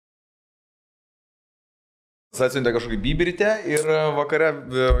Atsiuntė kažkokį bibirytę ir vakare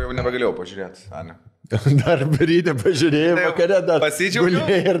jau nebegalėjau pažiūrėti. Dar ryte pažiūrėjau, vakare dar pasidžiaugiau.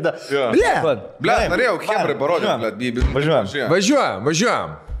 Ir dar... Ble, norėjau Hebrai parodyti, bibirį.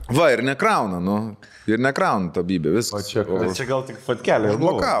 Važiuojam. Va, ir nekrauna, Ir nekrauna to bibį, viskas. Čia gal tik fotkelė.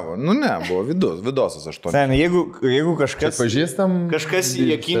 Blokavo. Ne, buvo vidosas 8. Sen, jeigu kažkas... Pažįstam... Kažkas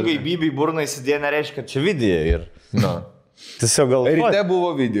juokingai bibį burną įsidėjo, nereiškia, kad čia video ir... Tiesiog gal... Ryte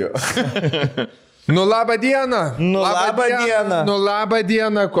buvo video. Labą dieną. Labą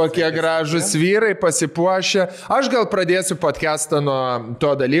dieną. Kokie gražus vyrai pasipuošę. Aš gal pradėsiu podcastą nuo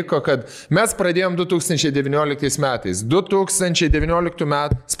to dalyko, kad mes pradėjom 2019 metais. 2019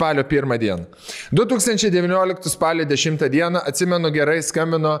 metų spalio 1 dieną. 2019 spalio 10 dieną, atsimenu gerai,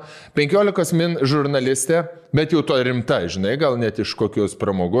 skambino 15 min žurnalistė, bet jau to rimta, žinai, gal net iš kokios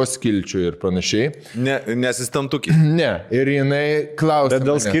pramogos skilčių ir panašiai. Nesistamtukį. Ne, ir jinai klausė. Bet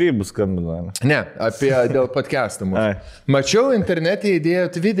dėl skirybų skambino. Ne, dėl podcast'o mūsų. Mačiau internete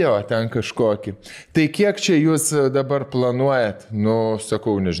įdėjot video ten kažkokį. Tai kiek čia jūs dabar planuojat?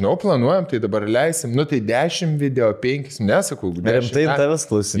 Sakau, nežinau, planuojam, tai dabar leisim. Tai 10 video, 5, nesakau. Rimtai tavęs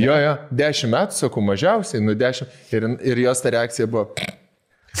klausim. Jo, 10 metų, sakau, mažiausiai, 10. Ir jos ta reakcija buvo...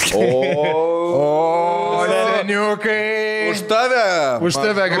 Seniukai! Už tave! Už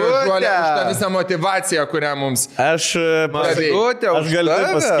tave, gražuolė, už tą visą motivaciją, kurią mums... Aš galiu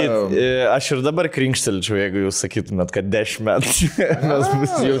tai pasakyti, aš ir dabar krinkštelčiau, jeigu jūs sakytumėt, kad 10 metų.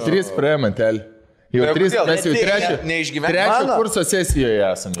 Jau 3 praėjo, mantelį. Jau 3, mes jau trečio kurso sesijoje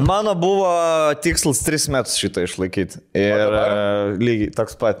esame. Mano buvo tikslas 3 metus šitą išlaikyti. Ir lygiai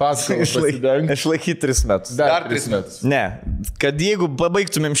toks pat. Išlaikyti 3 metus. Dar 3 metus. Ne, kad jeigu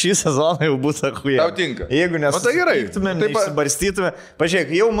pabaigtumėm šį sezoną, jau būtų akuje. Tau tinka. Jeigu nesutiktumėm, neišsibarstytumėm.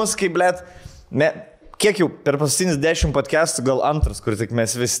 Pažiūrėk, jau mus kaip, blėt, kiek jau per paskutinius 10 podcastų, gal antras, kur tik mes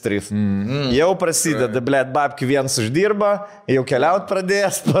visi 3. Jau prasideda, blėt, babki vienas uždirba, jau keliaut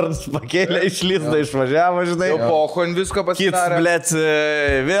pradėjęs, sparnas pakėlė, išlizda, išvažiavo, žinai. Jau pochon visko pasidarė. Kits, blėt,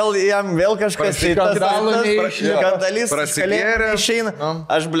 vėl kažkas skandalys išeina.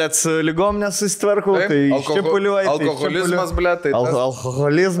 Aš, blėt, su lygom nesusitvarkau, tai iščipuliuoju. Alkoholizmas, blėt, tai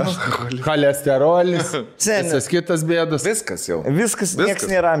alkoholizmas. Cholesterolis. Visas kitas bėdas. Viskas jau. Viskas, nieks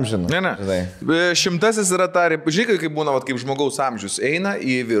nėra amžina. Ne. Yra tarė, žinai, kaip būna, kaip žmogaus amžius eina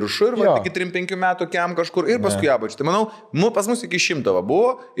į viršų ir iki 3-5 metų kiam kažkur ir paskui apačiai. Tai manau, pas mus iki 100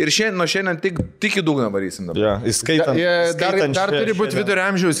 buvo ir nuo šiandien tik į dugną varysim dabar. Dar turi būti vidurio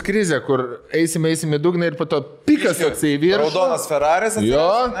amžiaus krizė, kur eisim į dugną ir po to pikas toksai į viršų. Raudonas Ferraris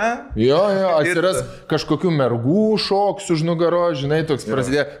atsiras. Jo, atsiras kažkokių mergų šoks už nugaro, žinai, toks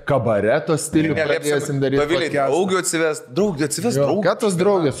prasidėjo kabareto stilių, pradėsim daryti. Draugių atsivest. Ką tos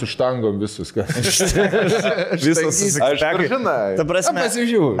draugės su štangom visus? Visas susikšpekai. Ta prasme,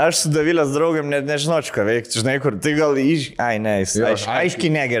 aš su Davilės draugiam net nežinočiau, ką veikti, žinai, kur. Tai gal aiškiai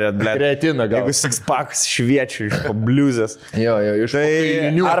negerėt, blėt. Kretina gal. Jeigu sixpacks šviečia iš pabliuzės. Jo, iš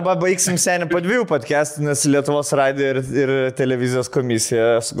tai arba baigsim seniai po 2 podcastų, nes Lietuvos radio ir televizijos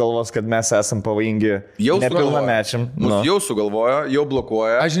komisija sugalvos, kad mes esam pavojingi nepilnamečiam. Jau sugalvojo, jau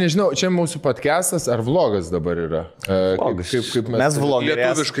blokuoja. Aš nežinau, čia mūsų podcastas ar vlogas dabar yra? Mes vlogeriai.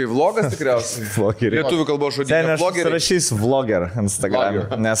 Lietuviškai vlogas tikriausiai. Lietuvių kalbos žodynė. Aš rašysiu vlogger Instagram,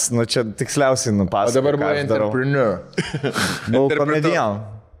 nes čia tiksliausiai nupasakosiu. O dabar buvo entrepreneur. Buvau komedijan.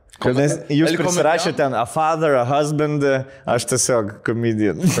 Jūs prisirašėte ten a father, a husband, aš tiesiog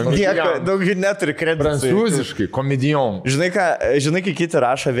komedijan. Daug neturi kreditų. Prancūziškai, komedijan. Žinai, kai kiti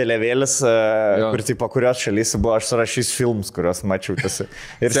rašo vėliavėlis, kur tipo kurios šalyse buvo, aš surašysiu filmus, kuriuos mačiau tasi.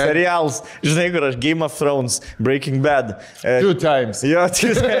 Ir serialus, žinai, kur aš Game of Thrones, Breaking Bad. 2 times. Jo,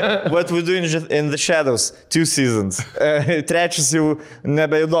 What We Do in the Shadows, 2 seasons. 3 jau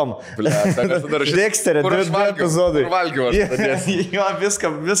nebeįdomu. Dexterė, 2 epizodai. Jo,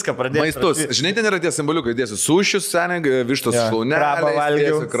 viską pradėti. Maistus. Žinai, ten yra tie simboliukai. Dėsiu sušius, seniai, vištos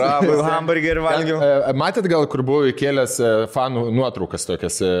šlaunelės. Krabą valgiau. Hamburgerį valgiau. Matėt gal, kur buvau įkėlęs fanų nuotraukas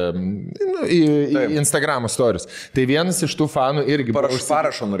tokias į Instagram stories. Tai vienas iš tų fanų irgi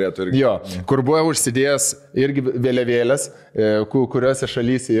parašo norėtų irgi. Jo, kur buvo užsidėjęs irgi vėliavėlės, kuriuose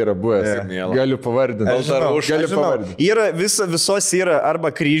šalyse yra buvęs. Galiu pavardinti. Yra visos yra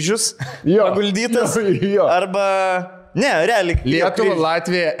arba kryžius paguldytas, arba Ne, realiai. Lietuva,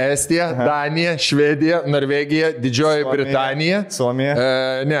 Latvija, Estija, Danija, Švedija, Norvegija, Didžioji Britanija. Suomija.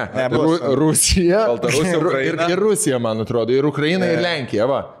 Ne, Rusija. Ir Rusija, man atrodo. Ir Ukraina, ir Lenkija.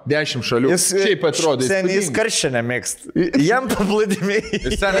 Va, 10 šalių. Šiaip atrodo. Jis karščia nemėgst. Jam paplūdimiai.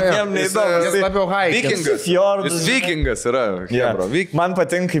 Jam neįdomu. Jis labiau haikingas. Jis vikingas yra. Man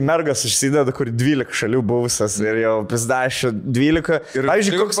patinka, kai mergas išsideda, kur 12 šalių buvusias ir jau pizdašio 12. Ir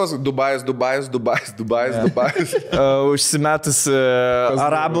pavyzdžiui, koks Dubajus. Užsimetus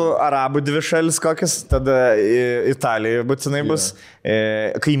arabų 2 šalis kokias, tada Italija būtinai bus.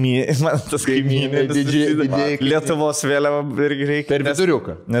 Tas kaimynė. Lietuvos vėliava irgi reikia. Per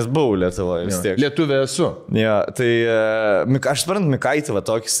viduriuką. Nes buvau Lietuvoje vis tiek. Lietuvė esu. Ja, tai aš suprantu, Mikaitį va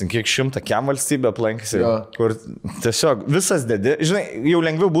tokis, kiek 100 kiam valstybę aplankysi, kur tiesiog visas dedi. Žinai, jau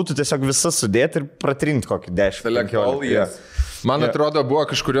lengviau būtų tiesiog visas sudėti ir pratrinti kokį 10. Man atrodo, buvo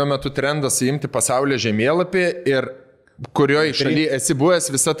kažkurio metu trendas įimti pasaulio žemėlapį ir kurioje šalyje esi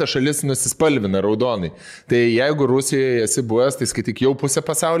buvęs, visa ta šalis nusispalvina raudonai. Tai jeigu Rusijoje esi buvęs, tai skaityk jau pusę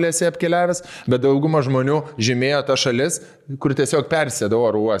pasaulyje esi apkeliavęs, bet dauguma žmonių žymėjo tą šalis, kur tiesiog persėda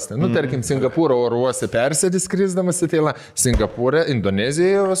oro uoste. Nu, tarkim, Singapūro oro uoste persėdi skrisdamas į Tailą, Singapūrė,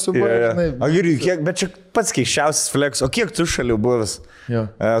 Indonezijoje esu buvęs. Bet čia pats keiščiausias flex. O kiek tu šalių buvęs?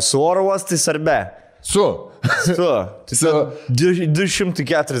 Su oro uostais ar be? Su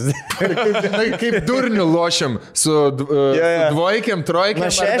 240. Kaip durnių lošiam su dvojkiam, trojkiam.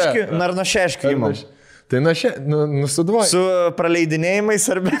 Na šeškių įmam. Tai su dvojkiam. Su praleidinėjimais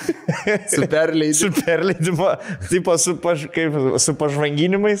ar be? Su perleidimu. Su perleidimu. Tipo su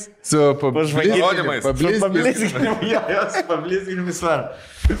pažvanginimais. Su pablizginimais. Pablizginimais var.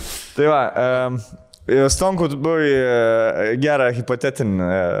 Tai va, Stonku, tu buvai gerą hipotetinį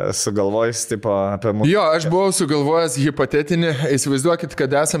sugalvojęs, tipo, apie mūsų. Jo, aš buvau sugalvojęs hipotetinį, įsivaizduokit,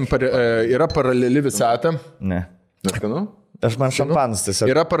 kad yra paraleli visata. Ne. Neskanu? Aš man šampanas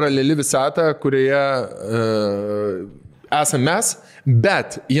tiesiog. Yra paraleli visata, kurioje esame mes,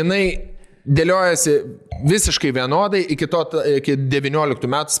 bet jinai dėliojasi visiškai vienodai iki 19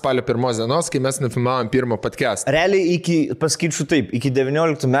 metų spalio 1 dienos, kai mes nufilmavom pirmą podcastą. Realiai, pasakyčiau taip, iki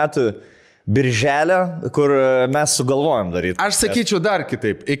 19 metų Birželio, kur mes sugalvojom daryti. Aš sakyčiau dar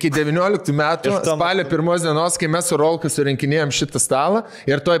kitaip. Iki 19 metų spalio 1 dienos, kai mes su Rolku surinkinėjom šitą stalą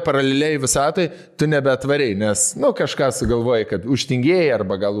ir toj paraleliai visatai, tu nebeatvariai, nes, kažką sugalvojai, kad užtingėjai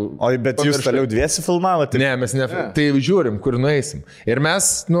arba gal... Oi, bet jūs toliau dviesi filmavote? Ne, mes ne. Tai žiūrim, kur nueisim. Ir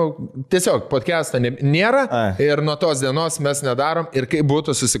mes, tiesiog podcast'o nėra ir nuo tos dienos mes nedarom ir kaip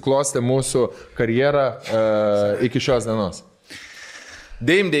būtų susiklostę mūsų karjerą iki šios dienos.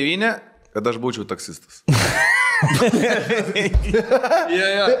 9, kad aš būčiau taksistas.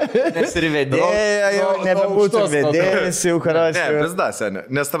 Nes ir vedėja jau nebebūtų vedėjas jau karas. Ne, pizda, senė.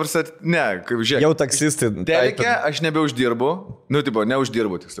 Nes ta prasme, kaip žiūrėk. Jau taksistai. Telekė aš nebeuždirbu.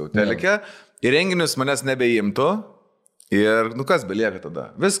 Neuždirbu tiksliau. Telekė. Į renginius manęs nebeimtų. Ir, kas belieka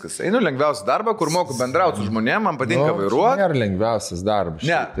tada? Viskas. Einu lengviausią darbą, kur moku bendrauti su žmonėm, man patinka vairuoti. Nėra lengviausias darbas.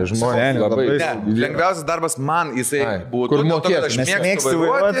 Ne, tai žmonės labai... Lengviausias darbas man jisai būtų. Kur mokėtų. Aš mėgstu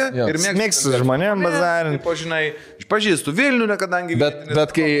vairuoti ir mėgstu žmonėm bazarinti. Aš pažįstu Vilnių, kadangi...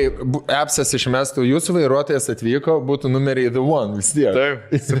 Bet kai appsas išmestų, jūsų vairuotojas atvyko, būtų numeriai the one vis tiek.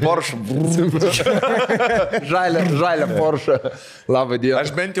 Taip, su Porsche. Žalia Porsche. Labą dieną.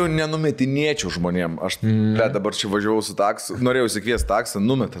 Aš bent jau nenumetinėčiau žmonėm. Aš dabar čia važiavau su taksu, norėjau įsikviesti taksą,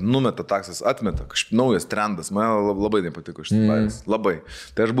 numeta taksas, atmeta, kažkaip naujas trendas, man labai nepatiko šitas labai.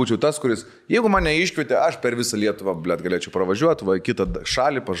 Tai aš būčiau tas, kuris, jeigu mane iškvietė, aš per visą Lietuvą, galėčiau pravažiuoti, va, į kitą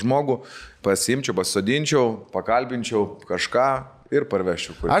šalį, pa žmogų, pasimčiau, pasodinčiau, pakalbinčiau kažką ir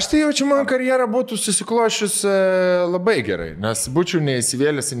parvežčiau. Aš tai jaučiu, man karjera būtų susiklošius labai gerai, nes būčiau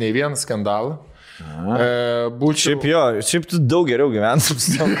neįsivėlęs į nei vieną skandalą. Šiaip tu daug geriau gyventum.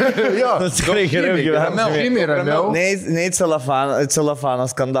 Tikrai geriau gyventum. Nei celofano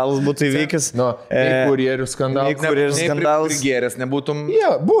skandalas būtų įvykęs. Nei kurjerių skandalas. Nei prigėręs nebūtum.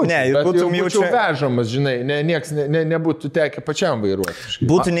 Būtum jaučiu vežamas, žinai, nieks nebūtų tekę pačiam vairuoti.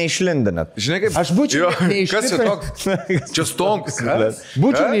 Būtų neišlindę net. Žinai, kaip... Aš būčiau neišlindęs. Kas čia toks? Čia stonks.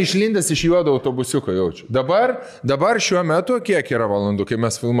 Būčiau neišlindęs iš juodo autobusiuko jaučiu. Dabar šiuo metu, kiek yra valandų, kai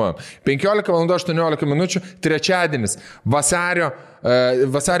mes filmuojam? 15 valandų 18 minučių, trečiadienis, vasario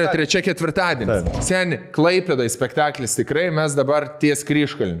 3-4. Seni, Klaipėdai spektaklis tikrai, mes dabar ties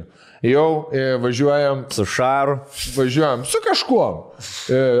Kryžkalniu. jau važiuojam Su Šaru. Važiuojam su kažkuom.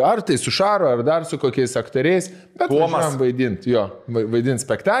 Ar tai su Šaru, ar dar su kokiais aktoriais. Bet važiuojam vaidinti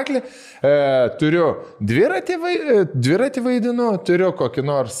spektaklį. Turiu dviratį vaidinu, turiu kokį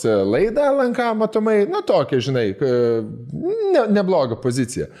nors laidą lanką, matomai, nu tokia, žinai, nebloga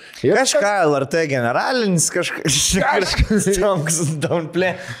pozicija. Ir Kažką LRT generalinis, kažkas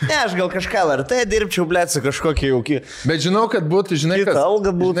downplay. Ne, aš gal kažką LRT dirbčiau, blėt, su kažkokį jaukį. Bet žinau, kad būtų, žinai, kas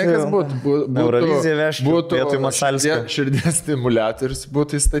būtų. Eurovizija vežti vietoj Masalskio. Širdies stimuliatorius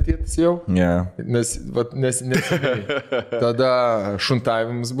būtų įstatytas jau. Yeah. Nes tada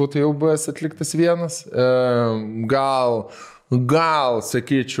šuntavimas būtų jau buvęs atliktas vienas. Gal,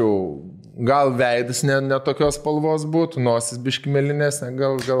 sakyčiau, gal veidas ne tokios spalvos būtų, nosis biški mėlynesnė,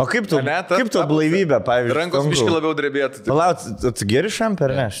 gal. O kaip tu blaivybė, pavyzdžiui? Rankos biški labiau drebėtų. Palauk, tu geri šamper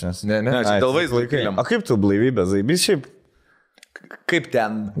nešinės? Ne, čia dėl vaizdo laikėliam. O kaip tu blaivybė, zaibys šiaip? Kaip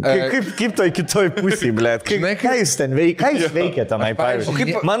ten? Kaip toj kitoj pusėje, blėt? Ką jūs ten veikia tenai,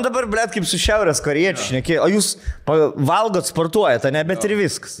 pavyzdžiui? Man dabar, blėt, kaip su šiaurės koriečiu šnekė, o jūs valgot, sportuojate, ne, bet ir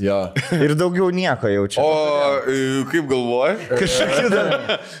viskas. Ja. Ir daugiau nieko jaučia. O kaip galvoji?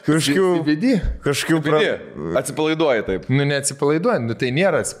 Kažkokių atsipalaiduoji taip. Nu, neatsipalaiduoji, nu, tai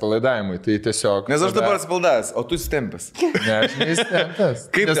nėra atsipalaidavimui, tai tiesiog. Nes aš dabar atsipalaidavęs, o tu stempęs. Ne, aš neįstempęs.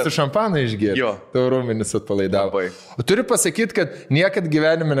 Nes tu šampaną išgėrė. Tau raumenis atpalaidavo. O turiu pasakyti, kad niekad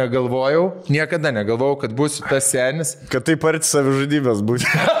gyvenime niekada negalvojau, kad būsiu tas senis. Kad taip arti savižudybės būsiu.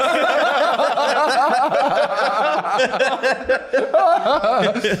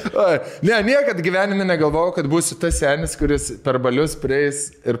 Ne, niekad gyvenime negalvojau, kad būsiu tas senis, kuris per balius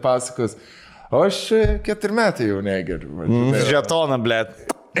prieis ir pasakos, o aš 4 metai jau negeriu. Žetoną, blėt.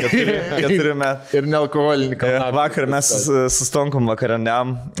 4 metai. Ir nealkoholinį kanapę. Vakar mes su Stonkum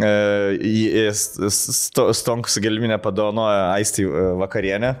vakariniam, Stonkus gelminę padovanojo Aistį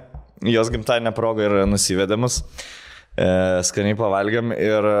vakarienę, jos gimtadienio proga ir nusivedėmus. Skaniai pavalgiam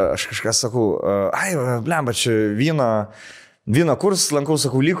ir aš kažką sakau, blemba, čia vyno kursas lankau,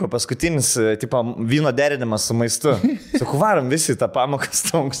 sakau, liko paskutinis, tipo, vyno derinimas su maistu. Sakau, varom visi tą pamoką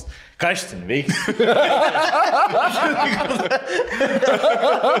Stonkus. Ką aš ten veikiu?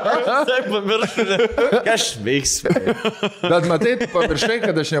 Taip, pamiršau, ką aš veiksiu. Bet matai, tu pamiršai,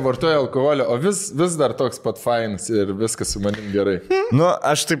 kad aš nevartoju alkoholio, o vis dar toks pat fainas ir viskas su manim gerai. Nu,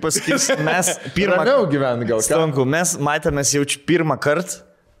 aš tai pasakysiu, mes pirmą... Ramiau gyveni gal ką. Stonku, mes matėmės jau pirmą kartą,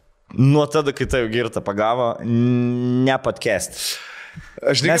 nuo tada, kai tai jau girtą pagavo, nepodcast.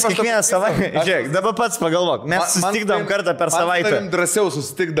 Mes kiekvieną savaitę, žiūrėk, dabar pats pagalvok, mes susitikdam kartą per savaitę. Man drąsiau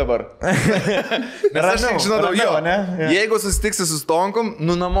susitik dabar. Nes aš žinau, jeigu susitiksi su Stonkum,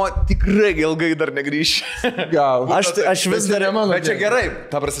 nu namo tikrai ilgai dar negrįši. Gal. Aš vis dar... Bet čia gerai,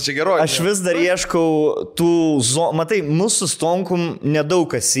 ta prasme, čia geroji. Aš vis dar ieškau tų matai, mūsų Stonkum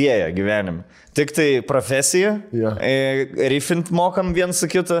nedaug kas sieja gyvenim. Tik tai profesija, rifint mokam vieną su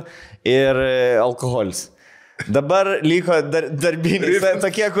kitu ir alkoholis. Dabar liko darbiniai,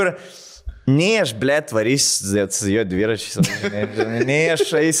 tokie, kur nei aš, blėt, varysiu jo dviračiais, nei aš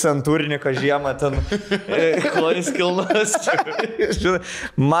eisiu ant turniko žiemą ten, klonis kilnos.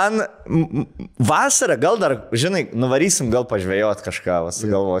 Man vasarą gal dar, žinai, nuvarysim gal pažvėjot kažką,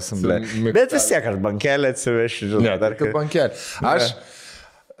 galvosim, blėt. Bet vis tiek aš bankelį atsivešiu, žinai. Ne, dar kaip bankelį.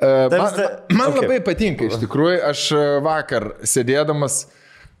 Man labai patinka, iš tikrųjų, aš vakar sėdėdamas,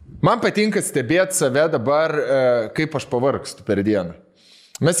 man patinka stebėti save dabar, kaip aš pavargstu per dieną.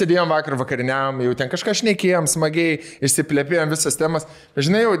 Mes sėdėjom vakariniam, jau ten kažką šnekėjom, smagiai, išsiplėpėjom visas temas.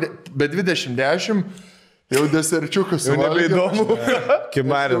 Žinai, jau be 2010, jau deserčiukas. Jau nebeįdomu.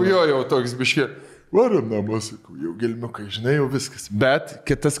 Jau toks biškė. Varom namus, jau gelmiukai, žinai, jau viskas. Bet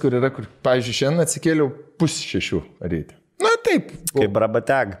kitas, kur yra, kur, pavyzdžiui, šiandien atsikėliau 5:30 ryte. Na taip. Kaip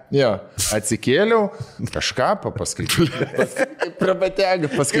brabateg. Jo, atsikėliau, kažką paskaičiau.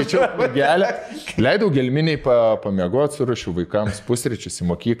 Paskaičiau knygelę. Leidau gelminiai pamiegoti, surašiau vaikams pusryčius į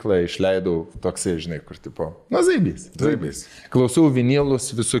mokyklą, išleidau toksai, žinai, kur tipo. Na, zaibys. Klausau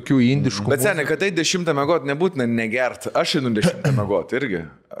vinilus, visokių indiškų. Bet seniai, kad tai 10 mėgoti nebūtina negert. Aš einu 10 mėgoti irgi.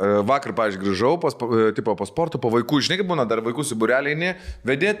 Vakar, pavyzdžiui, grįžau po sporto, po vaikų. Žinai, kaip būna, dar vaikų į būrelį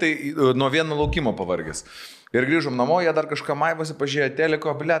vedė, tai nuo vieno laukimo pavargęs. Ir grįžom namo, jie dar kažką maivasi, pažiūrėjo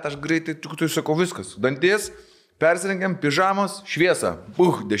teliko, blėt, aš greitai, tu sakau viskas. Dantis, persirengėm, pižamos, šviesa.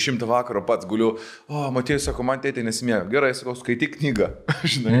 10 vakaro pats guliu. O, Matėjai, sako, man tėtė nesimėga. Gerai, sakau, skaityk knygą.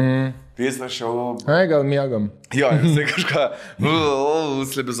 Žinai, tai jis aš jau... Ai, gal miegam. Jo, jisai kažką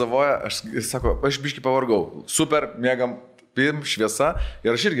slibizavoja, aš sako, aš biškį pavargau. Super, miegam. Šviesa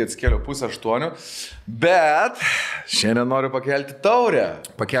ir aš irgi atsikėliau 7:30, bet šiandien noriu pakelti taurę.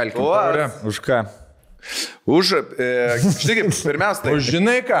 Pakelkim taurę. Už ką? Štai kaip, pirmiausia, tai... Už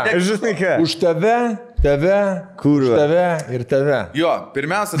žinai ką? Žinai ką? Už tave, Kur? už tave ir tave. Jo,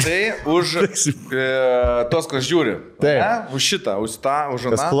 pirmiausia, tai už tos, kas žiūri. Taip. Už šitą, už tą, už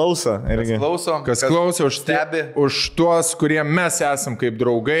aną. Kas klauso? Kas klauso, už stebi. Už tuos, kurie mes esam kaip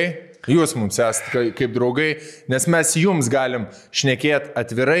draugai. Jūs mums esate kaip draugai, nes mes jums galim šnekėti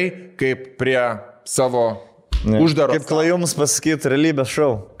atvirai, kaip prie savo uždaro. Kaip klajums pasakyti, realybės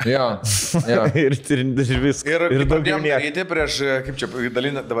šou. Ja. ir viską. Ir daugiau daryti prieš, kaip čia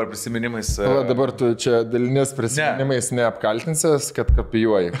dalinę dabar prisiminimais. Dabar tu čia dalinės prisiminimais neapkaltinsės, kad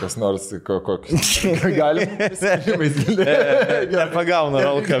kopijuoji kas nors kokius. Galim prisiminimais. Nepagauna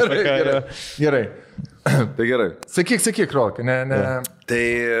Rolka. Gerai. Tai gerai. Sakyk, Rolka. Tai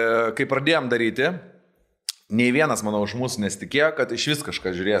kai pradėjom daryti, nei vienas, manau, iš mūsų nesitikėjo, kad iš vis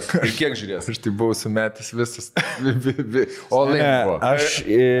kažką žiūrės. Ir kiek žiūrės. Aš tai buvau sumetęs visas. O lengvo.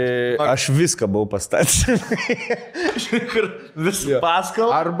 Aš viską buvau pastatęs. Viską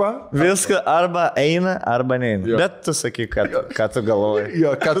paskal. Viską arba eina, arba neina. Bet tu sakyk, ką tu galvoji.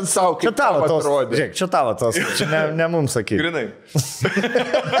 Jo, kad savo kaip tavo tos. atrodė. Žiūrėk, čia tavo tos. Čia ne mums sakyk. Grinai.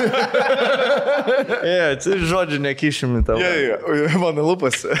 Čia žodžių nekišimi tavo. Mano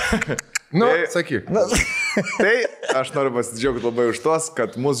lūpas. Sakyk. Tai aš noriu pasidžiaugti labai už tos,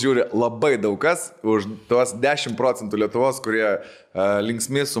 kad mus žiūri labai daug kas, už tos 10% Lietuvos, kurie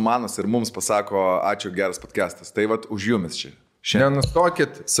linksmi, sumanus ir mums pasako, ačiū, geras podcastas. Tai vat už jumis čia.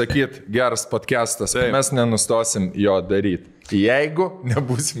 Nenustokit sakyt geras podcastas, mes nenustosim jo daryti. Jeigu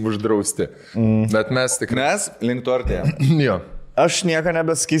nebūsim uždrausti. Bet mes tik... Mes link to artėjame. Jo. Aš nieko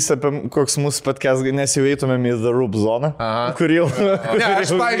nebesakysiu apie koks mūsų podcast, nes jau eitumėm į The Roop zoną, kur jau... Ne,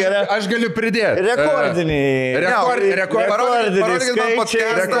 aš galiu pridėti. Rekordiniai.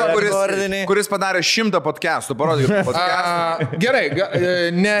 Rekordiniai. Kuris padarė 100 podcastų. Parodykit podcastą. Gerai,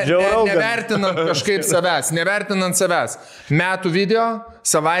 nevertinant kažkaip savęs, nevertinant savęs. Metų video,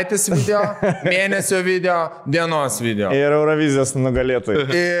 savaitės video, mėnesio video, dienos video. Ir Eurovizijos nugalėtojai.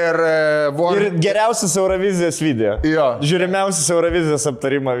 Ir geriausias Eurovizijos video. Jo. Žiūrimiausias Eurovizijos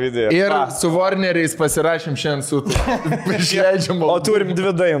aptarimo video. Ir su Warneriais pasirašym šiandien su išleidžiam. O turim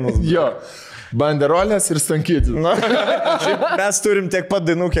 2 dainus. Jo. Banderolės ir Stankytis. Mes turim tiek pat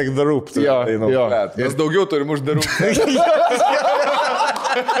dainų, kiek The Roop. Jo. Mes daugiau turim už The Roop.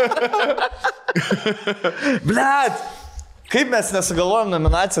 Blet! Kaip mes nesugalvojom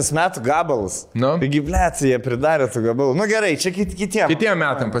nominacijos metų gabalus? Taigi, blet, jie pridarė tų gabalų. Nu gerai, čia kitiem. Kitiem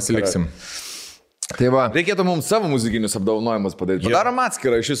metam pasiliksim. Tai va. Reikėtų mums savo muzikinius apdovanojimus padaryti. Padarom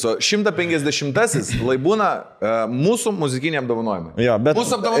atskirą iš viso. 150-asis lai būna mūsų muzikiniai apdovanojimai. Jo, bet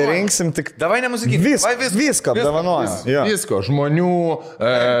mūsų apdovanojimai. Rinksim tik... Davai ne muzikinį. Viską apdovanojimą. Visko. Žmonių,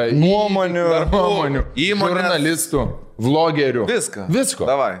 nuomonių, įmonių, žurnalistų, vlogerių. Visko.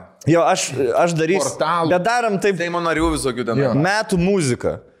 Davai. Jo, aš darysiu. Portalų. Bet darom taip. Seimo narių visokių ten. Metų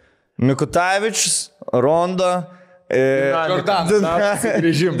muzika. Mikutavičius, Rondo, Jordanas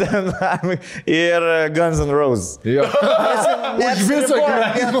ir Guns N' Roses. Jo. Už visą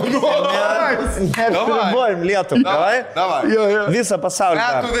gyvenimą. Neapsiribojim Lietuvą. Davai. Visą pasaulį.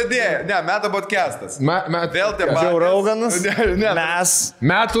 Metų vedėja. Ne, metų podcastas. Vėl tie Joe Roganas. Mes.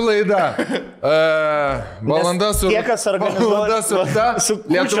 Metų laida. Valanda su... Tie, kas organizuoja. Su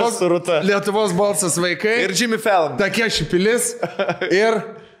Rūta. Lietuvos balsas vaikai. Ir Jimmy Fallon. Takeshi pilis.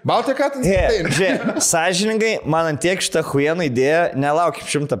 Ir... Baltai Katins? Žiūrėk, sąžiningai, man ant tiek šitą huieną idėją, nelaukim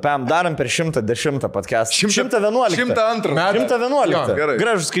 100 PM, darom per 110 podcastą. 111. 111.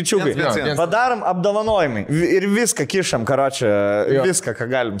 Gražus skaičiukai. Padarom apdovanojimai. Ir viską kišam, karočią, viską, ką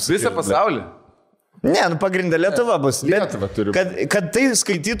galim. Visą pasaulį? Ne, nu pagrindę Lietuva bus. Lietuva turi. Kad tai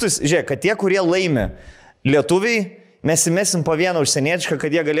skaitytus, žiūrėk, kad tie, kurie laimi lietuviai, mes įmesim po vieną užsieniečką, kad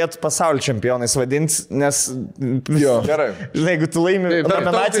jie galėtų pasaulio čempionais vadinti, nes... Gerai. Žinai, jeigu tu laimi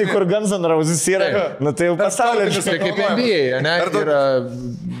nominacijai, kur Guns N' Roses yra, nu tai jau pasaulio čempionai. Kaip NBA, ne? Yra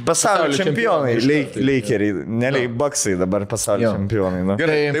pasaulio čempionai, Lakeriai, ne Bucksai dabar pasaulio čempionai.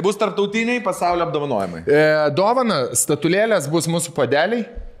 Gerai, tai bus tarptautiniai pasaulio apdovanojimai. Dovana, statulėlės bus mūsų padeliai,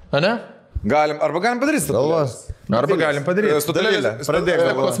 ne? Arba galim padaryti statulėlės. Arba galim padaryti. Statulėlės.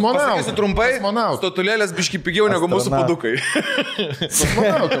 Pasakysiu trumpai, statulėlės biški pigiau negu mūsų padukai.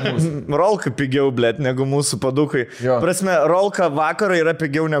 Rolka pigiau, blėt, negu mūsų padukai. Prasme, rolka vakarą yra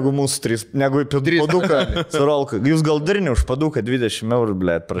pigiau negu mūsų 3, negu paduką su rolka. Jūs gal darinė už paduką 20 €,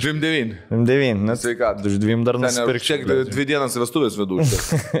 blėt, prašau. 29. Sveikatai. Už 2 dar nusipirkčiau. Šiek 2 dienas vestuvės vedu.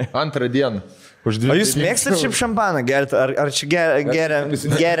 Antrą dieną. O jūs mėgstate šiaip šampaną gerti? Ar čia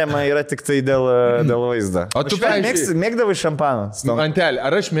geriama yra tik tai dėl vaizdo? O tu Mėgdavai šampaną? Mantelį,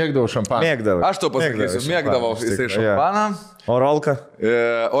 ar aš mėgdavau šampaną? Mėgdavai. Aš to pasakysiu, mėgdavau jisai šampaną. O Rolka?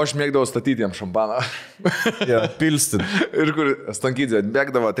 O aš mėgdavau statyti jam šampaną. Pilstit. Ir kur Stankydzė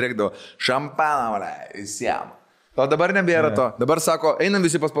bėgdavo, trėkdavo šampaną, visiem. O dabar nebėra to. Dabar sako, einam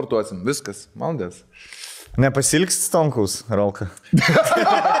visi pasportuosim. Viskas, maldės. Nepasilgst Stonkaus, Rolka?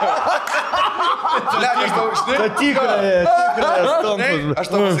 Aš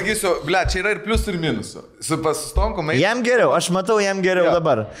tau pasakysiu, čia yra ir pliusų ir minusų. Su Stonkom Jam geriau, aš matau jam geriau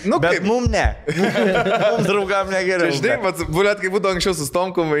dabar. Bet mum ne. Mum draugam negeriau. Žinai, kai būtų anksčiau su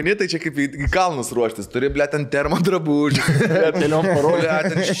Stonkom vaini, tai čia kaip į kalnus ruoštis. Turi, ten termodrabužį.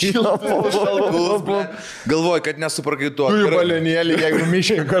 Galvoju, kad nesuprakaituoju. Turiu balionėlį, jeigu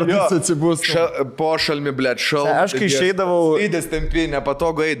mišiai kartais atsibus. Po šalmi, šalmi. Aš kai išeidavau... Įdės tempi,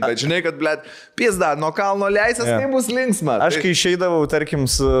 nepatogu eit, bet žinai, kad, pizda, nuo kalno leisės, tai bus linksma. Aš kai išeidavau, tarkim,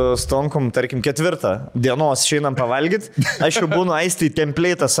 su Stonkom, tarkim, 4 dienos išeinam pavalgyti, aš jau būnu aisti į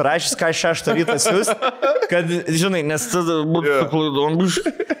templėtą surašęs, ką 6 rytą siūs, kad, žinai, nes tada būtų suklaidom,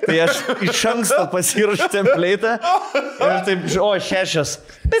 tai aš iš anksto pasirašau templėtą ir taip, 6.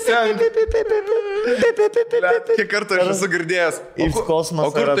 Kiek kartų aš esu girdėjęs. Į kosmosą.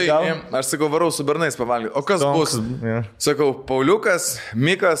 O kur tai? Aš sakau, varau su bernais pavalgyti. O kas bus? Sakau, Pauliukas,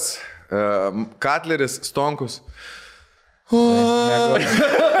 Mikas, Katleris, Stonkus.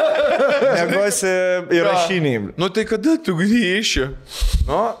 Negosi įrašiniai. Nu tai kada tu grįši?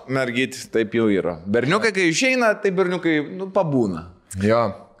 Nu, mergyti, taip jau yra. Berniukai, kai išeina, tai berniukai, pabūna. Jo.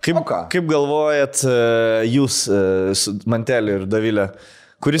 Kaip galvojat jūs, Mantelį ir Davilė,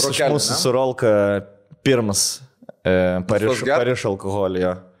 kuris iš mūsų su Rolka pirmas pariš alkoholį?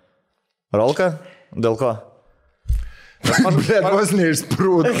 Rolka? Dėl ko? Vos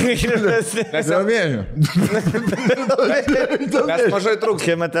neišsprūdo. Nes jau vėžiu. Mes mažai trūks.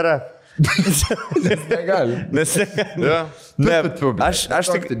 Chematera. Nes negali.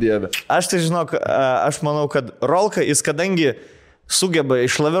 Aš tai žinok, aš manau, kad Rolka, jis kadangi sugeba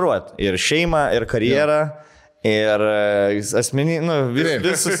išlaviruoti ir šeimą, ir karjerą, ir asmenį,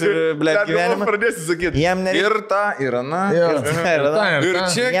 visus ir, gyvenimą. Pradėsi sakyti. Jam nereikia. Ir ta, ir ana. Ir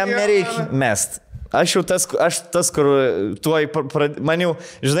čia. Jam nereikia mest. Aš jau tas, kur tuoj maniau,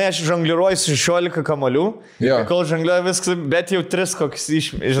 žinai, aš žongliruoju 16 kamolių, kol žongliuoju viskas, bet jau 3 koks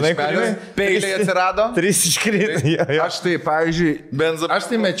žinai, peiliai atsirado. 3 iškrito. Aš tai, pavyzdžiui, aš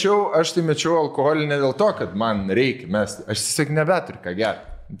tai mečiau alkoholį ne dėl to, kad man reikia mesti. Aš tiesiog nebeturiu ką gerti.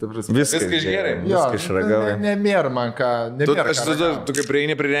 Viskas išgerai. Viskas išragavai. Nemėra man ką. Tu kaip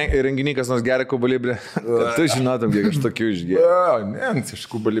prieini prie renginį, kas nors geria kubalibrį. Tu žinotum, kiek aš tokių išgeriu. Ne, aš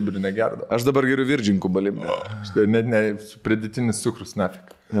kubalibrį negerdau. Aš dabar geriu Virgin kubalibrį. Net pridėtinis cukrus,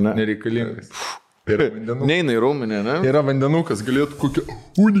 nafik. Nereikalingas. Neina į raumenį, ne? Yra vandenukas, galėtų kokią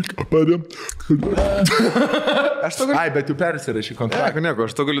uniką paremti. Ai, bet jau persirašy kontraktą. Nieko,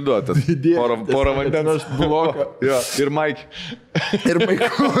 aš to galiu duoti. Porą vandens. Bloką. Ir Maikį. Ir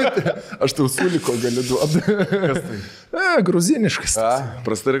Maikutė. Aš tau suliko galiu duoti. Kas tai? Gruziniškas.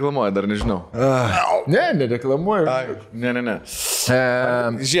 Prastai reklamuoja, dar nežinau. Ne, nereklamuoju. Ne.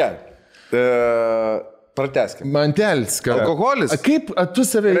 Žiūrėk. Pratęskime. Mantelis. Alkoholis? Kaip tu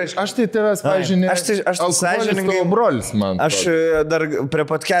save... Aš tai tavęs, pažinė... Aš sąžininkai brolis, man. Aš dar prie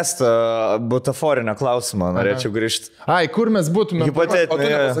podcast'o butaforinio klausimo norėčiau grįžti. Ai, kur mes būtume? Hipotetinė. O tu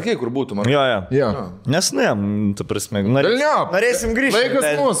nepasakei, kur būtum? Jo. Nes nuėjom, tu prasme. Norėsim grįžti. Laikas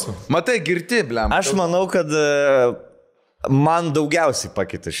mūsų. Matai, girti, blem. Aš manau, kad man daugiausiai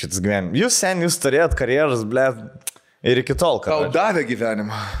pakeitė šitas gyvenimas. Jūs turėjot karjeras, blem. Ir iki tol, ką. Tau davė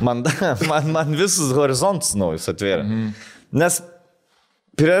gyvenimą. Man visus horizontus naujus atvėrė. Nes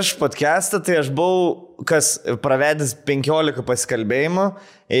prieš podcastą tai aš buvau, pravedęs 15 pasikalbėjimų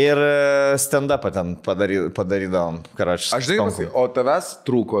ir stand-upą ten padarydavom. Aš žinai, o tavęs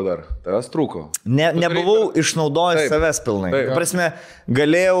trūko dar. Tavęs trūko. Nebuvau išnaudojęs savęs pilnai. Prasme,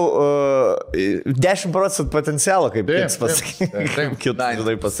 galėjau 10% potencialo, kaip kitas pasakyti.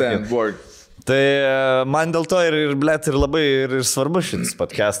 Tai man dėl to ir labai svarbus šitas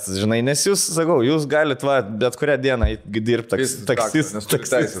podcastas, žinai, nes jūs, sakau, jūs galite bet kurią dieną dirbti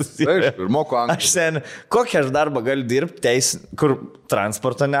taksistas. Ir moku anglų. Aš seniai, kokią aš darbą galiu dirbti, kur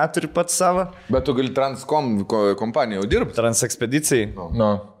transporto neturi pats savo. Bet tu gali Transcom kompaniją jau dirbti. Transekspedicijai.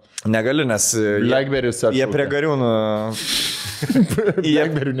 No. Negaliu, nes jie prie Gariūnų.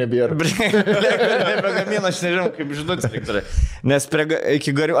 Blackberry nebėra. Blackberry nebegamina, aš nežinau, kaip žinutė liktorė. Nes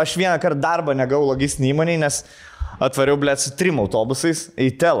iki Gariūnų, aš vieną kartą darbą negau logistinį įmonį, nes atvariau, blėt, su 3 autobusais į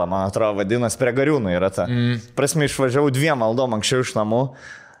Telą, man atrodo, vadinasi, prie Gariūnų yra ta. Prasme, išvažiavau 2 valdom anksčiau iš namų.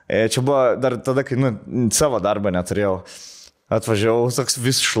 Čia buvo dar tada, kai savo darbą neturėjau. Atvažiavau, toks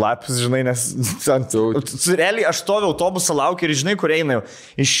vis šlapis, žinai, nes realiai aš stoviu autobusą laukiu ir žinai, kur eina.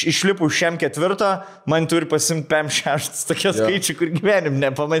 Išlipu šiam 4, man turi pasimti PM6, tokie skaičiai, kur gyvenim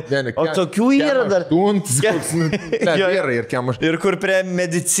nepamatai. O tokių yra dar. Ir kur prie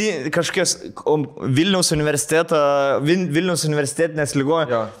kažkokios Vilniaus universitetinės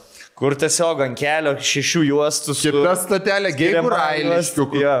ligoninės. Kur tiesiog ant kelio 6 juostų su... Kita statelė Geibų Railiškių,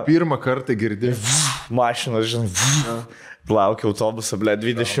 kur pirmą kartą girdi. Mašinas, žinai. Laukiu autobusą,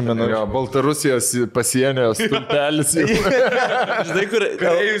 20 minučių. Baltarusijos pasienio stulpelis. Žinai, kur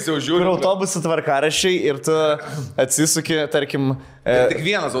autobusų tvarkarašiai ir tu atsisuki, tarkim... Tik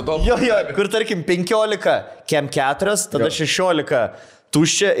vienas autobusas. Jo, kur tarkim 15 kem 4, tada 16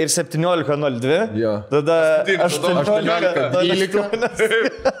 tuščia ir 17.02. Tada 18.12.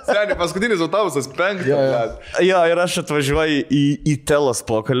 Seniai, paskutinis autobusas 5. Jo, ir aš atvažiuoju į Telos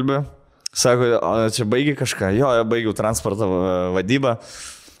pokalbį. Sako, čia baigi kažką? Jo, baigiau transporto vadybą.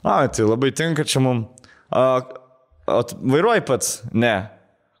 Tai labai tinka čia mum. Vairuoji pats? Ne.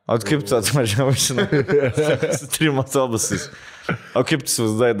 O kaip tu atvažiavai, žinai, su 3 autobusais? O kaip tu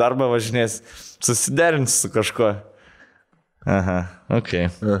susidai darbą važinės? Susiderinti su kažkuo? Aha,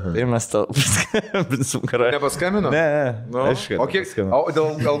 okei. Tai mes tau paskambinsim karai. Nepaskambino? Ne. O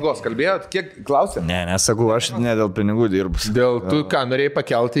dėl algos kalbėjot? Kiek klausė? Ne, nesakau, aš ne dėl pinigų dirbu. Dėl tu ką, norėjai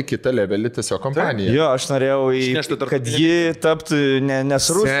pakelti į kitą levelį tiesiog kompaniją? Jo, aš norėjau, kad ji taptų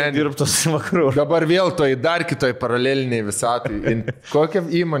nesrūstų dirbtos į vakarų. Dabar vėl toj dar kitoj paraleliniai visatai. Kokia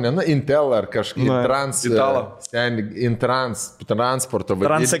įmonė? Intel ar kažkaip transporto vadinasi.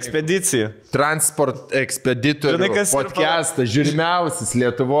 Transekspedicija. Transport ekspeditorių podcastas, žiūrimiausias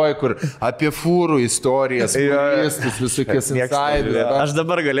Lietuvoje, kur apie fūrų istorijas, furistus, visokias insiders. Aš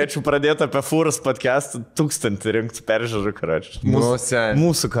dabar galėčiau pradėti apie fūrus podcastą 1000 rinkti peržiūrų, karočiui.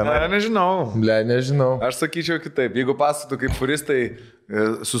 Mūsų kanalą. Nežinau. Aš sakyčiau kitaip, jeigu pasakotų kaip furistai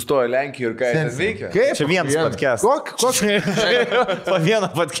sustojo Lenkijoje ir ką jie ten veikia. Čia vienas podcastas. Po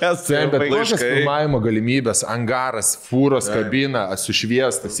vieną podcastą. Bet kokias filmavimo galimybės, angaras, fūros kabina,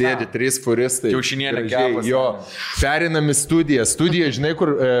 sušviesta, sėdi 3 furistai. Kiaušinienė kepas. Jo, perinami studija, žinai,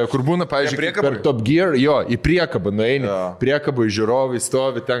 kur būna, pavyzdžiui, per Top Gear, jo, į priekabą nueini, priekabą į žiūrovį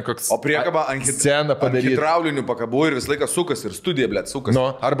stovi, ten koks... O priekabą ant hidraulinių pakabų ir visą laiką sukas ir studija, blėt, sukas.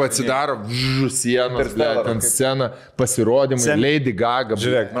 Arba atsidaro sienos, blėt, ant sceną, pasirodymai, Lady Gaga.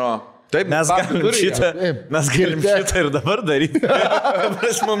 Žiūrėk, taip, mes galim šitą ir dabar daryti.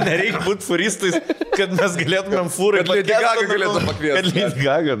 Mums nereikia būti furistais, kad mes galėtumėm fūrą. Kad Lady Gaga galėtų pakviesti. Kad Lady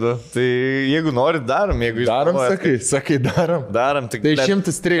Gaga, tai jeigu norit, darom. Darom, sakai, darom. Darom, tik... Tai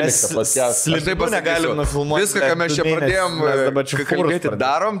 113 paskęs. Slipų negalim nufilmuoti. Viską, ką mes čia pradėjom kalbėti,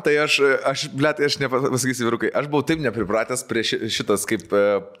 darom, tai aš nepasakysiu, vyrukai, aš buvau taip nepripratęs prie šitas kaip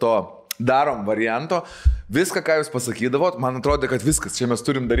to darom varianto. Viską, ką jūs pasakydavot, man atrodė, kad viskas, čia mes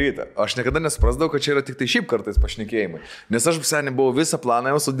turim daryti. Aš niekada nesuprasdavau, kad čia yra tik tai šiaip kartais pašnekėjimai. Nes aš visai buvau visą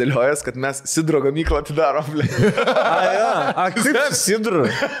planą jau sudėliojęs, kad mes Sidro gamyklą atidarom. Kaip Sidro?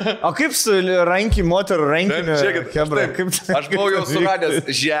 O kaip su moterų rankiniu? Aš buvau jau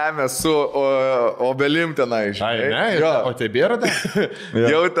suradęs žemę su obelim tenai. O tai bėra dar?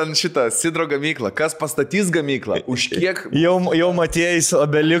 Jau ten šitą Sidro gamyklą. Kas pastatys gamyklą? Už kiek? Jau matėjais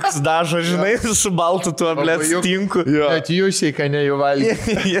obeliks dažo, žinai, su baltu tuo stinku. Bet jūs įkai ne jų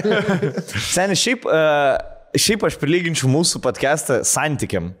valgyti. Seniai, šiaip aš prilyginčiau mūsų podcastą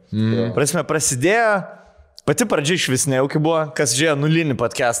santykiam. Prasme, prasidėjo, pati pradžia iš vis nejauki buvo, kas žiūrėjo nulinį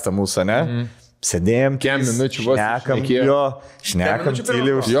podcastą mūsų, ne? Sėdėjom, kem minučių vos šnekam,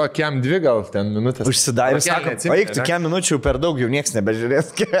 tyliau. Jo, kem 2 gal ten minutės. Užsidarė, sakom, eik tu kem minučių per daug, jau nieks nebežiūrės.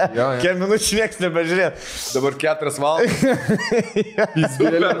 Kem minučių nieks nebežiūrės. Dabar 4 valandas.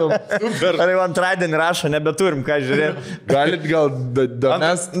 Super. Ar jau antradienį rašo, nebeturim ką žiūrėti. Galit gal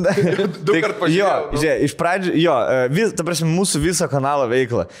mes... 2 kart pažiūrėjau. Jo, iš pradžių, ta prasme, mūsų viso kanalo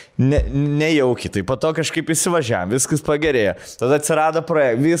veikla nejauki, tai po to kažkaip įsivažiavam, viskas pagerėjo. Tada atsirado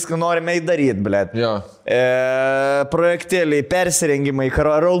projektas, viską norime įdaryti. Projektėliai, persirengimai,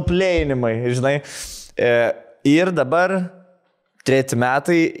 roleplayinimai, žinai. Ir dabar 3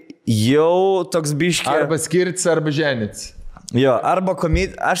 metai jau toks biškė. Arba skirtis, arba ženits. Jo,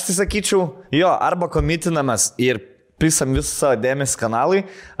 aš tai sakyčiau, arba komitinamas ir prisam visą savo dėmesį kanalui,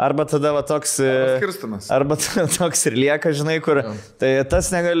 arba tada toks... Arba toks ir lieka, žinai, kur... Tai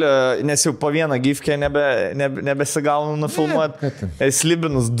tas negaliu, nes jau po vieną gifkę nebesigaunu nufilmuoti.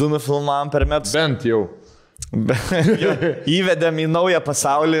 Slibinus 2 nufilmavom per metus. Bent jau. Įvedėm į naują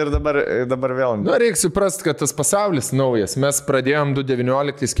pasaulį ir dabar vėl. Nu, reikia suprasti, kad tas pasaulis naujas. Mes pradėjom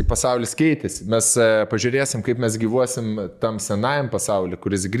 2019, kai pasaulis keitėsi. Mes pažiūrėsim, kaip mes gyvuosim tam senajam pasauliu,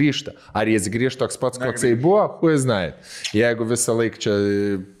 kuris grįžta. Ar jis grįžta toks pats, koks jis buvo, who is night. Jeigu visą laiką čia...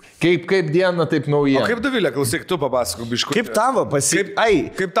 Kaip diena, taip nauja. O kaip Dovilė, klausyk, tu papasakok biškutį. Kaip tavo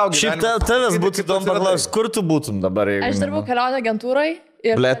Kaip tau gyvenimas? Šiaip tavęs būtų įdomu paklausti, kur tu būtum dabar? Aš dirbau kelionio agentūrai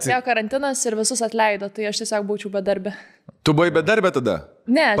ir atėjo karantinas ir visus atleido, tai aš tiesiog būčiau bedarbė. Tu buvai bedarbė tada?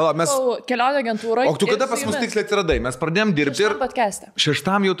 Ne, Pala, mes... kelionio agentūrai. O tu kada pas mus tiksliai atsiradai? Mes pradėjom dirbti ir...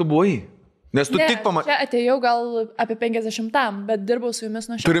 Šeštam jau tu buvai. Nes tu tik čia atėjau gal apie 50, bet dirbau su jumis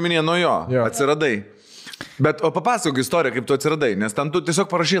nuo šiandien. Turiu minėti nuo jo, atsiradai. Bet o papasakok istoriją, kaip tu atsiradai, nes ten tu tiesiog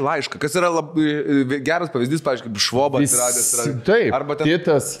parašai laišką, kas yra labai geras pavyzdys, pavyzdžiui, kaip Švoba atsiradęs. Taip, arba ten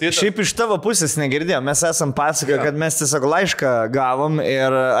kitas. Šiaip iš tavo pusės negirdėjom, mes esam pasakoję, kad mes tiesiog laišką gavom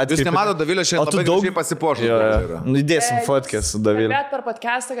ir atkreipėm. Jūs nemato, Dovilė šiandien labai gražiai pasipuošęs. Įdėsim fotkę su Dovilė. Bet per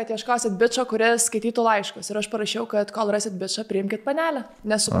podcastą, kad ieškosit bičo, kuris skaitytų laiškus. Ir aš parašiau, kad kol rasit bičą, priimkit panelę.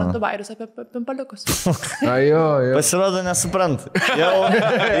 Nesuprantu bairius apie pimpaliukus. Pasirodo, nesuprantu.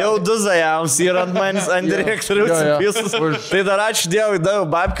 Jau duzajams yra ant manęs ant direktoriaus visus. Tai dar ačiū Dievui, daviau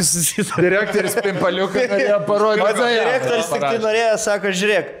babkių susitarti. Direktorius pimpaliuką norėjo parodyti. Direktorius tik tai norėjo, sako,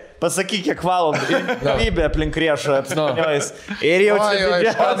 žiūrėk, pasakyk, kiek valandų. Lybė aplink riešą apsipaniojus. Ir jau čia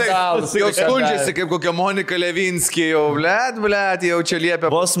didžiausias. Jau skundžiasi kaip kokia Monika Levinskė, jau blėt, jau čia liepia.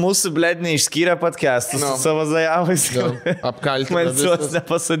 Vos mūsų blėt neišskyrė podcastus su savo zajavais. Apkaltina. Mansiuos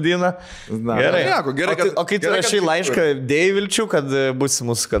nepasadina. Gerai. O kai tu rašai laišką, dėjai vilčių, kad būsi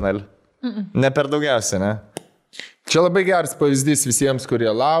mūsų kanale? Ne per daugiausia, ne? Čia labai geras pavyzdys visiems, kurie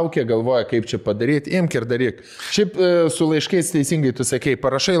laukia, galvoja, kaip čia padaryti, imk ir daryk. Šiaip su laiškais teisingai tu sakei,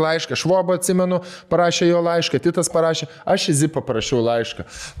 parašai laišką, Švoba atsimenu, parašė jo laišką, Titas parašė, aš į Zipą parašiau laišką.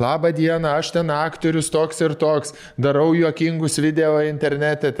 Labą dieną, aš ten aktorius toks ir toks, darau juokingus video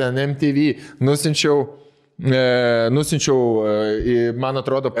internete, ten MTV, nusinčiau, man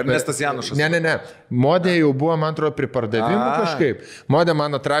atrodo... Ernestas Janušas. Ne. Modė jau buvo, man atrodo, pripardavimų kažkaip. Modė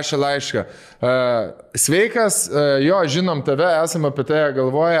man atrašė laišką. Sveikas, jo, žinom tave, esame apie tai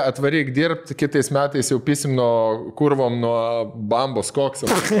galvoję, atvaryk dirbti, kitais metais jau pisim nuo kurvom, nuo bambos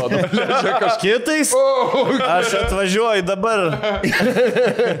koksam. Kitais? Aš atvažiuoju dabar.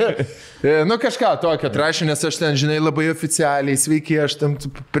 Nu kažką tokio atrašė, nes aš ten, žinai, labai oficialiai, sveiki, aš tam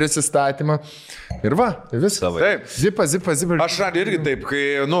prisistatymą. Ir va, viskas. Taip. Zipa. Aš irgi taip,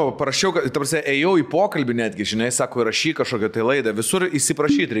 kai, parašiau, kad, ėjau į pokalbį netgi, žinai, sako, rašyk kažkokią tai laidą, visur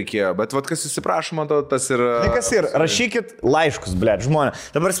įsiprašyti reikėjo, bet vad kas įsiprašoma, tas ir... Kas ir, rašykit laiškus, blėt, žmonės.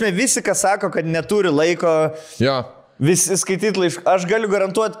 Dabar visi, kas sako, kad neturi laiko... Jo. Visi skaityti laišką. Aš galiu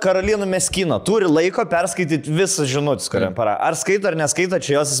garantuoti, Karolina Meskino turi laiko perskaityti visas žinutės, kuriam para. Ar skaito ar neskaito,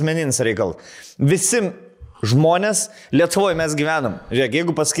 čia jos asmeninis reikalas. Visi žmonės, Lietuvoje mes gyvenam. Žiūrėk,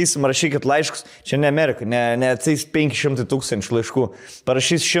 jeigu pasakysim, rašykit laiškus, čia ne Amerika, ne ateis 500 000 laiškų,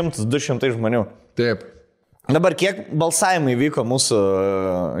 parašys 100-200 žmonių. Taip. Dabar kiek balsavimai vyko mūsų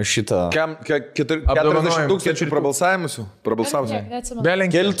šitą... 40 000 prabalsavimusių?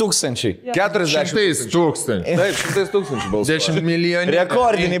 Keli tūkstančiai. 40 000. Taip, 100 000 balsavimų. 10 milijonų.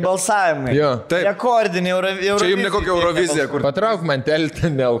 Rekordiniai balsavimai. Jo. Rekordiniai Eurovizija. Čia jums ne kokia Eurovizija, kur... Patrauk man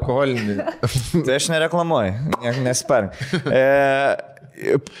teltą nealkoholinį. Tai aš nereklamuoju, nespark.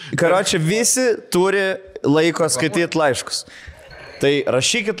 Karočią, visi turi laiko skaityti laiškus. Tai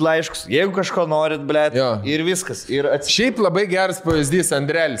rašykit laiškus, jeigu kažko norit, blėt, ir viskas. Šiaip labai geras pavyzdys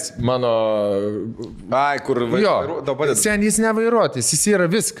Andrelis, mano... kur vairuotis. Sen jis nevairuotis, jis yra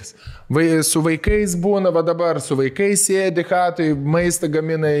viskas. Su vaikais būna, va dabar, su vaikais sėdi hatui, maistą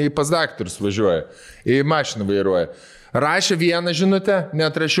gamina, į pas daktarus važiuoja, į mašiną vairuoja. Rašė vieną žinutę,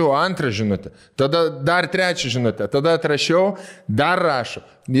 neatrašiau antrą žinutę, tada dar trečią žinutę, tada atrašiau, dar rašo.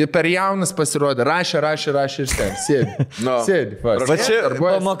 Per jaunas pasirodė, rašė ir ten, sėdi. Sėdi. Va čia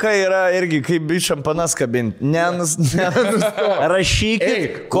pamoka yra irgi kaip bičiam panas kabinti.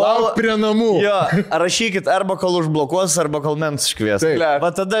 Rašykit, kol prie namų. Jo, rašykit arba kol užblokuos, arba kol mentus iškvies. Va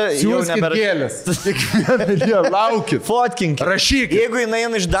tada jau neberašykit. Laukit. Fotkinkit. Rašykit. Jeigu jinai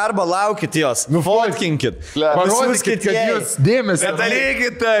iš darbo, laukit jos. Fotkinkit. Parodykit, kad jūs dėmesį.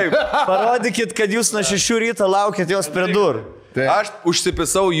 Nedarykit taip. Parodykit, kad jūs nuo 6 ryto laukit jos prie durų. Aš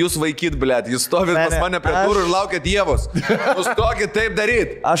užsipisau jūs vaikyt, blėt. Jūs stovit pas mane prie durų ir laukit Dievos. Nustokit taip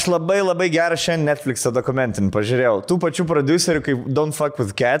daryti. Aš labai gerą šiandien Netflix'o dokumentinį pažiūrėjau. Tų pačių producerių kaip Don't Fuck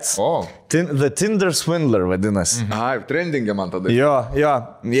With Cats. The Tinder Swindler vadinasi. Trendingė man tada. Jo.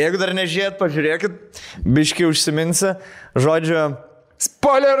 Jeigu dar nežiūrėt, pažiūrėkit. Biški užsiminsi. Žodžiu...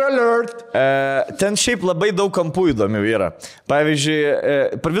 Spoiler alert! Ten šiaip labai daug kampų įdomių yra.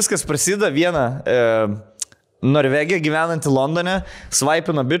 Pavyzdžiui, viskas prasideda vieną... Norvegija gyvenanti Londone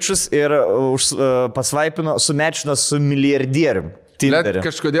svaipino bičius ir pasvaipino sumečino su milijardierium. Bet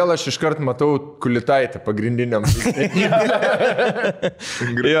kažkodėl aš iškart matau Kulitaitę pagrindiniam.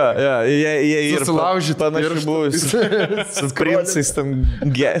 Jie ir sulaužyti panašiai buvus su princais,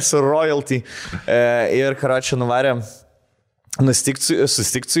 su royalty. Ir karočią nuvarė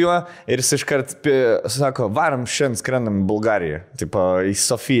susitikti su juo ir jis iškart sako, varam šiandien skrendam į Bulgariją, tipo į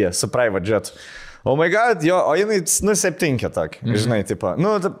Sofiją, su private jet. Oh my god, jo, o jinai, 7 tokį, žinai, tipo,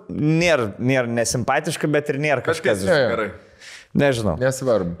 nėra nesimpatiška, bet ir nėra kažkas. Gerai. Nežinau.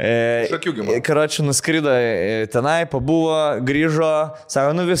 Nesvarbu. Karočią nuskrido tenai, pabuvo, grįžo,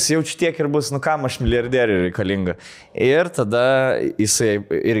 sako, vis jau čia tiek ir bus, kam aš milijardieriui reikalinga. Ir tada jisai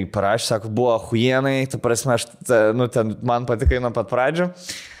irgi parašė, sako, buvo huienai, ta prasme, ten man patikai nuo pat pradžių.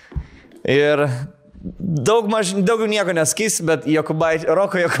 Ir daugiau nieko neskys, bet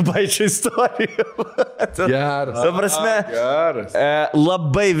Roko Jokubaičio istorija. Geras. Ta prasme,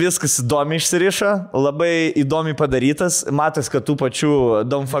 labai viskas įdomiai išsirišo, labai įdomiai padarytas. Matos, kad tų pačių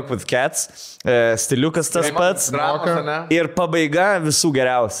Don't Fuck With Cats, stiliukas tas pats. Ir pabaiga visų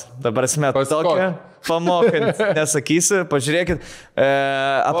geriausia. Ta prasme, tokia. Pamokant, nesakysiu, pažiūrėkit,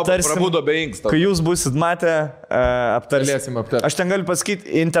 aptarsim. Prabudo be inksto. Kai jūs busit matę, aptarsim. Aš ten galiu pasakyti,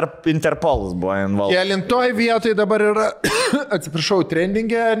 Interpolas buvo involved. Kelintoj vietoj dabar yra, atsiprašau,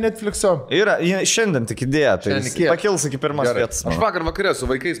 trendingė Netflix'o? Yra, šiandien tik idėja, tai pakils iki pirmos vietos. Aš vakar vakarė su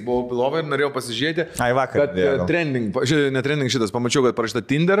vaikais buvau lovai ir norėjau pasižiūrėti. Vakar. Bet trending, ne trending šitas, pamačiau, kad parašyta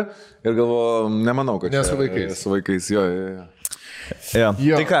Tinder ir galvoju, nemanau, kad ne su vaikais. Su vaikais, jo. Jo.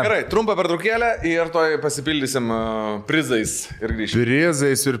 Tai ką? Gerai, trumpą pertraukėlę ir toj pasipildysim prizais ir grįžim.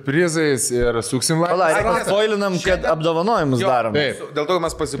 Prizais ir suksim laimę. Spoilinam, kad apdovanojimus darom. Dėl to, kad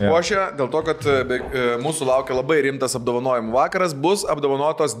mes pasipuošę, dėl to, kad mūsų laukia labai rimtas apdovanojimų vakaras, bus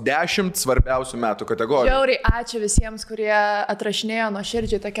apdovanotos 10 svarbiausių metų kategorijų. Žiauriai ačiū visiems, kurie atrašinėjo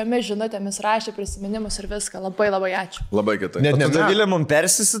nuoširdžiai tokiamis žinutėmis, rašė prisiminimus ir viską. Labai labai ačiū. Labai kitai. Net Dovilė mums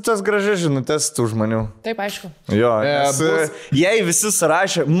persisi tas gražias žinutės tų žmonių. Taip, aišku. Jo, jei visi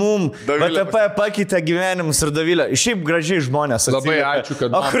surašė, VTP pakeitė gyvenimus ir Dovilė. Šiaip gražiai žmonės. Labai ačiū, kad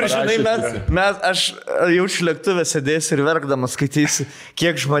man parašė. Žinai, aš jaučiu lėktuvę sėdėsiu ir verkdamas skaitysiu,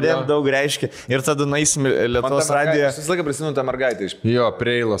 kiek žmonėm daug reiškia. Ir tada naisim Lietuvos radiją. Aš visą laiką prisimenu tą mergaitę iš... Jo,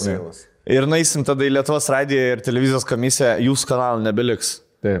 Preilas. Ir naisim tada į Lietuvos radiją ir televizijos komisiją, jūsų kanalų nebeliks.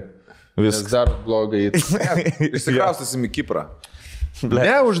 Taip. Viskas darot blogai. Išsikraustysim į Kiprą.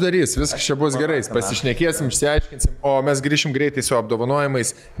 Ne, uždarys, viskas čia bus gerai, pasišnekėsim, išsiaiškinsim, o mes grįšim greitai su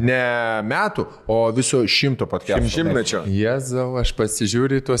apdovanojimais ne metų, o viso 100 podcast'o. 100-mečio. Jėzau, aš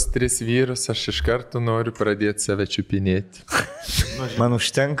pasižiūriu tuos 3 vyrus, aš iš karto noriu pradėti save čiupinėti. Man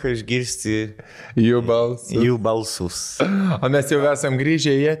užtenka išgirsti jų balsus. O mes jau esam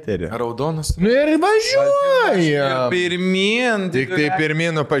grįžę į eterį. Raudonas. Nu ir važiuojam. Pirmyn. Tik tai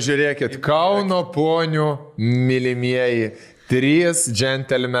pirmyn, pažiūrėkit, Kauno ponių mylimieji. 3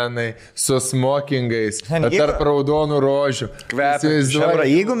 džentelmenai su smokingais, tarp raudonų rožių. Kvepia.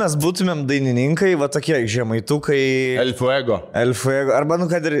 Jeigu mes būtumėm dainininkai, va tokie žemaitukai. El Fuego. Arba,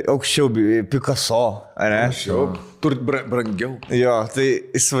 kad ir aukščiau, Picasso, ar ne? Aukščiau. Tur brangiau. Jo, tai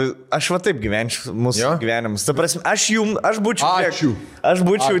aš va taip gyvenčiau mūsų gyvenimus. Ta prasme, aš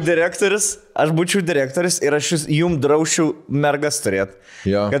būčiau direktorius ir aš jums draušiau mergas turėti.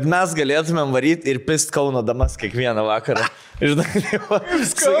 Kad mes galėtumėm varyti ir pist Kauno damas kiekvieną vakarą. Žinai,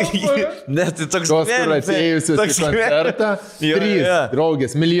 net tai toks atėjusius į koncertą. 3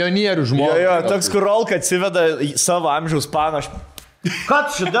 draugės, milijonierių žmonių. Jo, toks kur Rolka atsiveda savo amžiaus paną. Ką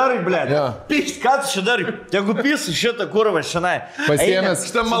tu čia darai, blėt? Pikt, ką tu čia darai? Jeigu pisu šitą kurvą šiandien. Pasiėmęs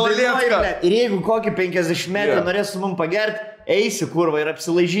šitą malalėtką. Ir jeigu kokį 50 metrų norės su mum pagerti, eisi kurvą ir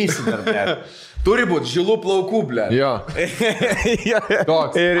apsilaižysi dar, blėt. Turi būti žilų plaukų, blė. Jo.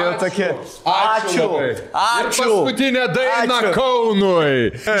 Toks. Ir jau tokie. Ačiū. Ir paskutinė daina Kaunui.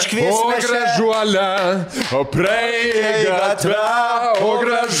 Iškviesime O gražuolę, o praeik gatvę, o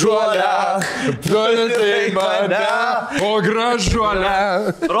gražuolę, turintai mane, o gražuolę.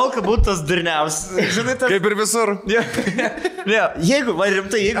 Rolka būtų tas durniausias. Žinai, kaip ir visur. Jeigu, va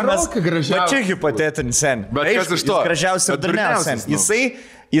rimtai, jeigu mes... Rolka gražiausia. Va čia hipotetinis sen. Bet kas iš to? Jis gražiausias ir durniausias.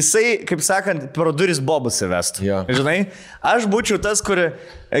 Jisai, kaip sakant, pro duris bobus įvestų. Žinai, aš būčiau tas, kur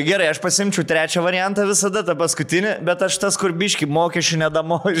Gerai, aš pasimčiau trečią variantą visada, tą paskutinį, bet aš tas, kur biški mokesčių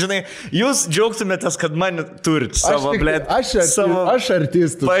nedamo, žinai, jūs džiaugtumėtės, kad man turit savo, blėt. Aš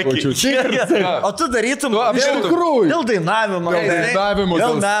artistas. O tu darytum dėl dainavimo.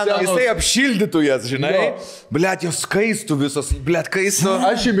 Dėl meno. Jisai apšildytų jas, žinai. Blėt, jos skaistų visos, blėt, kaistų.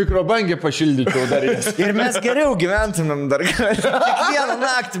 Aš į mikrobangę pašildyčiau dar jas. Ir mes geriau gyventumėm dar. Kiekvieną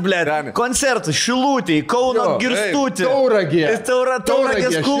naktį, blėt. Koncertus, Šilutė, Kauno Girstutė.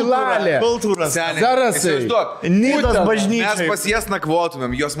 Tauragės kultūra. Zarasai. Nidos bažnyčia. Mes pas jas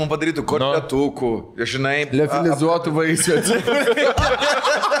nakvotumėm, jos mums padarytų kotletukų, žinai. Lefilizuotų vaisių.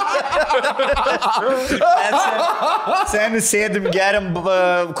 Seniai sėdim, geriam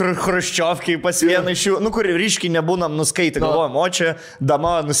chruščiovkiai pas vieną iš jų, kur ryškiai nebūnam nuskaitę, galvojam, o čia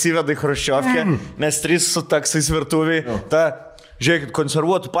dama nusiveda į chruščiovkę, mes trys su taksais virtuviai, žiūrėkit,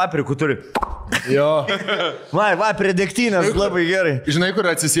 konservuotų paprikų turi. Jo. Va, prie degtinės, labai gerai. Žinai, kur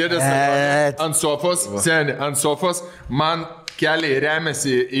atsisėdęs ant sofos, seniai, ant sofos, man keliai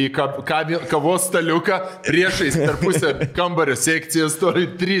remiasi į kavos staliuką, priešais per pusę kambario sekcijas, turi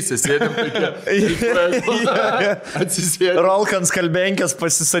 3 sėdėm tokie. Atsisėdėm. Rolkans kalbenkės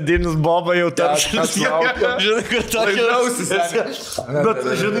pasisadinis Boba jau taršas. Žinai, kur tokius. Bet,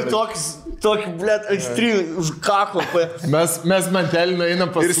 žinai, tokį, blėt, ekstrymį už kaklo. Mes mantelino einam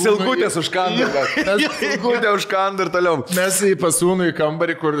pas ir silkutės už kandą. Silkutė už kandą ir toliau. Mes į pasūnų į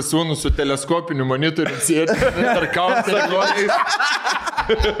kambarį, kur sūnų su teleskopiniu monitoriu sėdė. Ir kautė glodžiai.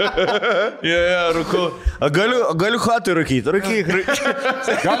 Rūku. Galiu hatui rūkyti.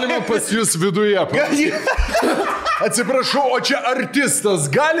 Galima pas jūs viduje. Atsiprašau, o čia artistas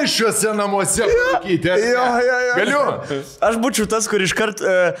gali šiuose namuose parūkyti? Galiu. Aš būčiau tas, kur iškart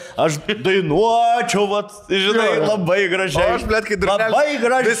aš dainuočiau, žinai, labai gražiai. O aš, blėt, kai labai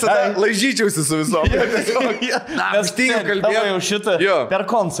visada laižyčiausi su visom. Nes kalbėjau šitą per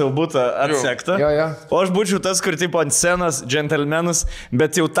koncą būtų atsekta. O aš būčiau tas, kur tipo ant scenos, džentelmenus,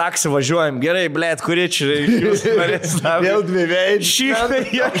 bet jau taksi važiuojam. Gerai, blėt, kurie čia iš jūsų norės stavti? Vėl dviveidžiai.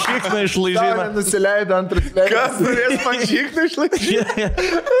 Šikną išlaižymą. Nusileido antras veidas. Kas norės man šikną išlaižymą?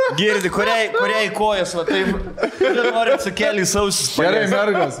 Girdi, kuriai kojas, va taip. Norit su keliai sausis. Gerai,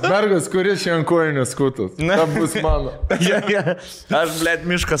 mergas, kuris šiandien kojinės skutus. Ta bus mano. Aš, blėt,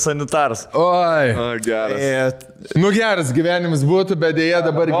 miškas sanitaras. Oi. O, geras. Nu geras gyvenimas būtų, bet dėja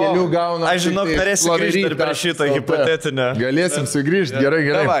dabar gėlių gauna. Aš žinau, norėsiu grįžti ir prie šitą hipotetinę. Galėsim sugrįžti, gerai.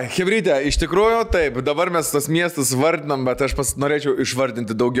 Davai, hebrytė, iš tikrųjų taip, dabar mes tas miestas vardinam, bet aš norėčiau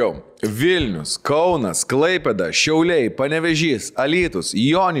išvardinti daugiau. Vilnius, Kaunas, Klaipėda, Šiauliai, Panevėžys, Alytus,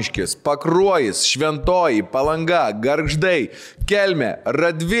 Joniškis, Pakruojis, Šventoji, Palanga, Gargždai, Kelmė,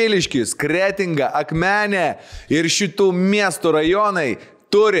 Radviliškis, Kretinga, Akmenė ir šitų miestų rajonai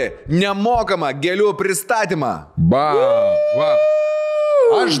turi nemokamą gėlių pristatymą. Va.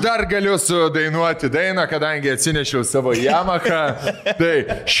 Aš dar galiu sudainuoti dainą, kadangi atsinešiau savo Yamaha. Tai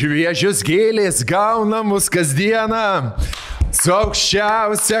šviežios gėlės gaunamos kasdieną, su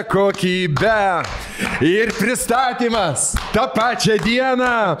aukščiausia kokybė. Ir pristatymas tą pačią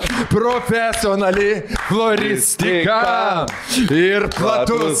dieną, profesionali floristika. Ir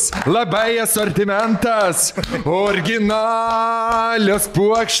platus labai asortimentas, originalios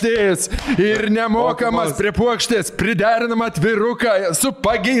puokštės. Ir nemokamas prie puokštės priderinama atviruką su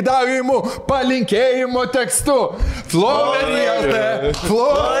pageidavimu, palinkėjimo tekstu. Florijaltė.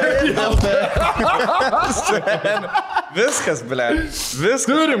 Viskas, ble. Viskas.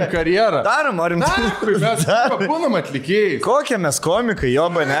 Turim karjerą. Darom, norim. Mes būnam atlikėjai. Kokie mes komikai,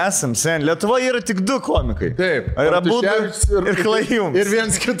 joba nesam, sen. Lietuvoje yra tik 2 komikai. Taip. Yra Būdas ir Klajums. Ir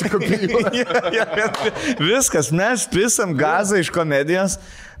viens kitų kopijuoja. Viskas, mes pisam gazą iš komedijos.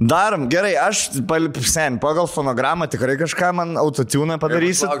 Darom, gerai, aš pagal fonogramą tikrai kažką man autotuną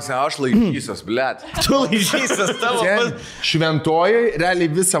padarysiu. Aš laižysios, blėt. Tu laižysios tavo. Šventojai realiai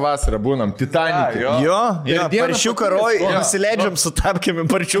visą vasarą būnam, Titanikai. Jo, paršiuką rojų, nusileidžiam su tapkimi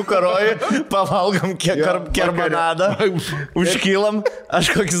paršiuką rojų, pavalgam kerbanadą, užkylam, aš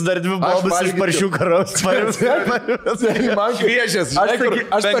kokis dar 2 bobus iš paršiuką rojų. Man šviežias,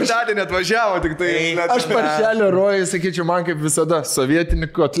 aš penktadienį atvažiavo, tik tai... Aš paršelio rojų, sakyčiau, man kaip visada, sovietinį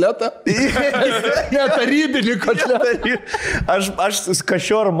kotletą. Netarybinį kotletą. Aš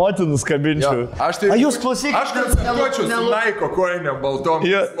kašiorų motinus kabinčiau. A jūs klausykite. Aš neskočiu su laiko kojinėm baltom.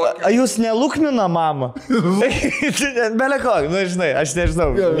 A jūs nelukmina mamą? Beleko, nu žinai, aš nežinau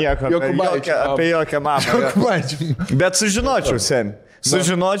nieko apie jokią mamą. Bet sužinočiau sen.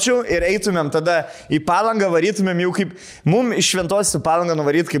 sužinočiau ir eitumėm tada į Palangą, varytumėm jau kaip, mum iš Šventosios į Palangą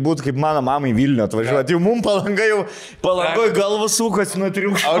nuvaryt, kaip būtų kaip mano mamai Vilnių atvažiuoti. Jau mum Palanga jau, Palangoj galvas sūkas nuo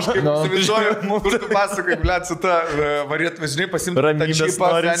triukšmo. Aš kaip įsivaizduoju, kur tu pasakai, blėt, su ta varytume, žinai, pasimtumėm tą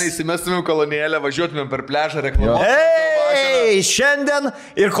čipą, seniai įsimestumėm kolonėlę, važiuotumėm per pležą reklamuoti. Ei, šiandien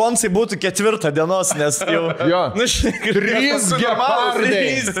ir koncai būtų 4 dienos, nes jau... Jo. Nu, 3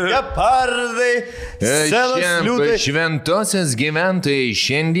 gepardai. 3 gepardai. Senos liūtai. Šventosios gyventojai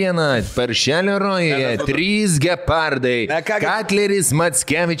šiandieną Paršelio rojuje 3 gepardai. Katleris,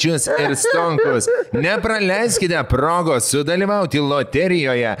 Mackevičius ir Stonkus. Nepraleiskite progos sudalyvauti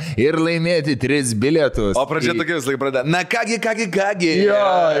loterijoje ir laimėti 3 bilietus. O pradžia tokia vis laik pradeda. Na kągi.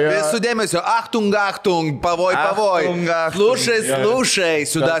 Visų dėmesio. Achtung, pavoj. Slušai,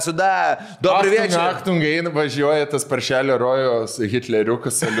 suda. Dobri večer. Achtung, eina, važiuoja tas Paršelio rojos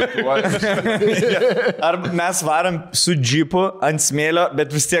Hitleriukas saliutuoja. Ar mes varam su džipu ant smėlio,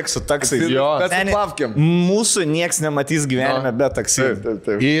 bet vis tiek su taksais. Bet su plavkiam. Mūsų nieks nematys gyvenime be taksai.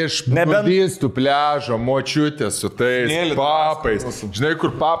 Iš budistų pležo, močiutė su tais papais. Žinai,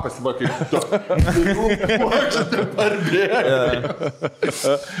 kur papas, va kaip to. Močiutė parbėjo.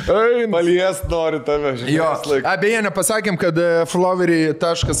 Palies nori tave. Jo, beje, nepasakėm, kad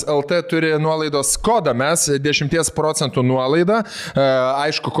flowery.lt turi nuolaidos kodą. Mes 10% nuolaidą.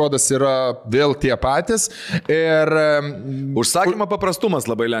 Aišku, kodas yra vėl tie patys. Ir... Užsakymo paprastumas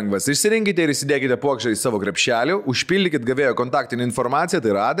labai lengvas. Išsirinkite ir įsidėkite puokštę į savo krepšelį, užpildykite gavėjo kontaktinį informaciją, tai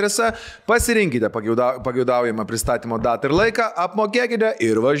yra adresą, pasirinkite pageidaujamą pristatymo datą ir laiką, apmokėkite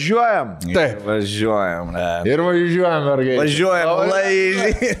ir važiuojam. Taip, važiuojam. Ir važiuojam, mergai. Važiuojam,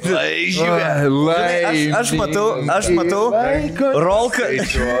 laižiai. Aš matau, Rolka.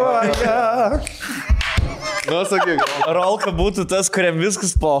 Nu, sakyk. Rolka būtų tas, kuriam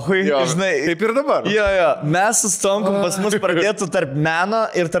viskas pohui. Žinai, kaip ir dabar. Jo. Mes su Stonkum pas mus pradėtų tarp meno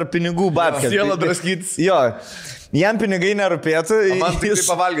ir tarp pinigų babkės. Siela draskytis. Jo. Jam pinigai nerūpėtų. Man tik tai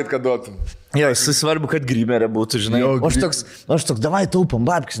pavalgyt, kad duotum. Jo, jis svarbu, kad grimerė būtų, žinai. O aš toks, davai taupam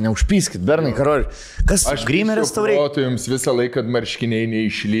babkis, neužpyskit, bernai, karori. Kas grimerės tau reikia? Aš jums visą laiką marškiniai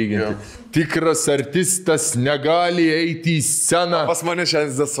neišlyginti. Tikras artistas negali eiti į sceną. Pas mane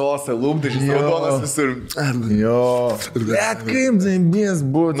šiandien zasosai, lūpdažys, raudonas visur. Jo. Bet kaip zaimės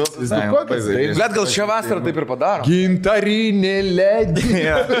būtų? Bet gal šią vasarą taip ir padaro. Gintarinė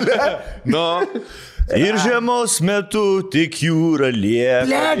ledė. Nu. Ir žiemos metu tik jūra lieka.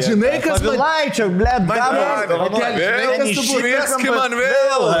 Blet, žinai, kas man... Pavilaičio, blet,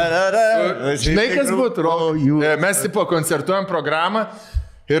 Žinai, kas būtų, mes tipo koncertuojam programą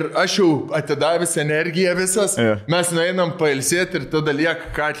ir aš jau atidavęs energiją visas, mes nueinam pailsėti ir tada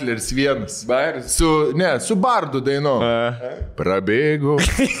lieka Katleris vienas. Su bardu dainu. Prabėgo.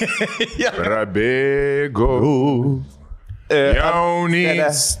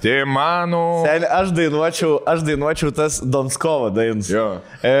 Jaunystė mano. Seni, aš dainuočiau tas Donskovo dainas.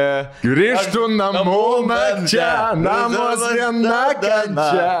 Grįžtų namo nakčia, namus viena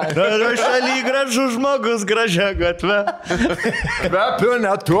kančia. Šaly gražus žmogus gražia gatve. Kvepiu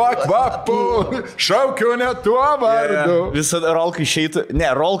ne tuo kvapu, šaukiu ne tuo vardu. Visada Rolka išeitų,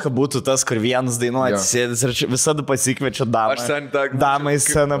 Rolka būtų tas, kur vienas dainuoja, sėdis ir visada pasikviečia damą. Aš sen tą... Damą į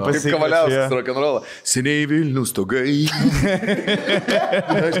sceną pasikviečia. Kaip Kavaliauskas rock'n'rollą. Seniai Vilnių stogai.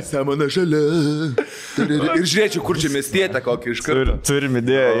 Samana žalia. Ir žiūrėčiau, kur čia miestietė kokį iš karto. Turim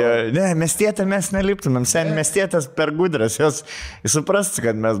idėją. Ne, miestietę mes neliptumėm. Sen miestietės per gudras. Jos suprastų,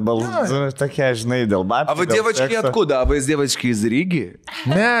 kad mes balsuojame tokie, žinai, dėl babkių. A va dievačkiai atkuda, a va dievačkiai iz Rygi?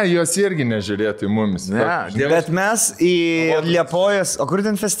 Ne, jos irgi nežiūrėtų į mumis. Bet mes į Liepojos, o kur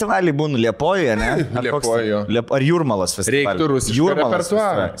ten festivaliai būna? Liepojoje, ne? Liepojo. Ar Jūrmalos festivalis? Reiktų rusišką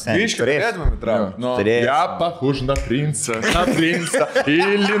repertuarą. Grįžkime, turėtumėm įtraukti. Japa užna princa. Na princa,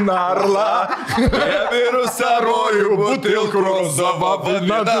 ili narla. Virusą rojų butilkų rozova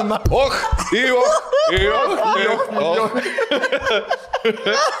vadina. Och.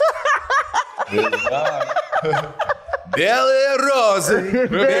 Белые розы,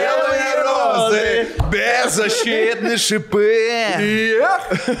 беззащитные шипы.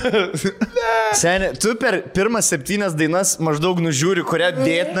 Seni, tu per pirmas 7 dainas maždaug nužiūri, kurią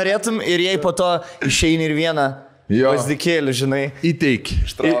dėt norėtum ir jei po to išeini ir vieną. Vazdikėlį, žinai. Įteik.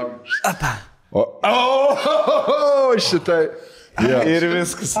 Ištrauk. Šitai. Ir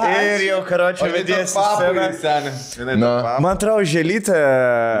viskas. Ir jau karočią vedėsi sceną. Man atrodo, Želytė.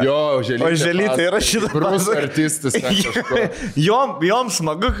 Jo, Želytė. O Želytė yra šitą. Brus artistas. Jom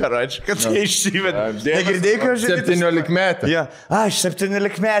smagu, karočią, kad tai išsivedė. Negirdėjai, kad Želytė. 17 metų. Ja. Aš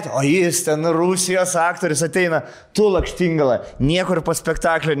 17 metų, o jis ten Rusijos aktorius ateina, tu lakštingala, niekur po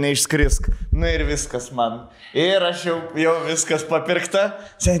spektaklio neišskrisk. Nu ir viskas man. Ir aš jau viskas papirkta.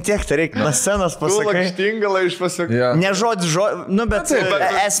 Sen tiek, tai reikia nuo scenos pasakai. Tu lakštingala išpasakai. Ja. Ne žodis, nu bet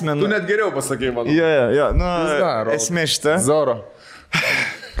esmė. Tu net geriau pasakai, man. Jo, nu, esmė šitą. Zoro.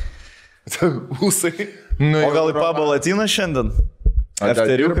 Ūsai. Nu, O gal į pabą latiną šiandien?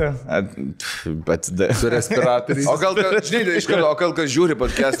 Afteriuką? Su respiratoriais. O gal, žinai, o gal kas žiūri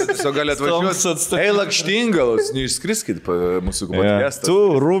podcast'ą, tiesiog gali atvažiuoti. Ei, lakštingalos, neišskriskit mūsų podcast'ą. Tu,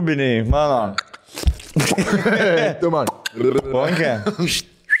 rūbiniai, mano. Tu man. Ponkė.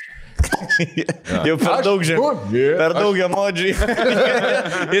 Jau per daug žemė. Per daug emodžiai.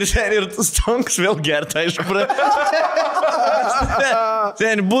 Ir šiandien ir tu stonks vėl gerta, aišku.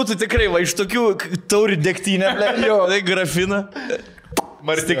 Ten būtų tikrai, va, iš tokių taurių degtinę, tai grafina.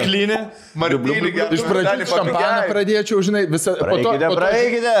 Stiklinė. Iš pradžių šampaną pradėčiau, žinai, visą...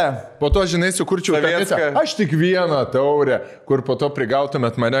 Po to, žinai, sukurčiau tą visą. Aš tik vieną taurę, kur po to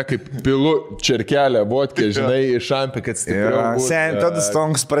prigautumėt mane kaip pilu čerkelę, vodkę, žinai, iš šampį, kad stipriau būtų. Sen, tada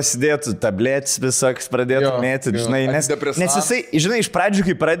stonks prasidėtų, tablėtis visoks pradėtų mėtyti, žinai, nes jisai, žinai, iš pradžių,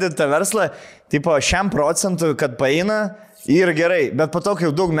 kai pradėtų tą verslą, tipo, 100%, kad paeina, ir gerai, bet po to, kai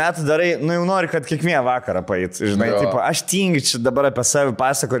jau daug metų darai, nu jau nori, kad kiekvieną vakarą paeit, žinai, tipo, aš tingiu čia dabar apie save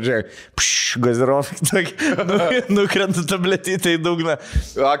pasako, žiūrėk, gazirovai, nukrenta tabletytai į dugną.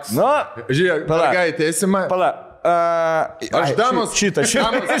 Nu, žiūrėk, palagai, teisima. Pala. Aš damos šitą.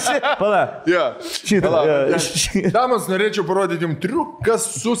 Pala. Šitą. Damos, norėčiau parodyti jums triuką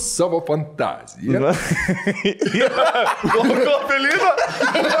su savo fantazija. Ko pelino?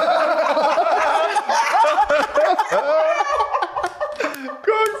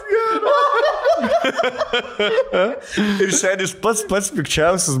 Koks Ir šiandien pats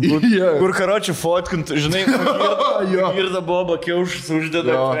pikčiausias būtų, kur karočių fotkint, žinai, girda boba kiaušus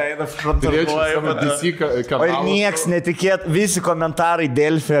uždeda, eina fantazuoja. O ir nieks netikėt, visi komentarai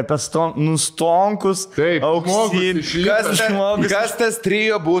Delfi apie nustonkus, auksinį. Kas tas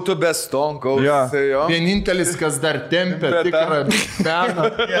trijo būtų be stonkaus? Vienintelis, kas dar tempia tikrą meną.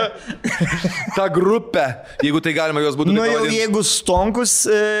 Ta grupė, jeigu tai galima jos būtų. Nu jau jeigu stonkus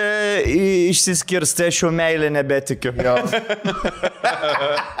išsiskirs, tai aš jau meilę nebetikiu.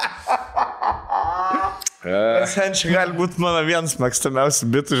 Sen čia gali būti mano vienas mėgstamiausių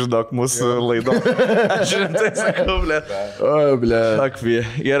bitų, žinok, mūsų laido. Aš rimtai sakau, ble. O, ble. Akvį.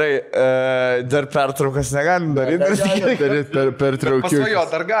 Gerai, dar pertraukas negalim daryti. Pertraukiu.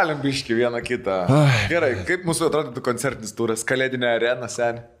 Dar galim biški vieną kitą. Gerai, kaip mūsų atrodytų koncertinis turas, kalėdinė arena,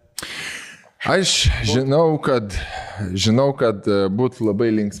 sen? Aš žinau, kad būtų labai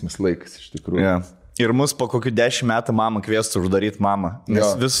linksmas laikas iš tikrųjų. Yeah. Ir mus po kokių 10 metų mamą kviestų uždaryti mamą.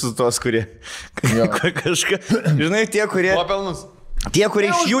 Nes visus tos, kurie kažką, žinai, tie, kurie... Nuopelnus. Tie, kurie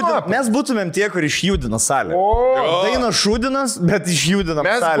išjudina, mes būtumėm tie, kurie išjudina salę. Daina šūdinas, bet išjudinam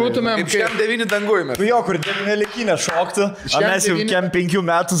salę. Mes būtumėm kaip šiam 9 dangujame. Jo, kur 9 šoktų, o mes jau kem 5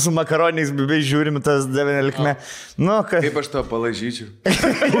 metų su makaroniais bibiai žiūrim tas 9. Nu, kad... Kaip aš to palaižyčiau.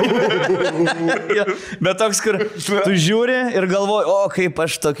 Bet toks, kur tu žiūri ir galvoji, o kaip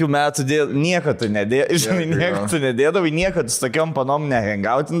aš tokių metų dėdavai, nieko tu nedėdavai, žinai, nieko tu nedėdavai, nieko tu su tokiom panom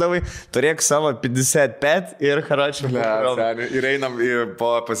nehangautindavai, turėk savo 55 ir haračią. Ir einam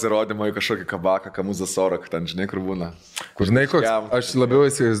po pasirodymo į kažkokį kabaką, kamuzą sorą, ten žinai, kur būna. Žinai, aš labiau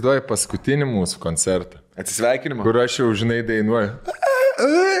įsivaizduoju paskutinį mūsų koncertą. Atsisveikinimą. Kur aš jau, žinai, dainuoju.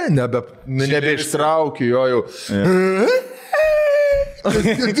 Nebeištraukiu jo jau.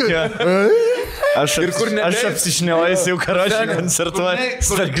 Aš apsišniojęs jau karočią koncertuoju,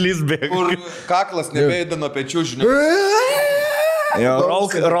 starklys bėga. Kur kaklas nebeida nuo pečių, žinai.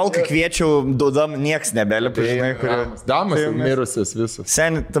 Rolką kviečiau, duodam, nieks nebelipa, žinai, kurio. Damas mirusios visos.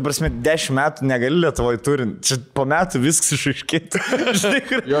 Seniai, ta prasme, 10 metų negali Lietuvoje turint. Čia po metų viskas išaiškėtų. Žinai,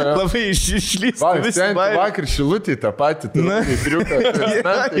 kur labai išlystų. Vakar Šilutį tą patį triuką.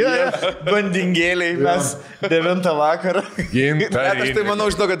 Bandingėliai, mes 9 vakarą. Bet aš tai manau,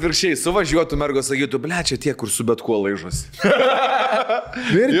 žinau, kad virkščiai suvažiuotų mergos, sakytų, ble, čia tie, kur su bet kuo laižosi.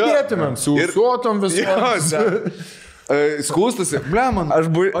 Ir dėtumėm, su uotom visom. Skūstusi, ble, man.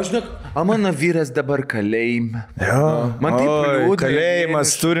 Mano vyras dabar kalėjime. Man taip liūdna.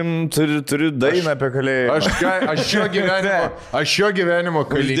 Kalėjimas, turiu dainą apie kalėjimą. Aš šio gyvenimo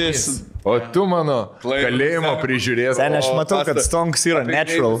kalinys. O tu mano kalėjimo prižiūrės. Sen, aš matau, kad Stonks yra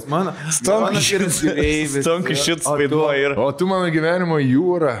natural. Stonks šit spaiduoja ir... O tu mano gyvenimo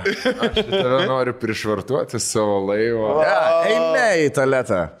jūra. Aš tave noriu prišvartuoti savo laivą. Eime į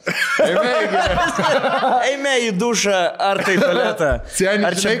tualetą. Eime į dušą ar tai tualetą.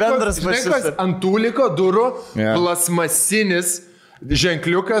 Ar čia bendras pasiūlymas? Ant tūliko durų plasmasinis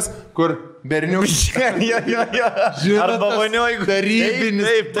ženkliukas, kur berniukas. Arba vonioj tarybinis.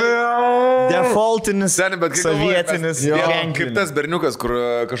 Defaultinis, sovietinis. Kaip tas berniukas, kur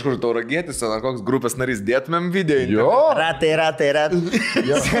kažkur tauragėtis, ar koks grupės narys dėtumėm video. Jo. Ratai.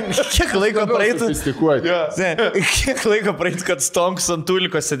 Kiek laiko praeitų? Kiek laiko praeitų, kad Stonks ant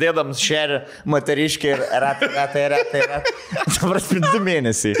tūliko sėdėdams šeria moteriškiai ir ratai. Dabar 2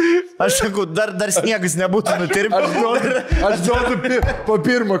 mėnesiai. Aš sakau, dar sniegas nebūtų nutirpęs. Aš duodu po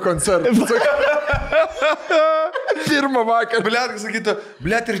pirmo koncerto. Pirmą vakarą. Blet, sakytų,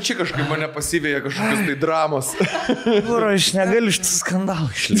 blet ir čia kažkaip mane pasivėja kažkokios tai dramos. Aš negaliu iš tų skandalų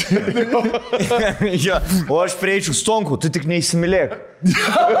išlikti. O aš prieičiau Stonku, tu tik neįsimylėk.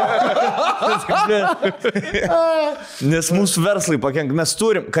 Nes mūsų verslai pakenk. Mes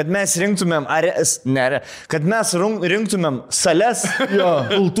turim, kad mes rinktumėm kad mes rinktumėm sales,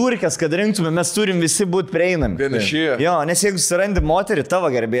 kultūrikės, kad rinktumėm, mes turim visi būti prieinami. Vienišie. Jo, nes jeigu surandi moterį, tavo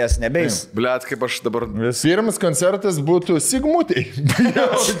gerbėjas nebeis. Blet, kaip aš dabar... Pirmas koncertas būtų Sigmutei.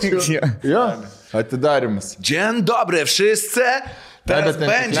 Jo, atidarimas. Dzień dobry wszyscy.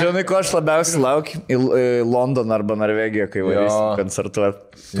 Žinai, ko aš labiausiai laukiu? Į Londoną arba Norvegiją, kai varysim koncertuoti.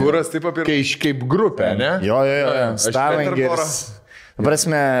 Turas taip apie... Kaip grupė, ne? Jo. Stavangeris.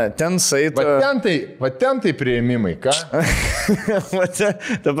 Prasme, ten saitų... Va ten tai priėmimai, ką?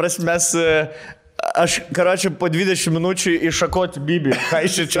 Ta prasme, mes... Aš, karočiui, po 20 minučių iššakoti Bibiją. Ką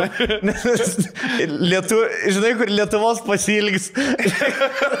iš čia? Žinai, kur Lietuvos pasilgis.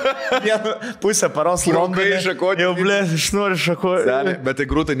 Pusę paros Londone. Jau, ble, aš noriu šakoti. Bet tai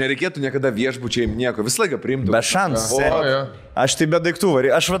grūtai nereikėtų niekada viešbučiai nieko. Visą laiką priimtų. Be šansų. Aš tai be daiktų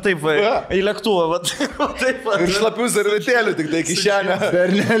variu. Aš va taip, į lėktuvą, va taip. Ir šlapius servetėlių tik tai kišenę.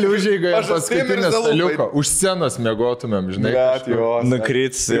 Bernelį užeigoje paskutinę staliuką. Už scenos mėgotumėm, žinai.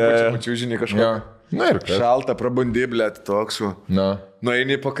 Nukrits. Pačiu žinai kažką. Na ir kas. Šalta, prabundi, blėt, toks šuo.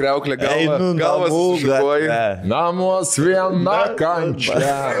 Nueini po kriauklę, galvas sušukuoji. Namos viena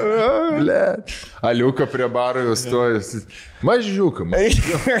kančia. Blėt. Aliuka prie baro jau stojas. Mažiuka.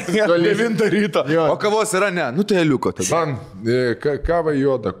 9 ryto. O kavos yra, ne? Nu tai aliuko tada. Man kava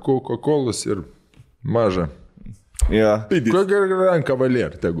juoda, Coca-Colos ir maža. Jo. Kokia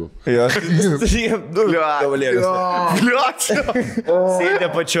kavalėr, tegu. Jo. Kavalėris. Sėdė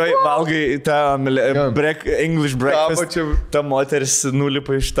pačioj, valgai tą English breakfast. Ta moteris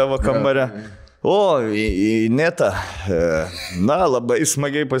nulipa iš tavo kambario. O, Ineta. Na, labai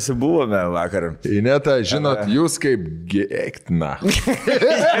smagiai pasibuvome vakar. Ineta, žinot, jūs kaip gėktina.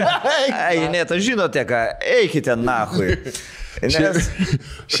 Ineta, žinote ką, eikite nahui.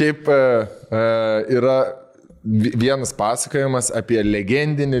 Šiaip yra vienas pasakojimas apie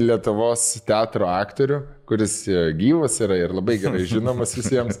legendinį Lietuvos teatro aktorių, kuris gyvas yra ir labai gerai žinomas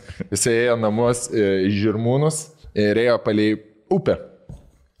visiems. Jisai ėjo namus iš Žirmūnus ir ėjo palei upę.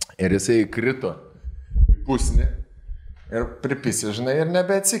 Ir jisai krito pusnį ir pripisė, žinai, ir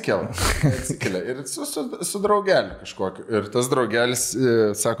nebeatsikelia. Ir su draugeliu kažkokiu. Ir tas draugelis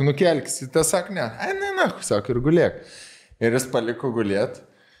sako, nukelkis. Tas sako, ne, sako, ir gulėk. Ir jis paliko gulėti.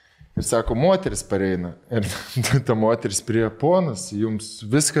 Ir sako, moteris pareina. Ir ta moteris prie ponas, jums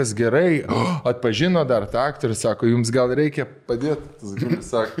viskas gerai. Atpažino dar tą aktorių, sako, jums gal reikia padėti. Tas gulis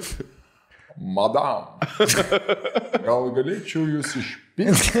sako, madam, gal galėčiau jūs išpilti.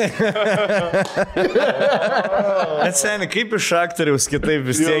 Seni, kaip iš aktoriaus kitaip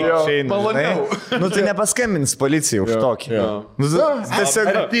vis tiek išeina. Nu tai nepaskambins policijai už tokį.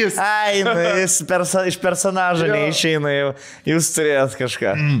 Tiesiog, jis iš personažo neišeina jau. Jūs turėjot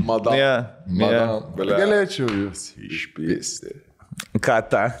kažką. Madam, galėčiau jūs išpilti. Ką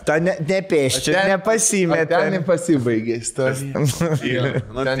ta? Ta nepėščia, nepasimėtė. Ten nepasibaigė istorija.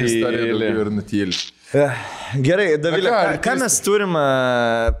 Ten istorija daugiau ir nutyli. Gerai, Davilė, ką mes turim,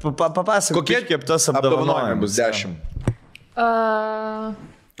 papasakok, kaip tos apdovanojimai bus 10.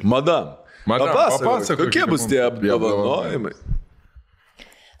 Madam, papasakok, kokie bus tie apdovanojimai?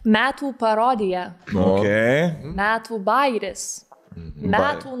 Metų parodija. Metų bairis.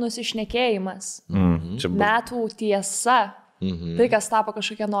 Metų nusišnekėjimas. Metų tiesa. Tai, kas tapo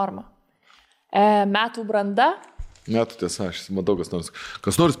kažkokia norma. Metų branda. Metų tiesa, aš matau, kas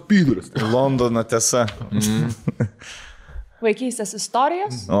nors pyduras. Londono tiesa. Vaikystės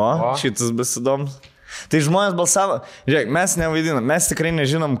istorijos. O, šitas bus įdomus. Tai žmonės balsavo, žiūrėk, mes nevaidinam, mes tikrai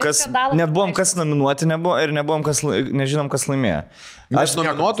nežinom, kas, net buvom kas nominuoti nebuvo ir nebuvom nežinom, kas laimėjo. Aš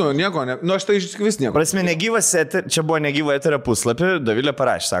nominuotų nieko, aš tai vis nieko. Prasme, negyvas, čia buvo negyva eterio puslapį, Dovilė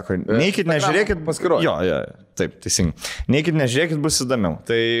parašė, sako, neikit, nežiūrėkit, paskiroju. Jo, taip, teisingai. Neikit, nežiūrėkit, bus įdomiau.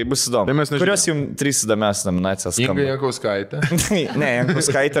 Tai bus įdomu. Tai kurios jums 3 įdomiausios nominacijos skamba? Inga Jankauskaitė. Ne,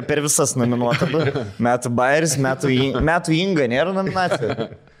 Jankauskaitė per visas nominuota. Metų Bairis, metų Inga nėra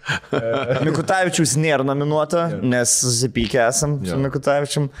nominacija. Mikutavičius nėra nominuota, nes susipykę esam su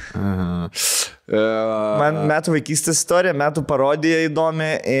Mikutavičium. Man metų vaikystės istorija, metų parodija įdomi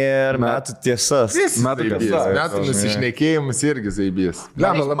ir metų tiesas. Metų nusišnekėjimus irgi zaibys.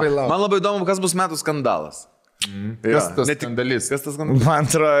 Labai laukiu. Man labai įdomu, kas bus metų skandalas. Kas tas skandalis? Kas tas skandalis? Man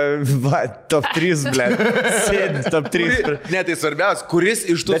atrodo, top 3, ble. Sėdi top 3. Ne, tai svarbiausia, kuris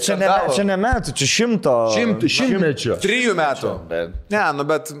iš tų skandalų. Čia ne metų, čia šimtmečio. 3 metų. Ne,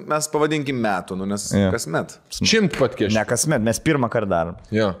 bet mes pavadinkim metų, nes kasmet. 100 podcast. Ne kasmet, mes pirmą kartą darom.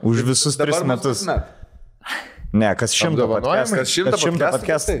 Už visus 3 metus. Ne, kas 100 podcast. Kas 100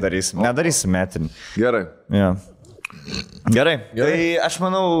 podcast darysim. Nedarysim metinį. Gerai. Gerai, tai aš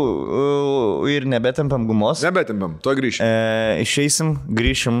manau ir nebetempiam gumos. Nebetempiam, to grįšim. Išeisim,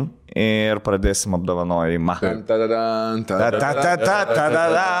 grįšim ir pradėsim apdovanojimą.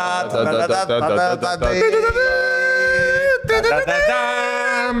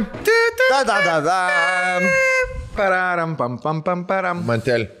 Pararam, pam, pam, pam, param.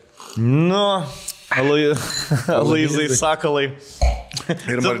 Mantel. Nu, Aloizai Sakalai.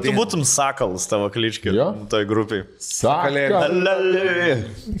 Ir tu būtum Sakalas tavo kličkė. Toj grupiai. Sakalai.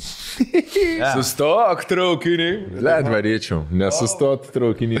 Sustok traukiniai. Ledvaryčiau, nesustot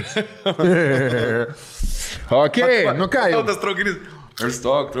traukiniai. Ok, nu ką jau. Tas traukinys. Ir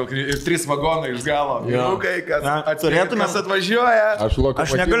stok traukiniai. Ir 3 vagonai iš galo. Kas atvažiuoja.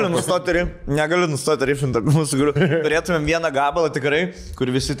 Aš negaliu nustoti rifinti mūsų grupę. Turėtumėm vieną gabalą tikrai, kur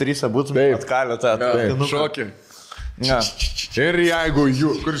visi 3 būtume atkalę tą šokį. Ir jeigu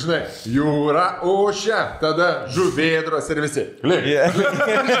kur žinai, jūra ošia, tada žuvėdros ir visi.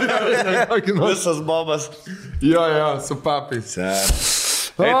 Visas bobas. Jo, su papais.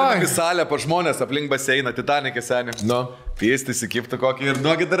 Eitum į salę po žmonės aplink baseiną, Titanikė senė. Piesti įsikiptų kokį ir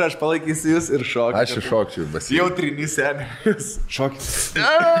duokit dar aš palaikysiu jūs ir šokį. Aš iššokčiau baseiną. Jau 3 senė. Šokit.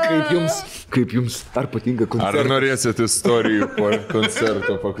 Kaip jums, ar patinka koncertas? Ar norėsit istorijų po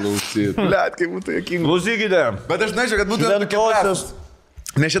koncerto paklausyti? Blet, kaip būtų jokinga. Klausykite. Bet aš norėčiau, kad būtų tokia.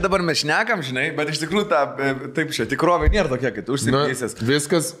 Nes čia dabar mes šnekam, žinai, bet iš tikrųjų taip čia tikrovė nėra tokia, kad užsikrėsęs.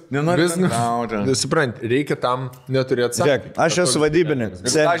 Viskas. Suprant, reikia tam neturėti sąlygų. Aš esu vadybininkas.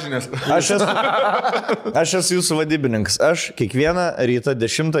 Aš esu jūsų vadybininkas. Aš kiekvieną rytą,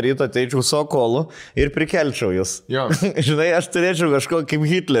 10 ryto ateičiau savo kolų ir prikelčiau jūs. Žinai, aš turėčiau kažko kaip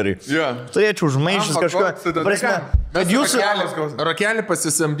Hitleriui. Turėčiau užmaišęs kažko. Kad jūsų rakelį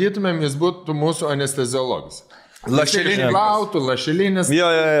pasisamdytumėm, jis būtų mūsų anesteziologas. Lašelinį plautų, lašelinis.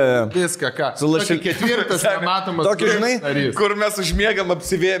 Viską, ką. Su ketvirtas nematomas. Tokį, žinai, kur mes užmiegam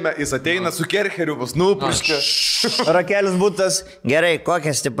apsivėjame, jis ateina su kercheriu, bus nupuškė. Rakelis būtas, gerai,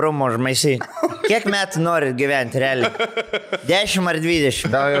 kokią stiprumo užmaisai. Kiek metų norit gyventi realiai? 10 ar 20?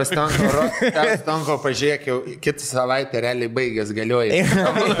 Da, jau Stonko pažiūrėk, jau kitą savaitę realiai baigęs galioja.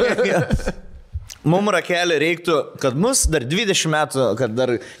 Mums rakelį reiktų, kad mus dar 20 metų, kad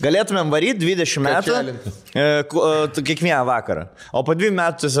dar galėtumėm varyti 20 metų kiekvieną vakarą. O po 2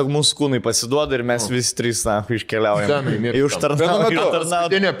 metų tiesiog mūsų kūnai pasiduoda ir mes visi 3 iškeliaujam. Į užtarnautą.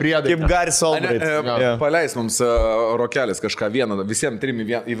 Kaip Garis Albright. Paleis mums rokelis kažką vieną, visiems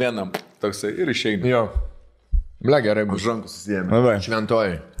 3 į vieną. Toksai ir išeina. Ble, gerai, bus žankų susijėmė.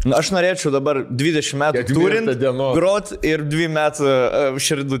 Šventoji. Aš norėčiau dabar 20 metų turint, grot ir 2 metų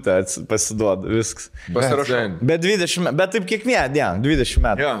širdutę pasiduodu, viskas. Pasirašau. Bet 20 metų, bet taip kiekvieną, 20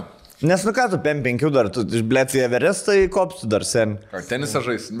 metų. Nes nu ką tu PM5 dar, tu išblėt į Everestą į koptų dar sen. Tenisą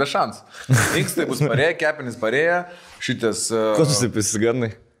žais, be šansų. Inkstai bus parėję, kepenis parėję, šitas... Ko tu taip įsigarnai?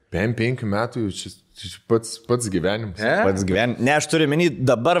 PM5 metų jau pats gyvenimas. Pats gyvenimas. Ne, aš turiu menį,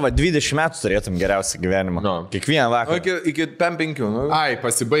 dabar 20 metų turėtum geriausią gyvenimą. Kiekvieną vakarą. Iki PM5. Ai,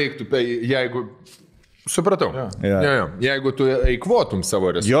 pasibaigtų, jeigu Supratau. Jo. Jeigu tu eikvotum savo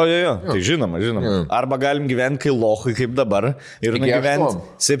resursus. Jo. Tai žinoma. Arba galim gyventi kai lochai kaip dabar ir gyventi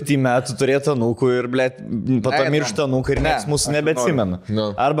 7 metų turėti anūkų ir, blėt, pato miršta anūkai ir niekas mūsų nebeatsimena.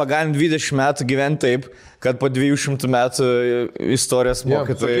 Arba galim 20 metų gyventi taip, kad po 200 metų istorijos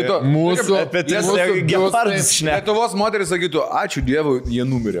mokytojai mūsų apie tiesą gepardus šneka. Lietuvos moteris sakytų, ačiū Dievui, jie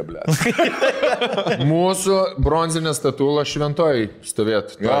numirė, blėt. Mūsų bronzinė statula šventoji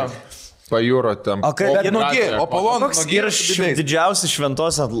stovėtų. Pajūro tam. O Polon, koks yra didžiausias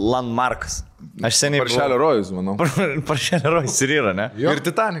šventosios landmarkas? Aš seniai... Paršelio rojus, manau. Paršelio rojus ir yra, ne? Ir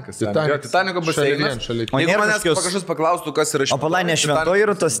Titanikas. Titaniko baseinas. Jeigu manęs kažkas paklaustų, kas yra šventoji. O Polon, ne šventoji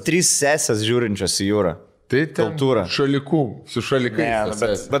yra tos 3 sesės žiūrinčios į jūrą. Tai kultūra. Šalikų, su šalikai.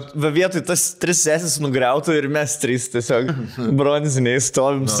 Bet vietoj tas 3 sesės nugriautų ir mes 3 tiesiog bronziniai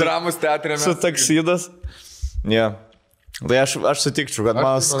stovim. Dramos teatrė. Su taksidas. Ja. Tai aš sutikčiau, kad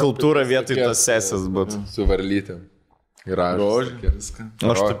mano skulptūra vietoj tos sesės būtų. Su varlytėm. Rožė. Viską.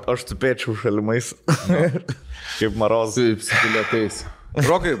 Aš tupėčiau šalimais. Kaip Marozas. Taip, su bilietais.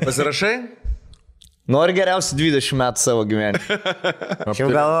 Rokai, pasirašai? Nori geriausiai 20 metų savo gyvenime. Aš jau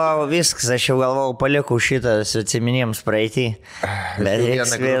galvojau viskas, aš jau galvojau palikau šitą su atsiminimams praeitį. Bet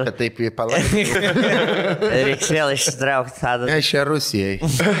reiks vėl... Taip palaikyti. Reiks vėl išsitraukti tą. Aš čia Rusijai.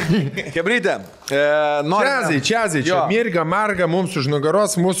 Kebrytė. Čiazai, čia mirga, marga, mums už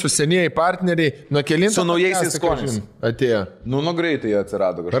nugaros, mūsų senieji partneriai. Nuo kelinto... Su naujaisiais skoniais. Atėjo. Nu greitai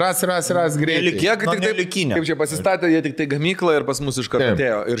atsirado kažkas. Ras greitai. Kiek tik tai, kaip čia pasistatė, jie tik tai gamyklą ir pas mus iš karto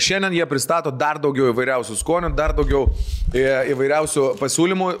atėjo. Ir šiandien jie pristato dar daugiau įvairiausių skonių, dar daugiau įvairiausių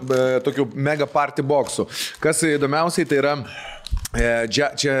pasiūlymų, tokių mega party boxų. Kas įdomiausiai, tai yra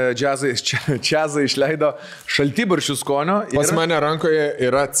Čiazai išleido šaltibaršių skonio. Pas mane rankoje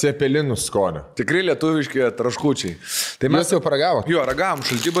yra cepelinų skonio. Tikrai lietuviški traškučiai. Tai mes jau paragavo. Jo, ragavom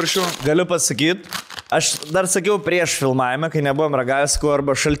šaltibaršių. Galiu pasakyti, aš dar sakiau prieš filmavimą, kai nebuvom ragavęs,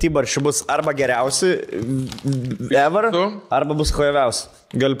 arba šaltibaršių bus arba geriausi ever, arba bus kojaviausi.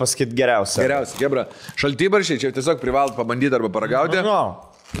 Galiu pasakyti geriausia. Geriausia, gebra. Šaltibaršiai, čia tiesiog privalot pabandyti arba paragauti.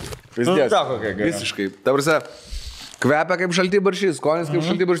 Visiškai. Ta prasme, kvepia kaip šaltibaršiai, skonis kaip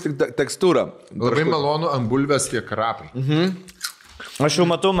šaltibaršiai, tik tekstūra. Labai malonu ant bulvės tie krapai. Aš jau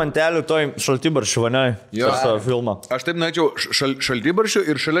matau mantelių toj šaltibaršių, ne? Jo, savo filmą. Aš taip norėčiau šaltibaršių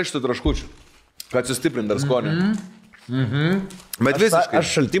ir šalia šitų traškučių, kad sustiprint dar skonį. Bet visiškai.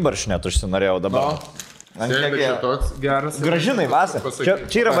 Aš šaltibaršių net užsinorėjau dabar. Toks geras. Gražinai, Vasa.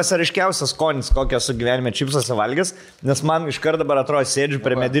 Čia yra vasariškiausias skonis, kokią esu gyvenime čipsose valgęs, nes man iškart dabar atrodo sėdžiu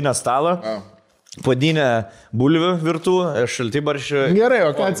prie medinio stalo, puodinę bulvių virtų, šaltibaršių. Gerai,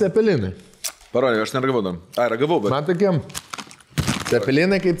 o ką cepelinai? Parodė, aš neragavau tam. Ai, ragavau, bet... Man tokiam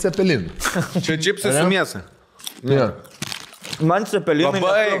cepelinai kaip cepelinai. Čia čipsai su mėsa. Man cepelinai...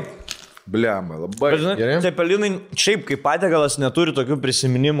 Labai... Bliamba, labai. Cepelinai šiaip kaip patiegalas neturi tokių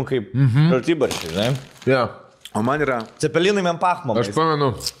prisiminimų kaip šaltibaršiai, žinai? Ja. O man yra... Cepelinai man pachmama. Aš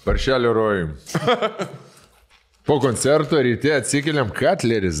pamenu, Paršelio rojui. Po koncerto ryte atsikeliam,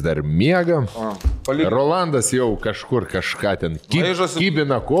 Katleris dar miega. Rolandas jau kažkur kažką ten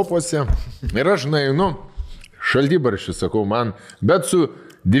kybina kopose. Ir aš nainu, šaltibaršių sakau man, bet su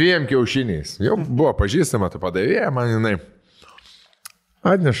 2 kiaušiniais. Jau buvo pažįstama, tu padavėja man jinai.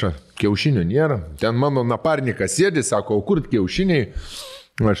 Atneša, kiaušinių nėra. Ten mano naparnikas sėdi, sako, o kur kiaušiniai?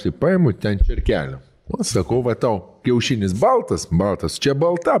 Aš tai paimu ten čerkelį. O sakau, va tau, kiaušinis baltas, čia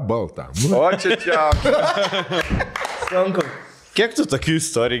balta. O čia. Sanku, kiek tu tokių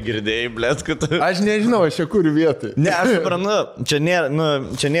istorijų girdėjai, blėt, kad... Aš nežinau, aš čia kur vietoj. Ne, aš suprantu, čia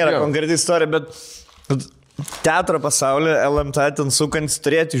nėra konkreti istorija, bet... Teatro pasaulyje LMT ten sukant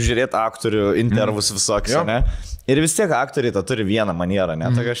turėtų žiūrėti aktorių intervus visokius, ne? Ir vis tiek aktoriai tą turi vieną manierą,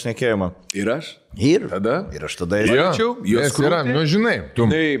 ne? Tokia aš nekėjimą. Ir aš? Ir aš tada įračiau. Jos yra, nu žinai, tu...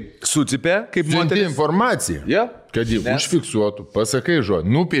 Tai sucipė, kaip moteris. Informaciją, kad jį užfiksuotų, pasakai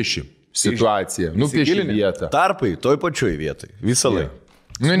žodį, nupieši situaciją, nupieši vietą. Tarpai, toj pačioj vietoj, visą laiką.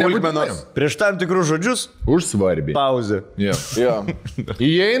 Nu, nebūtinai. Prieš tam tikrus žodžius. Užsvarbiai. Pauzė.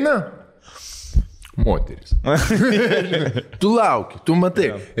 Įeina. Moteris. Tu lauki, tu matai.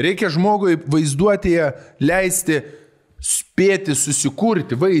 Reikia žmogui vaizduotėje leisti spėti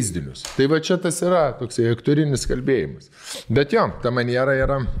susikurti vaizdinius. Tai va čia tas yra toksai aktorinis kalbėjimas. Bet jo, ta maniera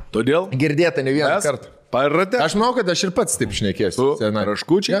yra. Todėl? Girdėta ne vieną kartą. Parate? Aš manau, kad aš ir pats taip šnekėsiu.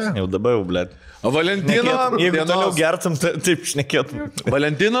 Raškučiai? Jau dabar jau, blėt. O Valentino... Jeigu toliau gertum, taip šnekėtum.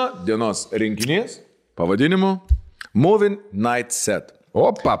 Valentino dienos rinkinys pavadinimu Moving Night Set.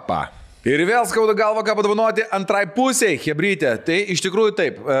 O papa. Ir vėl skauda galva, ką padovanoti antrai pusiai, hebrytė. Tai iš tikrųjų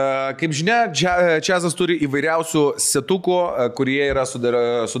taip. Kaip žinia, čiazas turi įvairiausių setukų, kurie yra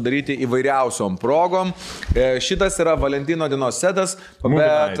sudaryti įvairiausiom progom. Šitas yra Valentino dienos setas,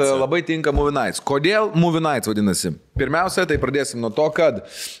 bet labai tinka Movie Nights. Kodėl Movie Nights vadinasi? Pirmiausia, tai pradėsim nuo to, kad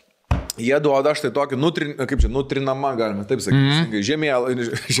jie duoda štai tokį nutrinamą, galime taip sakyti,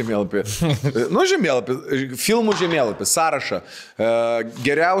 žemėlapį. Filmų žemėlapį, sąrašą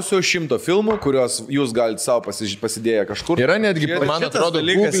geriausių 100 filmų, kuriuos jūs galite savo pasidėję kažkur. Yra netgi, man atrodo,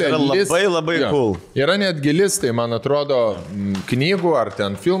 labai cool. Yra netgi listai, man atrodo, knygų ar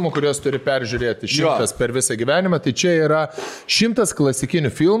ten filmų, kuriuos turi peržiūrėti 100 per visą gyvenimą. Tai čia yra 100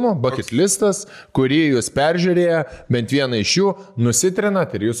 klasikinių filmų, bucket listas, kurį jūs peržiūrėję, bent vieną iš jų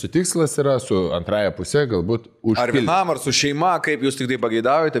nusitrinat ir jūsų tikslas yra su antraja pusė galbūt užpildyti. Ar vienam, ar su šeima, kaip jūs tik tai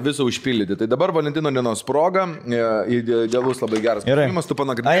pageidaujate, visą užpildyti. Tai dabar Valentino dienos proga, idealus labai geras filmas, tu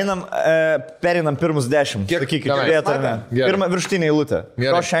panagrinėjai. Perinam pirmus 10. Kiek žiūrėt, ar ne? Pirmą viršutinę eilutę.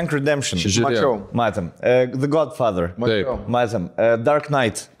 Shawshank Redemption. Mačiau. Matėm. The Godfather. Matėm. Dark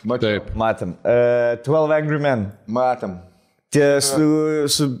Knight. Matėm. 12 Angry Men. Matėm. Tie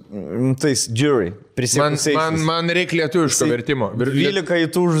su tais jury. Man reikia lietuviško vertimo. 12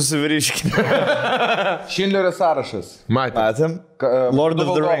 įtūžusių vyriškių. Schindlerio sąrašas. Matėm. Lord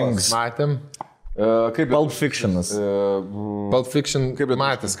of the Rings. Matėm. Pulp Fictionas. Pulp Fiction kaip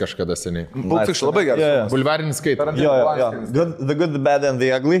matęs kažkada seniai. Pulp Fiction labai geras. Bulvarinis skaitas. The Good, the Bad and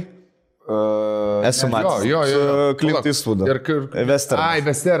the Ugly. Esu matęs. Su Clint Eastwoodu. Westernas. Ai,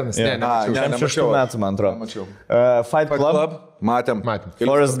 Westernas. Ne, 6 metų, man atrodo. Fight Club. Matėm.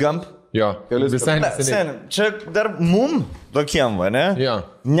 Forrest Gump. Jo, visai neseniai. Čia dar mum tokiem, va, ne? Jo.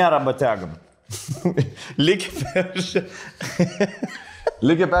 Nėra bategam. Lygiai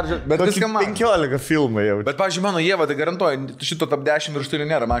peržiūrėti, bet viską man. 15 filmai jau. Bet, pavyzdžiui, mano Ieva, tai garantuoju, šito top 10 virštinių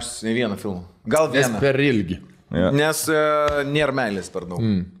nėra, maštis ne vieną filmą. Gal vieną. Nes per ilgi. Nes nėra meilės per daug.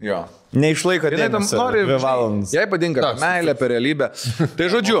 Jo. Neišlaiko dėmesio. Nori 2 valandas. Jai patinka meilė per realybę. Tai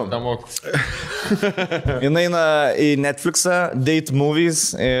žodžiu. Jis eina į Netflixą, Date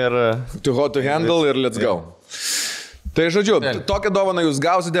Movies ir To Hot to Handle ir Let's Go. Tai žodžiu, tokią dovaną jūs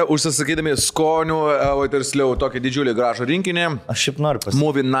gausite užsisakydami skonių, o tiksliau tokį didžiulį gražų rinkinį. Aš šiaip noriu pasimti.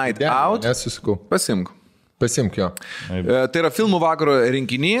 Movie Night Out. Nesusikau. Pasimk jo. Tai yra filmų vakaro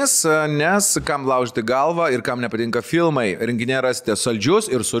rinkinys, nes kam laužyti galvą ir kam nepatinka filmai. Rinkinėje rasite saldžius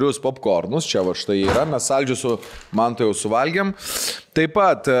ir sūrius popkornus. Čia va štai yra, mes saldžius su mantu jau suvalgiam. Taip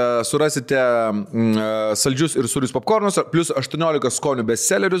pat surasite saldžius ir sūrius popkornus, plus 18 skonių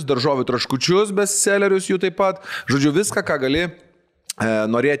bestsellerius, daržovių traškučius bestsellerius jų taip pat. Žodžiu, viską, ką gali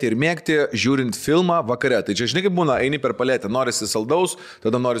norėti ir mėgti, žiūrint filmą vakare. Tai čia, žinai, kaip būna, eini per paletę, norisi saldaus,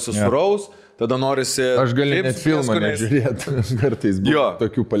 tada norisi sūraus, tada norisi... Aš galiu net filmą nežiūrėti, kartais buvo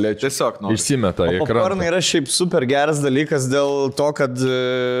tokių palečių. Tiesiog, išsimeta į ekraną. Popkornai yra šiaip super geras dalykas dėl to, kad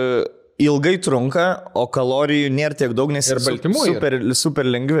ilgai trunka, o kalorijų nėra tiek daug, nes ir baltymų super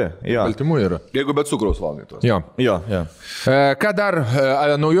lengvi. Jo. Baltymų yra. Jeigu be cukraus valgai tuos. Jo. Ką dar?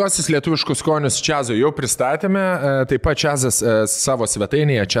 Naujosius lietuviškus skonius čiazo jau pristatėme. Taip pat čiazas savo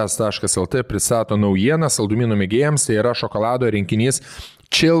svetainėje čiaz.lt pristato naujieną saldumynų mėgėjams. Tai yra šokolado rinkinys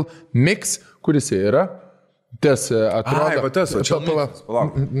Chill Mix, kuris yra. Tas atrodo... Ai, va tas, o čia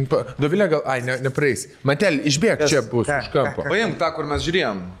Dovilė gal... Ai, nepraeis. Mantel, išbėg čia bus už kampo. Paimk tą, kur mes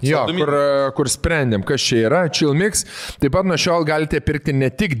žiūrėjom. Jo, kur sprendėm, kas čia yra. Chill Mix. Taip pat nuo šiol galite pirkti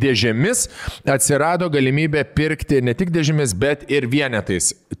ne tik dėžėmis. Atsirado galimybė pirkti ne tik dėžėmis, bet ir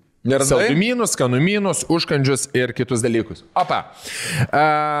vienetais. Saldumynus, skanumynus, užkandžius ir kitus dalykus. Opa.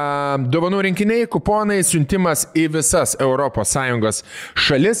 Dovanų rinkiniai, kuponai, siuntimas į visas ES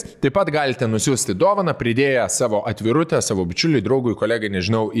šalis. Taip pat galite nusiųsti dovaną, pridėję savo atvirutę, savo bičiuliui, draugui, kolegai,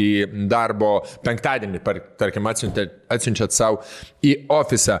 nežinau, į darbo penktadienį, tarkim, atsiunčiat savo į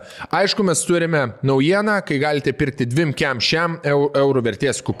ofisą. Aišku, mes turime naujieną, kai galite pirkti 2 kem šiam eurų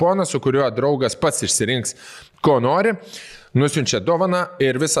vertės kuponą, su kuriuo draugas pats išsirinks, ko nori. Nusiunčia dovaną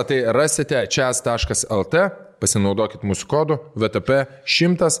ir visą tai rasite čiaz.lt, pasinaudokit mūsų kodu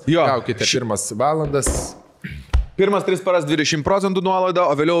VTP100, gaukite 1 valandas. Pirmas 3 paras 20% nuolaida,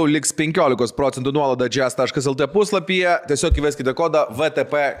 o vėliau liks 15% nuolaida čiaz.lt puslapyje. Tiesiog įveskite kodą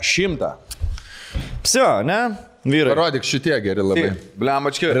VTP100. Psio, ne? Vyrai. Parodyk šitie geri labai.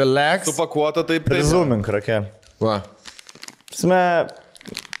 Blemački. Relax. Supakuota taip. Rezumink, rake. Va. Psime...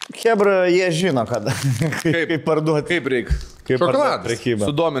 Hebra, jie žino, kada. Kaip parduoti. Kaip reikia. Šokoladas.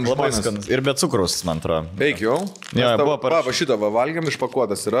 Sudomint žmonės. Ir be cukrus, man atrodo. Eik jau. Va, šitą valgiam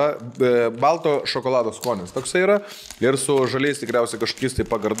išpakuotas yra. Balto šokolado skonis. Toksai yra. Ir su žaliais tikriausiai kažkokiais tai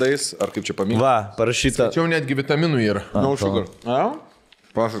pagardais. Ar kaip čia paminėti. Va, parašyta. Čia netgi vitaminų yra. No sugar.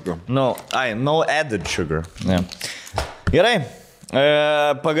 Pasako. No added sugar. Ne. Gerai.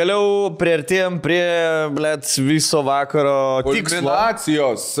 Pagaliau priartėjom prie, viso vakaro tikslo.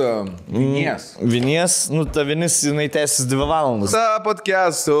 Kulminacijos vinies. Ta vinis, jinai tęsis 2 valandas. Ta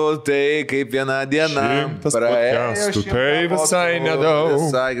podcastų, tai kaip viena diena. Podcastų, tai visai nedaug.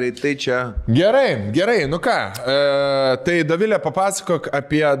 Visai greitai čia. Gerai, nu ką. Tai Dovilė papasakok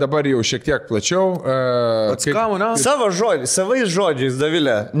apie dabar jau šiek tiek plačiau. Savo žodžiais, savais žodžiais,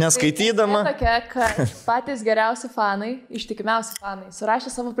 Dovilė, neskaitydama. Tai tokia, kad patys geriausi fanai, ištikimiausi fanai,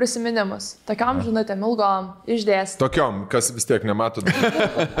 surašė savo prisiminimus. Tokiom žinutėm, ilgom, išdėstė. Tokiom, kas vis tiek nemato.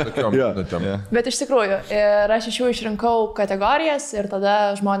 Tokiom žinutėm. Bet iš tikrųjų, ir aš iš jų išrinkau kategorijas ir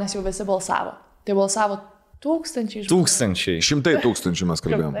tada žmonės jau visi balsavo. Tai balsavo tūkstančiai žmonių. 100 000 mes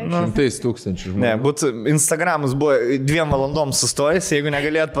kalbėjom. 100 000 žmonių. Ne, Instagramas buvo 2 valandom sustojęs, jeigu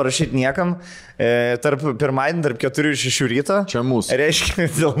negalėjot parašyti niekam, tarp pirmadienį, tarp 4 ir 6 ryto. Čia mūsų. Reiškia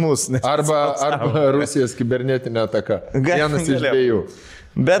dėl mūsų. Arba Rusijos kibernetinė ataka. Vienas iš 2.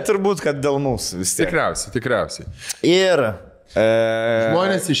 Bet turbūt, kad dėl mūsų vis tiek. Tikriausiai. Ir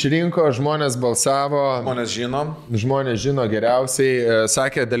žmonės išrinko, žmonės balsavo. Žmonės žino geriausiai.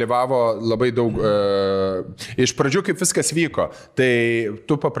 Sakė, dalyvavo labai daug. Iš pradžių kaip viskas vyko. Tai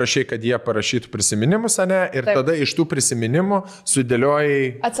tu paprašai, kad jie parašytų prisiminimus, ne? Ir taip. Tada iš tų prisiminimų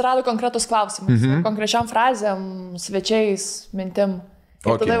sudėliojai. Atsirado konkretus klausimas. Konkrečiom frazėm, svečiais, mintim.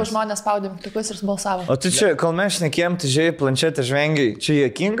 Ir tada jau žmonės spaudė mygtukus ir balsavo. O tu čia, kol mes šnekėjom, tu žiūrėjai planšetę žvengiai, čia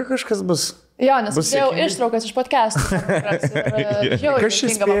juokinga kažkas bus? Jo, nes uždėjau ištraukas iš podcastų. Kas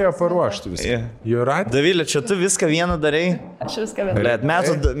šis spėjo paruošti viską? Jūratė? Dovilė, čia tu viską vieną darai? Aš viską vieną.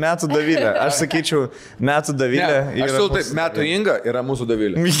 Metų Dovilė. Aš sakyčiau, metų Dovilė. Aš siūlau taip, metų Inga yra mūsų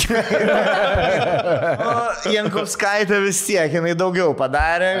Dovilė. Jankovskaitė vis tiek, jinai daugiau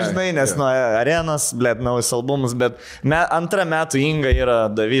padarė, žinai, nes nuo arenos, naujas albumas, bet antra metų Inga yra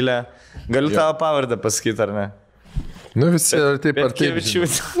Dovilė. Galiu tavo pavardę pasakyti, ar ne? Nu visi taip ar taip.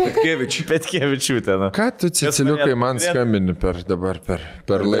 Petkevičiūtė. Ką tu Ciciliukai man skambini per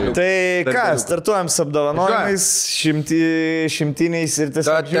laidą? Tai ką, startuojam su apdovanojimais, šimtiniais ir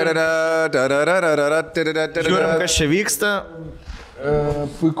tiesiog žiūrim, kas čia vyksta.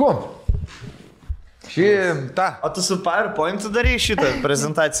 Puiku. O tu su PowerPoint'u darai šitą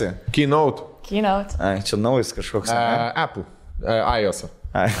prezentaciją? Keynote. Ai, čia naujas kažkoks. Apple. iOS.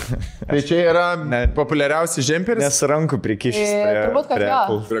 Tai čia yra populiariausi žemperis? Nes rankų prikišęs prie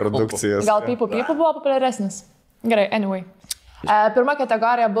produkcijos. Gal Pipu buvo populiaresnis? Gerai, anyway. Pirma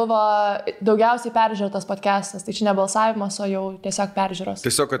kategorija buvo daugiausiai peržiūrėtas podcastas. Tai čia ne balsavimas, o jau tiesiog peržiūros.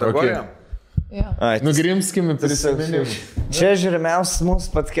 Tiesiog kategorija? Nugrimskime prisiminimus. Čia žiūrimiausias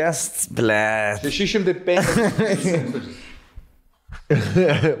mūsų podcast. 650.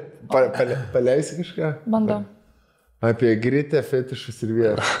 Paleisi kažką? Bandau. Apie gritę, fetišus ir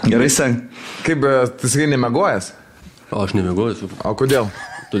vyrą. Gerai, sen. Kaip, tu sakai, nemegojęs? Aš nemegojęs. O kodėl?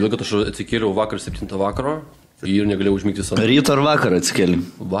 Todėl, kad aš atsikėliau vakar 7 vakaro ir negalėjau užmigti savo. Ryto ar vakar atsikėlė?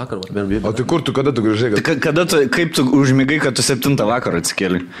 Vakar. O tai kur tu, kada tu grįžai? Kaip tu užmigai, kad tu 7 vakaro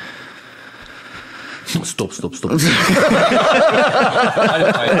atsikėlė? Stop.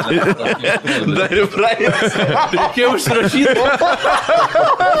 Dar ir praėjęs. Reikėjo užsirašyti.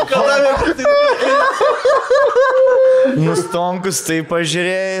 Nustonkus, tai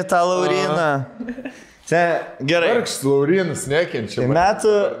pažiūrėjai tą Lauriną. Gerai. Vargšas Laurinas nekenčia.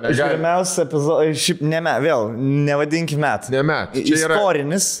 Metų žiūrimiausias epizodas, nevadinkim metų. Ne metų. Čia yra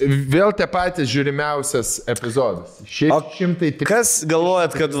istorinis. Vėl te patys žiūrimiausias epizodas. 603. Kas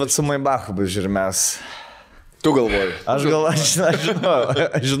galvojat, kad su Maibachu bus žiūrimiausias? Tu galvoji. Aš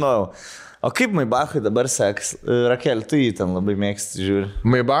žinojau. O kaip Maibachui dabar seks? Rakel, tu jį ten labai mėgsti žiūri.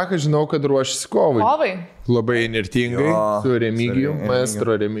 Maibachą žinau, kad ruošiasi kovai. Labai inertingai, su Remigijum,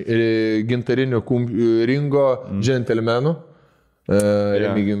 maestro gintariniu ringo džentelmenu.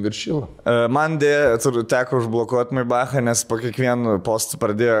 Remigijum Viršilą. Man teko užblokuoti Maibachą, nes po kiekvienu postu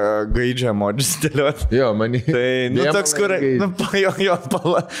pradėjo gaidžią emodžius dėlioti. Jo, manį. Tai, toks, kur,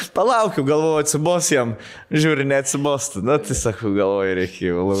 palaukiu, galvoju, atsibos jam, žiūri, neatsibostų. Tai sakau, galvoju,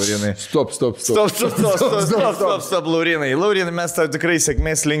 reikia, Laurinai. Stop, Laurinai. Laurinai, mes tau tikrai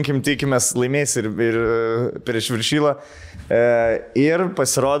sėkmės linkim, tikimės laimės ir prieš Viršilą. Ir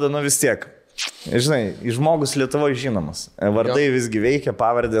pasirodo, vis tiek. Žinai, žmogus Lietuvoje žinomas. Vardai visgi veikia,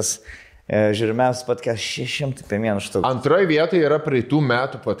 pavardės. Žiūrimiausias podcast 601 štukų. Antroje vietoje yra praeitų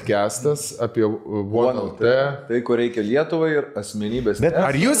metų podcastas apie OneLT. Tai, ko reikia Lietuvai ir asmenybės. Bet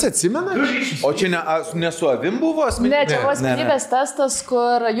ar jūs atsimenate? O čia ne su avim buvo asmenybės? Ne, čia buvo asmenybės testas,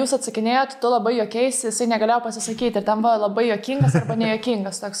 kur jūs atsakinėjot, tu labai jokiais, jisai negalėjo pasisakyti. Ir ten buvo labai jokingas arba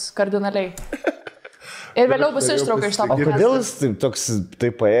nejokingas, toks kardinaliai. Ir vėliau bus ištrauka iš to O kodėl jis toks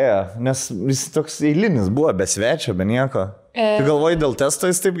taip paėjo? Nes jis toks eilinis buvo, be svečio, be nieko. Tu galvoji, dėl testo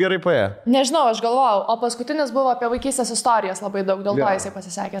jis taip gerai paėjo? Nežinau, aš galvojau, o paskutinis buvo apie vaikystės istorijas labai daug, dėl to jisai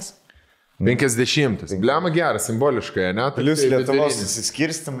pasisekęs. 50. Bliama geras, simboliškai, ne? Plius Lietuvos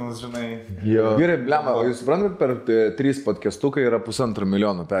įsiskirstimas, žinai. Gerai, bliama, o jūs suprantate, per 3 podcastukai yra 1,5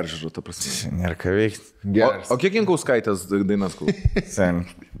 milijono peržiūrų, ta prasme. Nėra ką veikti. O kiek Jankauskaitės dainas kol? Sen.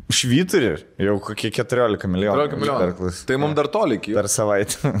 Švyturį, jau kokie 14 milijonų. 14 milijonų. Tai mums dar toli iki. Per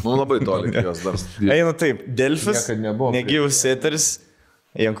savaitę. Mums labai toli iki jos dar. Eina taip, Delfis, negyvus eteris,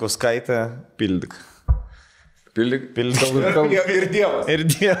 Jankauskaitė, pildyk. Pildyk. Ir Dievas. Ir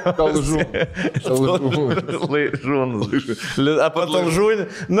Dievas. Talžūnas. Patalžūnį.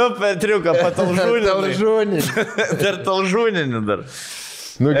 Nu, Petriuką, patalžūnį. Dar talžūninį dar.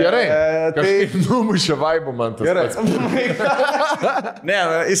 Nu gerai, kažkaip numušė vaibų man tas. Gerai. Ne,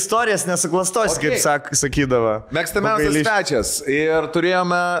 istorijas nesuklastos, kaip sakydavo. Mėgstamiausias svečias. Ir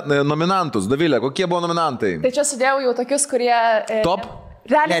turėjome nominantus. Dovilė, kokie buvo nominantai? Tai čia sudėjau jau tokius, kurie... Top?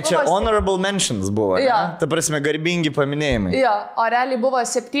 Realiai Ne, čia buvo... honorable mentions buvo. Jo. Ta prasme, garbingi paminėjimai. Jo, o realiai buvo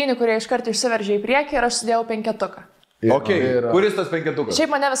 7, kurie iškart išsiveržė į priekį ir aš sudėjau 5. Ok, kuris tas 5? Šiaip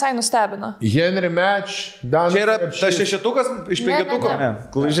mane visai nustebino. Henry Match, Danas. Čia yra tas 6 iš 5? Ne.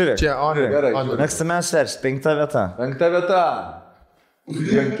 Žiūrėk. Čia Gerai. Mėgstamiausias svečias, 5 vieta. 5 vieta.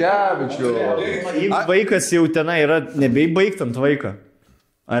 Jankevičių. Jeigu vaikas jau tenai yra, nebeįbaigt ant vaiko.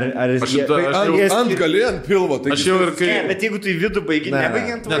 Ant gali, ant pilvo. Aš jau ir kai... Ne, bet jeigu tu į vidų baigi,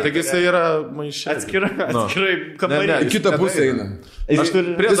 nebaigiant Ne, taigi jisai yra maišė. atskirai kambarį. Kitą pusę eina.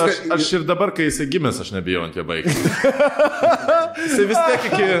 Aš ir dabar, kai jisai gimęs, aš nebijau ant jo baigti. Jisai vis tiek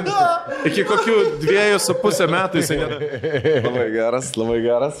iki kokių 2,5 metų jisai Labai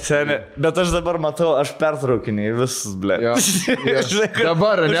geras. Seni, bet aš dabar matau, aš pertraukinėjau visus, ble.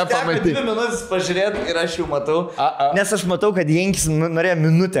 Dabar, nepamatyti. 2 minutės pažiūrėti ir aš jau matau. Nes aš matau, kad Jankis norėjo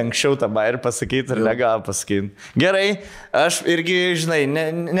minutę anksčiau tą bairį pasakyti ir negavo pasakyti. Gerai, aš irgi, žinai,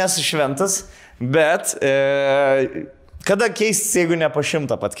 nesu šventas, bet... Kada keistis, jeigu ne po 100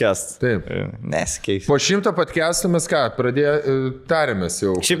 podcast'ą? Taip. Nesikeis. Po 100 podcast'ų mes ką, tarėmės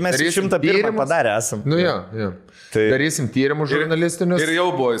jau. Šiaip mes 101 padarę esam. Nu jo. Tai... Darysim tyrimų žurnalistinius. Ir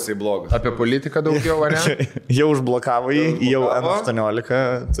jau buvo jisai blogas. Apie politiką daugiau, ar ne? Jau užblokavo jį, jau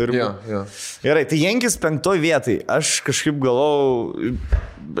N18 turi būti. Jo. Gerai, tai Jankis 5 vietai. Aš kažkaip galvau,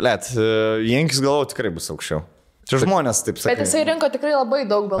 Jankis galvau tikrai bus aukščiau. Čia žmonės taip sakė. Bet jisai rinko tikrai labai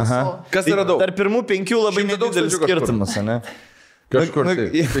daug balsų. Kas yra daug? Tarp pirmų 5 labai nedidelis skirtumas, ne? Kažkur tai.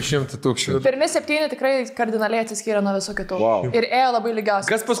 Apie 100 000. Pirmi 7 tikrai kardinaliai atsiskyrė nuo visų kitų. Wow. Ir ėjo labai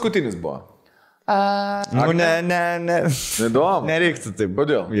lygiausiai. Kas paskutinis buvo? Nu, ne. Įdomu. Nereiktų taip.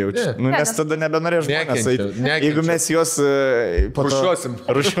 Kodėl? Jaučiu. Nu, nes tada nebenorės žmonės eiti. Jeigu mes juos rušiuosim.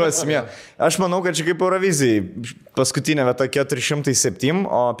 Aš manau, kad čia kaip Eurovizijai. Paskutinė vieta 407,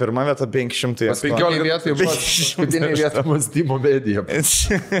 o pirma vieta 500. 15 vietų buvo paskutinė vieta mąstymo medija.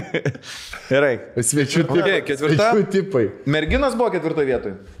 Gerai. Svečių tipai. Merginos buvo 4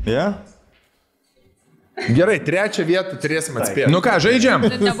 vietoj. Ja? Gerai, 3 vietą turėsim atspėti. Nu ką, žaidžiam?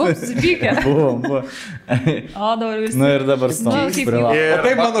 Nebus vykę. Buvo. O dabar visi. Na ir dabar stovas. O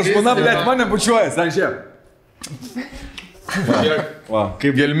taip mano žmona, blėt, mane bučiuoja, sakė.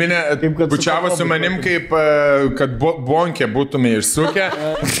 Kaip Gelminė bučiavo su manim, kaip kad bonkė būtume išsukę.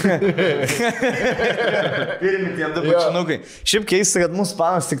 Pirmi tie 2 bučinukai. Šiaip keista, kad mūsų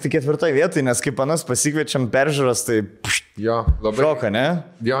panas tik 4 vietoj, nes kaip panas pasikviečiam peržiūros, tai Jo, labai. šoka, ne?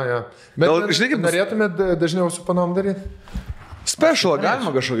 Jo. Bet Gal, žinai, kaip norėtumėt dažniau su panom daryti? Specialą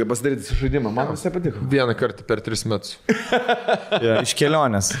galima kažkokį pasidaryti žaidimą, man visai patiko. Vieną kartą per 3 metus. Iš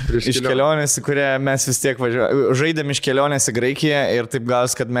kelionės. Iš kelionės, į kurią mes vis tiek važiuojame. Žaidėm iš kelionės į Graikiją ir taip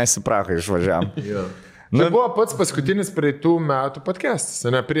gavos, kad mes į Prahą išvažiavam. Tai buvo pats paskutinis praeitų metų podcastas,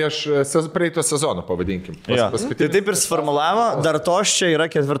 ne prieš praeito sezono, pavadinkim. Tai taip ir sformulavo, dar tos čia yra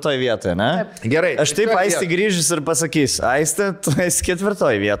 4 vietoje, ne? Gerai. Aš taip Aistė grįžęs ir pasakys, Aistė, tu esi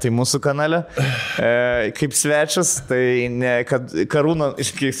 4 vietoje mūsų kanale, kaip svečias, tai ne, kad karūną,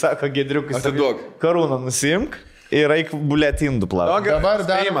 kaip sako Gedriukas, Atiduok. Karūną nusimk ir eik bulėti indų plavą. Dabar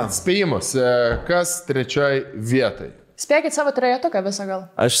dar spėjimus, kas 3 vietai? Spėkit savo trejetuką visą gal.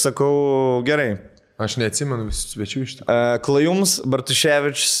 Aš sakau, gerai. Aš neatsimenu visų svečių iš tikrųjų. Klajums,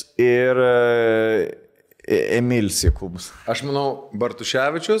 Bartuševičius ir Emilis Jakubas. Aš manau,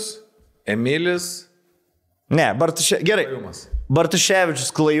 Bartuševičius, Emilis. Ne, gerai.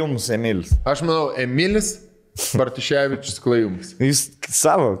 Bartuševičius, Klajums, Emilis. Aš manau, Emilis, Bartuševičius, Klajums. Jūs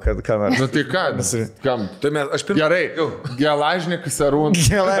savo, kad ką nors. Nu tai ką? Kam? Tai mes, aš pirmą. Gerai. Gelažnikas Arūnas.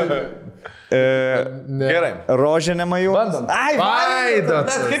 Gerai. Rožė nemajų. Bandom. Ai,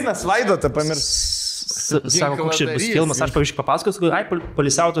 Vaidotas. Kaip mes Vaidotą pamiršome? sako, koks šitas bus filmas, aš pavyzdžiui papasakosiu, ai,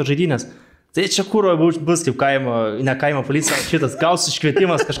 polisiauto žaidynės. Tai čia kūro bus kaip ne kaimo policija, šitas gaus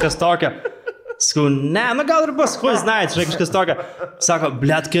iškvietimas, kažkas tokio. Sakau, ne, gal ir bus, kuo žinai, čia kažkas tokio. Sako,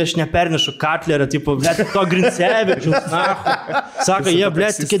 blėt, kai aš nepernešu Katlerio, tipo, blėt, to Grincevičiaus, na. Sako, jie,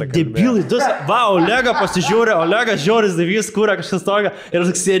 blėt, tokie debilai, va, Olega pasižiūrė, Olegas žiūris, davys, kūrė kažkas tokio. Ir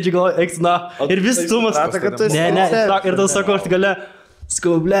aš sėdžiu, galvoju, eik, na. Ir vis tumas. Ne, ir tada sako, aš gale,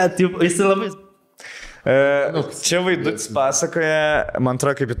 sakau, blėt, tipo, jis labai... Čia Vaidutis pasakoja, man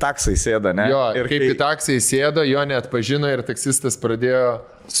atrodo, kaip į taksą įsėda, ne? Jo, ir kaip į taksą įsėdo, jo net pažino ir taksistas pradėjo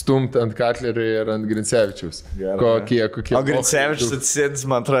stumti ant Katlerio ir ant Grincevičiaus. Kokie. O Grincevičius atsėdis,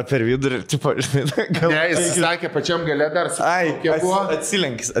 man atrodo, per vidurį ir, tipo, žinai, gal... Ne, jis sakė, pačiam gale dar su kaukė buvo.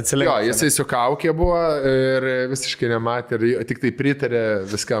 Atsilenkis. Jo, jisai su kaukė buvo ir visiškai nematė ir tik tai pritarė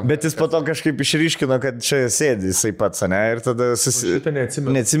viskam. Bet jis po to kažkaip išryškino, kad čia sėdi jisai pats, ne? Ir tada Šitą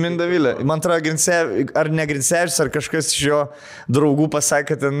neatsimenu. Neatsimenu Davilę. Man atrodo, ar ne Grincevičius, ar kažkas iš jo draugų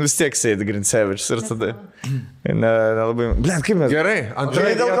pasakė, kad ten vis tiek sėdi Grincevičius. Ir tada... Nelabai... Blet, kaip mes... Gerai,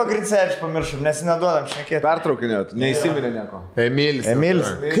 antrai dėl ko Grincevičius pamiršom, nes neduodam šnekėti. Pertraukinėt, neįsiminė nieko. Emilis.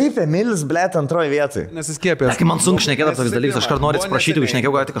 Kaip Emilis, blet, antroji vietoj? Nesiskėpė. Kai man sunku šnekėti apie tokius dalykus, aš kar noriu atsiprašyti, jeigu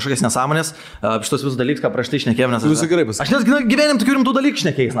šnekėjau gal kažkokias nesąmonės, šitos visus dalykus, ką prieš tai šnekėjau, nes... Jūs gerai pasakėte. Aš net gyvenim tokių rimtų dalykų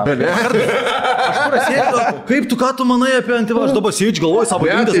šnekėjau. Aš kur sėdžiu, kaip tu ką tu manai apie antivą, aš dabar sėdžiu, galvoju savo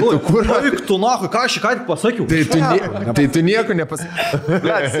mintis, galvoju, tu nahu, ką aš ką tik pasakiau. Tai tu nieko nepasakė.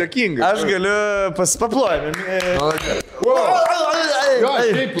 Sėkingai. Aš galiu paplojami. Jo,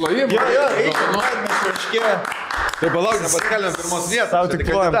 taip, plojimai. Tai palauk, nepaskelbėm pirmos vietos. Tau tik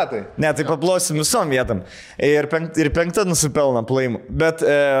plojam. Ne, tai paplosim visom vietom. Ir penktą nusipelnam plojimų. Bet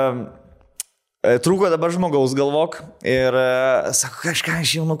trūko dabar žmogaus galvok. Ir sako, kažką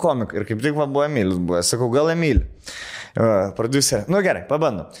iš jaunų komikų. Ir kaip tik man buvo Emilis. Sakau, gal Emilį. Producerė. Nu gerai,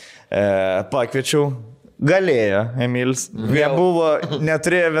 pabandom. Pakviečiau. Galėjo Emilis. Jie buvo,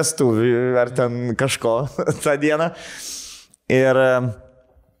 neturėjo vestuvių ar ten kažko tą dieną. Ir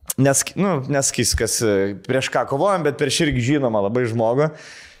nesakysiu, kas prieš ką kovojom, bet prieš irgi žinoma labai žmogų.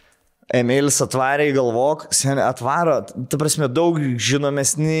 Emilis atvarė į galvok, atvaro, ta prasme, daug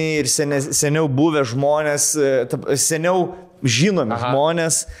žinomesni ir seniau buvę žmonės, seniau žinomi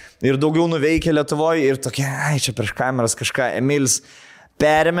žmonės ir daugiau nuveikę Lietuvoje ir tokie, ai, čia prieš kameras kažką, Emilis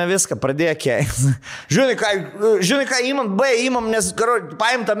perėmė viską, pradėjo keikti. Žinai ką, imam, nes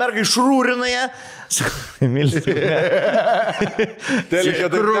paim tą mergą išrūrinoje. Emilis. Telikė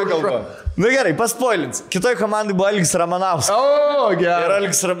taip nekalba. Nu gerai, paspoilins. Kitoj komandai buvo Algis Ramanauskas. O, gerai. Ir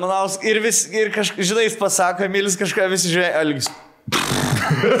Algis Ramanauskas. Ir kažkai, žinai, jis pasako, Emilis kažką visi žiūrėjo, Algis.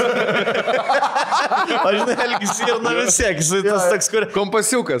 Aš žinai, Algis ir na vis tiek, jis tas toks, kur...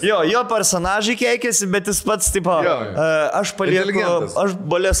 Kompasiukas. Jo personažai keikėsi, bet jis pats, tipo, aš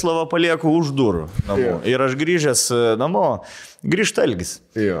Boleslavą palieku už durų namo. Ir aš grįžęs namo, grįžta Algis.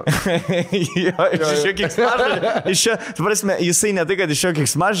 Jo. Iš jo kiksmažą, tu prasme, jisai ne tai, kad iš jo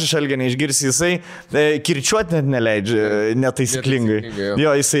kiksmažą iš Algio neišgirsi, jisai kirčiuoti net neleidžia netaisyklingai.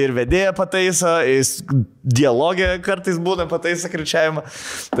 Jo, jisai ir vedėja pataiso, jis dialogė kartais būna pataiso kirčiavimą.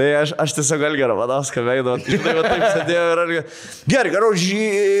 Tai aš tiesiog Algio Ramanauską veidau, žinai, va taip sėdėjau ir Algio. Gerai,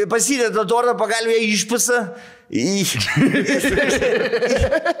 pasidėt tą tortą pagalvę išpisa.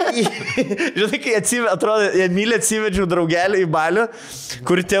 Žinai, kai atrodo, Emilį atsivedžiau draugelį į balių,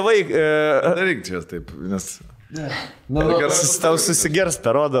 kur tėvai... Daryk čia taip, nes... Tau susigers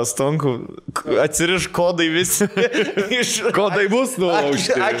per odą stonkų, atsiriš kodai visi. Kodai bus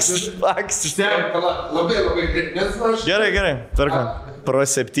nulaužti. Labai greitai. Gerai, tvarka. Pro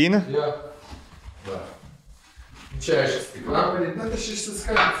 7. Čia aš įsitikau, bet aš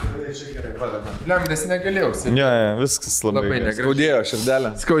išsiskambinsiu, čia gerai padama. Liam, nes negalėjau. Viskas labai gerai. Skaudėjo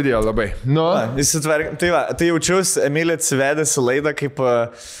širdelę. Skaudėjo labai. Nu. Įsitvark. Tai jaučiausi, Emilį atsivedęs į laidą kaip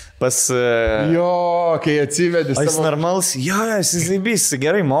pas... Jo, kai atsivedęs savo... Jis normalus, jis įzaibys,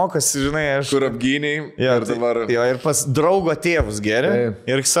 gerai mokosi, žinai, aš... Kur apgyniai. Ir dabar... Jo, ir pas draugo tėvus gerai.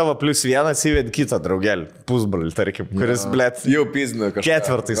 Ir savo +1 atsived kitą draugelį, pusbrolį, tarkim, kuris, blėt... Jau pizdino kažką.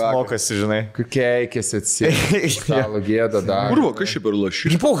 4 mokosi, žinai. Keikėsi atsived. Stalo gėda dar. Kurvo, kas šiaip ir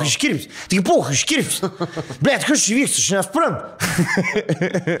lašys? Tik poha iškirps. Blėt, kas čia vyksta, aš nesuprantu.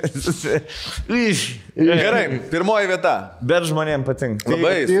 Gerai, pirmoji vieta. Bet žmonėms patinka.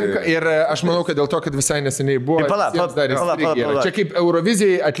 Labai. Ir aš manau, kad dėl to, kad visai neseniai buvo. Pala. Čia kaip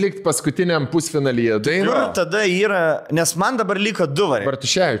Eurovizijai atlikti paskutiniam pusfinalyje. Kur tada yra, nes man dabar liko 2 variantai.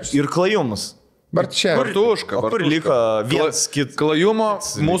 Bartuševičius. Ir Klajumus. Bartuška. Kur liko vienas kitas. Klajumo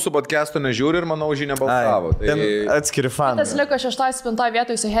mūsų podcast'o nežiūri ir manau žinia balsavo. Ten atskiri fanai. Tas liko 6-7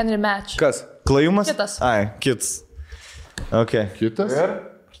 vietoje su Henry Match. Kas? Klajumas? Kitas. Kitas. Ok. Kitas?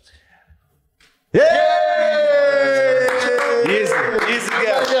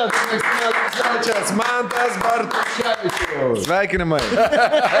 Svečias Mantas Bartuševičius. Sveikinimai.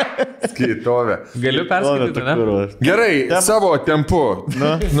 Skaitovė. Galiu perskaityti, ne? Gerai, savo tempu.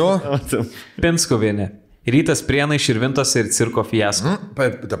 Nu. Pinskuvienė. Rytas Prienai, Širvintos ir cirko fiasko.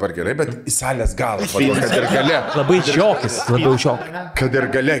 Dabar gerai, bet į salės galą. Kad ir gale. Labai žiokis, labiau žiokis. Kad ir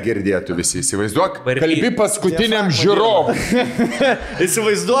gale girdėtų visi. Įsivaizduok, kalbi paskutiniam žiūrovui.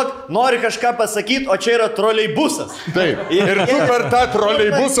 Įsivaizduok, nori kažką pasakyti, o čia yra troleibusas. Taip. Ir tu per tą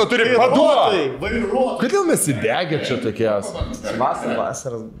troleibusą turi paduoti. Kodėl mes įdegę čia tokie esame?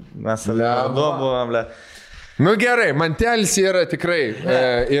 Vasarą. Mes buvom, ble. Nu gerai, Mantelis yra tikrai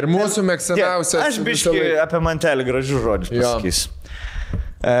ir mūsų mėgstamiausias. Aš biškai apie Mantelį gražių žodžių pasakysiu.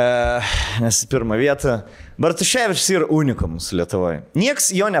 Nes pirmą vietą. Bartuševičius yra unikalus Lietuvoje.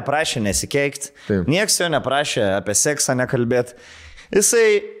 Nieks jo neprašė nesikeikti, nieks jo neprašė apie seksą nekalbėti. Jisai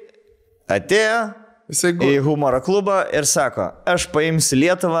atėjo į humoro klubą ir sako, aš paimsiu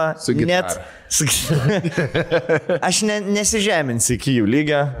Lietuvą, net aš nesižeminsiu iki jų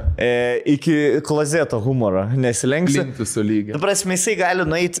lygio, iki klozeto humoro nesilenksiu. Ta prasme, jisai gali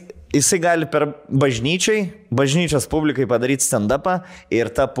nueiti, jisai gali per bažnyčios publikai padaryti stand-upą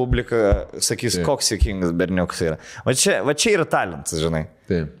ir ta publika sakys, koks juokingas berniukas yra. Va čia yra talentas, žinai.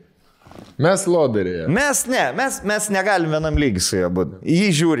 Taip. Mes lodarėje. Mes negalim vienam lygiai su juo būti. Jį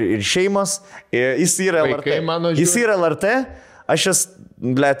žiūri ir šeimos, jis yra LRT. Jis yra LRT, aš esu,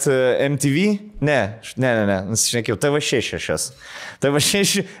 blėt, MTV, ne, nusišnekėjau, TV6 aš esu.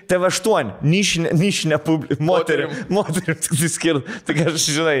 TV8, nišinė publika, moterim tik tai skirti, tik aš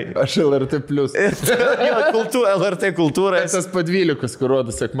žinai. Aš LRT plus. LRT kultūra. Tas po 12, kur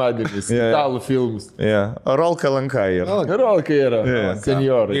rodo sekmadieniais, italų filmus. Rolka Lanka yra. Rolka yra,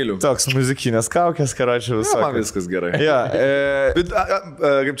 senjorai. Toks muzikinės kaukės, karočią visą. Man viskas gerai.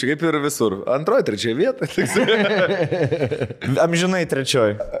 Bet kaip ir visur. Antroji, trečioji vieta. Amžinai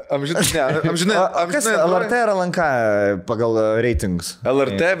trečioji. Amžinai. Kas LRT yra Lanka pagal reitingus?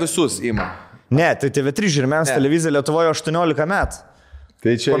 LRT visus ima. Ne, tai TV3 žiūrimiausia televizija Lietuvoje 18 metų.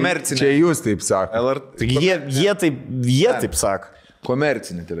 Tai čia komercinė. Čia jūs taip sako. Jie taip sako.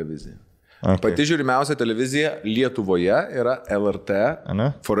 Komercinė televizija. Pati žiūrimiausia televizija Lietuvoje yra LRT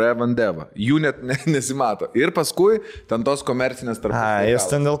Forever and Ever. Jų net nesimato. Ir paskui ten tos komercinės tarpusavio. Jis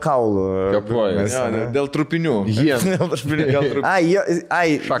ten dėl kaulų. Dėl trupinių. Jie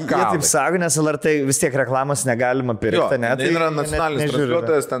taip sako, nes LRT vis tiek reklamos negalima pirkti. Tai yra nacionalinis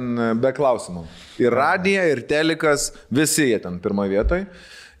transliuotojas ten be klausimų. Ir radija, ir telikas, visi jie ten pirmoje vietoje.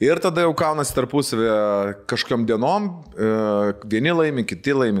 Ir tada jau kaunasi tarpusavį kažkam dienom, vieni laimi,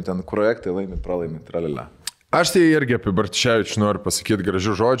 kiti laimi, ten projektai laimi, pralaimi, tralila. Aš tai irgi apie Bartuševičių noriu pasakyti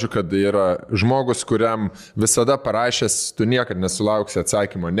gražių žodžių, kad yra žmogus, kuriam visada parašęs, tu niekad nesulauksi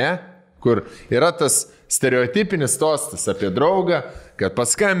atsakymo ne, kur yra tas stereotipinis tostas apie draugą, kad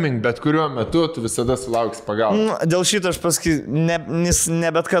paskambink bet kuriuo metu, tu visada sulauksi pagalbos. Dėl šito aš pasakysiu,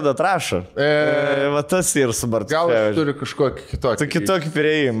 ne bet kada atrašo. Va tas ir su Bartuševičiu. Gal turi kažkokį kitokį. Kitokį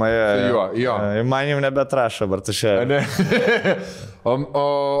prieimą. Jo. Man jau nebetrašo Bartuševičiu.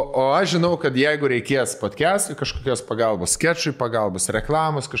 O aš žinau, kad jeigu reikės podcast'ui kažkokios pagalbos, skečui pagalbos,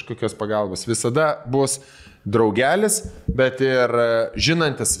 reklamos kažkokios pagalbos, visada bus draugelis, bet ir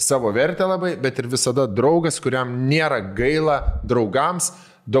žinantis savo vertę labai, bet ir visada draugas, kuriam nėra gaila draugams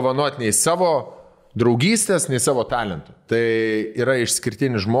dovanoti nei savo draugystės, nei savo talentų. Tai yra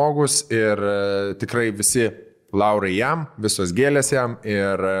išskirtinis žmogus ir tikrai visi laurai jam, visos gėlės jam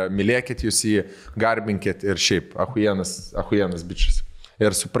ir mylėkit jūs jį, garbinkit ir šiaip, ahujenas bičias.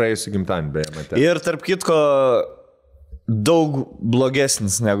 Ir su praėjusiu gimtadieniu beje matė. Ir tarp kitko daug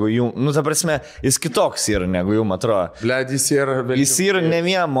blogesnis negu jų. Nu, ta prasme, jis kitoks yra negu jų, atrodo. Bled, jis yra ne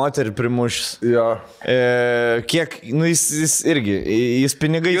vieną moterį primušęs. Jo. Kiek, nu, jis irgi, jis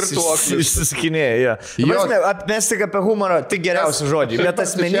pinigais išsiskinėja. Mes tik apie humorą, tik geriausi žodžiai. Bet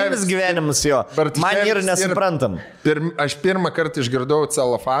asmeninis gyvenimas jo, man yra nesuprantam. Aš pirmą kartą išgirdau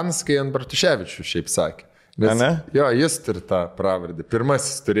celofanas, kai ant Bartuševičių šiaip sakė. Nes, jo, jis turi tą pravardę.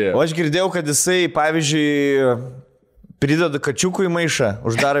 Pirmasis turėjo. O aš girdėjau, kad jisai, pavyzdžiui, prideda kačiukų į maišą,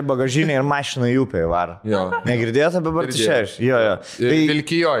 uždaro į bagažinę ir mašiną į upę įvaro. Negirdėjote apie Bartuševičių? Jo. Tai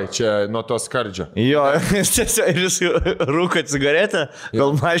Vilkijoj, čia nuo to skardžio. Jo, ir jis rūko cigaretę,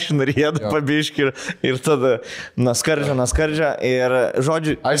 gal mašiną rieda pabiškį ir tada nuo skardžio. Ir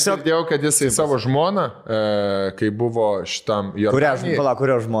žodžiu... Aš girdėjau, kad jisai savo žmoną, kai buvo šitam Jordanijai...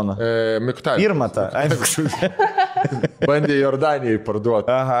 Kurio žmoną? Mikutavį. Pirmą tą. Bandė Jordanijai parduoti.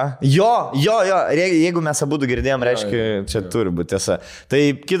 Aha. Jo. Jeigu mes abudu girdėjom, reiškia, čia turi būti tiesa. Tai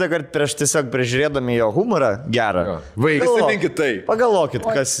kitą kartą tiesiog prižiūrėdami jo humorą gerą. Vaikas, tai. Pagalvokit,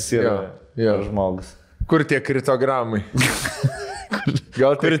 kas jis yra. žmogus. Kur tie kritogramai?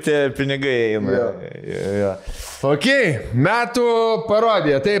 Gal kur tie pinigai eina. Ja. Ok, metų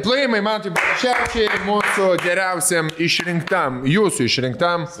parodija. Tai plojimai Mantui Bartaševičiui, mūsų geriausiam išrinktam, jūsų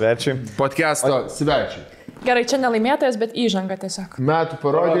išrinktam Svečiai. podcast'o svečiui. Gerai, čia nelaimėtojas, bet įžanga tiesiog. Metų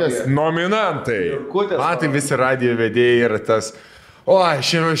parodijas nominantai. Man tai visi radijo vedėjai yra tas. O,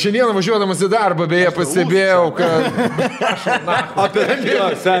 šiandieną važiuodamas į darbą, beje, pastebėjau, kad...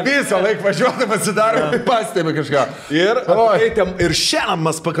 Visą laiką važiuodamas į darbą, pastebi kažką. Ir šiandien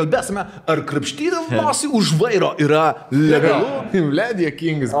mes pakalbėsime, ar krapštydam nosį už vairo yra legalu. Ledija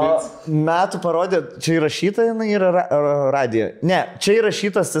Kingis. Metų parodija, čia įrašyta, jinai yra radija. Ne, čia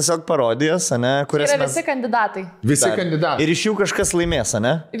įrašytas tiesiog parodijas, ne, kurias yra visi kandidatai. Visi kandidatai. Ir iš jų kažkas laimės,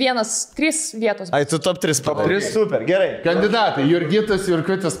 ne? 3 vietos. Ai, tu top 3 parodai. Super, gerai. Kandidatai, Jurgitas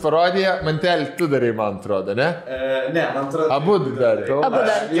Jurkutis parodija, Mantelį tu darai, man atrodo, ne? Ne, man atrodo. Abu darai. Abu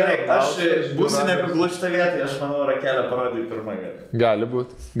dar. Gerai, aš būsiu nepiglušta vietą, aš manau, Rakelę parodai pirmą vietą. Gali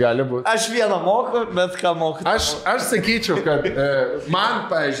būt. Aš vieną moku, bet ką moku? Aš sakyčiau, kad man,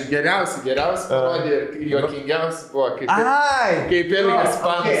 pavyzdžiui, geriausi parodė ir juokingiausi buvo, kaip Elgas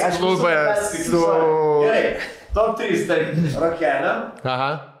Panas klube su... Gerai, top 3, tai Rakelė.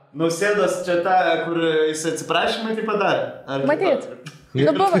 Aha. Nausėdos čia ta, kur jis atsiprašymai tai padarė. Matyt.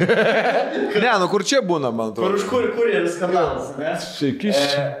 Nu buvo. Ne, nu kur čia būna, man atrodo. Kur yra skandalas, ne?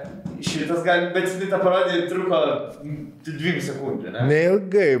 Šitas gali, bet jis tą parodė truko 2 sekundžių, ne?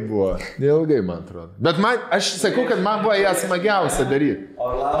 Neilgai buvo. Neilgai, man atrodo. Bet aš sakau, kad man buvo ją smagiausia daryti.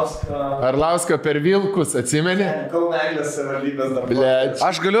 Arlausko per Vilkus, atsimeni? Kauno Eglės savivaldybės darbuotojas.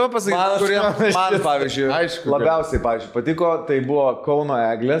 Aš galiu pasakyti, kuriem man, pavyzdžiui, Aišku, labiausiai, pavyzdžiui, patiko, tai buvo Kauno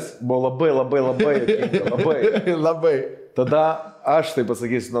Eglės, buvo labai. Tada aš tai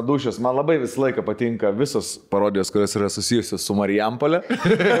pasakysiu nuo dušios, man labai visą laiką patinka visos parodijos, kurios yra susijusios su Marijampolė.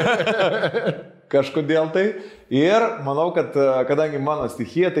 Kažkodėl tai. Ir manau, kad kadangi mano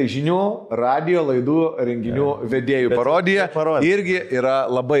stichija, tai žinių, radio, laidų, renginių vedėjų parodija irgi yra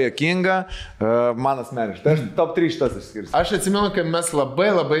labai juokinga, man asmeniškai. Tai aš top 3 šitas išskirsiu. Aš atsimenu, kad mes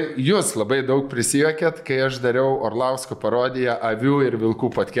jūs labai daug prisijuokėt, kai aš dariau Orlausko parodiją Avių ir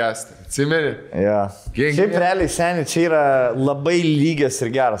Vilkų podcast'ą. Atsimeni? Ja. Šiaip realiai seniai, čia yra labai lygias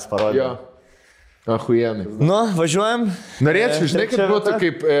ir geras parodija. Ahujenai. Nu, važiuojam. Norėčiau, žinai, kad būtų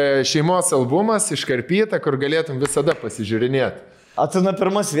kaip šeimos albumas iškarpyta, kur galėtum visada pasižiūrinėti. O tu nuo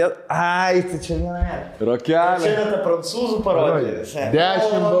pirmos vietos. Ai, tai čia viena. Rokelė. Čia yra ta prancūzų parodija.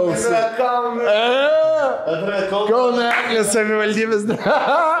 10 balsų. Kauno Eglės savivaldybės.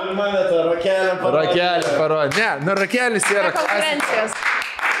 Pirma vieta, Rokelė parodija. Rokelė parodija. Ne, Rokelis yra... Konkurencijos.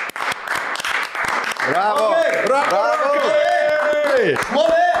 Bravo!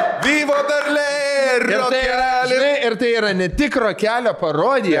 Vivo Darlė! Ir tai yra ne tik Rokelio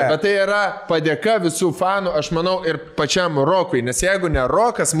parodija, bet tai yra padėka visų fanų, aš manau, ir pačiam Rokui. Nes jeigu ne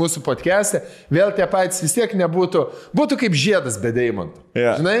Rokas mūsų podcast'e, vėl tie patys vis tiek nebūtų, būtų kaip žiedas be Deimanto.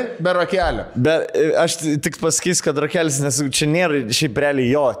 Žinai, be Rokelio. Bet aš tik pasakysiu, kad Rokelis, nes čia nėra šiaip realiai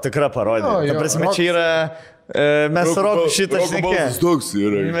jo tikra parodija. Ta prasme, čia yra... Mes su Roku šitą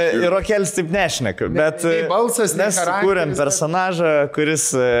šnekėjome. Ir Rokelis taip nešneka, bet mes sukūrėm personažą, kuris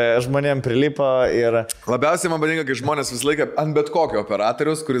žmonėm prilipo ir... Labiausiai man patinka, kai žmonės visą laiką ant bet kokio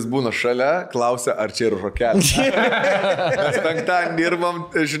operatoriaus, kuris būna šalia, klausia, ar čia yra Rokelis. Mes penktadienį dirbam,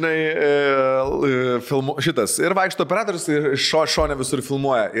 žinai, šitas. Ir vaikšto operatorius, ir šone visur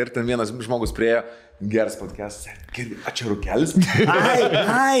filmuoja. Ir ten vienas žmogus priejo. Geras podcast. Čia Rokelis.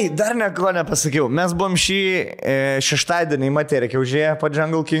 Ai, dar nieko nepasakiau. Mes buvom šį šeštadienį į Materiją Kiaužėje po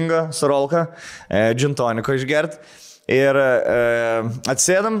Jungle Kingo su Rolka, džintoniko išgert. Ir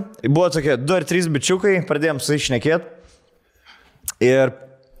atsėdam, buvo tokie 2 ar 3 bičiukai, pradėjom su išnekėt. Ir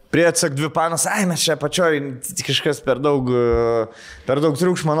prie atsak 2 panos, mes čia pačioj kažkas per daug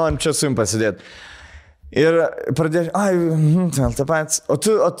triukšmo, norim čia su jums pasidėti. Ir pradėjau, tą patys, o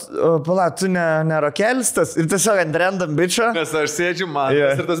tu ne Rokelis tas, ir tiesiog ant random bičio. Nes aš sėdžiu, man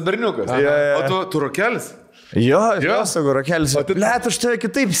ir tas berniukas. O tu Rokelis? Jo, sakau, Rokelis. Liet, aš tave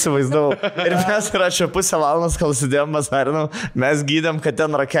kitaip įsivaizdavau. Ir mes rašė pusę valandos, kol sėdėjom, mes gydėm, kad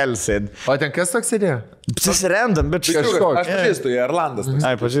ten Rokelis sėdi. O ten kas toks sėdėjo? Susirendam, bet kažkoks. Aš pažįstu, Erlandas.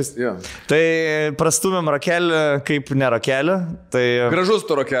 Ai, pažįstu. Tai prastumėm Rokelį kaip ne Rokelį. Tai... Gražus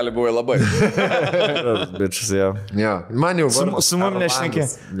tu Rokelį buvai labai. Bičias, jo. Man jau vardas. Su mum nešnekė.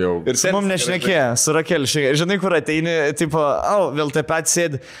 Ir su mum nešnekė, su Rokelį šnekė. Žinai, kur ateini, tipo, vėl taip pat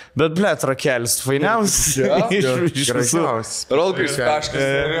sėdi. Bet, blėt, Rokelis, fainiausias. Iš visų. Rolkai iš taškas.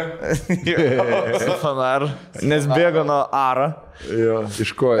 Fanar. Nes bėgo nuo Aro. Jo,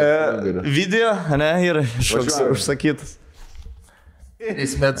 iš ko? Video, ne, ir užsakytas.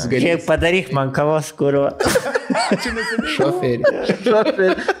 Žiūrėk, padaryk man kavos, kurva. Šoferį.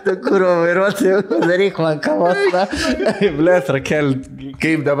 Tu kurva vairuotojų, padaryk man kavos. Blet, Rakel.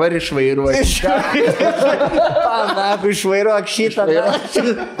 Kaip dabar išvairuoji? Panaku, išvairuok šitą.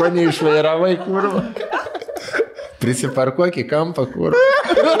 Ko neišvairavai, kurva? Prisiparkuok į kampą, kurva.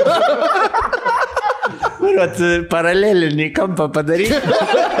 Kurvat paralelinį kampą padaryk.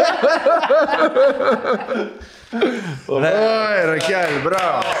 Oi, Rakel,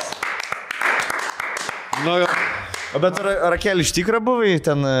 bravo. Nu, bet Rakel iš tikrą buvai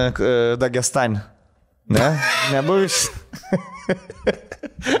ten Dagestane? Ne? Nebuvis?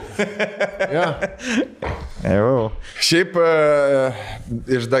 Ja. Jau. Šiaip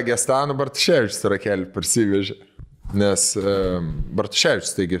iš Dagestano Bartuševičius Rakelį parsivežė. Nes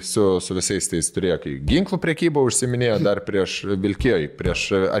Bartuševičius, taigi, su visais tais turėjo, kai ginklų prekybą užsiminėjo dar prieš Vilkijoj, prieš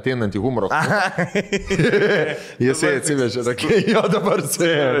ateinantį humoro. Jisai atsivežė Rakelį. Jo, dabar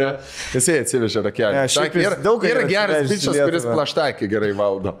suėjo. Jisai atsivežė Rakelį. Yra geras bičias, kuris plaštakį gerai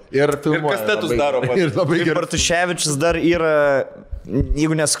valdo. Ir kastetus daro. Ir labai gerai. Bartuševičius dar yra,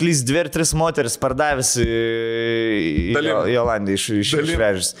 jeigu nesklys 2 ar 3 moteris pardavęs į Olandiją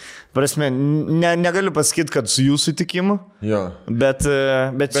išvežęs. Prasme, negaliu pasakyti, kad su jų sutikimu, bet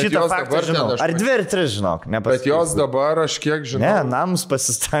šitą faktą žinau. Ar 2 ar 3 žinok, nepasakyti. Bet jos dabar, aš kiek žinau. Ne, namus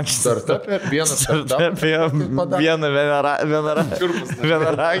pasistatė. Startupė,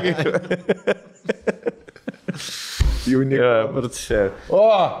 vienaragį. Jaunikai.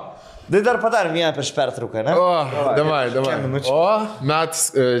 Tai dar padarom vieną prieš pertrauką, ne? Davai.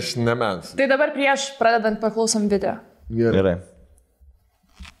 Metas, ne metas. Tai dabar prieš pradedant paklausom video. Gerai.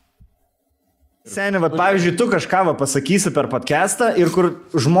 Seniai, pavyzdžiui, tu kažką pasakysi per podcastą ir kur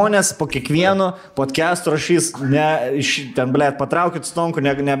žmonės po kiekvienu podcastu rašys, ten, blėt, patraukit stonku,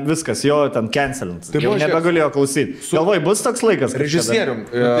 ne viskas, jo ten cancelint. Jau nebegalėjo klausyti. Galvoj, bus toks laikas? Režisierium.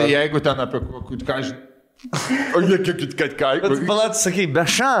 Tai jeigu ten apie ką žinai. O jie kad ką. Bet palat, sakai, be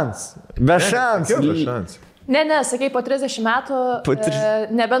šans. Be šans. Ne, sakai, po 30 metų,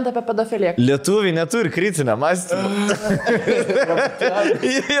 nebent apie pedofiliją. Lietuviai neturi kritinę mąstymą.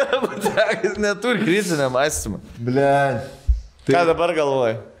 Jie neturi kritinę mąstymą. Ble. Ką dabar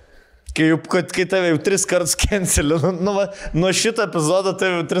galvoji? Kai tave jau 3 kartus cancelino, nuo šito epizodo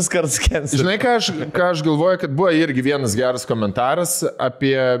tave jau 3 kartus cancelino. Žinai, ką aš galvoju, kad buvo irgi vienas geras komentaras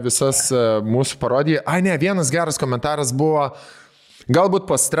apie visas mūsų parodiją. Vienas geras komentaras buvo galbūt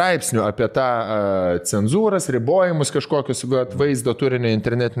pastraipsnių apie tą cenzūras, ribojimus kažkokius vaizdo turinio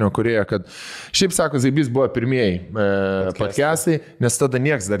internetinio kurėjo, kad šiaip sako, Zaibys buvo pirmieji podcastai, nes tada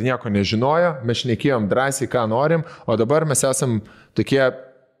nieks dar nieko nežinojo, mes šnekėjom drąsiai, ką norim, o dabar mes esam tokie,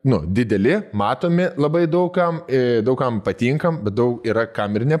 dideli, matomi labai daugam patinkam, bet daug yra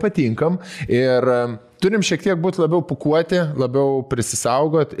kam ir nepatinkam. Ir turim šiek tiek būti labiau pukuoti, labiau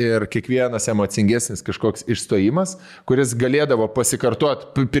prisisaugot ir kiekvienas emocingesnis kažkoks išstojimas, kuris galėdavo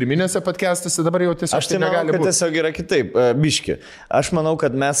pasikartuoti pirminėse podcastuose, dabar jau tiesiog aš tai negali būti. Tiesiog yra kitaip, biški. Aš manau,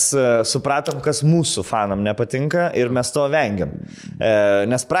 kad mes supratom, kas mūsų fanam nepatinka ir mes to vengiam.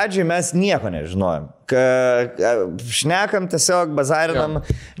 Nes pradžiai mes nieko nežinojom. Šnekam tiesiog, bazarinam,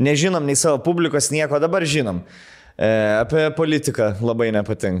 nežinom nei savo publikos nieko, dabar žinom. Apie politiką labai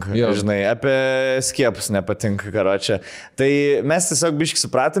nepatinka, žinai, apie skiepus nepatinka, karočią. Tai mes tiesiog biški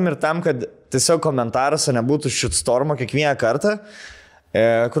supratom ir tam, kad tiesiog komentaruose nebūtų shitstormo kiekvieną kartą,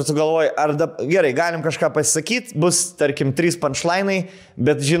 kur tu galvoji, gerai, galim kažką pasakyti, bus, tarkim, 3 punchline'ai,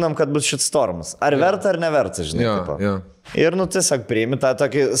 bet žinom, kad bus shitstormas. Ar verta, ar neverta, žinai. Ir, tiesiog priimi tą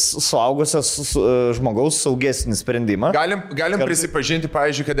tokį suaugusios žmogaus saugesnį sprendimą. Galim prisipažinti,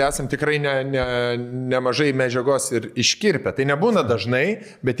 pavyzdžiui, kad esam tikrai nemažai medžiagos ir iškirpę. Tai nebūna dažnai,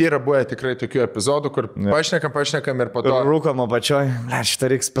 bet yra buvę tikrai tokių epizodų, kur pašnekam ir po to... Rūkam apačioj, šitą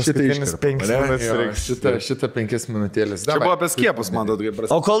reiks paskutinis 5 minutės. Šitą 5 minutėlės. Čia buvo apie skiepus, man atrodo, kaip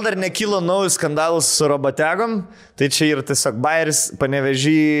prasidėjo. O kol dar nekilo naujus skandalus su robotegom, tai čia yra tiesiog Bayeris,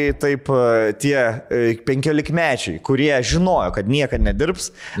 Panevėžy, taip tie 15-mečiai, kurie žinojo, kad niekada nedirbs,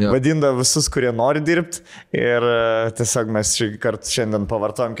 vadindavo visus, kurie nori dirbti ir tiesiog mes šį kartą šiandien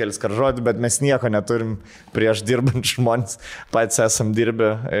pavartojom kelis žodį, bet mes nieko neturim prieš dirbant žmonės, patys esam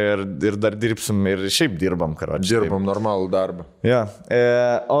dirbę ir dar dirbsim ir šiaip dirbam, Dirbam normalų darbą. Ja.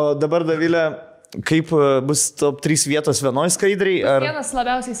 O dabar, Davilė, kaip bus top 3 vietos vienoj skaidriai? Vienas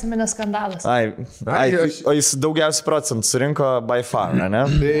labiausiai įsiminęs skandalas. O jis daugiausiai procentų surinko by far, ne?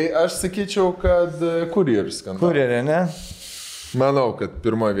 Tai aš sakyčiau, kad kurjeris skandalas. Kurjerė, ne? Manau, kad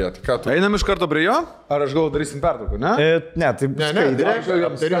pirmoje vietoje. Einam iš karto prie jo? Ar aš galvoju, darysim pertrauką, ne? Ne, tai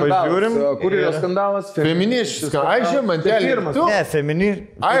Pažiūrim, kur yra skandalas. Feminiškas. Ai, žemantelį. Ne,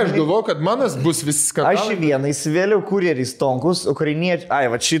 Aš galvoju, kad manas bus visi skandalai. Aš į vieną įsivėliau kurjerį Stonkus, ukrainiečiai. Ai,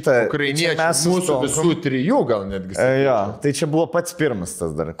 va šitą. Ukrainiečiai mes mūsų visų 3 gal netgi. Jo, tai čia buvo pats pirmas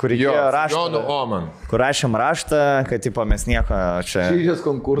tas dar, kur reikėjo raštą. Jonu Oman. Kur rašėm raštą, kad tipo mes nieko čia. Šyžės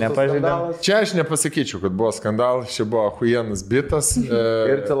konkursas. Čia aš nepasakyčiau, kad buvo skandalas, čia buvo huienas bitas.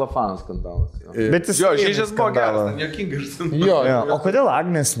 Ir telefonų skandalas. Bet jis jo, šyžės buvo geras, nekingas. Jo. O kodėl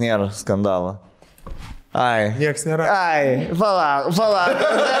Agnės nėra skandalo? Ai. Niekas nėra. Ai, palauk.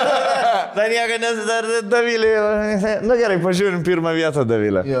 Dar nieko dar Davilė. Nu gerai, pažiūrim pirmą vietą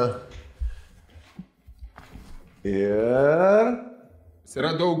Davilę. Jo. Ir...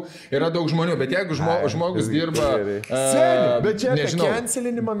 Yra daug žmonių, bet jeigu žmogus dirba, bet čia nežinau,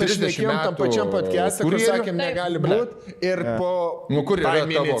 cancelinimą mes 30 metų tam pačiam podcast'e, kur sakėm, negali būti. Ir po... kur yra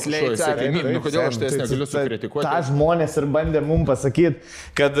tavo sėkmė, kodėl aš tais negaliu sukritikuoti. Ta žmonės ir bandė mums pasakyti,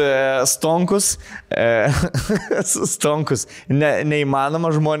 kad Stonkus, neįmanoma,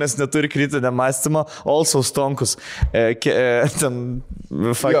 žmonės neturi kritinio mąstymo, also Stonkus, ten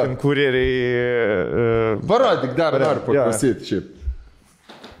fucking kurjeriai... Parodyk dar, noriu paklausyti šiaip.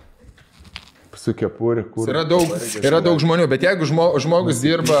 Su kepurė, kur. Yra daug žmonių, bet jeigu žmogus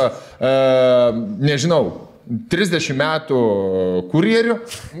dirba, nežinau, 30 metų kurjeriu,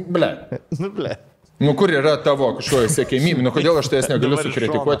 ble. Nu, kur yra tavo kažkoje sėkmė, nu kodėl aš tais negaliu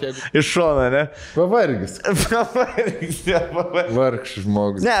sukritikuoti? Iš šono, ne? Pavargis. Vargš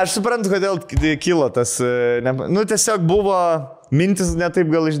žmogus. Ne, aš suprantu, kodėl kilo tas, nu tiesiog buvo... Mintis netaip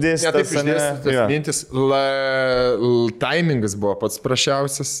gal išdėstytas. Mintis, taimingas buvo pats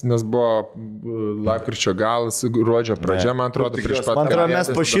prašiausias, nes buvo lapkričio galas, gruodžio pradžia, man atrodo, prieš pat. Man atrodo,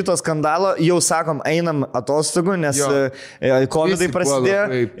 mes po šito skandalo jau sakom, einam atostogų, nes COVID prasidėjo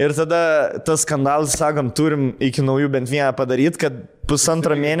ir tada tas skandalas, sakom, turim iki naujų bent vieną padaryti, kad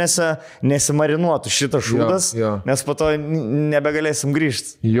pusantro mėnesio nesimarinuotų šitas šūdas, nes po to nebegalėsim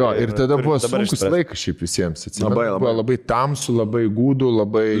grįžti. Jo, ir tada buvo sunkus laikas šiaip visiems. Buvo labai tamsu, labai gūdų,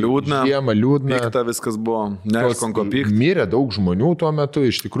 labai žiemą, liūdna. Pikta viskas buvo, neaišku, ko pykti. Mirė daug žmonių tuo metu,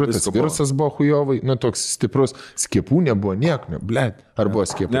 iš tikrųjų tas virusas buvo hujovai, nu toks stiprus, skiepų nebuvo nieko, blėt, ar buvo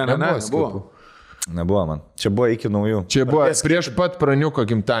skiepų? Nebuvo. Nebuvo man, čia buvo iki naujų. Čia buvo prieš pat Praniuko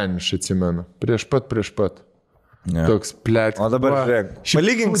gimtadienį, aš atsimenu, prieš pat. Toks plėt. O dabar žiūrėk,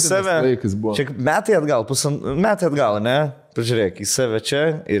 palygink save, čia metai atgal, ne? Pažiūrėk, į save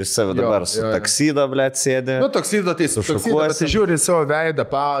čia ir save dabar su taksido, blėt, sėdė. Nu, taksido, tai su taksido, pasižiūrė savo veidą,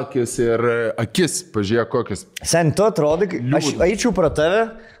 paakis ir akis, pažiūrėk kokias. Sen, tu atrodo, aš eičiau pro tave,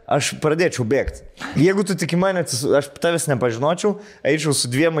 aš pradėčiau bėgti. Jeigu tu tik į mane, aš tavęs nepažinočiau, eičiau su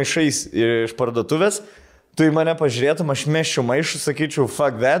 2 maišais iš parduotuvės, tu į mane pažiūrėtum, aš meščiau maišų, sakyčiau,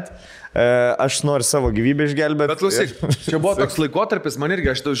 fuck that. Aš noriu savo gyvybę išgelbėti. Bet klausyk, čia buvo toks laikotarpis, man irgi,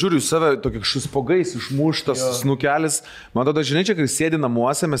 aš žiūriu į save, tokia šuspogais, išmuštas snukelis. Man tada, žinai, čia, kai sėdi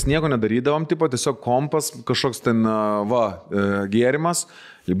namuose, mes nieko nedarydavom, tipo, tiesiog kompas, kažkoks ten, gėrimas,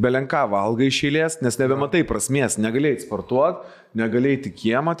 belenką valgai iš eilės, nes nebematai prasmės, negalėjai sportuoti, negalėjai tik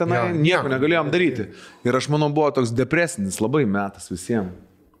kiemą tenai, nieko negalėjom daryti. Ir aš manau, buvo toks depresinis labai metas visiems.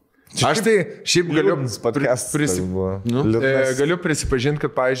 Aš tai šiaip galiu prisipažinti,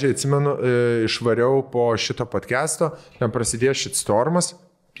 kad, pavyzdžiui, atsimenu, išvariau po šito podcast'o, ten prasidėjo shitstormas,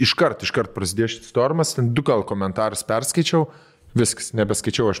 iškart prasidėjo shitstormas, ten 2 gal komentarus perskaičiau, viskas,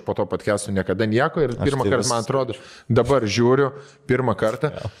 nebeskaičiau aš po to podcast'o niekada nieko ir pirmą kartą, man atrodo, dabar žiūriu, pirmą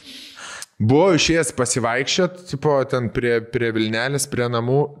kartą. Buvau išėjęs pasivaikščiot, tipo, ten prie Vilnelės, prie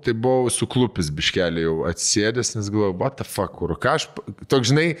namų, tai buvau suklupis biškelį jau atsisėdęs, nes galvoju, what the fuck, kur, ką aš, toks,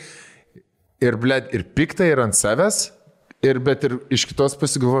 žinai, ir, blėt, ir pikta, ir ant savęs, bet ir iš kitos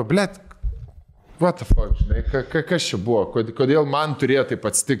pasigalvoju, blėt, what the fuck, žinai, kas čia buvo, kodėl man turėjo taip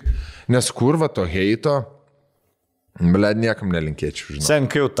atsitikti, nes kurva to heito, blėt, niekam nelinkėčiau, žinai. Sen,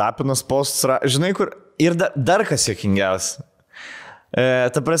 kai jau Tapinas postus, žinai, kur, ir dar kas juokingiausia.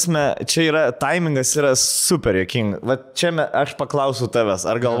 Ta prasme, čia yra, taimingas yra super juokingas. Va čia aš paklausiu tavęs,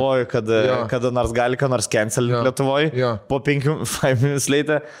 ar galvoju, kad kada nors gali ką nors cancelinti Lietuvoje po 5 minutes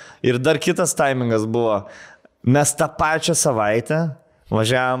later. Ir dar kitas taimingas buvo. Mes tą pačią savaitę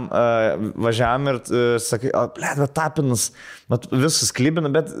važiavam ir sakai, blėt, bet Tapinas visus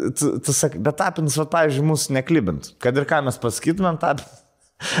klibina, bet tu sakai, bet Tapinas, pavyzdžiui, mūsų neklibint. Kad ir ką mes pasakytumėm,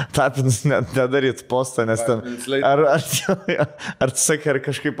 Tapinas nedaryt postą, nes ten... Ar tu sakai, ar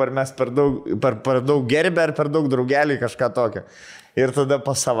kažkaip, ar mes per daug gerbė, ar per daug draugeliai kažką tokio. Ir tada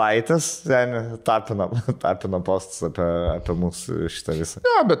po savaitės, tapino postas apie mūsų šitą visą.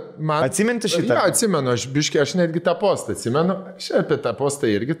 Ja, bet man... Atsiminti šitą? Ja, atsimenu, aš netgi tą postą atsimenu. Aš apie tą postą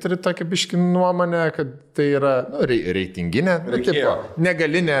irgi turiu tokią biškį nuomonę, kad tai yra reitinginė. Tipo,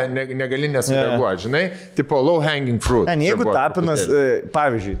 negali nesureaguoti, žinai, tipo low hanging fruit. Jeigu tapinas,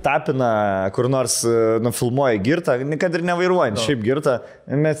 pavyzdžiui, tapina kur nors nufilmuoja girtą, kad ir nevairuojant šiaip girtą,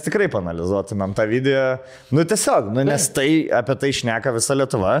 mes tikrai panalizuotumėm tą video. Nu tiesiog, nes tai apie tai šneka visa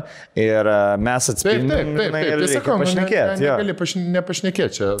Lietuva ir mes atspindime ir reikia pašnekėti. Negali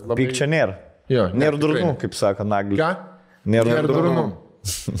nepašnekėti čia. Pykčio nėra. Nėra durnų, kaip sako Naglis. Ką? Nėra durnų.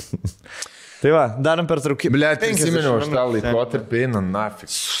 Tai va, darom per traukimą. Blet, prisiminiau, aš tą laikotarpį eina nafik.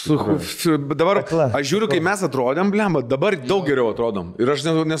 Dabar aš žiūriu, kai mes atrodėm, blemba, dabar daug geriau atrodom. Ir aš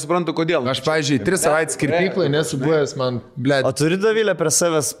nesuprantu, kodėl. Aš, pavyzdžiui, 3 savaitės kirpyklai nesubuvęs man, blet. O turi Dovilę prie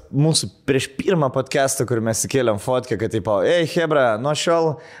savęs mūsų prieš pirmą podcastą, kur mes įkėlėm fotkę, kad taip, ei, hebra, nuo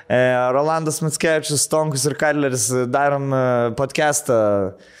šiol Rolandas Mackevičius, Tonkus ir Kadleris darom podcastą.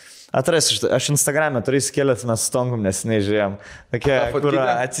 Atrasiu, aš Instagram'e turiu įsikėlęs, mes su Tonkum nesiniai žiūrėjom. Tokia, kur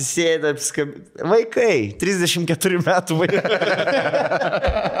atsisėda, vaikai, 34 metų vaikai.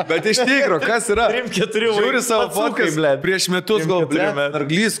 Bet iš tikro, kas yra? 3-4 vaikai. Žiūri savo fotkas, prieš metus gal,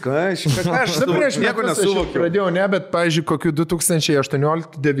 narglys, aš nieko nesuvokiu. Pradėjau ne, bet, pavyzdžiui, kokiu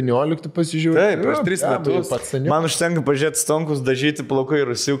 2018-2019 pasižiūrėjau. Taip, prieš 3 metus. Man užtenka pažiūrėti Tonkus dažyti plaukai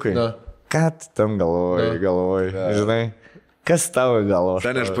rusiukai. Ką tam galvoji, žinai? Kas tavo galvo?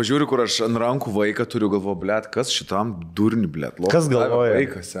 Ten aš pažiūriu, kur aš ant rankų vaiką turiu, galvo, blėt, kas šitam durni, blėt, lochas. Kas galvoja?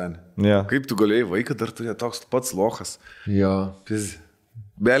 Vaikas, sen. Yeah. Kaip tu galėjai vaiką, dar tu toks pats lochas. Jo.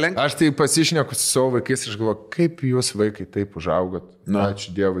 Belenk? Aš tai pasišneku su savo vaikais, aš galvoju, kaip jūs vaikai taip užaugot.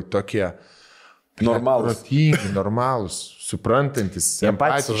 Ačiū Dievui, tokie. Normalūs. Normalūs, suprantantis. Jie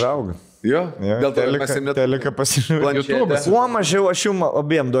patys užaugo. Jo, dėl to mes jums telika pasižiūrėjome. Kuo mažiau, aš jums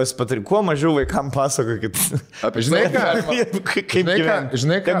abiem duosiu patarimą, kuo mažiau vaikams pasakokit. Žinai ką? Kaip gyventi.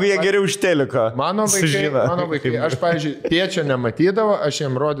 Jeigu jie geriau už teliko. Mano vaikai, aš, pavyzdžiui, tėčio nematydavo, aš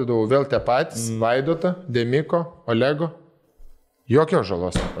jam rodydavau vėl tie patys, Vaidotą, Demiko, Olego. Jokio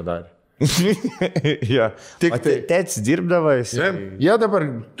žalos nepadarė. Ja. Tik tai tėtis dirbdavo, jie dabar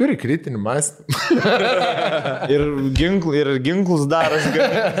turi kritinį mąstymą. ir ginklus daro.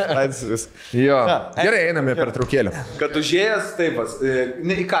 Jo. Gerai, einame per traukėlį. Kad užėjęs taip,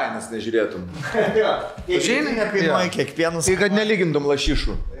 ne į kainas nežiūrėtum. Užėjai nekainuoja kiekvienas. Kad nelygintum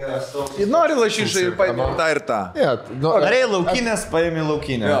lašišų. Nori lašišą ir paėmė tą ir tą. Norėjai laukinės, paėmė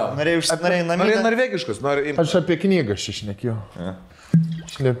laukinę. Norėjai namie. Norvegiškus. Aš apie knygą šešnekėjau.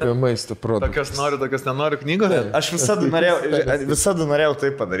 Ne apie maisto produktus. Tokias nenori knygos? Aš visada norėjau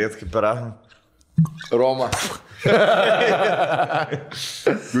taip padaryti, kaip yra. Roma.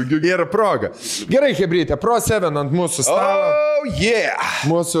 Gera proga. Gerai, hebrytė, Pro 7 ant mūsų stalo. Oh, yeah!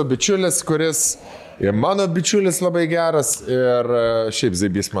 Mūsų bičiulis, kuris ir mano bičiulis labai geras ir šiaip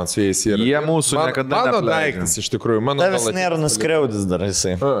Zaibys man su jais yra. Jie mūsų niekada mano daiktas, iš tikrųjų. Tavęs nėra nuskriaudis dar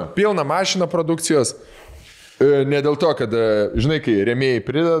jisai. Pilna mašina produkcijos. Ne dėl to, kad, žinai, kai rėmėjai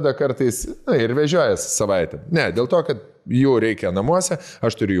prideda kartais ir vežiojas savaitę. Ne, dėl to, kad jų reikia namuose,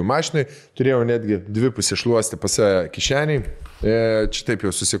 aš turiu jų mašinai, turėjau netgi 2 šluosti pas kišeniai, čia taip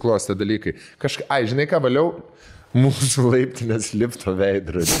jau susiklostė dalykai. Žinai ką, valiau mūsų laiptinės lifto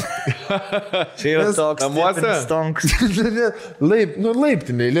veidrodį. Čia yra toks namuose?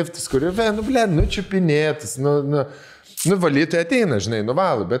 Laiptiniai liftas, kurio, čiupinėtas, valytojai ateina, žinai,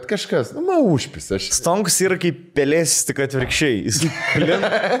 nuvalo, bet kažkas, užpis. Stonkus yra kaip pelėsis, tik atvirkščiai.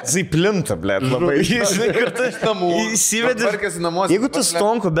 Jisai plinta, blėt, labai. Žinai, kur tu įsivedė. Jeigu tu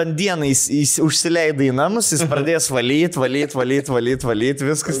Stonku bent dieną užsileidai į namus, jis pradės valyti,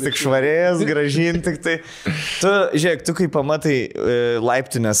 viskas tik švarės, gražinti, tik tai. Tu, žiūrėk, tu kai pamatai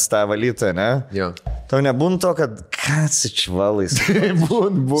laiptinės tą valytoją, ne? Jo. Tau nebūna to, kad ką su čivalais?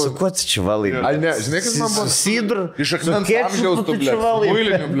 Būn. Su kuo tu čivalai? Ne, žinai, kas man buvo? Sidru. Iš akmens amžiaus tu, blė.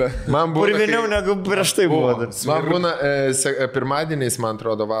 Man būna... Purviniau negu prieš tai buvo. Man būna pirmadieniais, man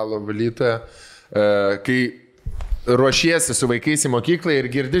atrodo, valo valytoja, kai ruošiesi su vaikais į mokyklą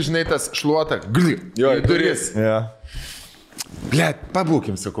ir girdi, žinai, tas šluota, į duris. Blet,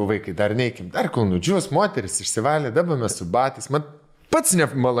 pabūkim, sakau, vaikai, dar neikim, dar kol nudžiūs, moteris išsivalė, dabar mes su batais. Pats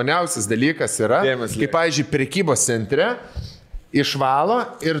nemaloniausias dalykas yra, kaip, pavyzdžiui, prekybos centre išvalo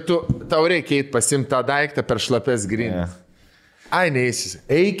ir tau reikia eiti pasimti tą daiktą per šlapės grindis. Ai, neįsis.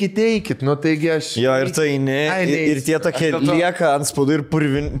 Eikit, taigi aš... Jo, ir tai ne. Ir tie tokie lieka ant spaudų ir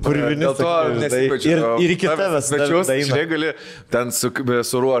purvini. Dėl to nesipačiu. Ir iki tavęs. Žinai, gali ten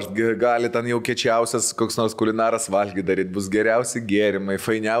suruošt, gali ten jau kečiausias koks nors kulinaras valgy daryti, bus geriausi gėrimai,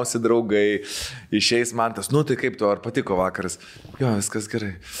 fainiausi draugai. išeis man tas, nu tai kaip tu, ar patiko vakaras? Jo, viskas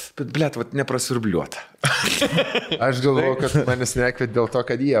gerai. Bet, blėt, vat neprasiurbliuota. Aš galvoju, kad manęs nekviet dėl to,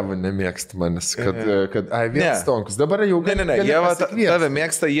 kad Ieva nemėgsta manęs. Kad vienas tonkus. Dabar jau gali. Ne, Ieva tave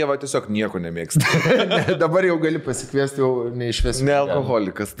mėgsta, Ieva tiesiog nieko nemėgsta. Dabar jau gali pasikviesti, jau neišvesti. Ne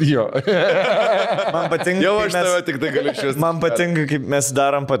alkoholikas. Jo. Man patinka. Jau aš tave tik tai galiu išvesti. Man patinka, kaip mes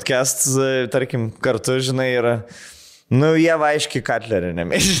darom podcast, tarkim, kartu, žinai, yra. Nu, jie aiškiai Katlerį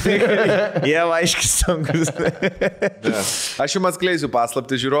nemėžinai. Jie aiškiai Stonkus. Aš jums atskleisiu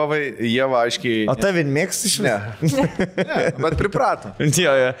paslaptį žiūrovai, jie aiškiai... O tavin mėgsti iš ne? Ne, bet priprato.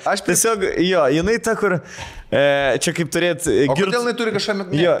 Jo. Aš tiesiog, jinai ta, kur... Čia kaip turėti... O kodėl jinai turi kažką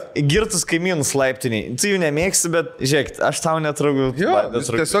mėgti? Jo, girtus kaimynus laiptiniai. Tu jų nemėgsti, bet žiūrėk, aš tau netraukiu. Jo,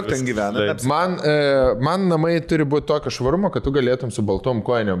 tiesiog ten gyvena. Man namai turi būti tokio švarumo, kad tu galėtum su baltom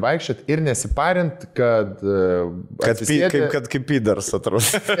kojinėm vaikščioti ir nesiparint, kad kaip pydars atrodo.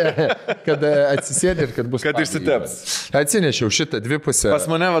 Kad atsisėdė ir kad bus... Kad išsiteps. Atsinešiau šitą dvipusę. Pas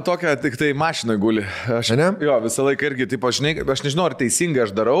mane va tokia tik tai mašina guli. Jo, visą laiką irgi, taip, aš nežinau, ar teisingai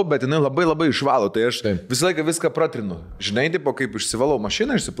aš darau, bet jinai labai išvalo. Tai aš visą laiką viską pratrinu. Žinai, tipo, kaip išsivalau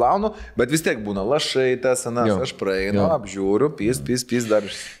mašiną, išsiplaunu, bet vis tiek būna lašai, tas, anas, aš praeinu, apžiūriu, pys dar.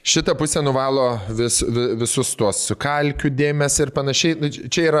 Šitą pusę nuvalo visus tuos sukalkių dėmesį ir panašiai.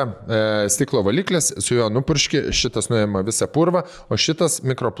 Čia yra stiklo valiklis, su juo nupurški, šitas nuėma visą purvą, o šitas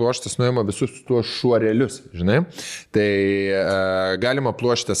mikropluoštas nuėma visus tuos šuorelius, žinai. Tai galima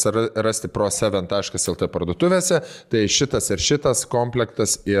pluoštas rasti pro7.lt parduotuvėse, tai šitas ir šitas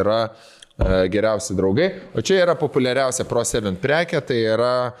komplektas yra geriausi draugai, o čia yra populiariausia Pro7 prekė, tai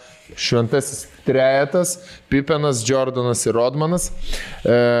yra šventasis trejetas, Pipenas, Jordanas ir Rodmanas.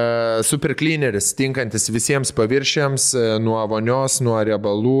 Super cleaneris, tinkantis visiems paviršiams, nuo vonios, nuo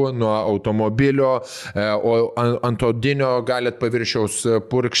riebalų, nuo automobilio, o ant odinio galit paviršiaus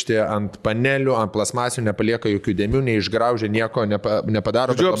purkšti ant panelių, ant plasmasių, nepalieka jokių dėmių, neišgraužia, nieko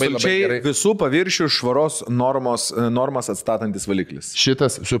nepadaro. Absoliučiai visų paviršių švaros normas atstatantis valiklis.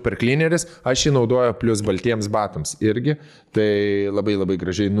 Šitas super cleaneris, aš jį naudoju plus baltiems batams irgi, tai labai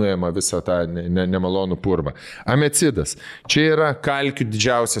gražiai nuėma visą tą nemalonų purvą. Amecidas. Čia yra kalkių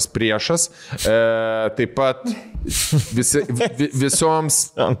didžiausias priešas. Taip pat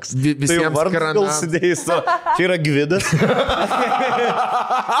visiems kranams. Čia yra Gvidas.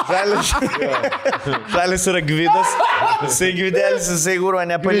 Žalis yra Gvidas. Jisai Gvidelis, jisai gūro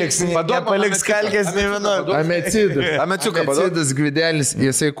nepaliks kalkės ne vienos. Amecidas Gvidelis,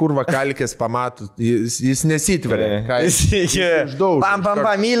 jisai kurva kalkės pamato, jis nesitveria.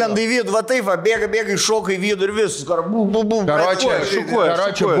 Pam, įlenda į vidų, va taip, bėga, iššoka į vidų ir visus. Karočią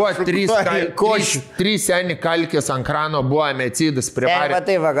buvo trys seni kalkės ant krano, buvo amecidas privarė.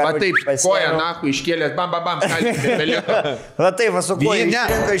 Va taip, koja naku iškėlės, bam, kalkės nebeliko. Va taip, va su koja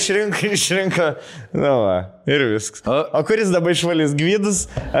išrinka. Na va, ir viskas. O kuris dabar išvalys, Gvidas,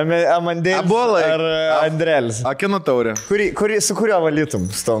 Amandėlis ar Andrelis? Akino taurė. Su kurio valytum,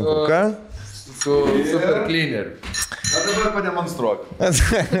 Stonku, ką? Su super cleaneriu. Na dabar pademonstruok.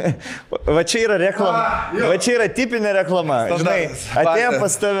 Va čia yra reklama. Va čia yra tipinė reklama. Žinai, atėjo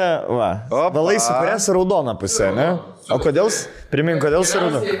pas tave, valai su kuria su raudona pusė, ne? O kodėl? Primink, kodėl su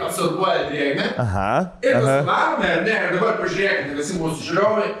raudona? Absorbuoja drėgmę. Aha. Ir mes matome, ne, ir dabar pažiūrėkite, visi mūsų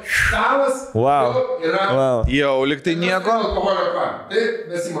žiūrovai. Stalas yra... Jau, liktai nieko. Tai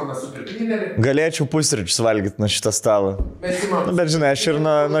mes įmame super cleanerį. Galėčiau pusryčius valgyti nuo šitą stalą. Bet žinai, aš ir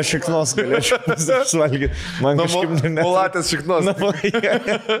nuo šiknos galėčiau pusryčius valgyti. Man kažkaip ne... Mulatės šiknos.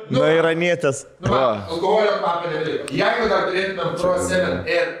 Nuo iranietės. Alkoholio kvapą nebeliko. Jeigu dar turėtumėm Pro7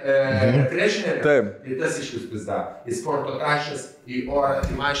 ir refreshenerį, tai tas išvis pizda. Į sporto tašės, į orą,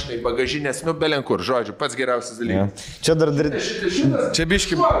 į mašiną, į bagažinės, belenkur, žodžiu, pats geriausias dalykas. Čia dar... Čia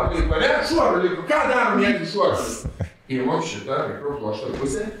biški... Šuorų liko, ne? Šuorų liko. Ką darom, jeigu šuorų? Įmam šitą mikropluoštą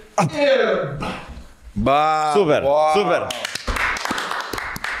pusę ir... Super.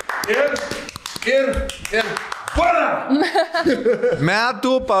 Ir... Para!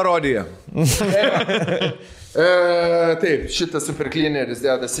 Metų parodija. Taip, šitas super cleaneris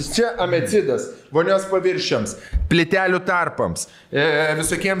dedasi. Čia amecidas, vonios paviršiams, plytelių tarpams,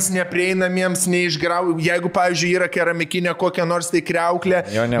 visokiems neprieinamiems, neišgrau. Jeigu, pavyzdžiui, yra keramikinė kokia nors tai kriauklė,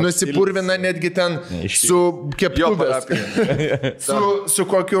 nusipurvina netgi ten su keptuvės. Su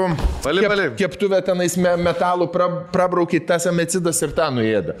kokiu keptuvė tenais metalų prabraukit, tas amecidas ir tą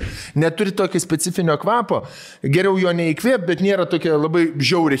nuėda. Neturi tokio specifinio kvapo, geriau jo neįkvėp, bet nėra tokia labai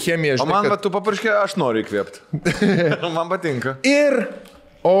žiauri chemija. O man, tu papraškė, aš noriu įkvėpti. Man patinka. Ir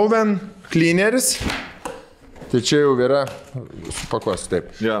oven cleaneris. Tai čia jau yra, supakuosiu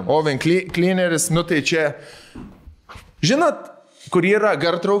taip. Oven cleaneris, nu tai čia, žinot, kur yra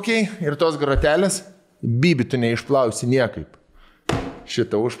gartraukiai ir tos grotelės, bibi tu neišplausi niekaip.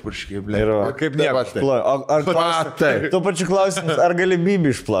 Šitą užpurškį, ble. Kaip nieko. Ar tu pačiu klausimas, ar gali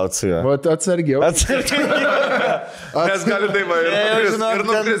bibi išplauti su juo? Vat atsargiau. Nes gali tai va ir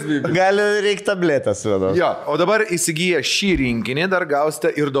nukris bibi. Gali reikia tabletės vėliau. Jo, o dabar įsigiję šį rinkinį dar gausite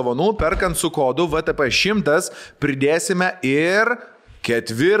ir dovanų, perkant su kodu VTP100 pridėsime ir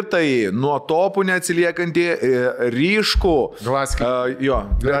 4 nuo topų neatsiliekantį ryškų Glass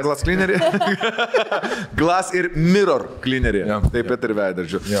Glass cleanerį. Glass ir mirror cleanerį. Ja. Taip pat ir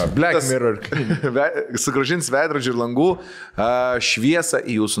veidrodžių. Ja, Black Mirror. Sugražins veidrodžių ir langų šviesą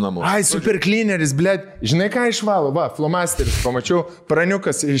į jūsų namus. Ai, super cleaneris, blėt. Žinai, ką išvalo? Va, flomasteris, pamačiau,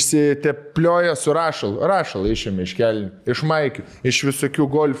 praniukas išsiteplioja su rašalu. Rašalą išėmė iš kelnių, iš maikių, iš visokių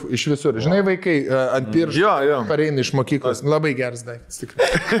golfų, iš visur. Žinai, vaikai ant pirštų pareina iš mokyklos. Labai geras daiktas.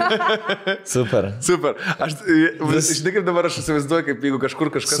 Super. Aš, žinai, kaip dabar aš įsivaizduoju, kaip jeigu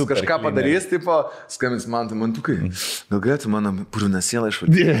kažkas kažką padarys, tipo, skambins man, tai mantukai, gal galėtų mano purviną sielą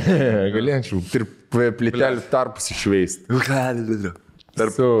išvalyti? Galėčiau, ir plitelių tarpus išveisti.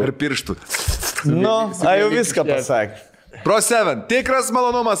 Per pirštų. Nu, jau viską pasakė. Pro 7, tikras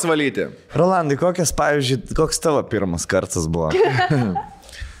malonumas valyti. Rolandai, koks tavo pirmas kartas buvo?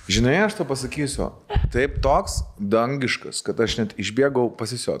 Žinai, aš to pasakysiu. Taip toks dangiškas, kad aš net išbėgau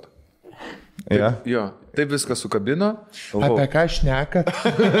pasisiot. Ja. Jo, taip viską sukabino. Apie ką šneka?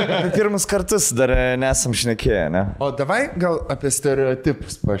 Pirmus kartus dar nesam šnekėję, ne? O davai gal apie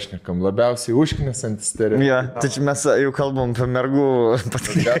stereotipus pašnekam, labiausiai užknisant stereotipus. Ja, tačiau mes jau kalbam apie mergų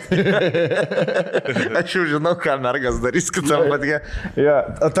patkėtą. Aš jau žinau, ką mergas darys kitam patkėtą. Ja.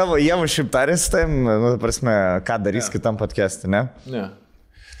 O tavo jėvų šiaip tarės tam, nu, prasme, ką darys kitam patkėtą, ne? Ne.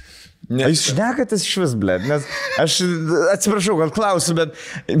 Jūs šnekatės iš vis, blėt, nes aš atsiprašau, gal klausiu, bet...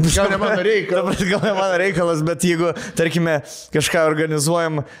 Gal ne mano reikalas. Gal ne mano reikalas, bet jeigu, tarkime, kažką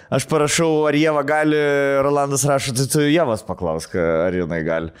organizuojam, aš parašau, ar Ieva gali, Rolandas rašo, tai tu Ievas paklausk, ar jinai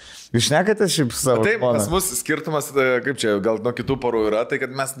gali. Jūs šnekatės šiaip savo... Taip, pas mus skirtumas, kaip čia, gal nuo kitų porų yra, tai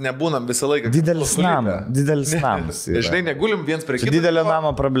kad mes nebūnam visą laiką... Didelis namas. Žinai, negulim viens prie kito. Didelė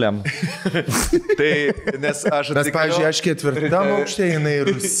namo problema. Tai, nes aš... Nes, pavyzdžiui, aš 4 aukšte, jinai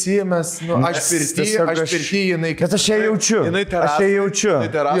Rusija, mes, nu, aš pirty, jinai... Bet aš ją jaučiu. Aš ją jaučiu.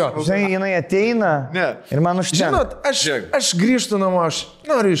 Žinai, jinai ateina ir man užtenka. Žinot, aš grįžtu namo, aš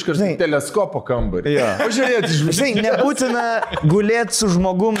noriu iškarti teleskopo kambarį. Pažiūrėti, žinai, nebūtina gulėti su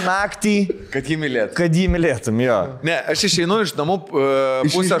žmogum naktį, kad jį mylėtum. Kad jį mylėtum, jo. Ne, aš išeinu iš namų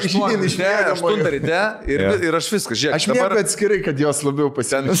pusę 8 ryte ir aš viskas, žiūrėk. Aš dabar atskirai, kad jos labiau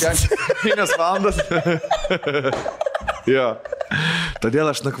pasienų. 5 valandas. Jo. Todėl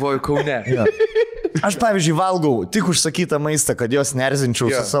aš nakvoju Kaune. Aš, pavyzdžiui, valgau tik užsakytą maistą, kad jos nerzinčiau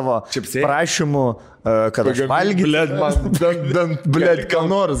su savo prašymu, kad aš valgyčiau. Blėt, ką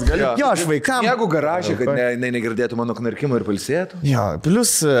nors gali. Jo, aš vaikam. Jeigu garažė, kad negirdėtų mano knarkimo ir palsėtų. Jo,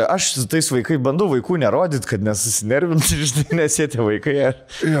 plus aš su tais vaikai bandau vaikų nerodyti, kad nesusinervintų, nes jie tie vaikai.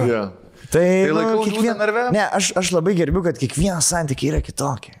 Jo. Tai laikau kiekvieną narvę? Ne, aš labai gerbiu, kad kiekvienas santykiai yra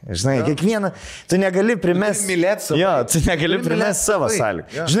kitokie. Žinai, kiekvieną, tu negali primesti. Mylėti savo. Jo, tu negali primesti savo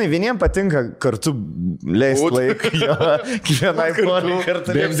sąlygų. Žinai, vieniems patinka kartu leisti laiką. Jo, kiekvienai poniai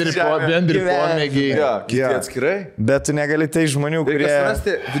kartu. Bendri pomėgiai. Jo, kiti atskirai. Bet tu negali tai žmonių, kurie... Reikia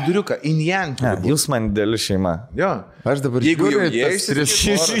surasti viduriuką, injang. Jūs man dideli šeima. Jo. Aš dabar jeigu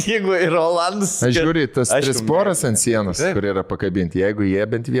ir Rolandas... Aš žiūriu tas 3 poras ant sienos, kur yra pakabinti. Jeigu jie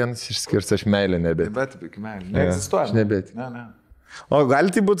bent vienas išskirs, aš meilę nebėt. Bet meilė. Neegzistuoja. Aš nebėt. O gali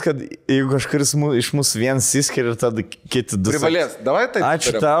tai būti, kad jeigu kažkuris iš mūsų vienas įskiria ir tada kiti 2... Privalės. Davai tai.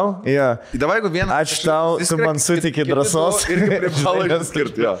 Ačiū tau. Ja. Davai, jeigu vienas... Ačiū tau, tu man suteikė drąsos. Irgi privalai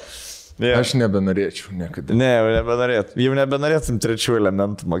skirti, jo. Yeah. Aš nebenorėčiau niekada. Ne, jau nebenorėtum 3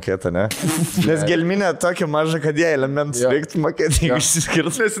 elementų mokėti, ne? Nes gelminė tokia maža, kad jie elementus reiktų mokėti, jeigu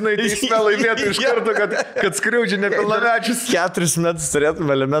išsiskirtų. Nes jinai teisme laimėtų iš karto, kad skriaudžia nepilnamečius. 4 metus turėtum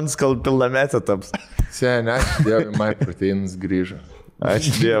elementus, kol pilnametė taps. Seniai, ačiū Dievui, MyProteinas grįžo.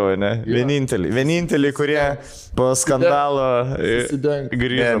 Ačiū Dievui, ne? Vieninteliai, kurie po skandalo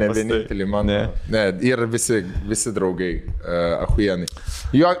grįžo. Ne, vieninteliai, man. Ne, ir visi draugai, ahuienai.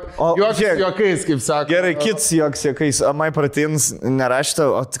 Juokais, kaip sako. Gerai, kits juokais. O MyProteinas nerašta,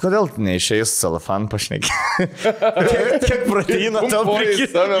 o kodėl neišėjus celofan pašnekė? Kiek proteino tau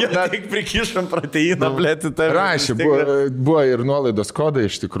prikišam? Tik prikišam proteiną, blėti tai. Rašė, buvo ir nuolaidos kodai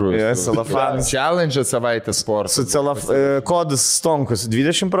iš tikrųjų. Celofanas. Challenge savaitės sportas. Su kodus stonkus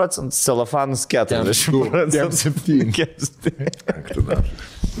 20%, celofanus 40%.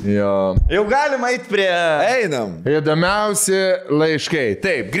 Jo. Jau galima eiti prie... Einam. Įdomiausi laiškai.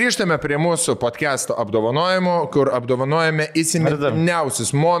 Taip, grįžtame prie mūsų podcast'o apdovanojimo, kur apdovanojame įsimintiniausius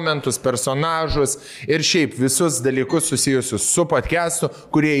momentus, personažus ir šiaip visus dalykus susijusius su podcast'u,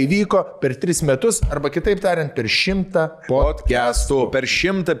 kurie įvyko per 3 metus, arba kitaip tariant, per 100 podcast'ų. Per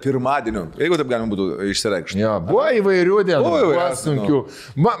 100 pirmadienių. Jeigu taip galima būtų išsireikšti. Jo, buvo įvairių dienų, buvo sunkių.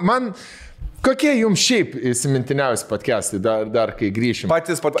 Man... Kokie jums šiaip įsimintiniausi podcastai, dar kai grįšim?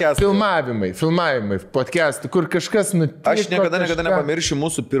 Patys podcastai. Filmavimai, podcastai, kur kažkas nutiko. Aš niekada nepamiršiu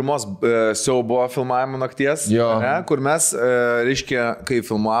mūsų pirmos siaubo filmavimo nakties, ne, kur mes, reiškia, kai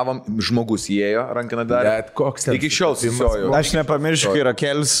filmavom, žmogus įėjo, rankiną darė. Bet koks ten. Iki šiol susijoju. Aš nepamiršiu, kai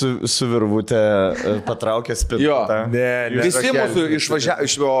Rakelis su virvutė patraukė spintą. Jo, visi mūsų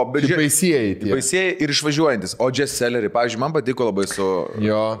baisieji ir išvažiuojantis. O Jazz Celery, pavyzdžiui, man patiko labai su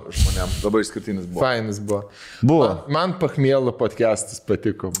žmonėm. Labai skirtinis buvo. Fainas buvo. Man Pachmielo podcastas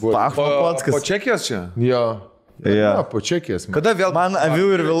patiko. Po Čekijos čia? Jo. Ja, po Čekijos. Kada vėl? Man avių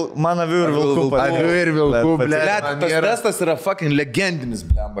ir vilkų patiko. Avių ir vilkų, blėt. Tas testas yra fucking legendinis,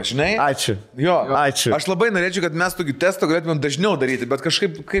 blemba, žinai? Ačiū. Jo, ačiū. Aš labai norėčiau, kad mes tokį testą galėtumėm dažniau daryti, bet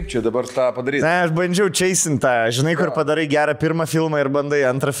kažkaip kaip čia dabar tą padaryti? Ne, aš bandžiau čeisintą. Žinai, kur padarai gerą pirmą filmą ir bandai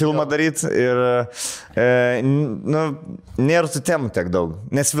antrą filmą daryti. Ir, nėra tų temų tiek daug.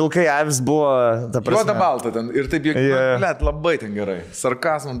 Nes vilkai avis buvo, ta prasme. Juoda balta ten. Ir taip, blėt, labai ten gerai.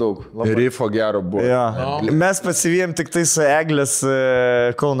 Sarkazmo daug. Rifo gero buvo. Mes pasivėjom tik tai su Eglės,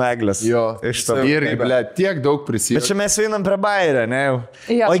 Kauno Eglės. Jo. Irgi, ble, tiek daug prisimenu. Bet čia mes einam prie Bairio, ne jau.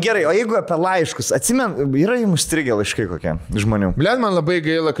 O gerai, o jeigu apie laiškus, yra jums strigę laiškai kokie žmonių? Ble, man labai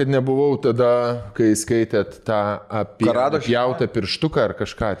gaila, kad nebuvau tada, kai skaitėt tą apie pjautą pirštuką ar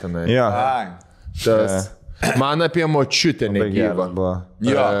kažką tenai. Jo. Man apie močiutę negyvą.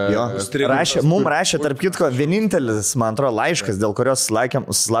 Jo. Mums rašė, tarp kitko, vienintelis, man atrodo, laiškas, dėl kurios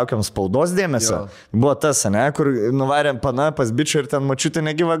susilaukėm spaudos dėmesio, buvo tas, ne, kur nuvarėm pana pas bičią ir ten močiutė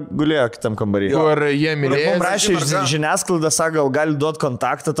negyva gulėjo kitam kambarį. Kur jie mylėjo. Mums rašė žiniasklaida, sako, gal duot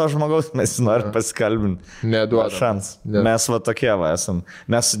kontaktą to žmogaus, mes norim pasikalbinti. Neduodam. Šans. Mes va tokie va esam.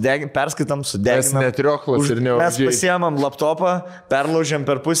 Mes perskaitam, sudeginam. Mes netrioklas ir nevažiai. Mes pasiemam laptopą, perlaužiam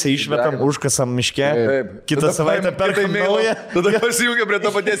per pusę, išmetam, užkasam miške. Kitą savaitę perkam naują. Tada pasijungia prie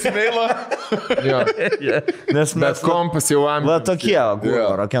to paties e-mailo. Nes mes kompas jau amžiai. Va tokie,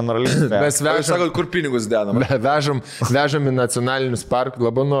 rock'n'rollistai. Mes vežam, kur pinigus dedam. Vežam į nacionalinius parkus,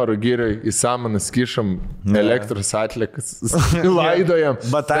 Labanoro girioj, į Samanas kišam elektros atlikas. Laidojam.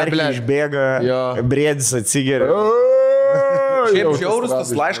 Batarkė išbėga, briedis atsigeria. Šiaip žiaurus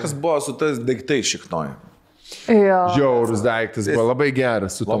tas laiškas buvo su tas daiktais šiknoja. Žiaurus daiktas buvo labai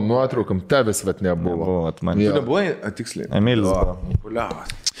geras, su tom nuotraukam, tavęs vat nebuvo. Tu nebuvai, tiksliai. Emilis buvo.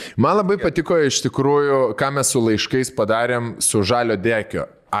 Man labai patiko iš tikrųjų, ką mes su laiškais padarėm su Žalio dekio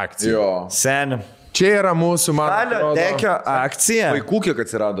akcija. Seni. Čia yra mūsų, man atrodo. Žalio dekio akcija. Vaikų kiek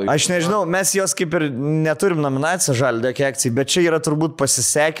atsirado. Aš nežinau, mes jos kaip ir neturim nominaciją Žalio dekio akcijai, bet čia yra turbūt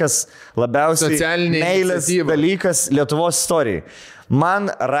pasisekęs labiausiai meilės dalykas Lietuvos istorijai. Man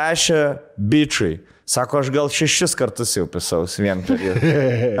rašė bičiai. Sako, aš gal 6 kartus jau pisaus vien per jį.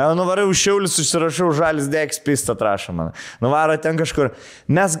 Nuvarai už Šiaulius, užsirašau Žalis dekis pistą trašą man. Nuvaro ten kažkur.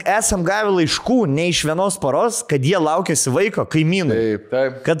 Mes esam gavę laiškų ne iš vienos paros, kad jie laukėsi vaiko, kaimynai.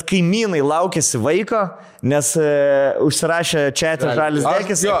 Taip. Kad kaimynai laukėsi vaiko, nes užsirašė čia Žalis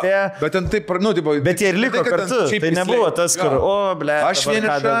dekis. Bet ten taip, bet jie ir liko kartu. Tai nebuvo tas, kur, ble, aš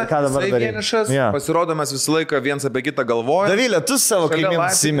vienišas, pasirodamas visą laiką viens apie kitą galvoju. Davilė, tu savo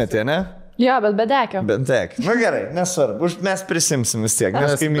kaimynus įmetė, ne? Jo, bet be dekio. Bet dekio. Na gerai, nesvarbu, mes prisimsim vis tiek.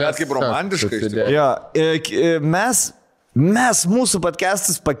 Mes kaip romantiškai. Jo, mūsų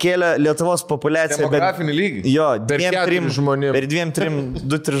podcastas pakėlė Lietuvos populiaciją. Demografinį lygį. Jo, per 2-3 žmonės. Per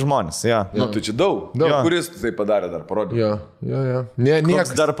 2-3 žmonės, jo. Nu, tai čia daug. Kuris tai padarė dar, parodė. Jo.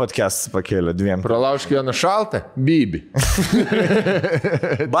 Niekas dar podcastas pakėlė 2. Pralaužk vieną šaltą, Bibi.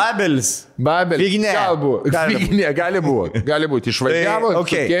 Babelis. Figinė. Gali būti. Išvažiavo,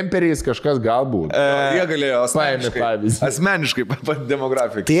 su kemperiais kažkas galbūt. Jie galėjo asmeniškai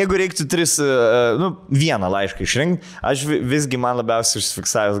demografikai. Tai jeigu reiktų 1 laišką išrinkti, aš visgi man labiausiai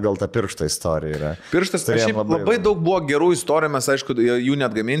užsifiksavęs gal tą pirštą istoriją yra. Pirštas, labai daug buvo gerų istorijų, mes aišku, jų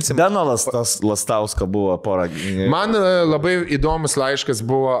net gaminsim. Beno Lastausko buvo porą. Man labai įdomus laiškas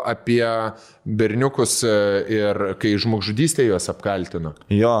buvo apie berniukus ir kai žmogžudystė juos apkaltino.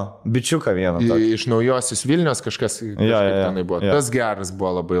 Jo, bičiuką vieną. Iš Naujosios Vilnios kažkas tenai buvo. Tas geras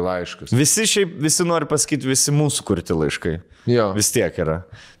buvo labai laiškas. Visi nori pasakyti, visi mūsų kurti laiškai. Jo. Vis tiek yra.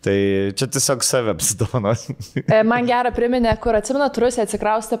 Tai čia tiesiog save apsidovanos. Man gera priminė, kur atsimena, Rusija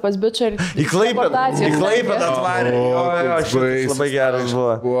atsikraustė pas bičią ir... Į Klaipėdą atvarė. Šitas labai geras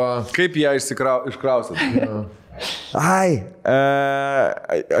buvo. Kaip ją iškrausėt? Ai,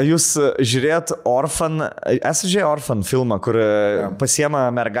 jūs žiūrėt Orphan filmą, kur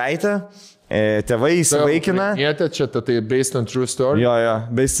pasiema mergaitę, tėvai įsivaikina. Čia tai based on true story? Jo,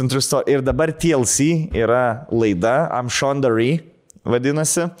 based on true story. Ir dabar TLC yra laida, I'm Shonda Rhimes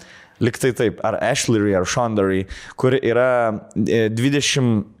vadinasi, liktai taip, ar Ashley Rhimes, ar Shonda Rhimes, kur yra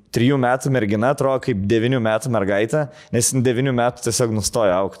 23 metų mergina, atrodo kaip 9 metų mergaitė, nes 9 metų tiesiog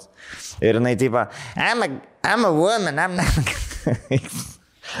nustoja augti. Ir jinai taip, I'm a woman, I'm not...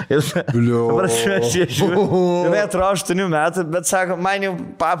 Jinai atrodo 8 metų, bet sako, man jau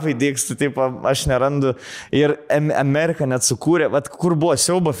papai dėksta, taip, aš nerandu. Ir Amerika net sukūrė, kur buvo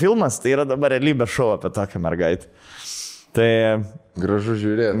siaubo filmas, tai yra dabar realybė šou apie tokią mergaitę. Tai... Gražu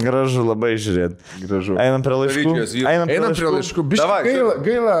žiūrėti. Gražu labai žiūrėti. Gražu. Einam prie laiškų. Einam prie laiškų.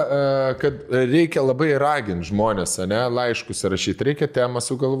 Gaila, kad reikia labai raginti žmonės, ne, laiškus rašyti. Reikia temą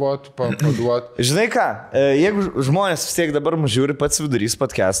sugalvoti, paduoti. Žinai ką, jeigu žmonės vis tiek dabar mus žiūri, pats vidurys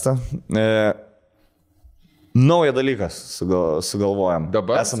podcastą, naują dalyką sugalvojam.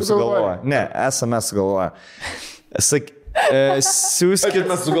 Dabar esam sugalvoję. Ne, esame sugalvoję.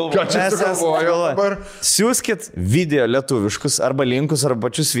 Siūskit video lietuviškus arba linkus arba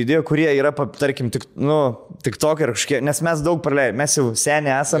pačius video, kurie yra, tarkim, TikTok ir kažkokie, nes mes daug praleidėme, mes jau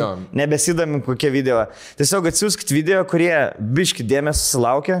seniai esam, nebesidami kokie video. Tiesiog atsiųskit video, kurie biški dėmesio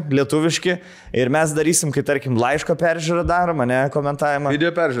sulaukia, lietuviški, ir mes darysim, kai, tarkim, laiško peržiūrą darom, ne, komentavimą.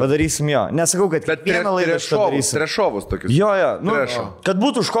 Video peržiūrą. Padarysim jo. Nesakau, kad vieną laidą padarysim. Trešovus tokius. Jo, kad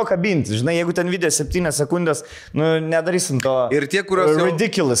būtų už ko kabinti. Žinai, jeigu ten video 7 sekundės, nedarysim to. Ir tie,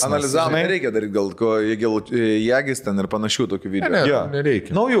 kuriuos analizavom, nereikia daryti gal jagis ten ir panašių tokių video. Ne,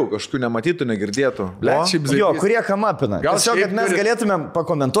 nereikia. Naujų, kažkokių nematytų, negirdėtų. Jo, kurie kamapina. Tiesiog, kad mes galėtumėm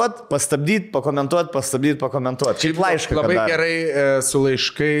pakomentuoti, pakomentuoti. Kaip laišką. Labai gerai su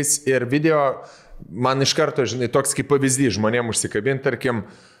laiškais ir video, man iš karto, žinai, toks kaip pavyzdys žmonėms užsikabinti, tarkim,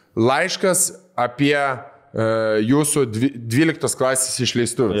 laiškas apie jūsų 12 klasės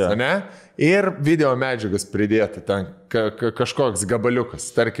išleistuvės, ne? Ir video medžiagas pridėti, ten kažkoks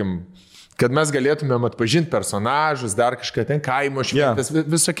gabaliukas, tarkim, kad mes galėtumėm atpažinti personažus, dar kažką ten kaimo šventės,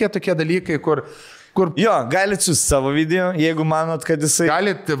 visokie tokie dalykai, kur... Jo, galite siūsti savo video, jeigu manot, kad jisai...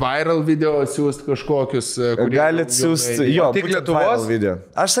 Galite viral video siūsti kažkokius... Galite siūsti, jo, tik Lietuvos video.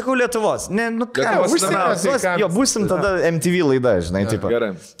 Aš sakau Lietuvos. Ne, būsim tada MTV laida, žinai, taip.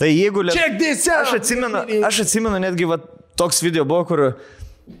 Tai jeigu aš atsimenu netgi toks video buvo, kur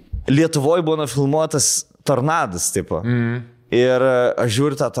Lietuvoje buvo nufilmuotas tornadas, tipo. Ir aš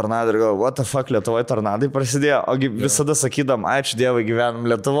žiūriu tą tornadą ir galvoju, what the fuck, Lietuvoje tornadai prasidėjo, ogi visada sakydam, ačiū Dievui, gyvenam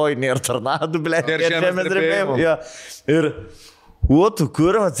Lietuvoje, nėra tornadų, blė, ir žemės drebėjimų. Ir, tu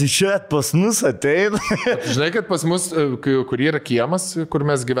kur, tai čia pas mus ateina. Žinai, kad pas mus, kur yra kiemas, kur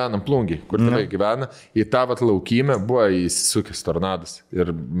mes gyvenam, Plungiai, kur tėvai gyvena, į tą laukymę buvo įsisukęs tornadas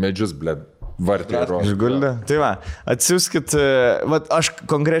ir medžius, blė. Išguldė. Tai va, atsiųskit, aš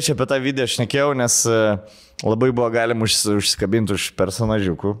konkrečiai apie tą video šnekėjau, nes labai buvo galima užsikabinti už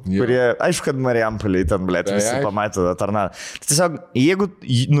personažiukų, kurie, aišku, kad Marijampolėje ten, blėt, visi pamatė tą tornadą. Tiesiog, jeigu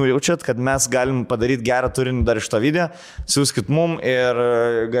nujaučiat, kad mes galim padaryti gerą turinį dar iš to video, siųskit mum ir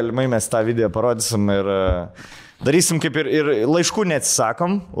galimai mes tą video parodysim ir darysim kaip ir laiškų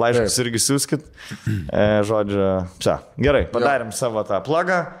neatsisakom, laiškus irgi siųskit. Žodžiu, gerai, padarėm savo tą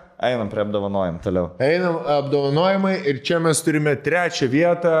plagą. Einam prie apdovanojimų toliau. Einam apdovanojimai ir čia mes turime 3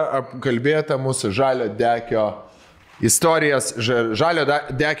 vietą apkalbėtą mūsų Žalio Dekio istorijas, Žalio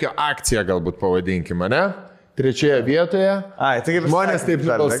Dekio akciją galbūt pavadinkime, ne? 3 vietoje. Tai kaip žmonės taip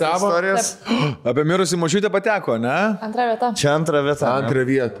nubalsavo. Apie mirusį močiutę pateko, ne? 2 vieta. Čia 2 vieta. 2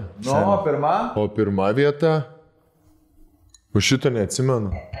 vieta. O pirma? O 1 vieta. Už šito neatsimenu.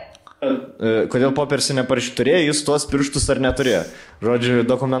 Kodėl popiersi neparašyti, turėjo jis tuos pirštus ar neturėjo? Žodžiu,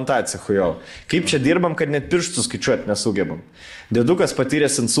 dokumentacija, hujau. Kaip čia dirbam, kad net pirštus skaičiuoti nesugebam? Dėdukas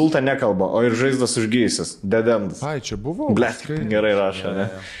patyręs insultą nekalba, o ir žaizdas užgyjusias. Dedendas. Čia buvo. Blet, gerai rašo, ne?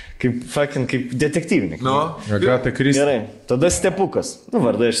 Kaip detektyvininkai. Agata Kristi. Gerai, tada Stepukas.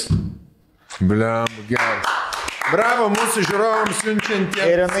 Vardais. Bliam, geras. Bravo mūsų žiūrovams siunčiantiems.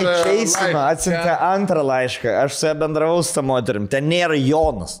 Ir jinai Čeisina atsiuntė 2 laišką. Aš su ją bendravau su tą moterim. Ten nėra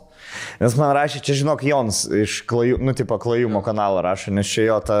Jonas. Nes man rašė, čia žinok, Jonas iš Klajumo kanalo rašo, nes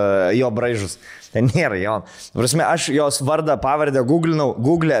čia jo braižus. Ten nėra Jonas. Prasme, aš jos vardą, pavardę googlinau,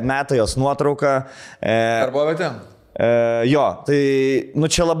 Google meta jos nuotrauką. Darbovietė? Jo, tai,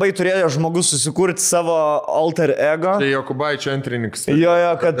 čia labai turėjo žmogus susikurti savo alter ego. Tai Jokubaičio antrininkas. Jo,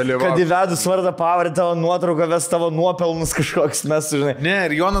 kad įvedus vardą pavardę tavo nuotrauką, ves tavo nuopelnus kažkoks, mes, žinai. Ne,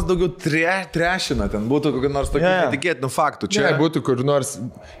 ir Jonas daugiau trešina, ten būtų kokių nors tokių netikėtinų faktų. Čia būtų kur nors,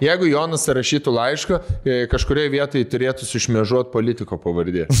 jeigu Jonas rašytų laišką, kažkurioje vietoje turėtų sušmėžuoti politiko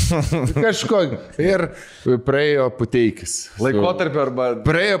pavardė. Kažkokį. Ir praėjo Puteikis. Laikotarpio arba...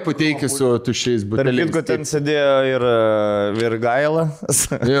 Praėjo Puteikis su tušiais buteliais. Tarp ten sėdėjo ir Gaila.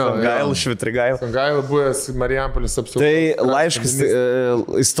 Gaila, Švitrigaila. Gaila buvęs Marijampolės apsaugos. Tai laiškas,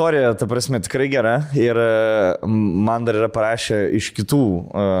 istorija, ta prasme, tikrai gera. Ir man dar yra parašę iš kitų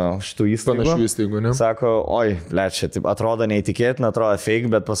šitų įstaigų. Panašių įstaigų, ne? Sako, oi, čia atrodo neįtikėtina, atrodo fake,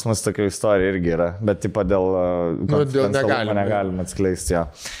 bet pas mus tokia istorija irgi yra. Bet tipo dėl negalima atskleisti jo.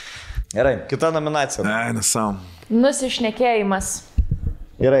 Gerai, kita nominacija. Ne, nesam. Nusišnekėjimas.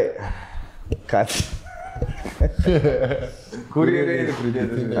 Gerai. Ką? Kurį reikia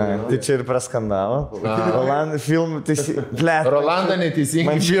pridėti? Tai čia ir praskandavo. Rolandą filmų teisingai. Rolandą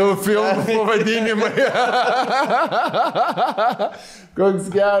neteisingai. Filmų pavadinimai.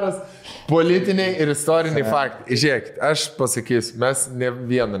 Koks geras. Politiniai ir istoriniai faktai. Žiūrėkit, aš pasakysiu, mes ne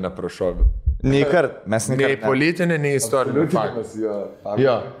vieną neprašovėm. Nei kart, mes nei politinė, nei istorinė faktas.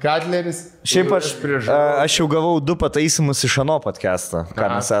 Jo, Katleris. Šiaip aš jau gavau 2 pataisimus iš ano podcast'o, ką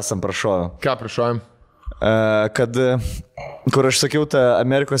mes esam prašovę. Ką prašovėm? Kad, kur aš sakiau, ta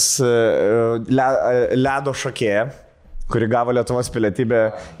Amerikos ledo šokėja, kuri gavo Lietuvos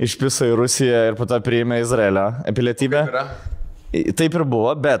pilietybę, išpiso į Rusiją ir po to priėmė Izraelio pilietybę. Taip ir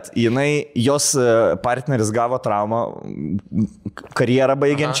buvo, bet jos partneris gavo traumą, karjerą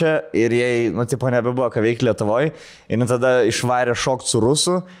baigiančią ir jai, nebebuvo ką veikti Lietuvoje. Ir tada išvarė šokti su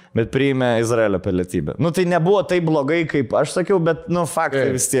Rusu, bet priėmė Izraelio pilietybę. Tai nebuvo taip blogai, kaip aš sakiau, bet, faktai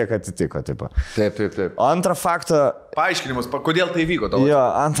vis tiek atitiko. Tipo. Taip. O antrą faktą... Paaiškinimus, kodėl tai vyko tavo?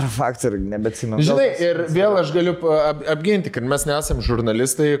 Jo, antrą faktą ir nebeatsimenu. Žinai, ir vėl aš galiu apginti, kad mes nesam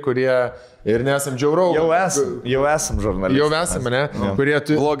žurnalistai, kurie... Ir nesam žiaurau. Jau esam žurnalistai. Jau esame, ne? Kurie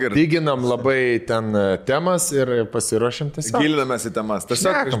lyginam labai ten temas ir pasiruošim tiesiog. Gilinamės į temas.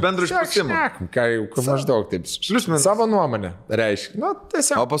 Tiesiog iš bendro išpūsimų. Ką jau maždaug taip. Savo nuomonę reiškia.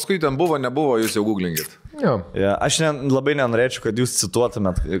 Tiesiog. O paskui ten buvo, nebuvo, jūs jau googlinkit. Aš labai nenorėčiau, kad jūs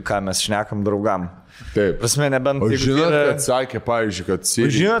cituotumėt, ką mes šnekam draugam. Taip. Prasme, nebent... O žinot, kad sakė, pavyzdžiui, kad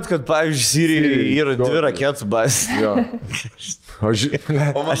Sirija... Žinot, kad, pavyzdžiui, Sirijoje yra 2 raketų bazės. Jo.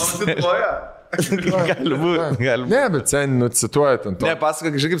 O man cituoja? Gali būti. Ne, bet sen cituojat ant to. Ne,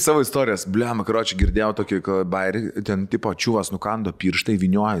 pasakyk, kaip savo istorijas. Bliam, karočią, girdėjau tokį bairį, ten tipo čiuvas nukando pirštai,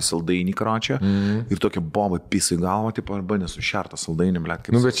 vinioja į saldainį, karočią, ir tokia bomba pisai galva, tipo, arba nesušerta saldainį,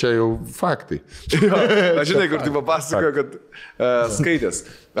 blėt. Bet čia jau faktai. Aš žinai, kur tipo pasakoju, kad skaitės.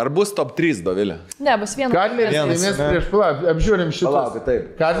 Ar bus top 3, Dovilė? Ne, bus 1. Katleris laimės prieš... Apžiūrim šitą.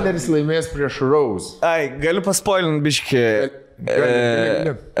 Katleris laimės prieš Rose. Ai, galiu paspoilinti biškį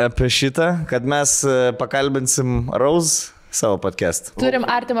apie šitą, kad mes pakalbinsim Rose savo podcast. Turim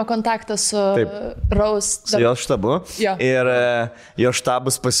artimą kontaktą su Rose. Su jo štabu. Jo. Ir jo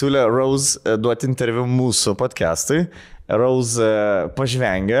štabas pasiūlė Rose duoti interviu mūsų podcastui. Rose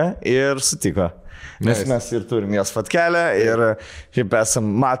pažvengė ir sutiko. Nes mes ir turim jos fotkelę ir šiaip esam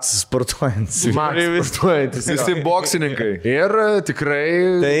Mats sportuojantis. Visi boksininkai. Ir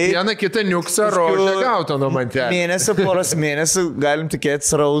tikrai vieną kitą niuksą Rose gauto nuo mantelį. Poros mėnesių galim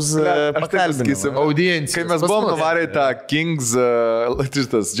tikėtis Rose pakalbinti. Audiencija. Kai mes buvom nuvarę tą Kings,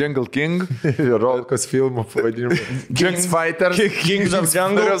 Jungle King. Rolkos filmų pavadinimu. Kings Fighter. Kings of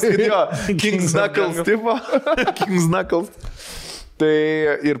Jungle. Kings Knuckles tipo. Kings Knuckles. Tai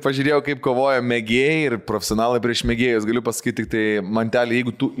ir pažiūrėjau, kaip kovoja mėgėjai ir profesionalai prieš mėgėjus. Galiu pasakyti tik tai, mantelį,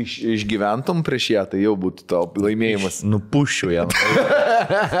 jeigu tu išgyventum prieš ją, tai jau būtų tau laimėjimas. Nupušiu ją.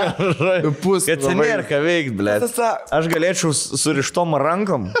 Kad čia nėra ką veikti, blėt. Aš galėčiau surištom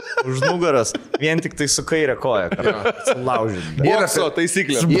rankom už nugaras, vien tik tai su kairė koja. Laužyti. Bokso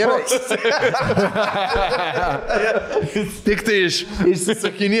taisyklė. Tik tai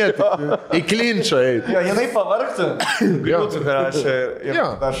išsisakinėti. Į klinčą eiti. Jo, jinai pavargtų. Griūtų, karačią.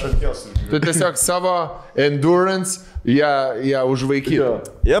 Tu tiesiog savo endurance ją užvaikytų.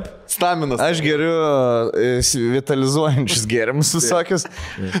 Jep. Staminas. Aš geriu vitalizuojančius gėrimus visokius,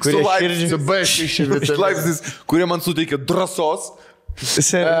 kurie man suteikia drąsos.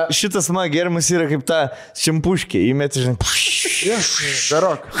 Šitas mano gėrimas yra kaip ta šimpuškė, įmeti, žinai.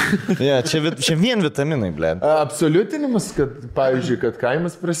 Darok. Čia vien vitaminai, blė. Absoliutinimas, kad, pavyzdžiui, kad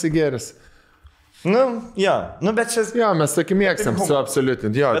kaimas prasigėris. Bet čia... Jo, mes tokį mėgstam su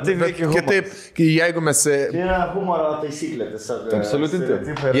absoliutinti. Jo, bet kitaip, jeigu mes... Tai yra humoro taisyklė tiesiog.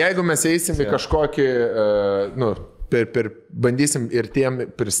 Absoliutinti. Jeigu mes eisim į kažkokį, bandysim ir tiem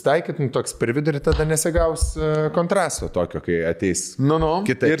pristaikyti, toks per vidurį tada nesigaus kontrasto tokio, kai ateis.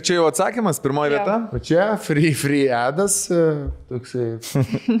 Kitaip. Ir čia jau atsakymas, pirmoji vieta? O čia free adas, toksai.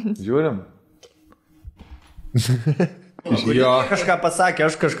 Žiūrim. Jo. Kažką pasakė,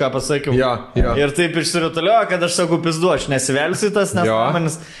 aš kažką pasakiau. Jo. Ir taip išsirutuliojo, kad aš sakau pizdu, aš nesivelsiu į tas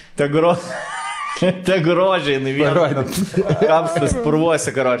nesąmonės. Te grožiai, vieną. Kapstas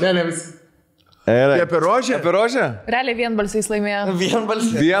purvuosi, karočiui. Ne, vis. Apie rožę? Realiai vienbalsiais laimėjo.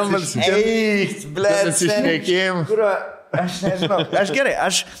 Vienbalsiai. Eik, blėt. Išnekėjim. Aš nežinau. Aš gerai,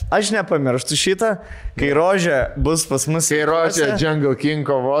 aš nepamirštu šitą, kai rožė bus pas mus. Kai rožė Jungle King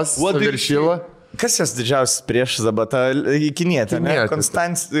kovos su Viršila. Kas jos didžiausias priešas dabar? Ta ikinietė, ne?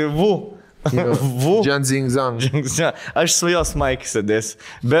 Konstancija. Vu. Jan Zing Zang. Aš su jos Mike sėdėsiu.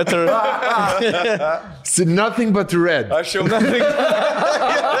 Better. Nothing but red. Aš jau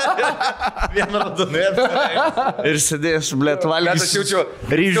Vieną radonėtą. Ir sėdėsiu, blėt, valgysiu. Aš jaučiu,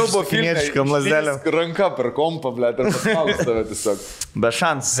 ryžių su kinietiškam lazdelėm. Ranka per kompą, blėt, ir paspaus tave tiesiog. Be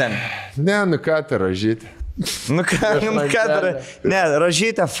šansų, sen. Ne, ką tai rožyti. Ne,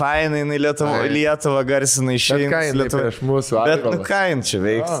 rožytė fainai, jinai Lietuvą garsina išėjus. Bet ką jinai prieš mūsų atgalas? Bet ką jinai čia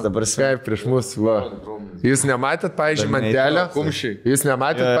veiks dabar? Kaip prieš mūsų, va. Jūs nematėt, pavyzdžiui, Mantelio? Jūs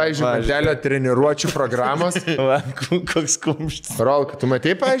nematėt, pavyzdžiui, Mantelio treniruočių programos? Koks kumštis. Rolka, tu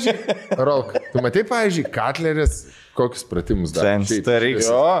matei, pavyzdžiui, Katleris? Kokius pratimus dar?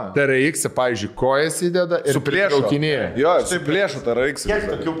 TRX, pavyzdžiui, kojas įdeda ir pritraukinėja. Jo, su plėšu TRX. Kiek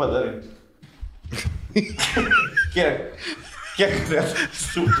tokių padarai? Kiek?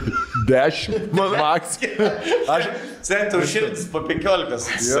 10. Max. Aš centų širdis po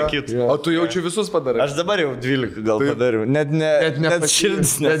 15, sakytų. O tu jaučiu visus padarai? Aš dabar jau 12 gal padariau. Net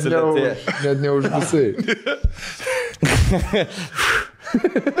širdis nesilėtė. Net ne už visai.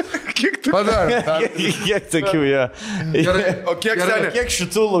 Kiek tu padarai? Kiek tokių, jo. O kiek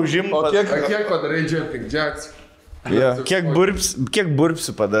šitų laužimų? O kiek padarai jumping jacks? Jo, kiek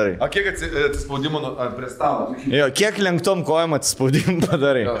burpsių padarai? O kiek atsispaudimų prie stalo? Jo, kiek lenktom kojom atsispaudimų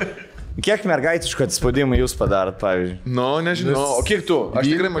padarai? Kiek mergaitiškų atsispaudimų jūs padarot, pavyzdžiui? Nu, nežinau. O kiek tu? Aš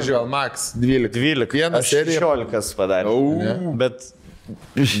tikrai mažiau. Max 12. Aš 16 padarė. Bet...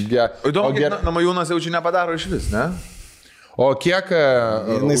 Įdomu, Namajūnas jaučiu nepadaro iš vis, ne? O kiek...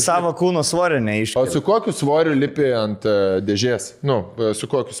 Jis savo kūno svorį neiškėlė. O su kokiu svoriu lipi ant dėžės? Nu, su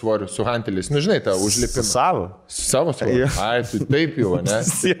kokiu svoriu? Su hantelis. Nu, žinai, tą užlipimą. Su savo? Su savo svoriu. Ai, tu taip jau, ne?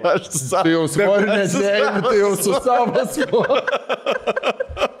 Aš su savo. Tu jau svoriu nesėjai, tu jau su savo svoriu.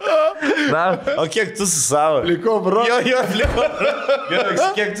 Na, o kiek tu su savo? Likau, bro. Jo, likau, bro.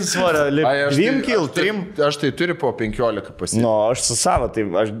 Kiek tu svorio lipi? 2 kil, 3? Aš tai turiu po 15 pasiekti. Nu, aš su savo, tai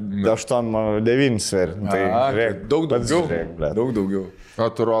aš 8-9 sveriu. Tai daug daugiau. Daug daugiau. O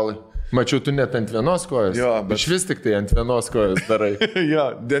tu rolai. Mačiau, tu net ant vienos kojos. Jo, bet... Aš vis tik tai ant vienos kojos darai. Jo,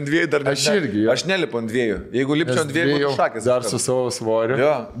 ant dviejų dar ne. Aš irgi. Jo. Aš nelipu ant dviejų. Jeigu lipčiau ant dviejų, būtų šakės. Dar su savo svoriu.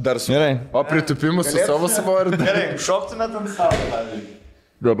 Jo, dar su... Gerai. O pritupimus su savo svoriu. Gerai, šoktumėt ant savo.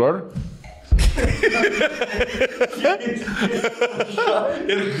 Dabar?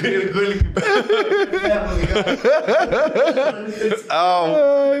 Ir guli.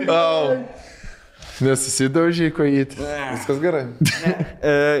 Au. Nesusidaužiai kojytį. Viskas gerai.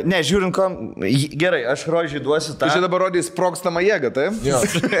 Ne, žiūrint, ko... Gerai, aš rožiai duosiu tą... Tu čia dabar rodys sprogstamą jėgą, taip? Jo.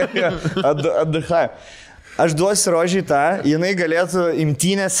 Adhai. Aš duosiu rožiai tą, jinai galėtų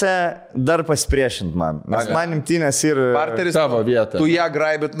imtynėse dar pasipriešinti man. Nes man imtynės ir... Parteris tavo vietą. Tu ją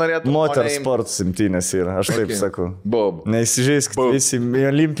graibit norėtum. Motorsports imtynės yra, aš taip sakau. Bob. Neįsižeiskit visi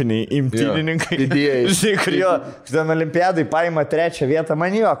olimpiniai imtynininkai. Idėjai. Žinai, kur jo, ten olimpiadai paima 3 vietą,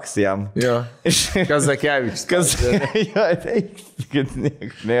 man joks jam. Jo. Kazakevičius. Jo, kad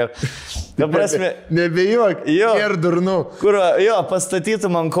nėra. Ta prasme... Nebejok. Jo. Ir durnu. Kur, jo,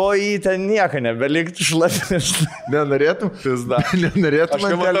 pastatytum ant kojį, ten nieko nebeliktų šlapį. Nenorėtum? Pizda. Nenorėtum? Aš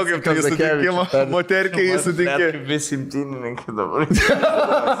nematau, kaip tai sutikimo. Moterikai įsitinkė. Visi imtynininkai dabar.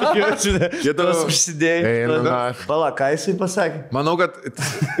 Jie tavas užsidėjai. Pala, ką jisai pasakė? Manau, kad...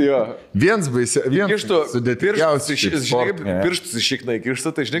 Jo. Viens baisiausias. Viens sudėtingiausias. Žinai, kaip pirštus išiknai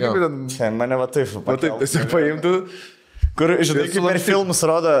kištų, tai žinai, kaip ten... Šiandien mane va taip. Va taip, tiesiog paimtų. Kur, žinai, kaip per filmus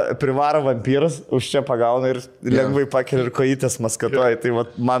rodo, privaro vampyras, už čia pagauna ir lengvai pakelia ir kojytės maskatuoja, tai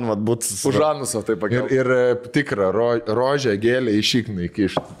man būtų... Už anusą tai pakelia. Ir tikrą rožę, gėlę išiknai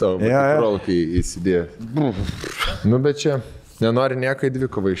kištų tavo rolkai įsidėjo. Nu, bet čia nenori nieko į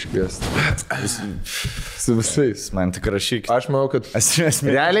dvikovą iškviesti. Su visais. Man tik rašyk. Aš manau, kad...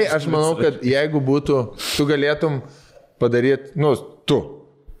 Realiai, aš manau, kad jeigu būtų, tu galėtum padaryti,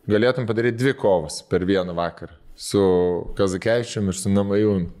 galėtum padaryti 2 kovas per vieną vakarą. Su Kazakevičium ir su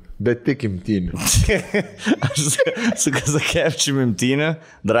Namajūnu. Bet tik imtynių. Aš su Kazakevičiumi imtynį,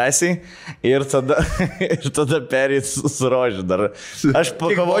 drąsiai, ir tada perėt su Rožiu dar. Aš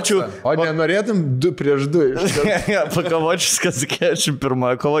pakavočiau... O nenorėtum 2 prieš 2. Pakavočius Kazakevičiumi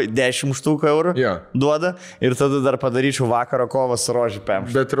pirmoje kovoje 10 štukų eurų duoda ir tada dar padaryčiau vakaro kovą su Rožiu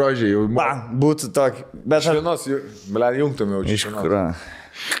 5. Bet Rožiai jau... Būtų tokį. Bet Iš vienos, jungtum jau. Iš kur?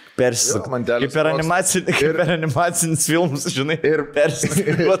 Persisuk. Kaip per animacinis filmus, žinai. Ir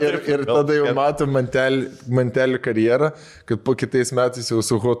tada jau matom mantelį karjerą, kad po kitais metais jau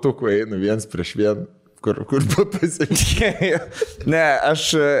su hotuku einu 1 prieš 1. Kur pasakė. Ne,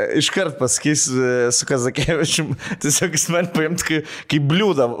 aš iškart pasakysiu su Kazakevičium, tiesiog jis man paimt kaip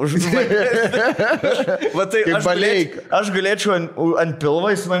bliūdą. Aš galėčiau ant pilvo,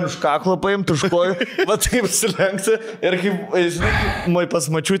 jis man už kaklo paimt, už kojų, va taip sulenkti ir kaip, žinai, pas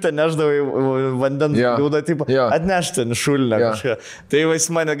mačiutę neždavai vandens bliūdą, tipo, atnešti ant šulinę kažką. Tai va jis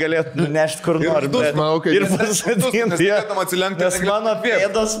mane galėtų nešti kur nori. Ir pasadinti, nes mano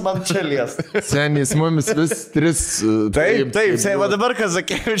pėdas man čia lies. Senis, mumis vis 3. Taip, va dabar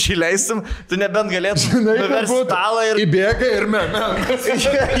Kazakevičiui leistum, tu nebent galėtum nuversti stalą ir... Įbėga ir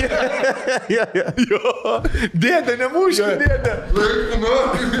Dėdė, nemūškį, dėdė.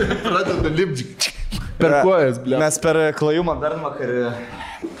 Pradeda lipdžiai. Per kojas, ble. Mes per klajumą dar vakarį...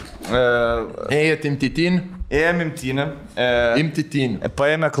 Ėjot imtytinį? Ėjom imtynį. Imtytinį.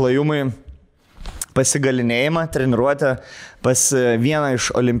 Paėmė klajumai pasigalinėjimą, treniruotę pas vieną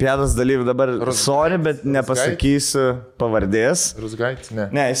iš olimpiados dalyvių, dabar sorry, bet nepasakysiu pavardės. Rusgaitis, ne.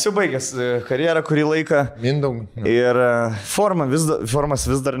 Ne, jis jau baigęs karjerą kurį laiką. Mindaug. Ir formas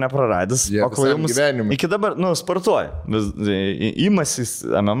vis dar nepraradęs. O klajumus iki dabar, sportuoja. Įmasis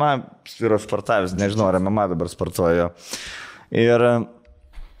MMA yra sportavęs, nežinau, ar MMA dabar sportuoja. Ir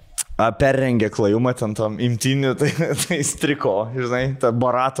perrengė klajumą ten tam imtynių, tai striko, žinai, ta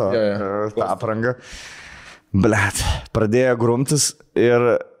Borato ta apranga. Blet, pradėjo grumtis ir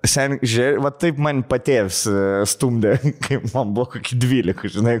žiūrėjau, va taip man patėvis stumdė, kaip man buvo kokį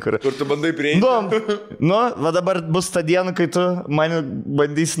 12, žinai, kur tu bandai prieiti. Va dabar bus ta diena, kai tu mane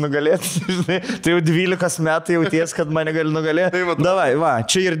bandysi nugalėti, žinai, tai jau 12 metų jauties, kad mane gali nugalėti. Davai, va,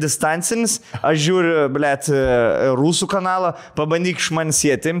 čia ir distancinis, aš žiūriu, blet, rusų kanalą, pabandyk iš manęs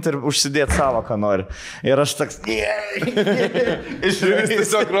jį atimti ir užsidėti savo, ką nori. Ir aš toks... Išrivis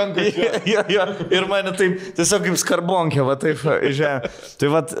tiesiog ranką. Ir mane taip, tiesiog kaip skarbonkė, va taip, tai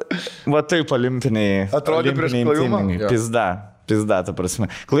va taip olimpiniai. Atrodė prieš klajumą? Pizda, ta prasme.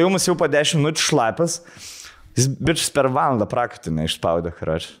 Klajumas jau po 10 minučių šlapas, jis bičias per valandą praktinę išspaudė,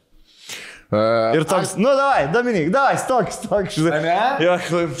 karoči. Ir toks, davai, Dominik, davai, stok, žinai. Ne? Jo,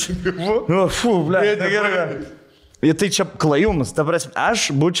 klajumas. Ble, gerai. Tai čia klajumas, ta prasme,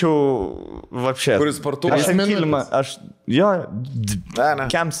 aš būčiau vapšė. Kuris sportuoja? Aš kilimą,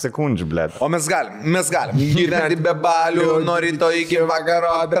 kem sekundžių, ble. O mes galim. Gyventi be balių, nuo ryto iki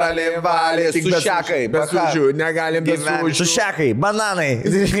vakaro, tralėvalė, su šekai. Be sužių, negalim be sužių. Su šekai, bananai,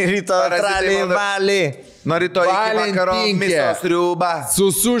 ryto tralėvalė. Nuo ryto iki vakaro, misos riuba.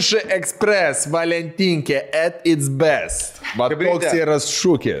 Su Sushi Express, Valentinkė at its best. Va toks yra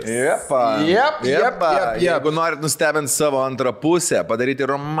šūkis. Jeigu norit nustebinti savo antrą pusę, padaryti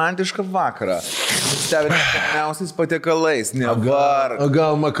romantišką vakarą, nustebinti skaniausiais patiekalais, nevar. O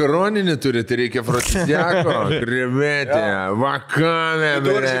gal makaroninį turite, reikia frotideko, krevetė, vakame,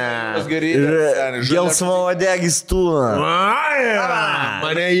 gelsvavadegis tūna.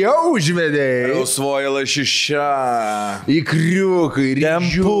 Mane jau užvedėjai. Rausvoji lašiša. Ikriukai,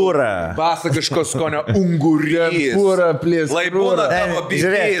 tempūra. Pasakiško skonio ungurys. Tempūra, plės. Lai būna tavo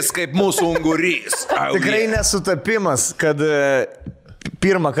bibijas, kaip mūsų ungurys. Tikrai nesutapimas, kad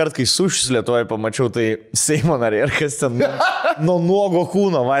pirmą kartą, kai sušis Lietuvoje pamačiau, tai Seimo nariai, ar kas ten nuo nuogo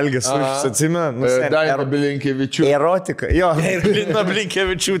kūno valgė sušis, atsimenu. Daina Blinkevičiūtė. Erotika, jo, Daina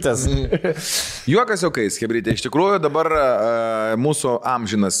Blinkevičiūtės. Juokas juokais, hebrytė, iš tikrųjų dabar mūsų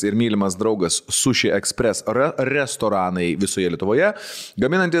amžinas ir mylimas draugas Sushi Express restoranai visoje Lietuvoje,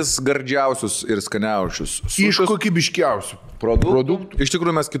 gaminantis gardžiausius ir skaniausius sušius. Iš kokybiškiausių produktų. Iš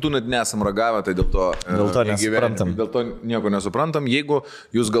tikrųjų mes kitų net nesam ragavę, tai dėl to nesuprantam. Dėl to nieko nesuprantam. Jeigu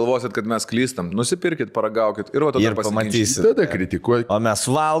jūs galvosit, kad mes klystam, nusipirkit, paragaukit ir tada pamatysit. Tada kritikuoji. O mes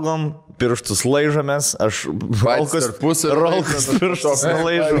valgom, pirštus laižomės, aš rolkus pirštus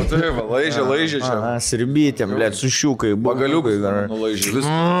nulaižau. Tai laižia čia. Sirbytėm, blėt, sušiukai, bagaliukai nulaižia.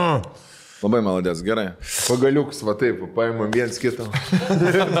 Labai maladės, gerai. Pagaliukus, va taip, paimam viens kitą.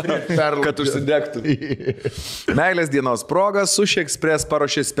 Kad užsidegtų. Meilės dienos proga Sushi Express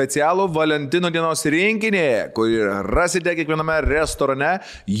paruošė specialų Valentino dienos rinkinį, kurį rasite kiekviename restorane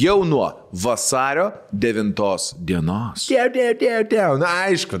jau nuo vasario 9 dienos. Na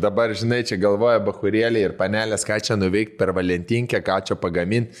aišku, dabar, žinai, čia galvoja bachurėliai ir panelės, ką čia nuveikti per Valentinkę, ką čia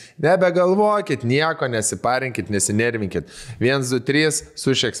pagaminti. Nebegalvokit, nieko nesiparinkit, nesinervinkit. 1, 2, 3,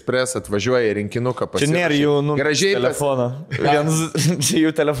 Sushi Express atvažiuoja į rinkinuką pasirašyti. Čia nėra jų numeris telefono. Čia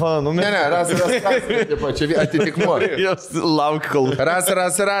jų telefono numeris. Ne, ras, čia atitikmuo. Lauk kol. Ras,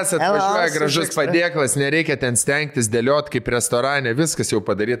 atvažiuoja gražus padėklas, nereikia ten stengtis dėlioti kaip restorane, viskas jau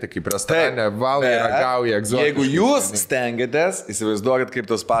padaryta kaip restorane, valai, ragauja, egzotiškai. Jeigu jūs stengiatės, įsivaizduokit, kaip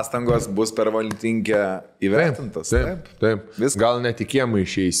tos pastangos bus per Valentinkę įvertintos. Taip. Gal netikėjimai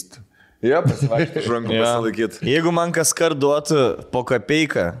išeist. Ja, pasivaikšti už rankų pasilaikyti. Jeigu man kas kart duotų po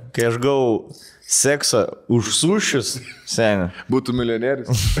kapeiką, kai aš gavau seksą už sušius, seniai. Būtų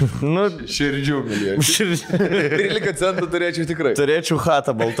milijonierius. Širdžių milijonierius. 13 centų turėčiau tikrai. Turėčiau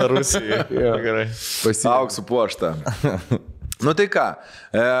chatą Baltarusijoje. Gerai. Auksų puoštą. Nu tai ką,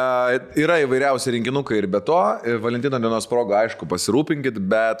 yra įvairiausi rinkinukai ir be to, Valentino dienos proga, aišku, pasirūpinkit,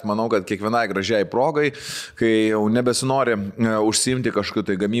 bet manau, kad kiekvienai gražiai progai, kai jau nebesinori užsiimti kažkokiu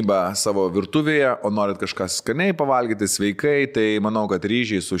tai gamybą savo virtuvėje, o norit kažką skaniai pavalgyti, sveikai, tai manau, kad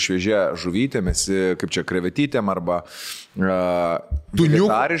ryžiai su šviežia žuvytėmis, kaip čia krevetytėm arba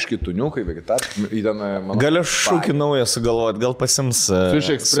vegetariški, tuniukai, vegetariški. Gal aš šūkį naują sugalvot, gal pasims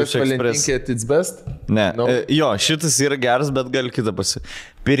Sushi Express Valentinkė it's best? Ne, jo, šitas yra geras, bet gal kitą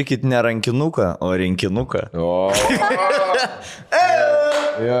pirkit ne rankinuką, o rinkinuką. Jo.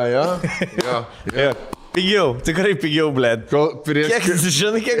 Pigiau, tikrai pigiau, blėd.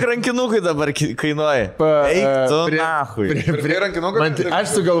 Žinai, kiek rankinukai dabar kainuoja? Eik tu nahui. Prie rankinuką?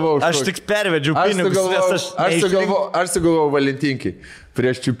 Aš sugalvojau. Aš tik pervedžiau pinigus. Aš sugalvojau Valentinkai.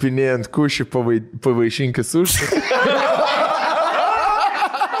 Prieš čiupinėjant kušį pavaišinkis už.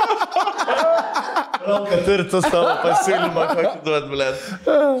 Kad ir tu savo pasiūlymą kokį duot, blėd.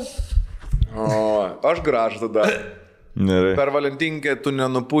 Aš gražu tada. Nerai. Per Valentinkę tu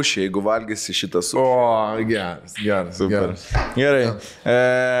nenupuši, jeigu valgysi šitą su. Geras. Gerai.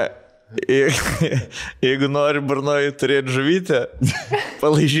 Jeigu nori burnoj turėti žuvytę,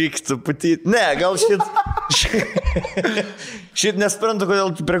 palaižyk truputį. Ne, gal šit nesprantu,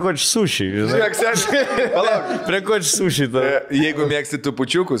 kodėl prie koč suši. Prie koč suši. Jeigu mėgsti tu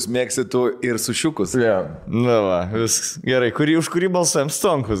pučiukus, mėgsti tu ir sušiukus. Na va, viskas. Gerai, už kurį balsuojam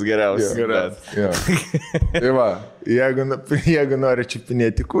Stonkus geriausias. Tai va, jeigu nori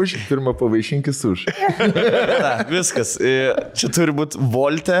čiupinėti kušį, pirmą pavaišinkis už. Viskas. Čia turi būti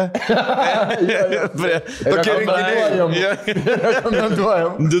volte. Tokie rinkiniai.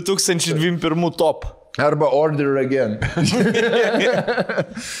 Rekomenduojam. 2021 top. Arba order again.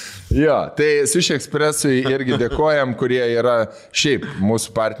 Jo, tai Sushi Expressui irgi dėkojam, kurie yra šiaip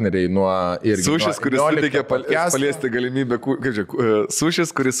mūsų partneriai nuo irgi. Sušis, kuris suteikia paliesti galimybę,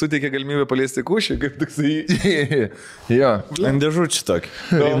 sušis, kuris suteikia galimybę paliesti kušį, kaip toksai. Jo. Ant dėžučių tokį.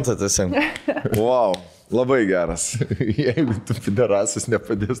 Rimta tiesiog. Wow. Labai geras. Jeigu tu pidarasus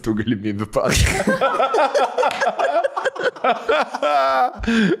nepadės tų galimybių pasakyti.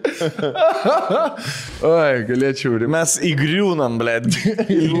 Oi, galėčiau rimti. Mes įgriūnam, blėd.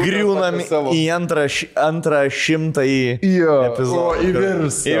 Įgriūnam į antrą šimtąjį epizodą.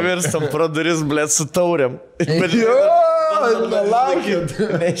 Įvirstam pro duris, blėd, su tauriam. Jo, nelaukit.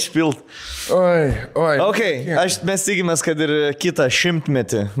 Neišpilt. Oi. Ok, mes tikimės, kad ir kitą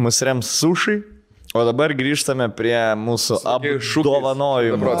šimtmetį mus rems suši. O dabar grįžtame prie mūsų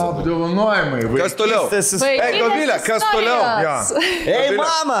apdovanojimų. Apdovanojimai. Kas toliau? Ei, Dovilė, kas toliau? Ei,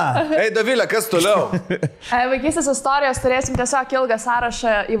 mama! Ei, Dovilė, kas toliau? Vaikystės istorijos turėsim tiesiog ilgą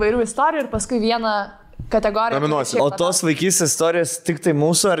sąrašą įvairių istorijų ir paskui vieną kategoriją. O tos vaikystės istorijos tik tai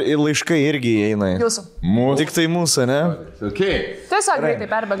mūsų ar laiškai irgi įeina? Jūsų. Tik tai mūsų, ne? Tiesiog greitai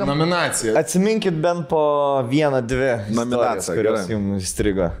perbėgam. Nominacija. Atsiminkit bent po 1-2 nominacijas, kurios jums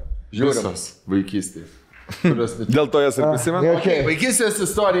įstrigo. Visos vaikystės. Dėl to jas ir prisimenu. Vaikystės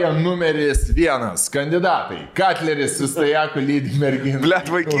istorija numeris 1. Kandidatai. Katleris su Stajaku lydi merginą. Blet,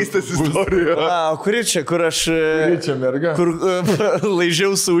 vaikystės istorija. Kuri čia, kur aš... Kuri čia merga? Kur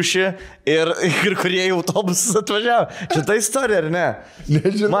laižiau sušį ir kurie į autobusas atvažiavo. Čia ta istorija, ar ne?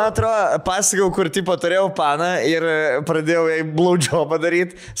 Nežinau. Man atrodo, pasakau, kur tipo turėjau paną ir pradėjau jai blowjobą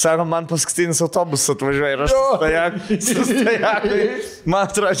daryti. Sako, man paskutinis autobusas atvažiuoja ir aš su Stajaku. Man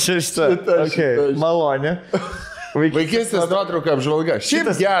atrodo, čia šitą. Malonė. Vaikystės nuotrauka apžvalga.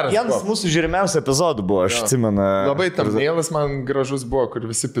 Šitas geras. Vienas mūsų žiūrimiausių epizodų buvo, aš atsimenu. Labai tamnėlas man gražus buvo, kur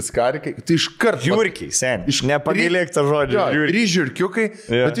visi piskarikai. Tai iškart. Žiūrkiai, sen. Nepagailėk tą žodį. Trys žiūrkiukai,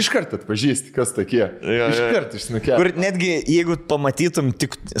 bet iškart atpažįsti, kas tokie. Iškart išsnukė. Kur netgi, jeigu pamatytum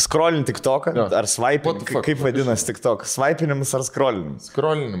scrollin TikToką, ar swiping, kaip vadinasi TikTok? Swipinimas ar scrollinimas?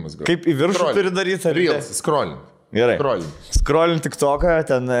 Scrollinimas gal. Kaip į viršų turi daryti, ar Reels, scrollinimas. Gerai. Scrollin TikToką,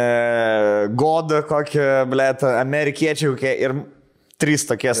 ten godą kokią, blėt, amerikiečiai kokie ir 3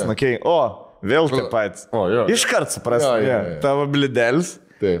 tokie snukiai. O, vėl taip pat. Iškart suprasti. Tavo blidelis.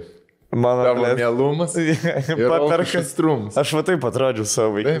 Taip. Mano tavo mielumas. Paperkas trums. Aš va taip atrodžiu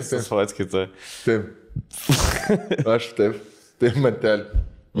savo vaikystės fotkitą. Taip. Aš taip. Taip, mantel.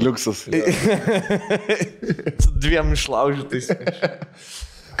 Liuksus. 2 išlaužytais.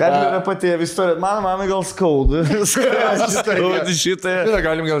 Ką yra pati istorija? Mano mamai gal skaudu. Skaudu šitą.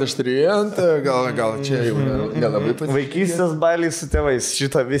 Galim gal ištrient, gal čia jau nelabai pasitikė. Vaikystės baliai su tėvais.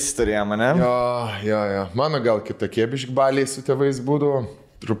 Šitą visi turėjome, ne? Jo. Mano gal kitokie bišk baliai su tėvais būdavo.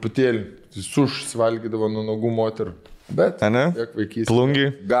 Truputėlį. Sušvalgydavo nuo nogų moterų. Bet, kiek vaikystė. Plungi.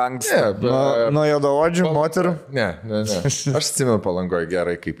 Gangs. Nuo juodaodžių moterų? Ne. Aš atsimenu Palangoje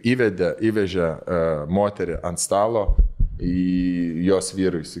gerai, kaip įvežė moterį ant stalo. Į jos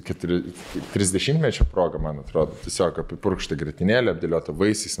vyrui su 30-mečio proga, man atrodo, tiesiog apipurkštą grietinėlę, apdėliotą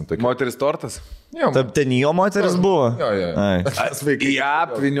vaisiais. Moteris tortas? Ten jo moteris buvo? Jo. Ją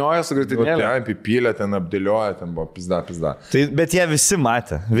apviniojo su grietinėlė? Ten apipylė, ten apdėliojo, ten buvo pizda. Tai, bet jie visi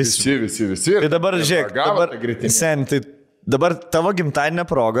matė. Visi. Tai dabar žiūrėk, sen, tai dabar tavo gimtadienio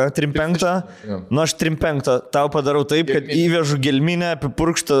proga, 3.5, nu aš 3.5 tau padarau taip, kad įvežu gelminę,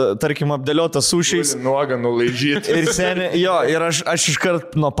 apipurkštą, tarkim, apdėliotą sušiais. Nuogą nulaižyti. Ir seniai, ir aš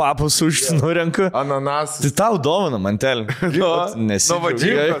iškart nuo papų sušis nurenku. Ananas. Tai tau dovana, mantelį.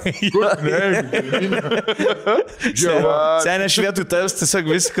 Seniai aš vietoj tavęs tiesiog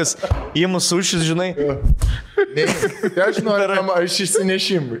viskas įmu sušis, žinai. Aš noriu, aš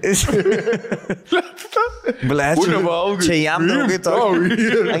išsinešimui. Blet, čia jam draugai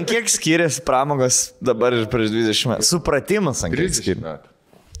tokie. Ant kiek skiriasi pramogos dabar ir prieš 20 metų? Supratimas ant kiek skiriasi.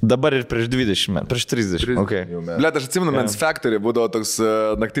 Dabar ir prieš 20 metų, prieš 30. Okay. Blet, aš atsimenu, Men's Factory būdavo toks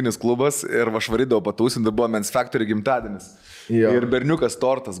naktinis klubas ir aš varydavau patūsinti, buvo Men's Factory gimtadienis. Ir berniukas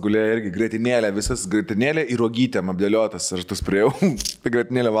tortas gulėjo irgi grietinėlė, visas grietinėlė į rogytėm apdėliotas. Aš tas priejau, tai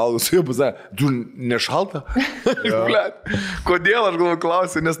grietinėlė valgau su juo, pasakė, tu nešalta? Blet, kodėl aš galvoju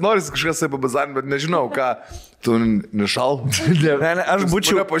klausiu, nes noris kažkas taip pabazarint, bet nežinau, ką, tu nešalta? Ne, aš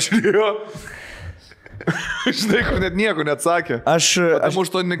būčiau... Pažiūrėjau. Žinai, kur net nieko neatsakė. Aš už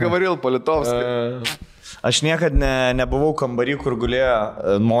to negavarėl Politovskį. Aš niekad nebuvau kambarį, kur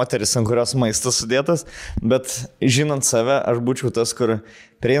gulėjo moteris, ant kurios maistas sudėtas, bet žinant save, aš būčiau tas, kur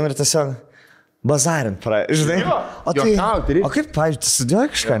prieinu ir tiesiog bazarint praėjo. Žinai? O kaip, pavyzdžiui, tu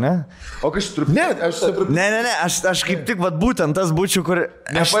sudėjai kažką, ne? O kažkaip truputį. Ne, aš kaip tik būtent tas būčiau, kur...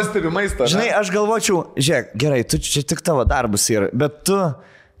 Nepastebi maistą. Žinai, aš galvočiau, žiūrėk, gerai, tu čia tik tavo darbus yra, bet tu...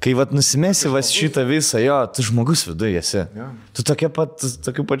 Kai nusimesi šitą visą, tu žmogus viduje esi. Tu tokiu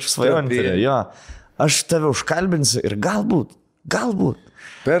pačiu svajonį turi. Aš tave užkalbinsiu ir galbūt.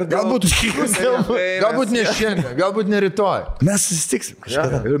 Galbūt ne šiandien, galbūt ne rytoj. Mes susitiksim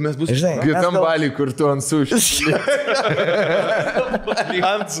kažkada. Ir mes būsime kitam balį, kur tu ant sušių.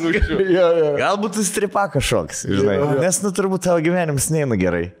 Ant sušių. Galbūt tu stripaką šoks, žinai. Nes turbūt tavo gyvenimas neina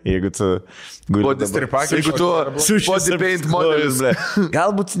gerai, jeigu tu guli stripaką. Jeigu tu body paint modelis.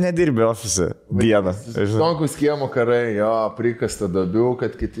 Galbūt nedirbi ofise dieną. Sunkus kiemo karai, prikasta dabiau,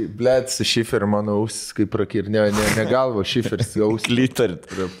 kad kiti, blėt, su šiferiu mano ausis, kaip prakir, negalvo šiferis ausis. Lytarit.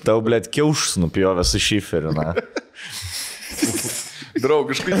 Tau, blėt, kiaušus nupjovė su šiferiu, na.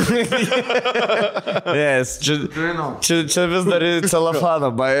 Draugiškai. Yes, čia vis dar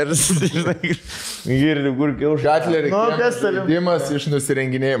celofano bairis. Girdi, kur kiaušus. Gatlerį, žaidimas iš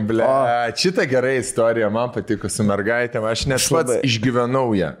nusirenginėjim. Šitą gerą istoriją man patiko su mergaitėm. Aš net pats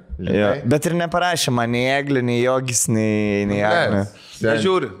išgyvenau ją. Bet ir neparašė man nei Eglė, nei Jogis, nei Agne.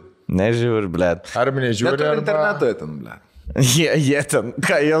 Nežiūri, blėt. Arba nežiūri. Net internetoje ten, blėt. Jie ten,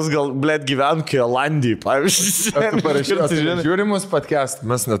 ką jos gal, blėt, gyvena kai Olandijai, pavyzdžiui. Tu parašyti, žiūrimus podcast,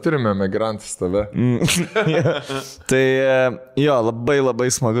 mes neturime migrantus tave. Tai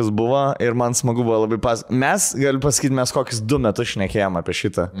labai smagus buvo ir man smagu buvo labai Mes, galiu pasakyti, mes kokius 2 metus šnekėjom apie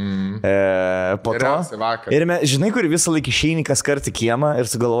šitą. Po to. Ir žinai, kur visą laikį išeini kas kartą kiemą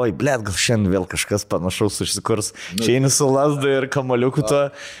ir tu galvoji, blėt, gal šiandien vėl kažkas panašaus užsikurs. Išeini su lasda ir kamaliuku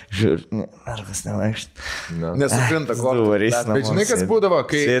to. Žiūrėk, ar kas nevaikšt. Nesuprinta kortų. varysi. Bet žinai, kas būdavo,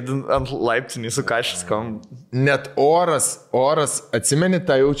 kai... Sėdint ant laiptinį su kašiskom. Net oras, atsimeni,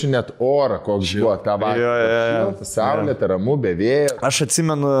 tą jaučiu net orą, koks buvo tą vakarą. Saulė, tai ramu, be vėjo. Aš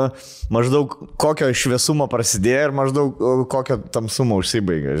atsimenu maždaug kokio šviesumo prasidėjo ir maždaug kokio tamsumo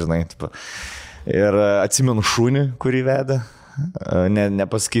užsibaigė, žinai. Tipo. Ir atsimenu šunį, kurį vedė.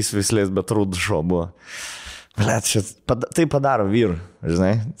 Nepasakys vislės, bet rūdų šuo buvo. Blet, tai padaro vyrų,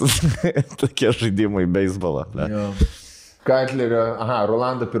 žinai. Tokie žaidimai beisbolą. Katlerio,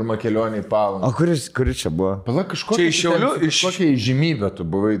 Rolando pirmą kelionę į Palangą. O kuris čia buvo? Pala, kažkokia iš Šiaulių, kažkokia įžymybė tu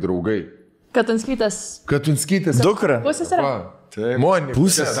buvai, draugai. Katunskytės. Dukra. Pusės yra? Monika.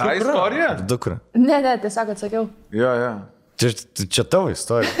 Pusės. Ta istorija? Dukra. Ne, tiesiog atsakiau. Jo. Čia tavo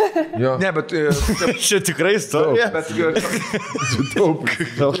istorija. Ne, bet... Čia tikrai istorija. Bet...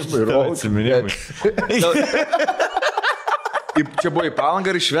 Atsiminimai. Čia buvo į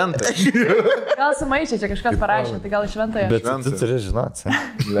Palangą ir į Šventą. Gal sumaišė, čia kažkas parašė, tai gal į Šventąją. Bet tu turi žinoti.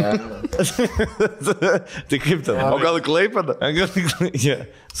 Tai kaip ten? O gal į Klaipėdą?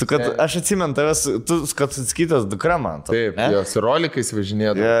 Aš atsimenu tavęs, tu Katunskytės dukra man. Taip, su rolikais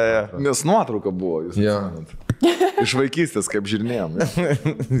važinėdavo. Nes nuotrauka buvo. Iš vaikystės, kaip žirnėjom.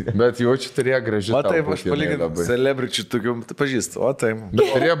 Bet jaučiu, turėjo graži. O taip, aš palyginti celebričių tokių pažįstu. O taip. Bet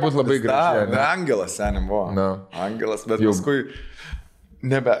turėjo būti labai graži. Angelas senim buvo. Angelas, bet paskui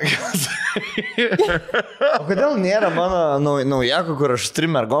nebeangelas. O kodėl nėra mano naujako, kur aš 3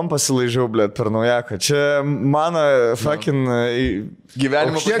 mergom pasilaižiau, blėt, per naujaką? Čia mano fucking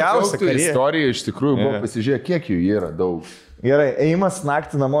gyvenimo puikiausia karjera. Istorija iš tikrųjų buvo, pasižiūrėk, kiek jų yra daug. Gerai, ėjimas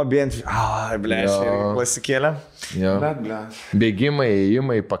naktį namo bent... klasikėlė. Bėgimai,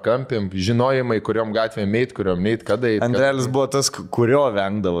 ėjimai, pakampėm, žinojimai, kuriom gatvėm eit, kuriom neit, kada eit. Andrelis buvo tas, kurio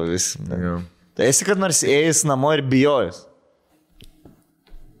vengdavo vis. Tai esi kad nors ėjęs namo ir bijojus.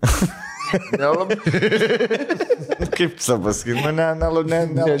 Nelabai. Kaip pasakyti,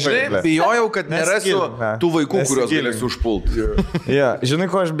 nelabai. Žinai, bijojau, kad nerasiu tų vaikų, kuriuos galėsiu užpulti. Žinai,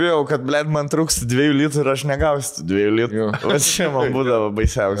 ko aš bijojau, kad, blėt, man trūksta 2 litrų ir aš negausiu 2 litrų. O čia man būdavo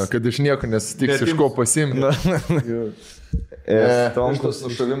baisiausia. Kad iš nieko nesutiks, iš ko pasimti. Tomkus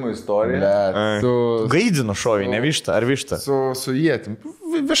nušovimo istorija. Gaidino šovį, ne vištą, ar vištą? Su ietim.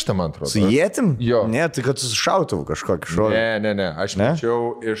 Vištą, man atrodo. Su ietim? Jo. Ne, tai kad su šautuvu kažkokį šovį. Ne. Aš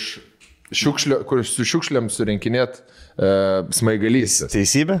mačiau iš šiukšlio, kur su šiukšliam surinkinėt smaigalys.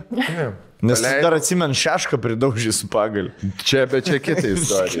 Teisybė? Nes tu dar atsimeni šešką pridaužį su pagaliu. Čia kita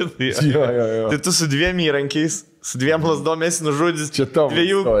istorija. Jo. Tai tu su 2 įrankiais, su 2 lasdom esi nužudęs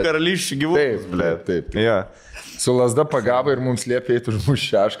 2 karalysčių gyvūnų. Taip. Su lasda pagavo ir mums liepė eiti už mūsų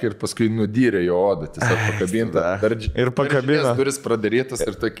šešką ir paskui nudyrė jo odą, tiesiog pakabinta. Ir pakabino. Duris pradarytas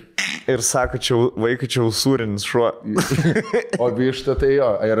ir tokį. Ir sako, vaikai čia usūrinis šuo. O višta tai jo,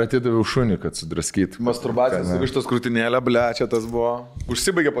 ir atidaviau šunį, kad sudraskytų. Masturbacija su vištos krūtinėlė, čia tas buvo.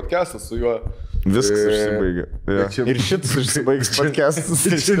 Užsibaigė podcastas su juo. Viskas užsibaigė. Ir šitas užsibaigs podcastas.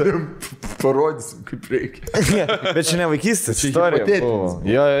 Parodysim, kaip reikia. Bet čia ne vaikystės istorija.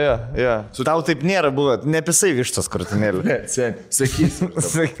 Jo. Tau taip nėra buvo, nepisai vištos krūtinėlė. Sakysim.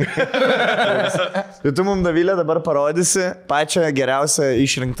 Tai tu mums, Davilė, dabar parodysi pačią geriausią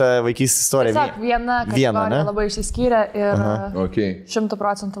išrinktą vaikystės istoriją. Tiesiog viena kategorija labai išsiskyrė ir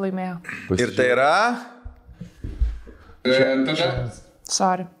 100% laimėjo. Ir tai yra?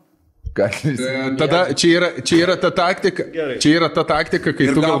 Sorry. Tada čia yra ta taktika, kai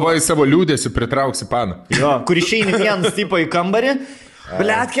tu galvoji savo liūdėsiu pritrauksi paną. Jo, kur išeini vienas tipo į kambarį.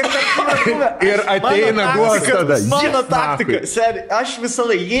 Blet, kiek kartų ir ateina guos tada. Mano taktika. Seri, aš visą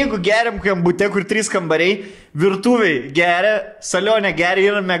laiką, jeigu geriam kokiam bute, kur 3 kambariai, virtuviai geria, salionė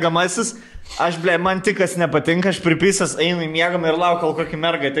geria ir megamasis, aš, man tik kas nepatinka, aš pripysęs einu į miegamą ir laukiu, kol kokį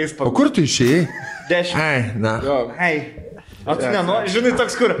mergą ateis O kur tu išėjai? 10. O tu nenori, žinai,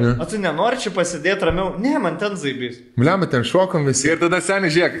 toks kur, o tu nenori čia pasidėti ramiau? Ne, man ten zaibys. Bliam, ten šokom visi. Ir tada seniai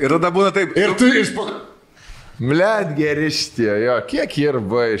žiūrėk, ir tada būna taip. Ir tu Blet, gerištie, jo, kiek ir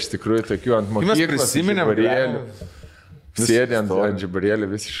buvo iš tikrųjų tokių ant mokyklos žibarėlių. Sėdė ant žibarėlių,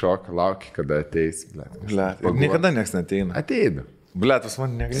 visi šoka, laukia, kada ateis. Blet, niekada nieks neteina. Ateina. Blet, pas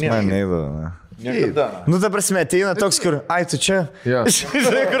man neįdavo. Niekada. Nu, ta prasme, ateina toks, kur, ai, tu čia.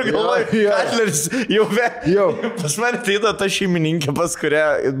 Žinai, kur galvoju, Katleris jau pas mane ateina ta šeimininkė, pas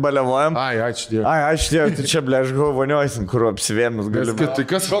kurią baliavojam. Ačiū Dievui. Ačiū Dievui, tu čia, ble, aš galvoju, vonioisim, kur apsivėmus gali.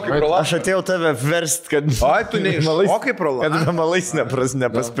 Aš atėjau tave verst, kad... Ai, tu neiššokai pro langą. Kad be malais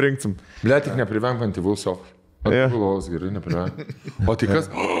nepaspringtum. Ble, tik neprivengp antivulsov. Atgulos, gerai, neprivengp. O tai kas?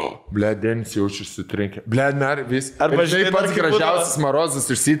 Ble, Denis jaučiasi sutrenkė. Ble, vis. Arba žinai, pats gražiausias marozas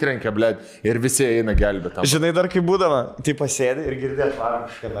išsitrenkė, ble, ir visi eina gelbėtam. Žinai, dar kaip būdama, tai pasėdė ir girdėt varam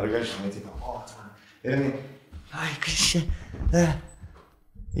kažką mergą, žinai, tipo, o, ir jinai Ai, kas čia?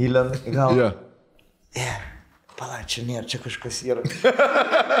 Įlen, gal. Yeah. Pala, čia nėra, čia kažkas yra.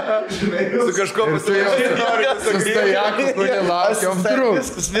 Su kažko Su stajaku, kurį laukiam trūk.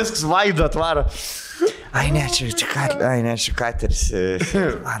 Viskas vaido atvaro. Ai, ne, čia kateris.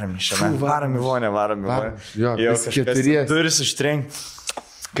 Varam iš čia. Varam į vonę. Jo, keturiesi. Duris užtrenk.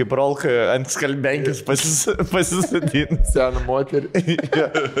 Kaip rolka ant skalbenkis pasisadina. Seną moterį.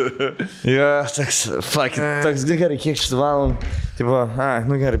 Jo, toks gerai, kiek šitą valandą. Tipo,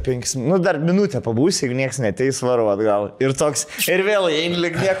 gerai, 5, dar minutę pabūsi, jeigu nieks neteis, varu atgal. Ir toks, ir vėl eini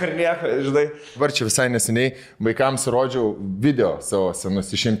lyg nieko, žinai. Var čia visai neseniai vaikams rodžiau video savo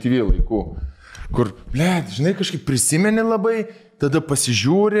senus iš MTV laikų, kur, žinai, kažkaip prisimeni labai, tada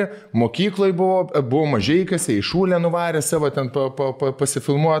pasižiūri, mokykloje buvo mažeikasi, į šūlę nuvarė savo ten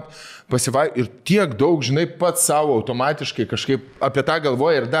pasifilmuot, ir tiek daug, žinai, pats savo automatiškai kažkaip apie tą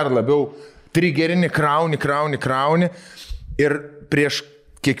galvoja ir dar labiau trigerini, krauni. Ir prieš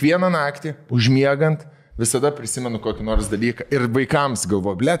kiekvieną naktį, užmiegant, visada prisimenu kokį nors dalyką. Ir vaikams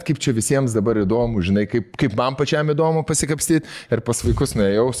galvoju, kaip čia visiems dabar įdomu, žinai, kaip man pačiam įdomu pasikapstyti. Ir pas vaikus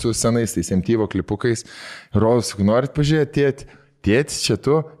nuėjau su senais tais MTV klipukais. Rodau, sakau, norit pažiūrėti, tėtis čia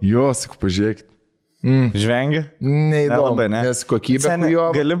tu? Jo, sakau, pažiūrėkit. Žvengia? Neįdomu, Nelabai, ne? Nes kokybė jo,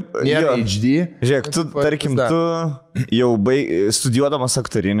 nėra HD. Žiūrėk, tu, tarkim, tu jau studijuodamas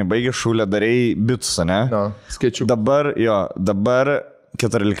aktorinį, baigė šūlę, darėjai bitus, ne? No, skaičiu. Dabar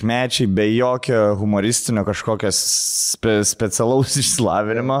 14-mečiai be jokio humoristinio kažkokio specialaus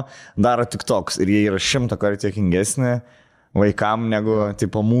išsilavinimo daro tik toks. Ir jie yra 100 kartų juokingesni vaikam negu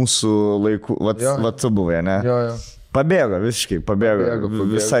tipo mūsų laikų. Vat tu buvai, ne? Jo. Pabėgo, visiškai pabėgo.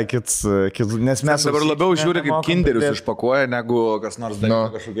 Visai kits, nes mes dabar labiau žiūri, kaip kinderius išpakuoja, negu kas nors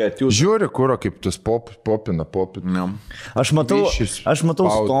dalyko kažkokia atiūs. Žiūri, kuro, kaip tas popina. Aš matau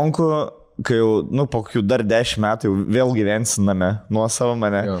Stonku, kai jau, po kokių dar 10 metų jau vėl gyvensi name, nuo savo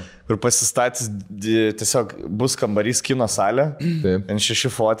mane. Ir pasistatys, tiesiog bus kambarys kino salė, ten 6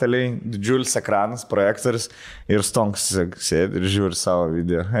 foteliai, didžiulis ekranas, projektorius ir Stonks sėdi ir žiūri savo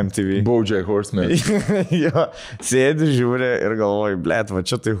video MTV. BoJack Horseman. Jo, sėdi, žiūri ir galvoju, va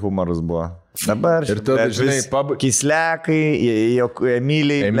čia tai humoras buvo. Dabar, ir tada, žinai, Kislekai,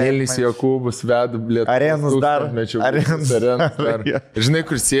 Emilis Jokūbus veda, Arenus dar. Žinai,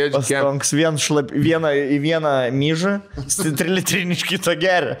 kur sėdži. Stonks į vieną myžą, 3 litrinį iš kito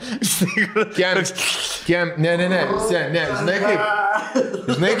geria.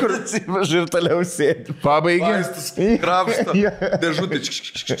 Žinai, kur atsivažiu ir toliau sėdi. Pabaigi. Krapštą. Dėžutį.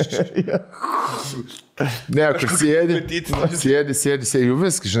 Ne, kur sėdi, jau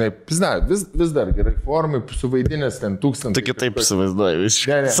viskas, žinai, vis dar gerai formai, suvaidinęs ten 1000. Tu kitaip įsivaizduoji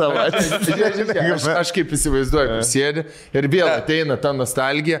visiškai. Aš kaip įsivaizduoju, kur sėdi ir vėl ateina ta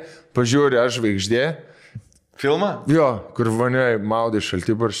nostalgija, pažiūri, aš žvaigždė. Filmą? Jo, kur vonioje maudai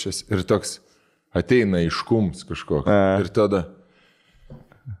šaltibarščias ir toks ateina iškums kažkoks. Ir tada.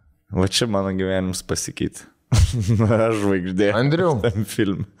 Va čia mano gyvenimas pasikeitė. Aš žvaigždė. Andriau. Tam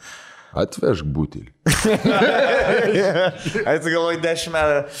film. Atvežk butelį. Atsigalvoju 10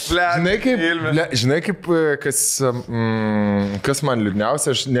 metų. Žinai kaip, kas man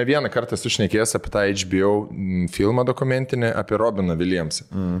liūdniausia, aš ne vieną kartą sušnekėjęs apie tą HBO filmą dokumentinį apie Robiną Williamsą,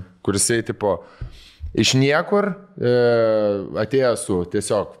 kuris tipo iš niekur atėjo su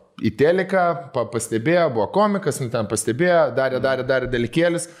tiesiog į teliką, pastebėjo, buvo komikas, ten pastebėjo, darė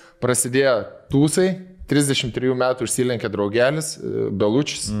dalykėlis, prasidėjo tūsai. 33 metų užsilenkė draugelis,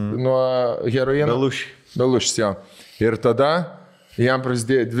 Belučis nuo heroino. Belučis, jo. Ir tada jam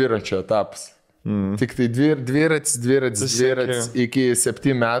prasidėjo dviračio etapas. Tik tai dviratis iki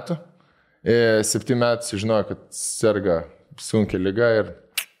 7 metų. 7 metų sužinojo, kad serga sunkia liga ir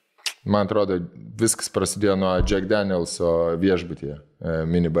man atrodo viskas prasidėjo nuo Jack Danielso viešbutyje,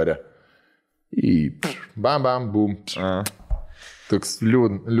 minibare. Bam, bum. Toks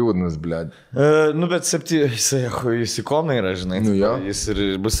liūdnas, blėd. Bet jis ikona yra, žinai. Jis ir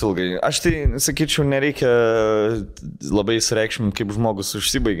bus ilgai. Aš tai, sakyčiau, nereikia labai įsireikšminti, kaip žmogus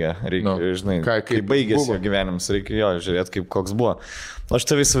užsibaigė. Reikia, žinai, kaip baigėsi jo gyvenimas, reikia jo žiūrėti, kaip koks buvo. Aš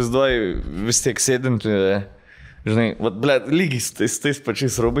tave įsivaizduoju, vis tiek sėdint, žinai, lygiai tais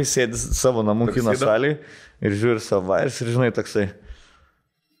pačiais rūbais sėdi savo namų kino salėje ir žiūri savo vairs ir, žinai, toksai.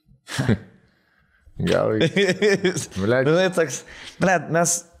 Gal. Žinai, toks,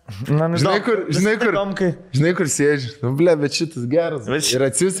 mes, žinai, kur sėdži, bet šitas geras. Ir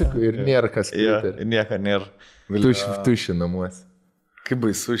atsisuku ir nėra kas. Ir nieko nėra. Tuši namuose. Kaip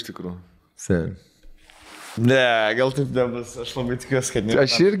baisu iš tikrųjų. Sen. Ne, gal taip nebus, aš labai tikiuosi, kad ne.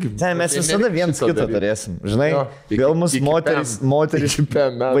 Aš irgi. Ne, mes visada viens kitą turėsim. Žinai, gal mus moteris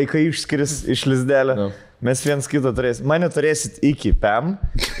vaikai išskris iš lizdelio. Mes viens kitą turėsim. Mane turėsit iki PEM,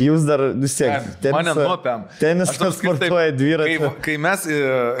 jūs dar vis tiek. Mane nuo PEM. Tenis transportuoja dviratį. Kai mes,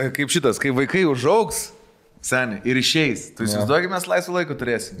 kai vaikai užaugs, seniai, ir išeis, tu įsivaizduogi, mes laisvų laiko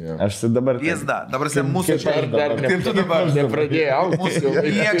turėsim. Aš tai dabar... Pizda, dabar mūsų Kaip tu dabar nepradėjai, mūsų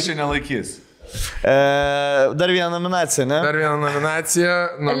nieks čia nelaikys. Dar viena nominacija, ne? Dar viena nominacija.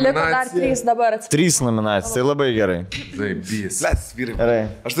 Liko dar 3 dabar atsiprašau. 3 nominacijos, tai labai gerai. Taip, Les, vyrai. Gerai.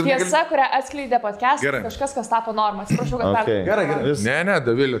 Tiesa, kurią atskleidė podcast, kažkas, kas tapo normą. Atsiprašau, kad Okay. Gerai. Ne,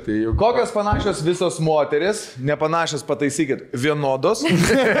 Dovilė, tai jau. Kokios panašios visos moteris, nepanašios pataisykit, vienodos.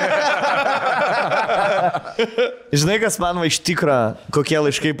 Žinai, kas man va iš tikro, kokie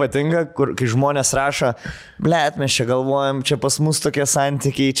laiškai patinka, kai žmonės rašo, blet, mes čia galvojam, čia pas mus tokie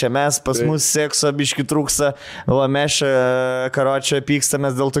santykiai, čia mes, pas mus sekso biški trūksta, o mes čia karočią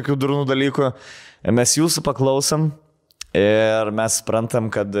pykstamės dėl tokių durnų dalykų. Mes jūsų paklausom ir mes suprantam,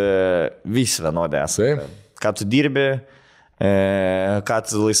 kad visi vienodė esame. Ką tu dirbi, ką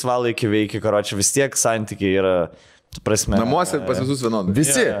tu laisvalaikį veiki, karočią vis tiek santykiai yra... Prasme, namuose pas visus vienodai.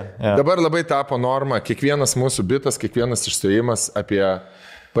 Visi. Dabar labai tapo norma, kiekvienas mūsų bitas, kiekvienas išstojimas apie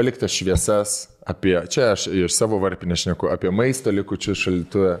paliktas šviesas, apie, čia aš iš savo varpinę šneku, apie maisto likučius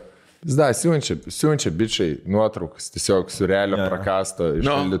šaldytuvę. Da, siunčia bičiai nuotraukas, tiesiog surelio prakasto iš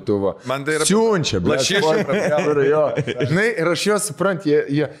šaldytuvo. Man tai yra... Siunčia, žinai, ir aš juos suprant,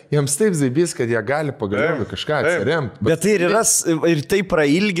 jiems taip zaibys, kad jie gali pagaliau kažką atsiremti. Bet tai ir tai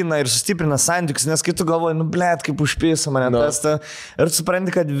prailgina ir sustiprina santykius, nes kai tu galvoji, nu blet, kaip užpėsiu mane testą, ir tu supranti,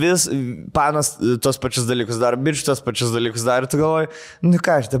 kad vis panas tos pačius dalykus daro, bičiai tos pačius dalykus daro, ir tu galvoji, nu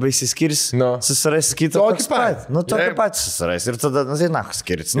ką, aš dabar įsiskirsi, susirasi kitą tokį pat. Nu, tokį pat susirasi ir tada, nu tai nahu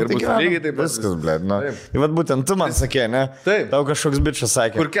skirsi. Lygiai taip pat. Viskas, blėt, nu. Ir vat būtent tu man sakė, ne? Taip. Tau kažkoks bičias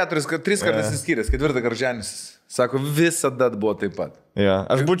sakė. Kur 3 kartus įskyrės, 4 karženis. Sako, visada buvo taip pat. Ja.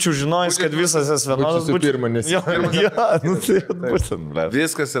 Aš būčiau žinojęs, kad visas esi vienodas. Būčiau pirmą nesipirmą. Nu tai būtent, blėt.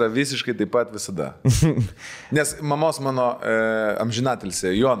 Viskas yra visiškai taip pat visada. Nes mamos mano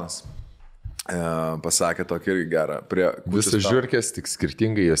amžinatilsė Jonas pasakė tokį irgi gerą. Visas žiūrkės, tik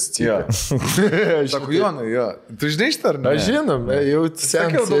skirtingai jas cypia. Sako, Jonai, tu žinai šitą ar ne? Aš žinom, jau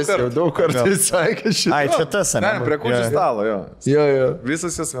senas, jau daug kartų sakė šitą. Ai, čia tas, ne? Prie kūčių stalo, jo.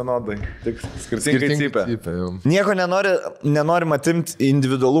 Visas jas vienodai, tik skirtingai cypia. Nieko nenorim atimti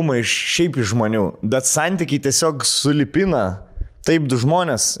individualumą šiaip iš žmonių, bet santykiai tiesiog sulipina. Taip, du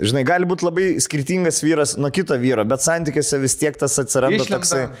žmonės, žinai, gali būti labai skirtingas vyras nuo kito vyro, bet santykiuose vis tiek tas atsiranda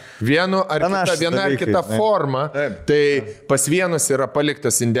toksai. Viena ar kita forma, tai pas vienus yra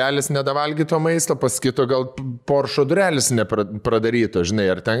paliktas indelis nedavalgyto maisto, pas kito gal Porsche durelis nepradaryto, žinai,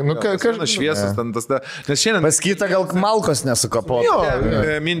 ar ten, nu, kažkas šviesas ten tas, nes šiandien... Pas kitą gal malkos nesukapoto.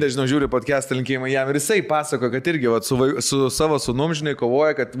 Mindė, žinau, žiūri podcastą linkėjimą jam ir jisai pasako, kad irgi su savo sūnum, žinai,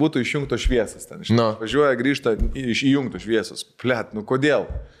 kovoja, kad būtų išjungtos šviesas ten. Važiuoja, grįžta išjungtos šviesos. Nu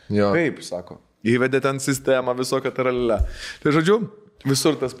kodėl? Kaip, sako. Įvedė ten sistemą visokią taralę. Tai žodžiu,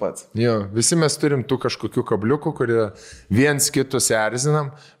 visur tas pats. Jo, visi mes turim tų kažkokių kabliukų, kurie viens kitus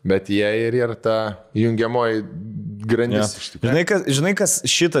erzinam, bet jie ir yra ta jungiamoji grandis. Žinai, kas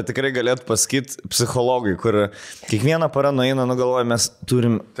šitą tikrai galėtų pasakyti psichologai, kur kiekvieną parą nueina, nugalvoja, mes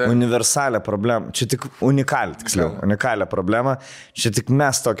turim universalią problemą. Čia tik unikalią problemą. Čia tik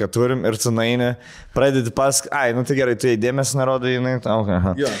mes tokią turim ir tu nueini, pradedi pasakyti, nu tai gerai, tu įdėmės nerodai, jinai.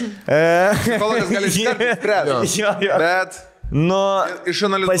 Psichologas gali išspręsti. Bet... Nu,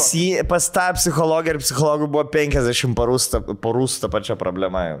 pas tą psichologą ir psichologų buvo 50 porų su tą pačią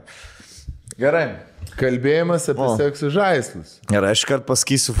problemą. Gerai. Kalbėjimas apie seksų žaislus. Ir aš kart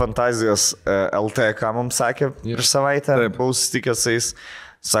pasakysiu Fantazijos LT, ką mums sakė prieš savaitę. Buvau susitikęs su jais.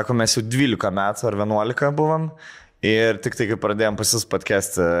 Sako, mes jau 12 metų ar 11 buvom. Ir tik tai, kai pradėjom pas jūs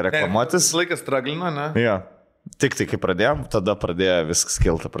podcast'ą reklamuotis. Laikas straglino, ne? Jo. Tik tai, kai pradėjom, tada pradėjo viskas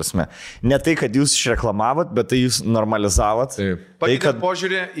kilti, prasme. Ne tai, kad jūs išreklamavot, bet tai jūs normalizavot. Pakeitėt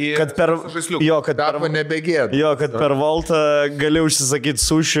požiūrį į žaisliuką. Jo, kad per Voltą gali užsisakyti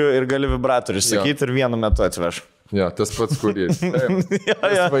sušių ir gali vibratorių sakyti ir vienu metu atveš. Jo, tas pats kurjeris.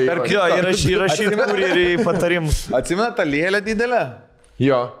 Įrašyti kurjerį į patarimus. Atsimena tą lėlę didelę?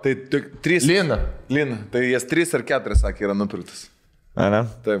 Jo. Tai 3... Lina. Tai jas 3 ar 4, sakė, yra nupirktas. Ne?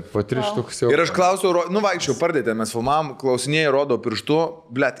 Taip. Po 3 štukus jau. Ir aš klausiau, vaikščiau, pardėtė, mes filmavom, klausinėjai, rodo pirštu,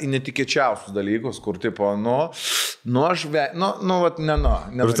 blėt, į netikėčiausius dalykus, kur tipo,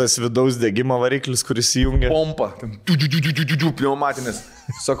 Ir tas vidaus degimo variklis, kuris įjungia. Pompa, pneumatinis.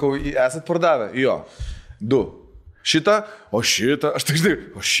 Sakau, esat pardavę? Jo. 2. Šitą, aš tai žinai,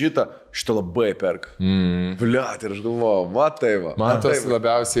 šitą labai perka. Bliat, ir aš galvoju, va tai va. Man tos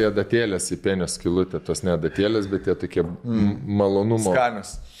labiausiai adatėlės į penio skilutę, tos ne adatėlės, bet jie tokie malonumo.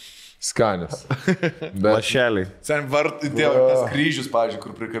 Skanius. Lašeliai. Sen tas kryžius, pavyzdžiui,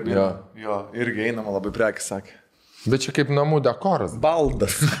 kur prikabino. Jo, irgi einama labai prekis, sakė. Bet čia kaip namų dekoras.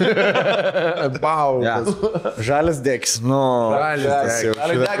 Baldas. Baldas. Žalias degis.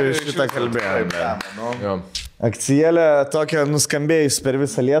 Šitą kalbėjome. Akcijėlė tokia nuskambėjus per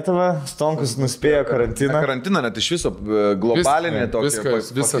visą Lietuvą, Stonkus nuspėjo karantiną. Karantiną net iš viso globalinė tokia.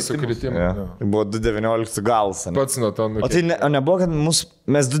 Visą sukritimą. Tai buvo 2019 galas. Pats nuo to nukentėjo. O tai nebuvo, kad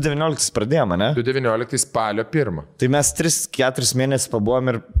mes 2019 pradėjome, ne? 2019 spalio 1. Tai mes 3-4 mėnesius pabuvom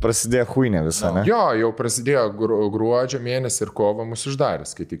ir prasidėjo huinė visą, ne? Jo, jau prasidėjo gruodžio mėnesį ir kovo mus uždarė,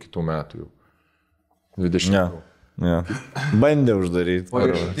 skaitai kitų metų jau. 20 metų. Ja. Bandė uždaryti.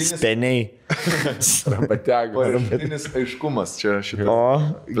 Speniai. Patirtinis aiškumas čia šitą.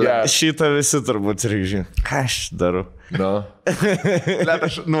 Šitą visi turbūt irgi. Ką aš darau? Let,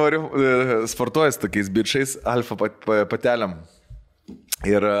 aš noriu sportuoju su tokiais bičiais alfa patelėm.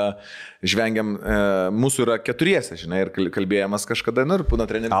 Ir žvengiam, mūsų yra 4, žinai, ir kalbėjimas kažkada, ir būna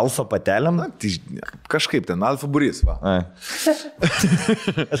treneris. Alfa patelėm? Kažkaip ten, alfa būrys, va.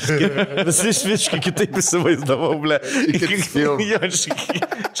 Visi išviškai kitaip įsivaizdavau, ble.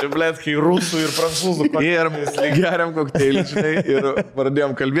 Čia, ble, kai rusų ir prancūzų. Ir geriam kokteilį, žinai, ir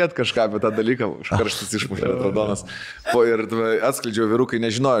pradėjom kalbėti kažką apie tą dalyką, karštas išmušė Retrodonas. Ir atskleidžiau, vyrukai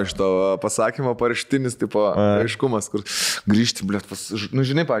nežinojo iš to pasakymo, paraštinis, tipo, aiškumas, kur grįžti, ble, nu,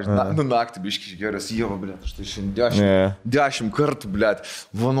 žinai, pavyzdžiui, naktį biškiai geras, jo, ble, aš tai šiandien 10 kartų, ble,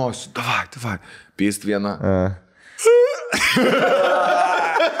 vanosiu, davai, pėst vieną.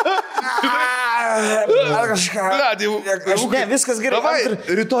 Ne, viskas gerai. Davai,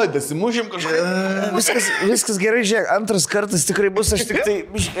 rytoj dasimužim kažką. Viskas gerai, žiūrėk, antras kartas tikrai bus, aš tik tai...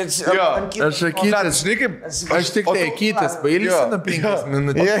 Aš akytas, žinai kaip, aš tik tai akytas, pailsinu 5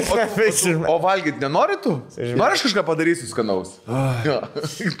 minutės. O valgyti nenori tu? Nori aš kažką padarysiu skanaus?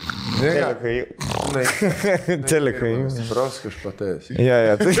 Telekai. Spraus kažpatais.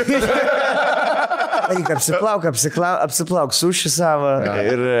 Apsiplauk suši savo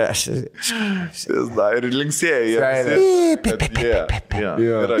ir aš... Ir linksėjai. Raidytas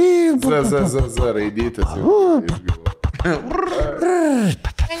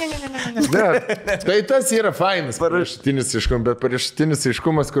Tai tas yra fainas paraštinius aiškumas, bet paraštinis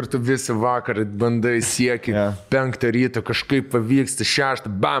aiškumas, kur tu visi vakarą bandai sieki 5 ryto, kažkaip pavyksta 6,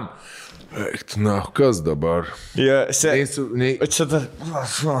 bam. Eik, na, kas dabar? Čia ta,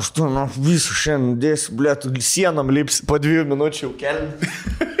 aš tu, visų šiandien dėsiu, blėtų, sienom lips po 2 minučių jau kelni.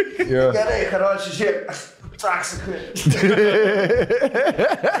 Gerai, karoči, žiūrėk.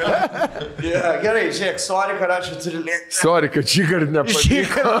 Gerai, žiūrėk, sorry, karoči, turi lėkti. Sorry, kad šį kartą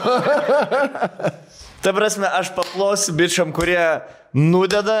nepavyko. Ta prasme, aš paplosiu bičiam, kurie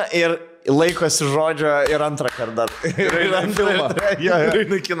nudeda ir laikosi žodžio ir antrą kartą dar. Ir filmą.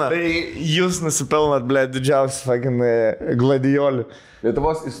 Ir kina. Tai jūs nusipelnat, ble, didžiausią fucking gladiolių.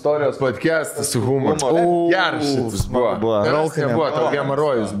 Lietuvos istorijos podcastas su humoru. Geras šitas buvo. Mes nebuvo, tau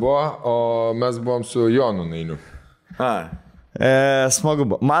Gemarojus buvo, o mes buvom su Jonu Nainiu. Smagu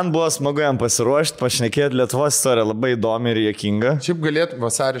buvo. Man buvo smagu jam pasiruošti, pašnekėti Lietuvos istoriją, labai įdomi ir juokinga. Šiaip galėtum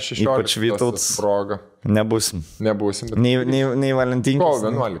vasario 16 progą. Nebūsim. Nei Valentinkis.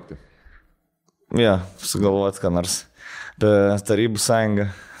 Kovo 11. Sugalvoti, ką nors. Tarybų sąjungą.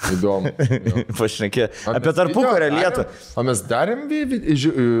 Įdomu. Pašnekėti. Apie tarpukarę Lietuvą. O mes darėm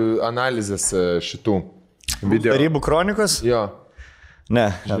analizės šitų video. Tarybų kronikos? Jo. Ne,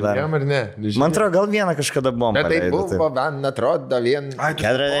 nedarėm ar ne? Man atrodo, gal vieną kažkada buvom. Bet tai buvo, man atrodo,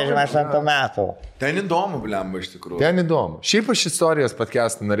 48 metų. Ten įdomu, blemba, iš tikrųjų. Ten įdomu. Šiaip aš istorijos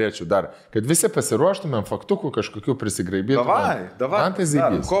podcastą norėčiau dar, kad visi pasiruoštumėm faktukų kažkokių prisigraibytumėm. Davai. Man tai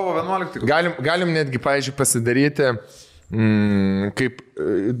zygys. Kovo 11. Galim netgi, pavyzdžiui, pasidaryti kaip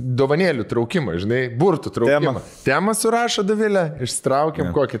dovanėlių traukimą, žinai, burtų traukimą. Temą surašo Dovilė,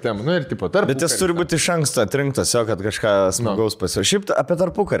 ištraukiam kokią temą. Nu ir tipo tarpukarį. Bet jis turi būti iš anksto atrinktas, jo, kad kažką smagaus pasiūlė. Šiaip apie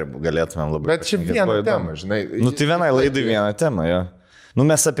tarpukarį galėtumėm labai. Bet šiaip vieną temą, žinai. Nu tai vienai laidai vieną temą, jo. Nu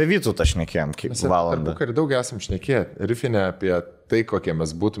mes apie Vytautą šnekėjom kaip valandą. Tarpukarį daug esam šnekėję. Rifinė apie tai, kokie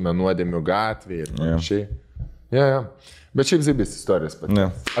mes būtume nuodėmių gatvėje ir panašiai. Jo. Bet šiaip zibis istorijos pat.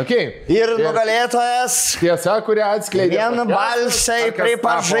 Okay. Ir nugalėtojas. Tiesa, kurią atskleidė. Vienu balsiai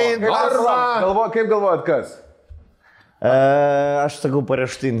pripažino. Kaip galvojat, kas? Aš sakau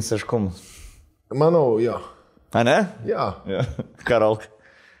paraštinis aiškumas. Manau, jo. A ne? Jo. Karolka.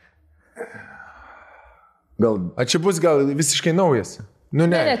 A čia bus gal visiškai naujas. Nu,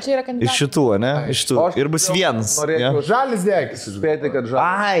 Ne, ne. čia yra kandidatas. Iš šitų, ne? Iš šitų. Ir bus vienas. Norėčiau Žalis degis. spėti, kad žalis.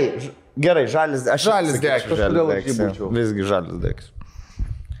 Ai, gerai, žalis. Aš Žalis sakyčiau, degis. Kažkodėl aš jį degis, būčiau. Visgi žalis degis.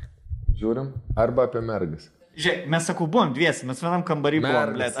 Žiūrim. Arba apie mergas. Žiūrėk, mes sakau, buvom dviesi, mes vienam kambarį buvom,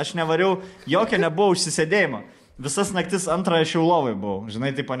 Mergas. blėt. Aš nevariau, jokio nebuvo užsisėdėjimo. Visas naktis antrąją aš jau lovai buvau.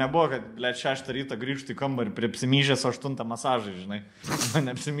 Žinai, taip nebuvo, kad, blėt, 6 ryto grįžtų į kambarį prie apsimyžęs 8 masažai, žinai.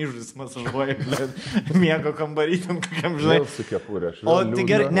 Man apsimyžus masažuoja, blėt, miego kambarį tam kokiam, žinai. Vėl su kepurė. O tai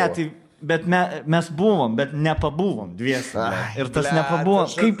gerai, ne, tai, bet mes buvom, bet nepabuvom dviesi. Ir tas nepabuvom.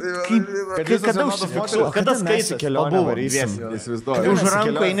 Kada užsifiksuoju, kada skaitai kelionę varysim. Įsivaizduoju. Už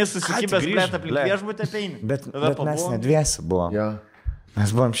rankų eini susikibęs, blėt, aplink viešbutę peini. Bet mes ne dviesi buvom. Ja. Mes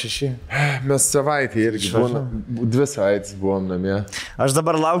buvom 6. Mes savaitę irgi buvom, 2 savaitės buvom namie. Aš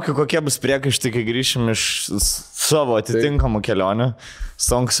dabar laukiu, kokie bus priekaištai, kai grįšim iš savo atitinkamų kelionių.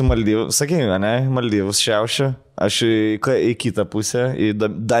 Stonks į Maldyvus. Sakėjau, ne? Maldyvus šiaušia. Aš į kitą pusę, į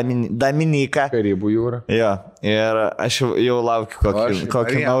Dominiką. Karibų jūrą. Jo. Ir aš jau laukiu,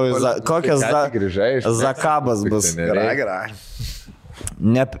 kokį naują, kokias zakabas bus. Gerai.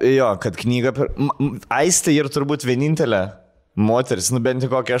 Jo, kad knyga... Aistė ir turbūt vienintelė moteris, nu bent jau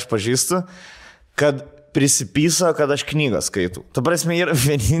kokią aš pažįstu, kad prisipyso, kad aš knygą skaitau. Ta prasme, yra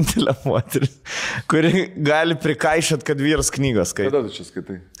vienintelė moteris, kuri gali prikaišėt, kad vyras knygą skaito. Kada tu čia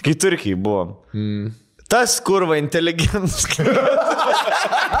skaitai? Kai Turkijai buvom. Tas kurva inteligentas.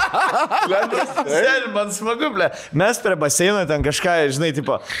 Man smagu, ble. Mes prie baseino ten kažką, žinai,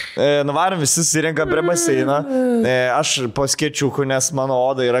 tipo, nuvarom visi susirinka prie baseino. Aš po skėčiukų, nes mano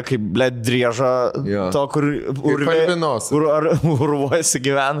oda yra kaip, ble, driežo to, kur urvuojasi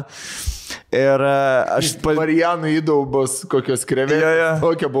gyvena. Ir aš... Marijanų įdaubos kokios krevės,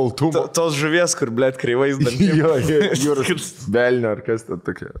 kokia baltumo. Tos žuvies, kur, blėt, kreivais dantim. Jūros velnio ar kas ten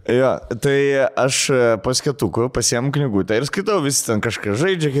tokia. Jo, tai aš pas ketukų pasiemu knygutę ir skaitau, visi ten kažką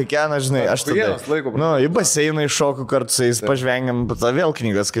žaidžia, kiekvieną, žinai, aš tada... į baseiną iššoku kartu su jais, pažvengiam, tada vėl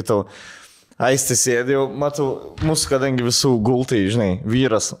knygą skaitau. Aistė sėdė, jau matau, mūsų kadangi visų gultai, žinai,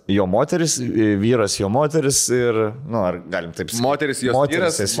 vyras jo moteris ir, nu, ar galim taip sakyti. Moteris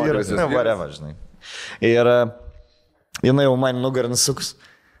jos vyras. Ne, vareva, žinai. Ir jinai jau man nugarą nusukus.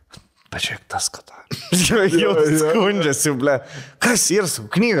 Pažiūrėk, tas kata. Jau skundžiasi, ble. Kas ir su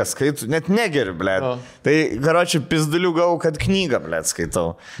knygą skaitų? Net negeri, ble. Tai, karočiui, pizdulių gavau, kad knygą, ble,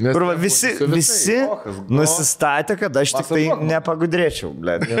 skaitau. Kur visi nusistatė, kad aš tik tai nepagudrėčiau,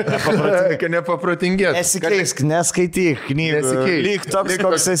 ble. Nepaprotingėt. Nesikeisk, neskaityk knygų. Lyg toks,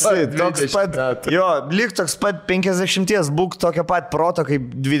 koks esi. Toks pat, jo, lyg toks pat 50, būk tokio pat proto kaip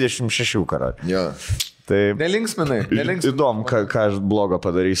 26, karočiui. Jo. Tai Nelinksminai. įdomu, ką aš blogo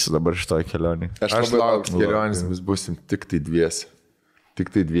padarysiu dabar šitoj kelionį. Aš laukiu kelionės, mes busim tik tai dviese.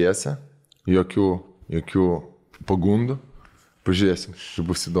 Tik tai dviese. Jokių pagundų. Pažiūrėsim, tai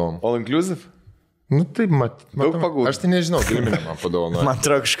bus įdomu. All inclusive? Nu taip, Daug pagundų. Aš tai nežinau, gilminę man padovanoja. Man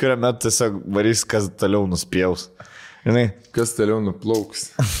atrodo, kažkuria metu tiesiog varys, kas toliau nuspjaus. Žinai, Kas toliau nuplauks?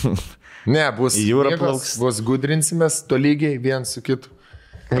 Ne, bus Į jūrą miegas, plauks. Bus gudrinsimės tolygiai vien su kitu.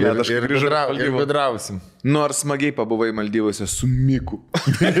 Ir gudrausim. Nors smagiai pabuvai Maldyvuose su Miku.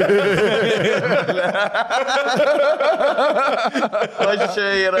 o čia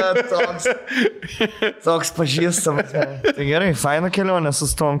yra toks pažįstamas. Tai gerai, faina kelionė su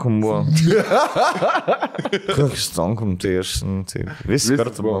Stonkum buvo. Koks Stonkum, tai aš, tai visi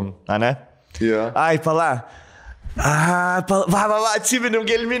kartu buvom. A, ne? Yeah. Ai, pala. Atsiminėm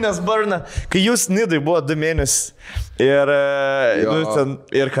gelminės barną, kai jūs Nidai buvo 2 mėnesius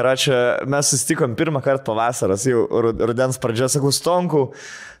ir karačia, mes susitikom pirmą kartą pavasaras, jau rudens pradžia, sakau, Stonku,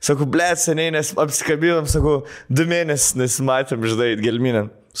 sakau, blėt, seniai apsikabinom, sakau, 2 mėnesius nesimatėm, žinai, gelminėm.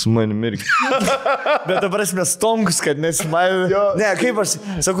 Su manim irgi. Bet dabar mes Stonkus, kad nesimatėm. Ne, kaip aš,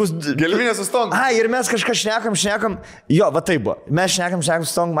 sakau, Gelminė su Stonku. Ir mes kažką šnekam. Jo, va taip buvo. Mes šnekam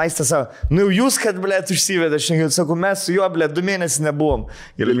Stonk maistą savo. Nu jau jūs, kad, blėt, užsivedė, sakau, mes su juo, blėt, 2 mėnesius nebuvom.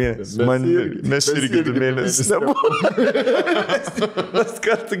 Mes irgi 2 mėnesius nebuvom. Mes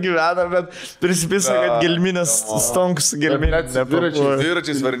kartu gyvenam, bet prisipisa, kad gelminės Stonkus su gelminės.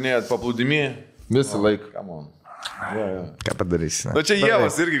 Dviračiais varinėjot paplūdimį. Visą laiką. Ką padarysi? Na čia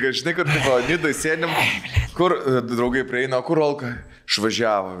Jėvas irgi, kad žinai, kur tipo Nidai sėdėm, kur draugai prieina, kur Olka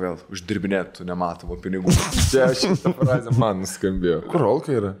išvažiavo vėl, uždirbinėtų nematomų pinigų. Čia šitą frazę man nuskambėjo. Kur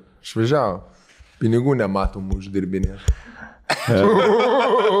Olka yra? Išvažiavo. Pinigų nematomų uždirbinėtų.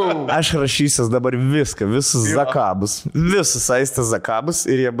 Aš rašysiu dabar viską, visus zakabus, visus Aistės zakabus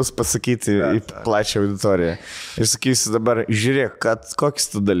ir jie bus pasakyti į plačią auditoriją. Ir sakysiu dabar, žiūrėk, kokius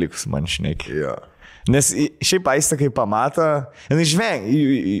tu dalykus man šneki. Nes šiaip Aistė, kai pamato, jinai žvengia,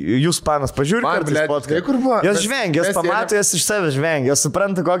 jūs panas pažiūrė, kartais potkai. Jos žvengia, jos pamato, jos iš savęs žvengia, jos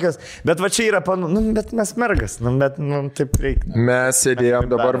supranta kokios, bet va čia yra, bet mes mergas, bet taip reikia. Mes sėdėjom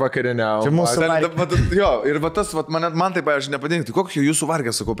dabar vakarieniau. Čia mūsų Jo, ir va tas, man taip, aš nepadėkti, kokio jūsų vargė,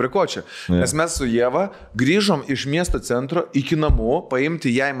 sakau, prie ko čia. Nes mes su Ieva grįžom iš miesto centro iki namų,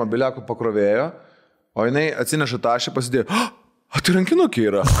 paimti jai mobiliakų pakrovėjo, o jinai atsineša tašį, pasidėjo, tai rankinukai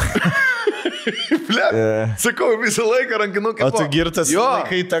yra. Sakau, visą laiką rankinukai. O tu girtas,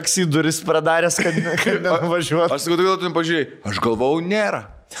 kai taksi duris pradaręs, kad nevažiuotų. Aš sakau, tu galėtum pažiūrėjai, aš galvau, nėra.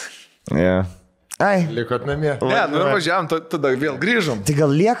 Ai. Likot namie. Ne, nu ir važiavam, tada vėl grįžom. Tai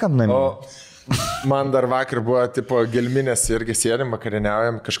gal liekam namie? Man dar vakar buvo, tipo, gelminės irgi sėdim,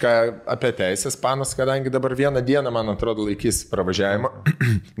 vakarieniaujam, kažką apie teisės panas, kadangi dabar vieną dieną, man atrodo, laikys pravažiavimo.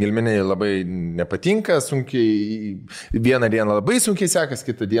 Gelminiai labai nepatinka, sunkiai, vieną dieną labai sunkiai sekas,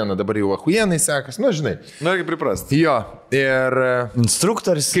 kitą dieną dabar jau ahuienai sekas, nu, žinai. Na, kaip priprasti. Jo, ir...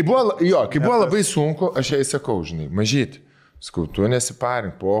 Instruktoris. Kai buvo labai sunku, aš jai sakau, žinai, mažyti. Skau, tu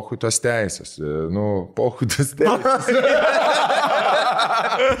nesiparink, pohui tos teisės. Pohui tos teisės.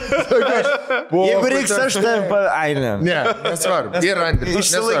 Jeigu reiks, aš tai... Ai, ne. Ne, nesvarbu. Ir Andris.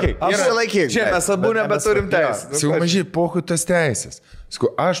 Išsilaikyk. Čia mes abu nebeturim teisės. Skau, mažai, pohui tos teisės. Skau,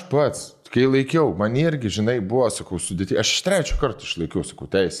 aš pats, kai laikiau, man irgi, žinai, buvo, sakau, sudėti. Aš iš trečią kartą išlaikiau, sakau,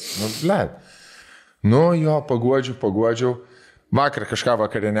 teisės. Jo, paguodžiau. Vakar kažką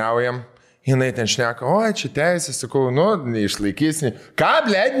vakarieniaujam. Jinai ten šneka, oi, čia teisė, sakau, neišlaikysi. Ką,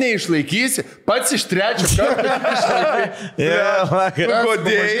 blėd, neišlaikysi? Pats iš trečio karto išlaikai.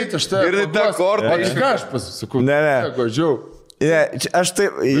 Kodėl? Ir tą kortą. O ką aš pasakau? Ne. Godžiau. Aš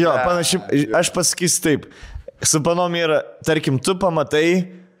taip, panašiai, aš pasakysiu taip. Su panom yra, tarkim, tu pamatai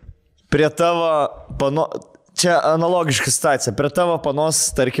prie tavo, čia analogiška situacija, prie tavo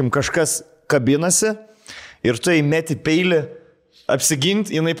panos, tarkim, kažkas kabinasi ir tu įmeti peilį,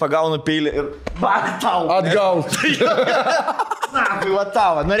 apsiginti, jinai pagauna peilį ir bak tau. Atgal. Na, va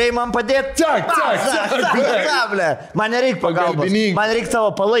tavo. Norėjai man padėti? Ble. Man nereik pagalbos. Man reik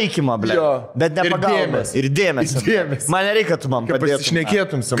tavo palaikymo, ble. Bet ne pagalbos. Ir dėmesio. Man nereik, kad tu man padėtum.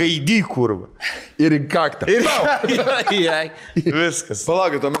 Pasišnekėtum savo. Gaidy, kurva. Ir į kaktą. Viskas.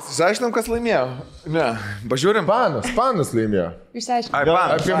 Palaukit, o mes išsiaiškinom, kas laimėjo. Ne. Pažiūrim. Panas laimėjo. Išsiaiškinau.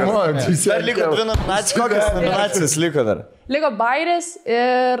 Apie mane. Dar liko 2 nominacijos. Kokios nominacijos liko dar? Liko Bairis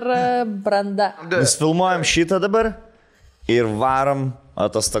ir Branda. Mes filmuojam šitą dabar ir varom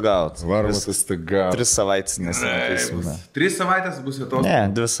atostogauti. Varom atostogauti. 3 savaitės nesimatysime. 3 savaitės bus atostogauti.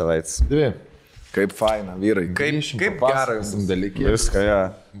 Ne, 2 savaitės. 2. Kaip faina, vyrai. Kaip gerai jums dalykai. Viską, jo.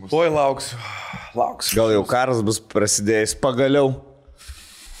 Oi, lauksiu. Gal jau karas bus prasidėjęs pagaliau.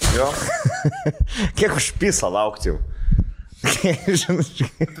 Jo. Kiek už pisą laukti jau?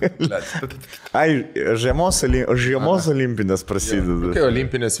 Ai, žiemos olimpinės prasideda. Kai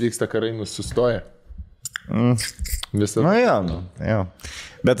olimpinės vyksta, karai nusustoja. Visą. Nu jo.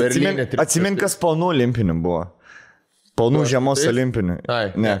 Bet atsimink, kas Paunų olimpinių buvo. Paunų žiemos olimpinių.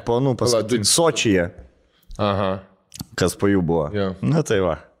 Ne, Paunų paskutinį. Sočyje. Aha. Kas po jų buvo. Na tai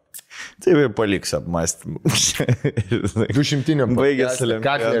va. Tai vai paliksiu apmąstymų. 200 baigėsi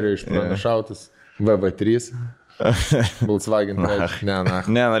Katlerio išpranašautas. VV3. Volkswagen.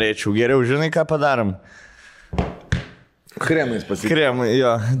 Ne, norėčiau. Geriau, žinai, ką padarom? Kremais pasitikti. Kremai,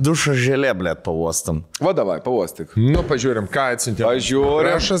 jo. Dušo želė, blėt, pavostam. Va, davai, pavostik. Pažiūrim, ką atsiuntė.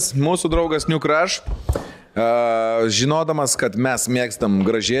 Pažiūrim. Mūsų draugas New Crush. Žinodamas, kad mes mėgstam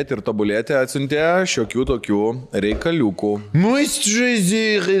gražėti ir tobulėti, atsiuntė šiokių tokių reikaliukų.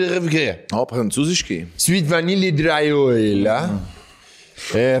 O, prancūziškai. Sweet vanille dry oil.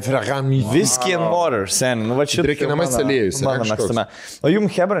 Whisky and water, seniai. Nu, va čia drėkinamas aliejus. Mano mėgstame. O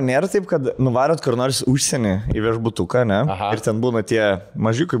jums, hebra, nėra taip, kad nuvarot kur nors užsienį į viešbutuką, ne? Aha. Ir ten būna tie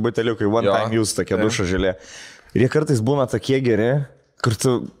mažiukai buteliukai, one time use, tokie dušo želė. Ir jie kartais būna tokie geri, kur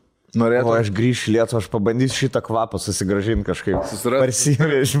tu... Norėtų, aš grįšiu Lietuvą, aš pabandysiu šitą kvapą susigražinti kažkaip.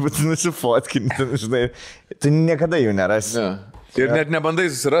 Parsivežiu, būtų nusifotkinti, žinai. Tu niekada jų nerasi. Ne. Ir net nebandai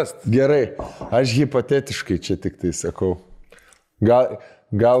susirasti. Gerai, aš hipotetiškai čia tik tai sakau.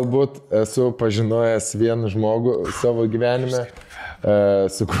 Galbūt esu pažinojęs vieną žmogų savo gyvenime,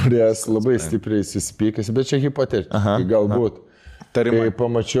 su kurias labai stipriai susipykęs, bet čia hipotetiškai, galbūt. Tarimai. Kai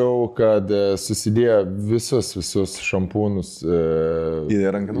pamačiau, kad susidėjo visus šampūnus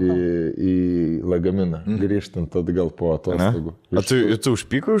į lagaminą, grįžtant atgal po atostogų. O tu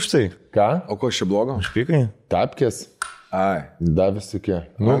užpykai už tai? Ką? O ko čia blogo? Užpykai? Tapkės. Ai. Davė tokie.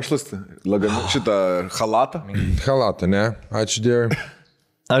 Mankštas, šitą halatą? Halatą, ne? Ačiū Dievui.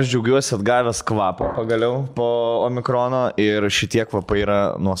 Aš džiaugiuosi atgavęs kvapą pagaliau po Omikrono ir šitie kvapai yra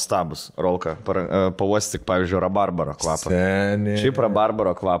nuostabus. Rolka, pauostik, pavyzdžiui, rabarbaro kvapą. Seniai. Šiaip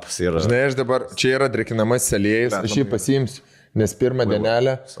rabarbaro kvapas yra. Žinai, aš dabar, čia yra drėkinamas aliejus, aš jį pasiimsiu. Nes pirmą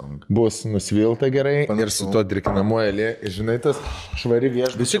dienelę bus nusvilta gerai ir su to drėkinamuoju aliejus. Žinai, tas švari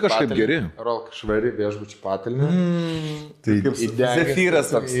viešbučių. Visi kažkaip geri. Rolka, švari viešbučių patalynė. Tai kaip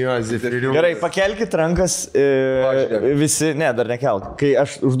Zefyras toks. Jo, Zefyrių. Gerai, pakelkit rankas visi, ne, dar nekelk. Kai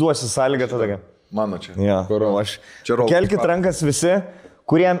aš užduosiu sąlygą tada. Mano čia. Ja, aš. Kelkit rankas visi,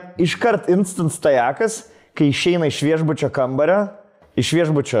 kuriem iškart instant stajakas, kai išeina iš viešbučio kambario, iš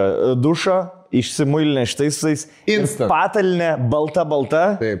viešbučio dušo, išsimuilinę šitaisais. Patalinė balta.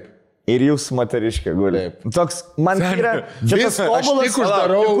 Taip. Ir jūs moteriškė guli. Toks, man yra, čia tas tobulas,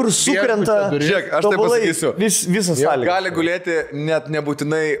 kur sukrenta. Žiūrėk, aš tai pasakysiu. Visas sąlygas. Gali gulėti net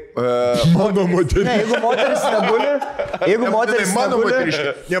nebūtinai... Mano moteriškė. Ne, jeigu moteris neguli, jeigu moteris neguli...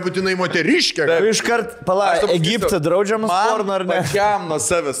 Nebūtinai moteriškė. Tai iškart, Egipte draudžiamas porno ar ne? Man pačiam nuo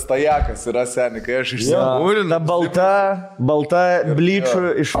savęs tajakas yra seni, kai aš išsimūlinu. Ta balta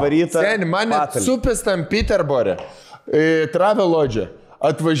blyčių išvaryta. Seni, man net supistam Peterbore, Travelodge.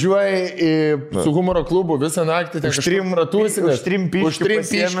 Atvažiuoji su humoro klubu visą naktį, ten kažkaip ratusinės. Už trim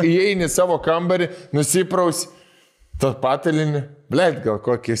piškį įeini savo kambarį, nusipraus tą patalinį. Blet, gal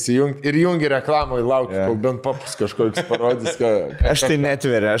kokį įsijungti. Ir jungi reklamą, lauki, kol bent papas kažkoks parodys. Aš tai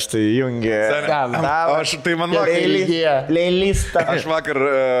netveriu, aš tai jungi. Aš tai man Leilistą. Aš vakar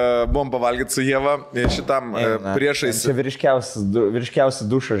buvom pavalgyti su Jeva šitam priešais. Čia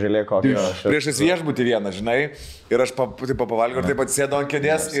vyriškiausi dušo žėlė kokio. Priešais viešbutį vieną, žinai. Ir aš pavalgiau ir taip pat sėdau ant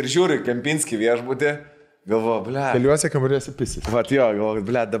kėdės ir žiūriu Kempinskį viešbutį. Galvoju, ble. Keliuose kambarėse pisis. Vat jo, galvoju,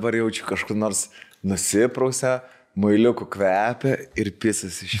 ble, dabar jaučiu kažkur nors nusiprausę. Muiliukų kvepia ir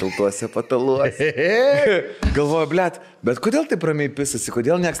pisasi šiltuose pataluose. Galvoju, blėt, bet kodėl taip ramiai pisasi,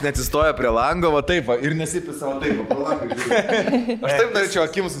 kodėl nieks neatsistoja prie lango, va taip, va, ir nesipisa, va taip, va, pro langą žiūrėjau. Aš taip norėčiau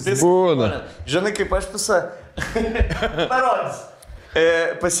akims susipisa. Būna. Žinai, kaip aš pisa? Parodys.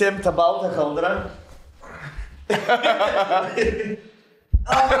 Pasiėm tą baltą kaldrą.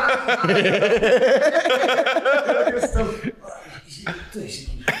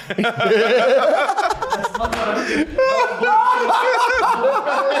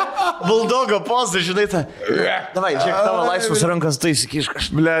 Buldogo pozą, žinai tą. Davai, žiūrėk, tavo laisvus rankas, tai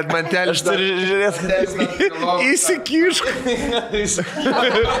įsikišk. Blet, man telė. Aš turiu žiūrėti. Įsikišk.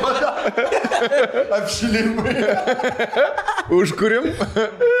 Apšilimai. Užkurim?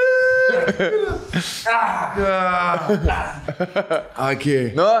 Okay.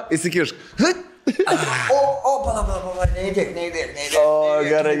 Nu, įsikišk. Pala, neįdėk. O,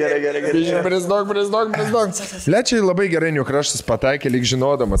 gerai. Prizdok. Lečiai labai gerai Niukraštas pataikė, lyg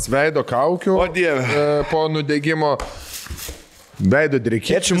žinodamas veido kaukių. O dieve. Po nudegimo veido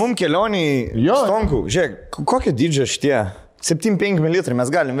drėkė. Čia mums kelioniai stonkų. Žiūrėk, kokio dydžio šitie? 7,5 ml mes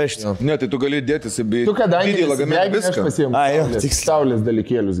galim vežti. Ne, tai tu gali dėtis į Tu kadangi aš pasiėmu saulės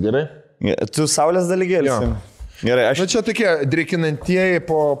dalykėlius, gerai? Tu saulės dalykėlius? Gerai, Nu čia tokie drėkinantieji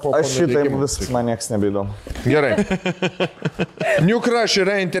po aš šitai viskas man nieks nebeįdomu. Gerai. New Crush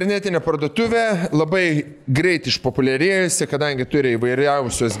yra internetinė parduotuvė, labai greit išpopuliarėjusi, kadangi turi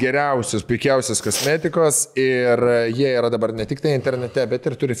įvairiausios, geriausios, puikiausios kosmetikos ir jie yra dabar ne tik tai internete, bet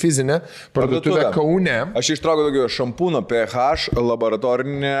ir turi fizinę parduotuvę Kaune. Aš ištraukiu daugiau šampūno pH,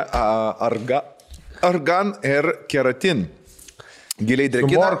 laboratorinė argan ir keratin. Giliai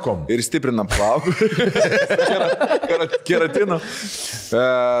drėkina ir stiprina plaukus. Keratino.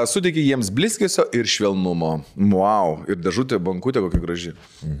 Suteikia jiems bliskesio ir švelnumo. Wow. Ir dažutė bankutė kokia graži.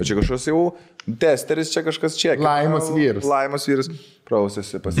 Bet čia kažkas jau testeris, čia kažkas čia. Laimas vyras.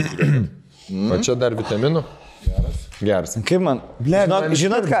 Prausėsi pasižiūrėti. O čia dar vitaminų? Geras. Kaip man?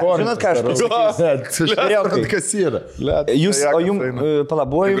 Žinot ką aš pasakysiu? Žinot, kas yra. O jums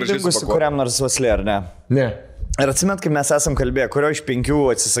palabuvo jums dingusi kuriam nors vaslė, ar ne? Ne. Ir atsimint, kaip mes esam kalbėję, kurio iš 5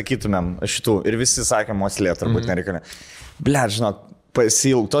 atsisakytumėm šitų ir visi sakė, moslė turbūt nereikia. Blet, žinok,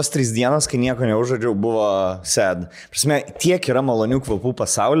 pasilg, tos 3 dienos, kai nieko neužžadžiau, buvo sad. Prasme, tiek yra malonių kvapų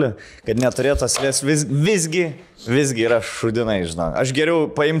pasaulyje, kad neturėtų aslės visgi yra šudinai, žinok. Aš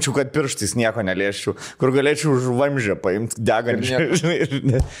geriau paimčiau, kad pirštais nieko nelieščiau, kur galėčiau už vamžę paimti degančią.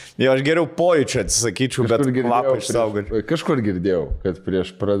 Jo, aš geriau pojūčio atsisakyčiau, bet kvapą išsaugočiau. Kažkur girdėjau, kad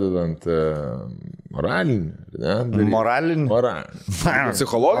prieš pradedant moralinį.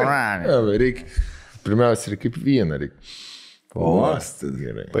 Psichologinį. Reikia, pirmiausia, reikia kaip vieną reikia. Pamastyti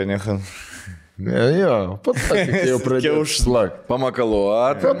gerai. Panekan. Ne, jo, po to jau pradėjau užslakt.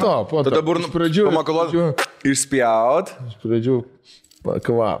 Pamakaluot. Po to. Tada burną pamakaluot, išspjaut. Iš pradžių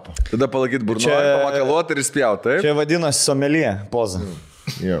kvapą. Tada palakyti burną, pamakaluot ir išspjaut, taip? Čia vadinasi somelie poza.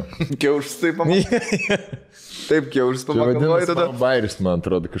 Jo. Kiaušus taip pamakai. Taip, kiaušus pamakai tada. Bairis, man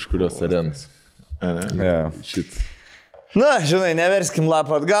atrodo, kažkurios arenos. Yeah. Šit. Na, žinai, neverskim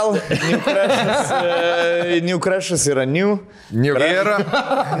lapą atgal. New Crush'as yra new. New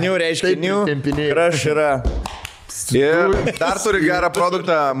Reiškia new. Kempiniai. Crush yra. Ir dar turi gerą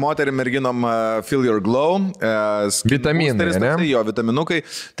produktą moterim merginom Feel Your Glow. Vitaminai, ne? Jo, vitaminukai.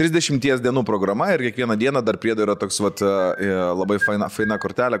 30 dienų programa ir kiekvieną dieną dar priedo yra toks labai faina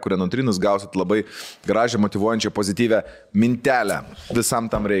kortelė, kurią nutrinus gausit labai gražią, motyvuojančią, pozityvę mintelę visam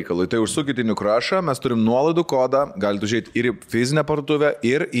tam reikalui. Tai užsukite New Crush'ą, mes turim nuolaidų kodą, galite užeiti ir į fizinę parduotuvę,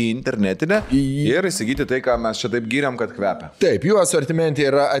 ir į internetinę ir įsigyti tai, ką mes čia taip gyriam, kad kvepia. Taip, jų asortimente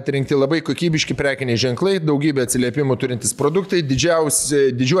yra atrinkti labai kokybiški prekiniai ženklai, daugybė atsiliepimų turintis produktai,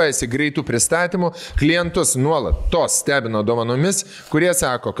 didžiuojasi greitų pristatymų, klientus nuolat tos stebino dovanomis, kurie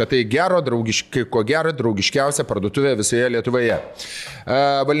sako, kad tai ko gero draugiškiausia parduotuvė visoje Lietuvoje.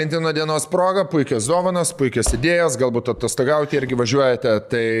 Valentino dienos proga, puikios dovanos, puikios idėjos, galbūt atostogauti irgi važiuojate,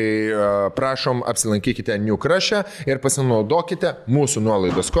 tai prašom apsilankykite New Crush'e ir pasinaudokite mūsų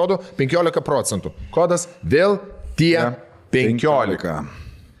nuolaidos kodu 15%. Kodas vėl tie 15.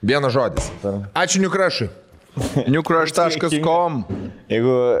 Vienas žodis. Ačiū New Crush'ui. newcrush.com.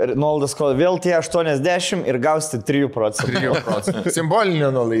 Jeigu nuolaidos kodą vėl tie 80 ir gausite 3%. Simbolinė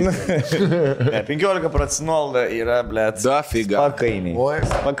nuolaida. Ne, 15% nuolaida yra, blėt. Da figa.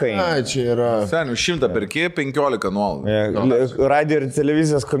 Pakainiai. Ai, čia yra. Seniau, 100 perki, 15 nuolaida. Radio ir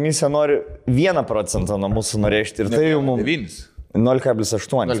televizijos komisija nori 1% nuo mūsų norėžti ir tai jau mums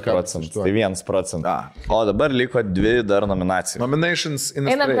 0,8%. Tai 1%. O dabar liko 2 dar nominacijų. Nominations in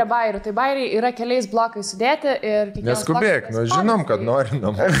the Einam prie bairių. Tai bairiai yra keliais blokais sudėti ir... Neskubėk, žinom, kad nori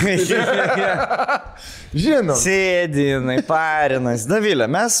namo. Žinom. Sėdinai, parinas. Davilė,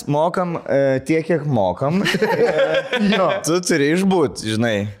 mes mokam tiek, kiek mokam. Tu turi išbūti,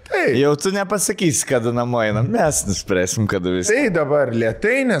 žinai. Jau tu nepasakysi, kada namo einam. Mes nuspręsim, kada viską. Tai dabar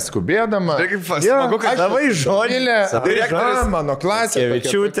lėtai, neskubėdama. Smagu, kad tavai žodžiai. Direktorius mano klasė.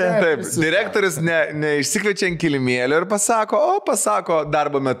 Taip, direktorius neišsikviečia ant kilimėlio ir pasako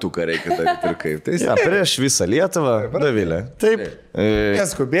darbo metu, ką reikia daryti ir kaip. Tai ja, prieš visą Lietuvą, Davilė. Taip.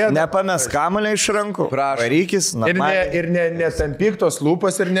 Neskubėdama. Nepames kamuolę iš rankų. Varykis. Ir netampyk tos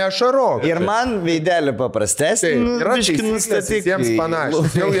lūpos ir neašarok. Ir man veidelį paprastesnį. Yra visiems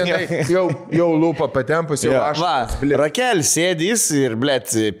panašiai. Jau lūpa patempus, jau aš. Rakelis sėdys ir,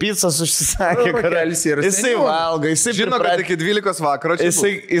 blėt, pizzas užsisakė. Jisai valgo, jisai žino, kad iki 12 vakaro čia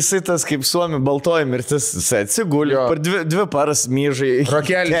jisai tas kaip Suomi baltoji mirtis, jisai atsigulė, per 2 paras myžai.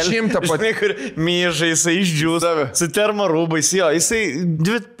 Rakelis 100 pat. Myžai, jisai išdžiūdavo, su termorūbais, jo, jisai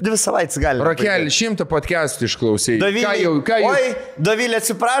 2 savaitės gali. Rakelis 100 podcastų išklausai. Davilė,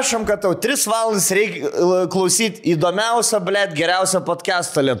 atsiprašom, kad tau 3 valandas reikia klausyti įdomiausią, blėt, geriausią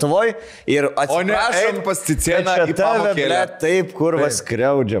podcastą Lietuvoje ir atsiprašom pas Cicėną į pamokėlę. Taip, kur vas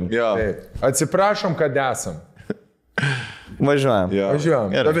kriaudžiam. Atsiprašom, kad esam. Važiuojam.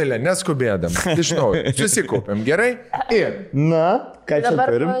 Važiuojam. Davilė, neskubėdam. Iš naujo. Susikaupiam. Gerai? Ir. Na, ką čia dabar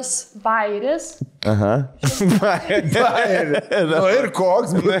turim? bus bairis. Aha. O ir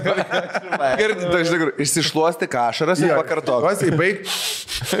koks? Gerai, išsišluosti kašaras ir pakartok.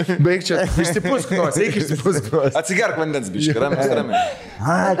 Baig čia. Išsipusk nuos, eik išsipusk nuos. Atsigerk vandens biškį, ramiai.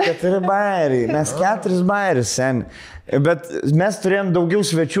 4 bairiai. Mes 4 bairius, sen. Bet mes turėjom daugiau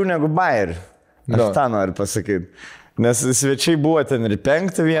svečių negu bairių. Aš tą noriu pasakyti. Nes svečiai buvo ten ir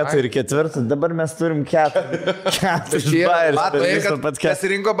 5 vietą, ir 4, dabar mes turim 4 bairius. Kas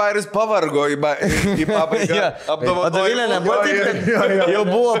rinko bairius pavargo į pabaigą. Davilė nebuvo taip, kad jau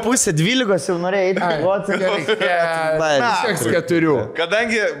buvo 11:30, jau norėjai eiti. 4.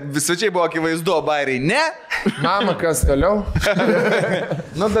 Kadangi svečiai buvo akivaizdu, o bairiai ne. Mama, kas toliau?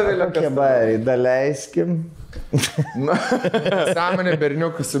 Davilė, kokie bairiai, daleiskim. Sąmonė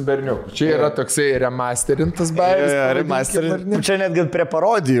berniukų su berniuku. Čia yra toksai remasterintas bairis. Remasterintas. Čia netgi prie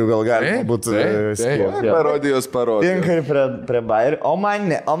parodijų gal galima būtų. Parodijos. Tinka ir prie bairių. O man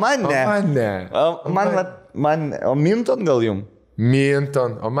ne. O Minton gal jum?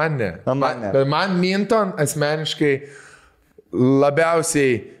 Minton, o man ne. Man Minton asmeniškai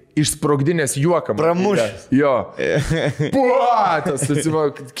labiausiai išsprogdinės juokam. Pramušęs. Jo. Puotas,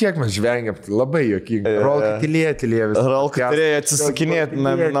 kiek mes žvengiam, labai juokinga. Rolka tylė visą. Rolka turėjo atsisakinėti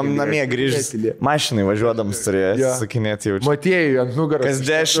namie grįžęs. Mašinai važiuodamas turėjo atsisakinėti jaučiu. Motiejų ant nugaros. Kas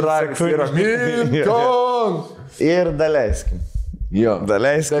 10 sekundžių. Minton! Ir daleiskim. Jo.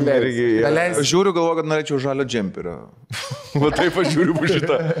 Daleiskim. Žiūriu, galvoju, kad norėčiau žalio džemperio. Va taip aš žiūriu po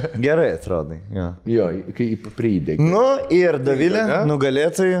šitą. Gerai atrodai. Jo, kai priidėgi. Nu ir Dovilė,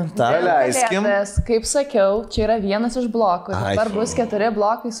 nugalėtojų. Leiskim. Kaip sakiau, čia yra vienas iš blokų. Dabar bus 4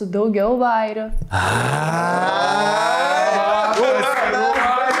 blokai su daugiau vairių.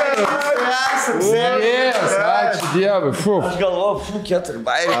 Ačiū Dievui. Aš galvoju, 4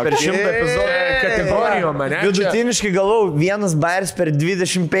 bairiai per 100 epizodų. Kategorijų mane. Vidutiniškai galvoju, 1 bairis per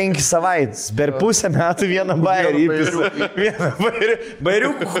 25 savaitės. Per pusę metų 1 bairį įpisa. 1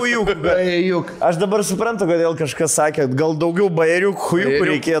 bairiukų hujiukų. Aš dabar suprantu, kodėl kažkas sakė, gal daugiau bairiukų hujiukų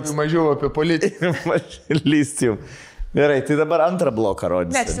reikėtų. Mažiau apie politiką. Lysti jums. Gerai, tai dabar antrą bloką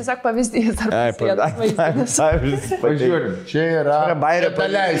rodys. Ne, tiesiog pavyzdys. Pažiūrim, čia yra bairio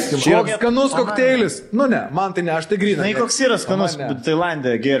paleiskim. Koks skanus kokteilis. Nu ne, man tai ne, aš tai grynas. Na, koks yra skanus,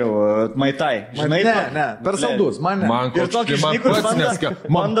 Tailandė geriau, maitai. Žinai, ne, per saldus, man ne.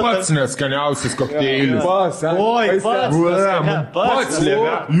 Man pats neskaniausias kokteilis. Oi, pats.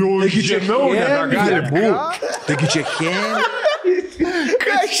 Jau žemiau nebegali būti. Taigi čia chemija.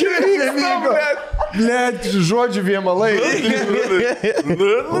 Ką čia vyko? Blet, žodžių viemalai.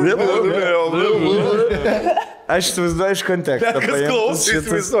 Aš įsivaizduoju iš konteksto. Kas klausys,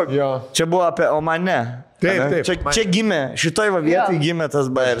 įsivaizduok. Čia buvo apie Omane. Taip. Čia gimė, šitoj vietoj gimė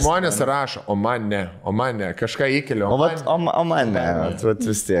tas bairis. Žmonės rašo, o man ne, kažką įkelio. O man ne,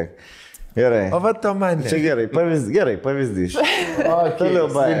 vis tiek. Gerai. O va to man ne. Čia gerai, pavyzdys. Toliau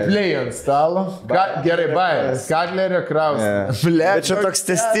bairis. Play ant stalo. Gerai, bairis. Kadlerio kraus. Bet čia toks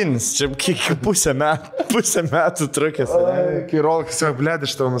testinis, čia kiek pusę metų trukęs. Kirolkas sako, bled,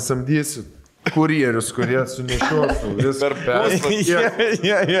 aš tau nusamdysiu kurjerius, kurie sunešiosiu visą persą.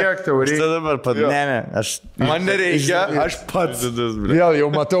 Kiek tau reikia? Štai dabar ne, man nereikia, aš pats. Vėl jau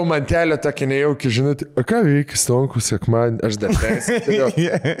matau mantelę tokį nejaukį, žinot, o ką veikia Stonku sekmadienį, aš dar persikėliau.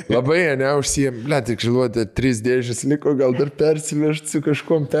 Labai neužsijėm, ble, tik žinoti, 3 dėžės liko, gal dar persivežti su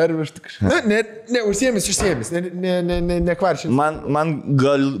kažkuom pervežti. Ne, užsijėmis, nekvaršinti. Man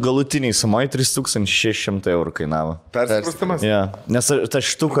galutiniai sumoji 3600 eurų kainavo. Persikrastimas? Ja, nes ta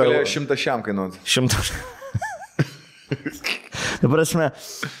štuka... Galėjo 100 šiam kainuoti. 100. Ta prasme,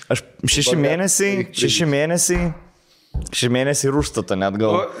 aš 6 mėnesiai rūštatą net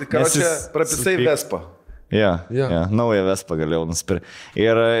gal. Karočią, prapisai Vespą. Ja, naują Vespą galėjau nusipirkti.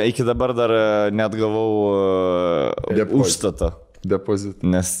 Ir iki dabar dar net gavau užstatą. Depozitą.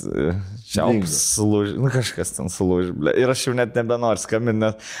 Nes čiaups sulūž, kažkas ten sulūž. Ir aš jau net nebenoriu skambinti,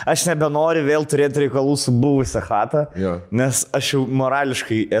 nes aš nebenoriu vėl turėti reikalų su buvusią chatą, nes aš jau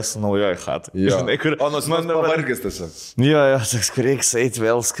morališkai esu naujoje chatą. O nors man pavargęs tiesiog. Jo, toks, kur reiks eiti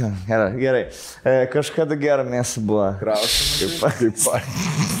vėl skambinti. Gerai. Kažkada gerą mėsą buvo. Krausimas.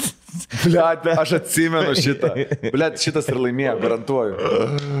 Blet, aš atsimenu šitą. Blet, šitas ir laimėjo, garantuoju.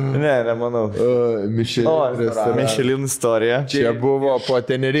 Nemanau. Michelin istorija. Čia buvo po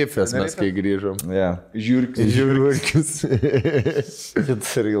Tenerifės mes, kai grįžom. Žiūrkis.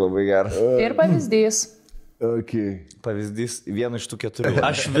 Šitas irgi labai geras. Ir pavyzdys. Pavyzdys, vienu iš tų 4.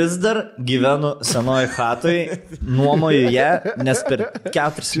 Aš vis dar gyvenu senoji chatoj, nuomoju ją, nes per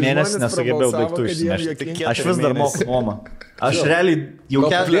 4 mėnesius nesugebėjau daiktų išsinešti. Aš vis dar moku nuomą. Aš realiai jau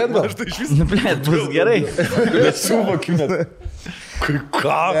Nuplėt, bus gerai. Bet suvokime.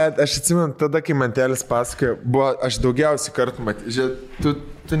 Aš atsimenu, tada, kai mantelis pasakojo, buvo, aš daugiausiai kartų matau.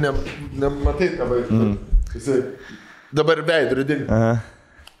 Tu nematai tą vaiką. Dabar veidrodį.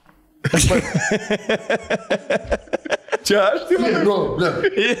 Čia aš tai manau.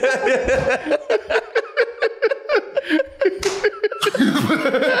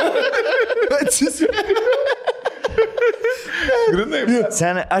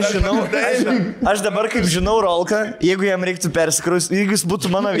 Seniai, aš dabar kaip žinau Rolką, jeigu jam reiktų persikraustyti, jeigu jis būtų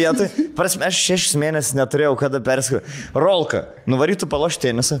mano vietoj, prasme, aš 6 mėnesius neturėjau kada persikraustyti. Rolka, nuvarytų palošti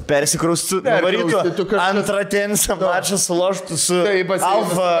tenisą, persikraustų, nuvarytų antrą tenisą, mačą suloštų su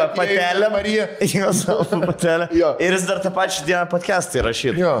Alfa patelė. Jos Alfa patelė. Ir jis dar tą pačią dieną podcast'ą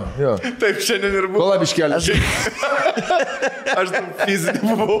įrašytų. Jo. Taip, šiandien ir buvo. Palabiškelė. Aš fizinį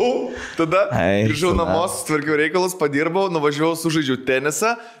buvau, tada grįžau namo, sutvarkiau reikalus, padirbau, nuvažiavau, sužaidžiau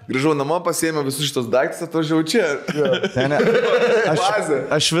tenisą, grįžau namo, pasiėmiau visus šitos daiktus, atvažiavau čia.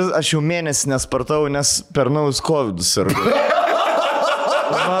 Aš jau mėnesį nespartau, nes per naujus COVID-us ir...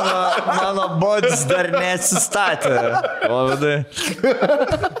 Mano bodis dar neatsistatė.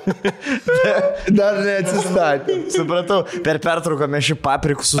 Dar neatsistatė. Supratau, per pertrauką mes šį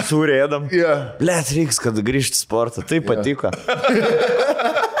paprikų su sūrį ėdam. Blet, reiks, kad grįžti į sportą. Tai patiko.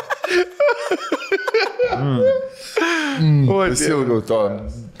 Pasilgau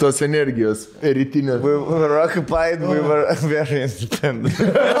tos energijos rytinės. We were occupied, we were very independent.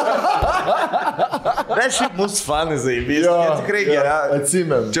 Bet šiaip mūsų fanai zaibys. Jie tikrai geriausi.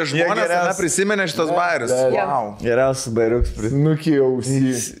 Atsimenu. Čia žmonės prisiminė šitos bairius. Wow. Geriausias bairiuks. Nukijausi.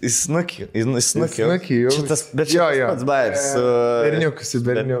 Jis nukijau. Šitas, bet šitas pats bairis. Berniukas.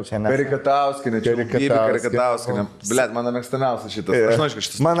 Karikatauskinė. Blet, mano mėgstamiausias šitas. Aš noriu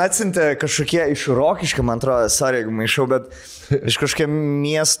šitas. Man atsintė kažkokie iš Rokiškio, man atrodo, sorry, jeigu maišau, bet iš kažkokio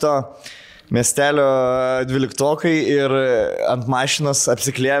miestelio 12-okai ir ant mašinos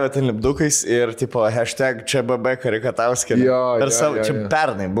apsiklėvė ten lipdukais ir tipo hashtag čia BB Karikatauskinė. Čia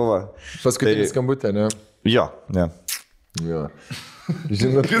pernai buvo. Paskutinis skambutė, ne? Jo.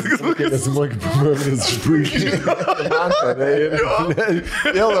 Žinot, kai nesimoky pamėgęs išpuikiai. Man to, ne?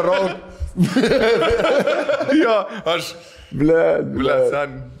 Vėl rol. Jo, aš... Ble,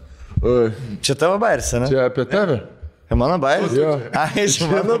 sen. Čia tavo bairis, ne? Čia apie tave. Mano bairis? Jo. Ai,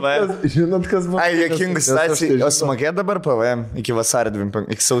 mano bairis. Žinot, kas buvo? Ai, jokingų situacijų. O sumokė dabar PVM iki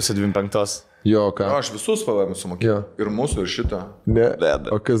sausio 25. Jo, ką? Aš visus PVM sumokėjau. Ir mūsų, ir šito. Ne.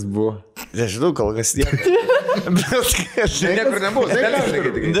 O kas buvo? Nežinau, kol kas tiek. Niekur nebuvo.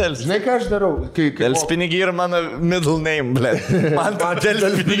 Žinai, ką aš darau? Delspinigiai ir mano middle name, ble. Man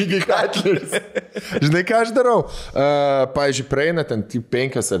Delspinigiai Katleris. Žinai, ką aš darau? Pavyzdžiui, praeina ten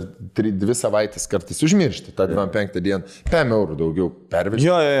 5 ar 2 savaitės kartais užmiršti tą 25 dieną. 5 eurų daugiau pervežti.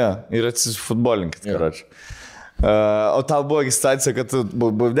 Jo. Ir atsifutbolinkit, karočiui. O tau buvo situacija, kad tu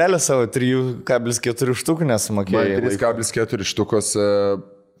buvdelė savo 3,4 štukų nesumokėjai? Man 3,4 štukos.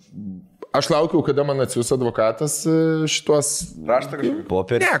 Aš laukiau, kada man atsiūs advokatas šitos... Raštą kažkokį?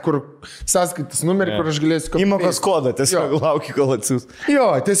 Popierį? Ne, kur sąskaitas numerį, kur aš galėsiu... Įmokos kodą, tiesiog laukiu, kol atsiūs. Jo,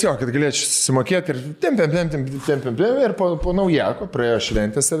 tiesiog, kad galėčiau susimokėti ir tempiam, ir po naujako praėjo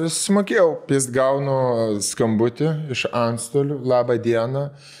šventės ir susimokėjau. Pist gaunu skambutį iš antstolių, labą dieną.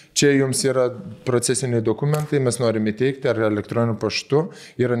 Čia jums yra procesiniai dokumentai, mes norime įteikti, ar elektroniniu paštu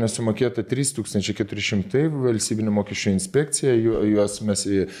yra nesumokėta 3400, valstybinė mokesčių inspekcija, juos mes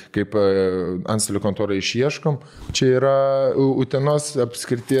kaip antstolių kontorą išieškom. Čia yra Utenos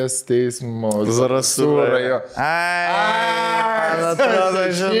apskrities teismo Zarasų rajono.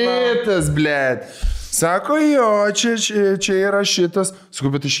 Šitas, blėt. Sako, jo, čia yra šitas.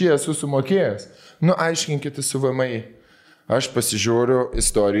 Sakau, bet aš jį esu sumokėjęs. Nu, aiškinkite su VMI. Aš pasižiūriu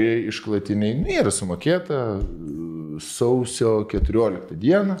istorijai išklatiniai, yra sumokėta sausio 14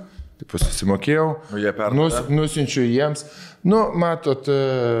 dieną, taip susimokėjau, nusinčiu jiems. Nu, matot,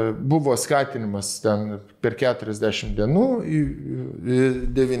 buvo skatinimas ten per 40 dienų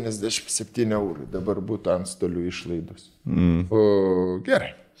 97 eurų, dabar būtų antstolių išlaidos.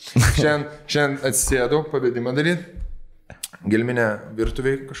 Gerai. Šiandien atsisėdau, pabėdimą daryti, gelminę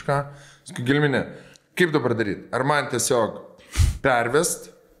virtuviai kažką, gelminę. Kaip dabar daryti? Ar man tiesiog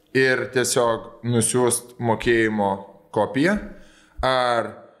pervest ir tiesiog nusiųst mokėjimo kopiją,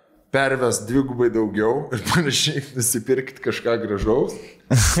 ar pervest dvigubai daugiau ir panašiai nusipirkti kažką gražaus,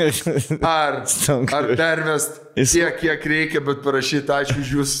 ar pervest tiek, kiek reikia, bet parašyti ačiū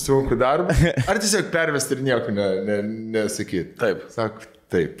už jūsų sunkų darbą, ar tiesiog pervest ir nieko nesakyti. Taip. Sako,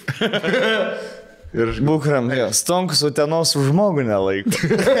 taip. Bukram, Stonkus Utenos už žmogų nelaiko.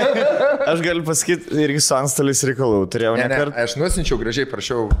 Aš galiu pasakyti, irgi su antstoliais reikalų turėjau nekart. Aš nusinčiau gražiai,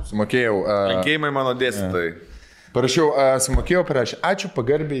 prašiau, sumokėjau. Linkėjimai mano dėstytojai. Parašiau, sumokėjau, parašė, ačiū,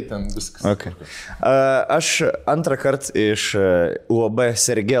 pagarbiai, ten viskas. Okay. Aš antrą kartą iš UAB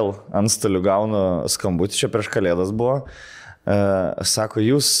Sergel antstolių gaunu skambutį, čia prieš Kalėdas buvo. Sako,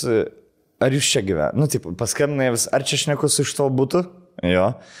 ar jūs čia gyvena? Nu, taip, paskambinai vis, ar čia šnekus iš to būtų? Jo.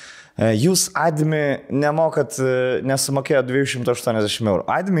 Jūs Admi nemokat, nesumokėjo 280 eurų.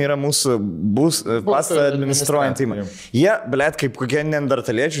 Admi yra mūsų pastą administruojant įmonę. Jie, blėt, kaip kokie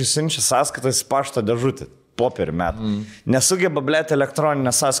neandertaliečiai, siunčia sąskaitas pašto dėžutį. Popierį metų. Nesugeba, blėt,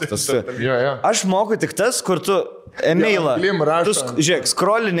 elektroninę sąskaitas. Aš moku tik tas, kur tu e-mailą. Žiūrėk,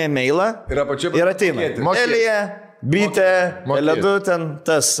 scrollinį e-mailą ir ateina. Elija, bitė, ledu ten,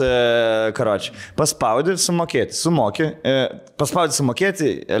 tas, karočiui. Paspaudį, sumokėti. Sumoki. Paspaudį,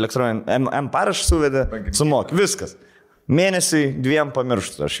 sumokėti, elektroninį M-parašą suvedė, sumoki. Viskas. Mėnesį 2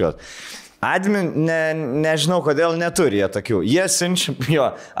 pamirštų aš juos. Admin, nežinau, kodėl neturi jie tokių. Jie siunčia, jo,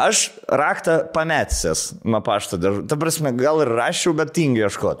 aš raktą pametęs nuo pašto dėžų. Ta prasme, gal ir rašiau, bet tingiai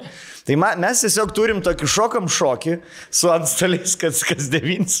ieškoti. Tai mes tiesiog turim tokį šokį su antstoliais, kas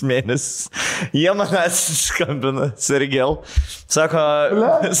 9 mėnesius. Jie manęs skambina, Sergel. Sako,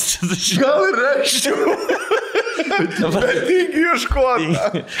 gal ir rašiau. Bet tingiai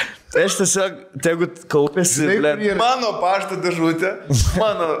ieškoti. Tai aš tiesiog, tegu kaupėsi, mano pašto dėžutė,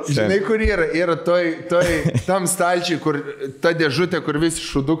 mano... Žinai, kur yra? Yra tam stalčiai, kur ta dėžutė, kur visi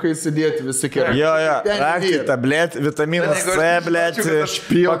šudukai sėdėti, visi kėra. Jo, raktai, tablet, vitaminas C, blet,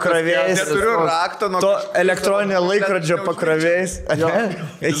 pakravėjais. Neturiu rakto nuo... To elektroninio laikrodžio pakravėjais.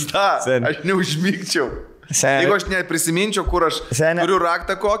 Aš neužmygčiau. Jeigu aš neprisiminčiau, kur aš turiu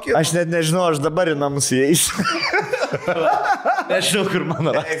raktą kokį. Aš net nežinau, aš dabar į namus įeisiu. Nežinau, kur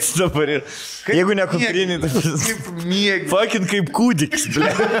mano raktas dabar yra. Jeigu ne kuprinį, tai... Kaip mėgi. Fucking kaip kūdikis, ble.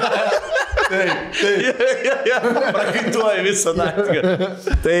 Prakaituoju visą naktį.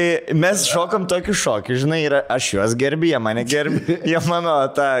 Tai mes šokam tokį šokį, žinai, aš juos gerbi, jie mane gerbi, jie mano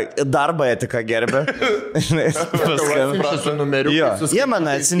tą darbą etiką gerbė. Jie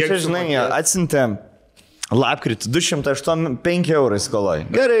mane atsiuntė, žinai, atsiuntė lapkritį 205 eurų skoloj.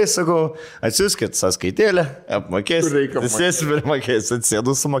 Gerai, sakau, atsiuskit sąskaitėlę, apmokėsiu.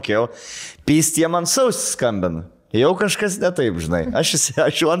 Atsėdu, sumokėjau. Pyst jie man sausį skambina. Jau kažkas ne taip, žinai. Aš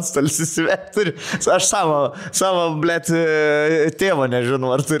jau antstolis įsiveturiu. Aš savo, blėt, tėvo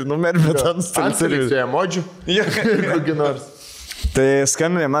nežinau, ar turi numerį, bet antstolis. Antstolis su emodžiu? Kokį nors. Tai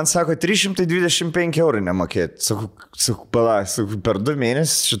skambinė, man sako, 325 eurų nemokėti. Sakau, per 2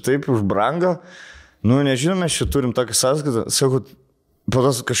 mėnesius šitaip už brango. Nu, nežinome, čia turim tokį sąskaitą. Sakau, po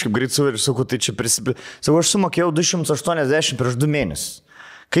to kažkaip greit suveriu, sakau, tai čia prisipilė. Sakau, aš sumokėjau 280 prieš 2 mėnesius.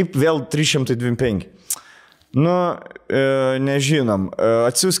 Kaip vėl 325? Nu, nežinom,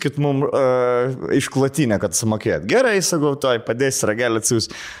 atsiųskit mums išklotinę, kad sumokėt. Gerai, sakau, padėsi ragelį atsiųs.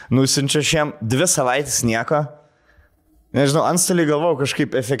 Nusinčia šiam 2 savaitės nieko. Nežinau, antstoliai galvau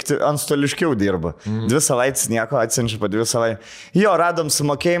kažkaip antstoliškiau dirba. 2 savaitės nieko, atsiunčia po 2 savaitės. Jo, radom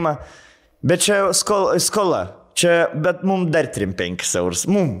sumokėjimą. Bet čia skola. Čia, bet mums dar 35 eurus.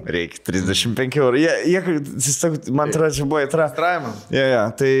 Mums reikia 35 eurų. Man atrodo, čia buvo įtraukta.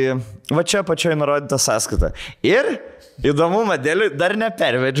 Tai va čia pačioj nurodyta sąskaita. Ir įdomumo dėliui dar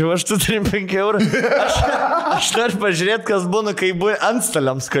nepervedžiau aš tų 35 eurų. Aš noriu pažiūrėti, kas būna, kai buvo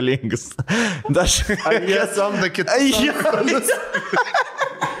antstoliams skolingas. Ar jie samda kitus?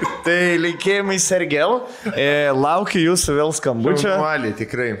 Tai linkėjimai Sergel, laukiu jūsų vėl skambučio. Šaunuoliai,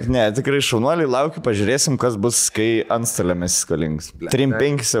 tikrai. Ne, tikrai šaunuoliai, laukiu, pažiūrėsim, kas bus, kai antstoliamis skolingas.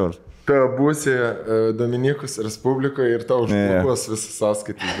 35 eurų. Tu būsi Dominikus Respublikoje ir tau užblokuos visą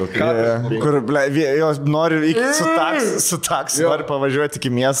sąskaitą. Kur, jos nori su taksu, nori pavažiuoti iki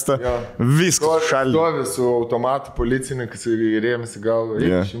miesto, viskas šalį. Stovi su automatu policininkas ir rėmėsi galvą,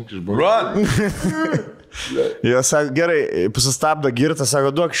 išimk iš bangų. Jie sako, gerai, sustabdo girtą, sako,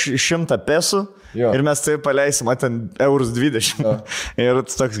 duok 100 pesų ir mes tai paleisim, ten eurus 20. Ir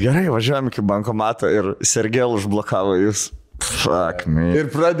toks, gerai, važiuojam iki bankomato ir Sergel užblokavo jūs. Fuck me.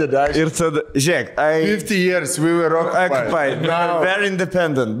 Ir pradeda. Ir tada, žiūrėk, 50 years we were occupied. Very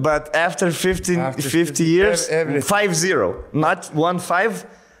independent, but after 50 years, 5-0, not 1-5.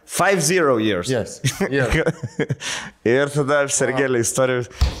 50 years. Yes. Ir tada Sergelė istorijos.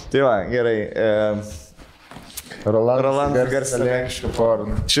 Tai va, gerai. Rolandas Garsalėkščio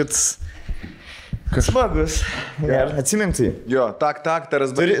porno. Šitas. Smagus. Atsiminti. Jo,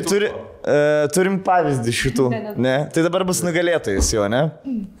 taras turim pavyzdį šitų. Ne. Tai dabar bus nugalėtojas jo, ne?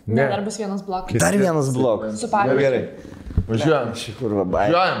 Ne, dar bus vienas blokas. Dar vienas blokas. Su pavyzdžiu. Gerai. Važiuojam. Šikur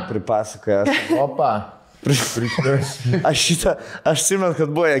važiuojam. Pripasakoja. Opa. Aš simenu,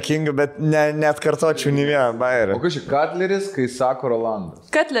 kad buvo jokinga, bet net kartočiau nei vieną bairą. O kažkaip Katleris, kai sako Rolandas.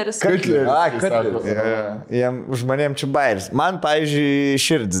 Katleris. Jiem žmonėm čia bairis. Man, pavyzdžiui,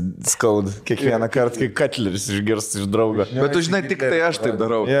 širdis skaud kiekvieną kartą, kai Katleris išgirsta iš draugo. Bet tu žinai, tik tai aš taip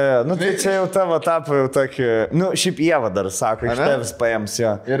darau. Nu tai čia jau tavo tapo jau tokį... Nu, šiaip Ieva dar sako, iš tavęs paėms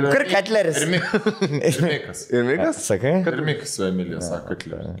jo. Kur Katleris? Ir Mikas. Ir Mikas? Sakai? Ir Mikas su Emilija sako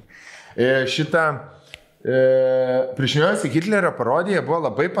Katleris. Šitą... Priešiniuosi Hitlerio parodija buvo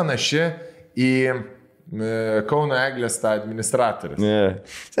labai panaši į Kauno Eglės tą administratorius.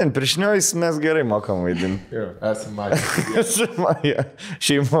 Ten priešiniuosi mes gerai mokam vaidinti. Esam matę.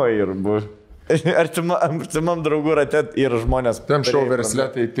 Šeimoje ir buvo. Artimam draugų rate yra žmonės. Tam šou versle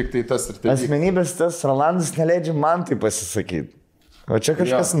tai tik tai tas ir tai. Asmenybės tas Rolandas neleidžia man tai pasisakyti. O čia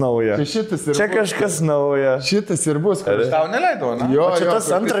kažkas nauja. Čia kažkas nauja. Šitas ir bus. Tau neleido, ne? O čia tas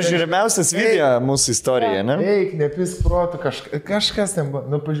antras žiūrimiausias video mūsų istorijoje, ne? Eik, nepis protų, kažkas ten buvo.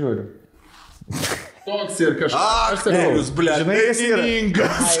 Nu, pažiūriu. Toks ir kažkas. Aš sakau, jūs, ble,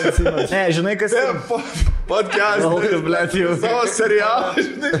 dainininkas. Ne, žinai, kas yra. Podcastas, ble, jau savo serialą,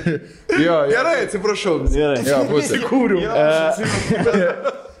 žinai. Jo, gerai, atsiprašau. Gerai. Jo, bus. Įsikūriu.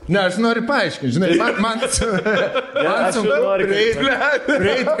 Ne, aš noriu paaiškinti, žinai, man sunku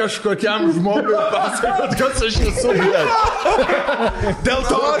prieiti kažkokiam žmogui ir pasakoti, kas aš esu. Dėl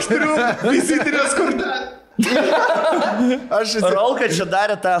to aš turiu vizitinės kortelės. Rolka čia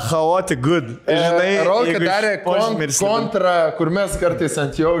darė tą chaotic good. Rolka darė kontrą, kur mes kartais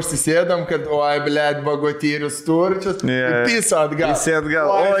ant jo užsisėdam, kad oi, blėt, bagotyrius turčius. Pisa atgal. Pisa atgal.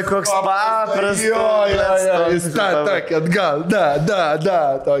 Oi, koks paprastas. Jis tokį atgal. Da,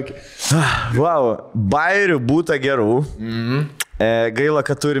 tokį. Wow, bairių būta gerų. Gaila,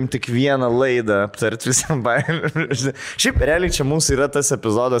 kad turim tik vieną laidą aptart visam bairių. Šiaip, realiai čia mūsų yra tas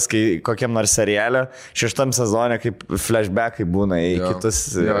epizodas, kai kokiam nors serialė 6 sezone, kaip flashbackai būna į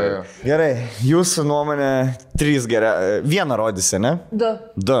kitus. Gerai, jūsų nuomonė 3 geriausiai. Vieną rodysi, ne?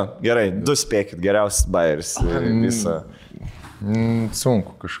 2. Gerai, 2 spėkit, geriausias bairis visą.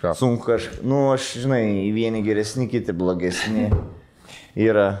 Sunku kažką. Nu, aš žinai, vieni geresni, kiti blogesni.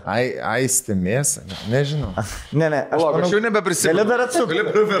 Yra. Aistė mėsa, nežinau. Ne, aš jau nebeprisimenu. Gali dar atsukti.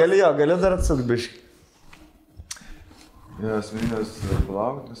 Gali dar atsukti, biškai.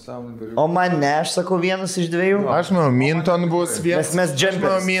 O man ne, aš sakau 1 iš 2. Aš manau, Minton bus vienas. Mes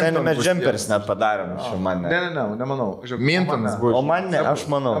jumpers net padarėm. Ne, nemanau. Mintonas bus. O man ne, aš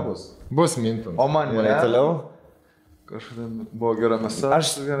manau. Bus Minton. O man ne. Toliau. Kažkada buvo gera mėsa.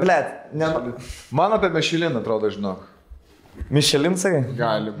 Aš, blėt, man apie Michelin atrodo, žinok. Michelin sakai?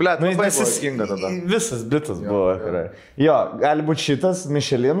 Gali. Blet, nu, nesiskinga tada. Visas bitas buvo. Jo, gali būti šitas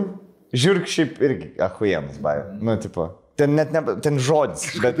Michelin. Žiūrk šiaip irgi ahujienas, bai. Nu, tipo, ten net ne, ten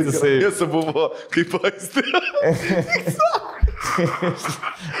žodis, bet jisai... Jis buvo kaip aistė.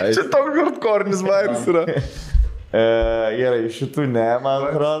 Čia toks hardcore'nis bairis yra. Gerai, šitų ne,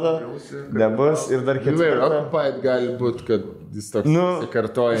 man atrodo. Nebus ir dar ketvirtą. Occupied gali būti, kad jis toks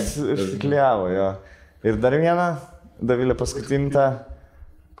kartoja. Iškliavo, jo. Ir dar vieną. Davilė paskutinta.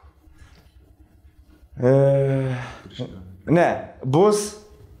 Ne, bus.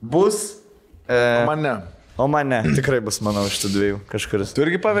 O man ne. Tikrai bus, manau, iš tų 2 kažkuris. Tu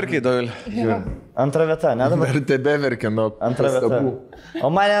irgi paverkiai, Davilė? Antra vieta, ne dabar? Ir tebe verkia nuo antra vieta.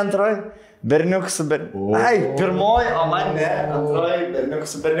 O man ne antroji? Berniukas su berniuku. Ai, pirmoji, o man ne. Antroji,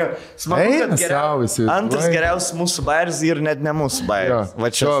 berniukas su berniuku. Smagu, kad antras geriausias mūsų bairis ir net ne mūsų bairis. Va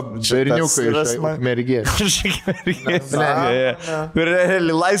čia berniukai iš Mergės. Kur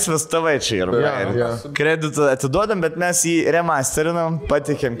laisvės tavai čia yra. Kreditą atiduodam, bet mes jį remasterinam,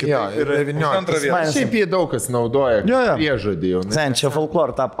 patikėm kitą. Ir 19 vietą. Šiaip jį daug kas naudoja. Priežodį jau. Sen, čia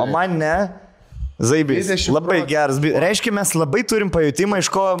folklor tap. O man ne. Zaibys, labai geras. Reiškia, mes labai turim pajutimą, iš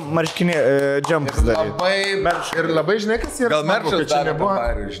ko marškinė džempas daryti. Ir labai, žinai, kas yra. Gal merčas dar nebuvo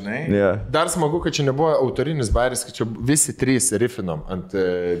bairis, žinai? Dar smagu, kad čia nebuvo autorinis bairis, kad čia visi 3 rifinom ant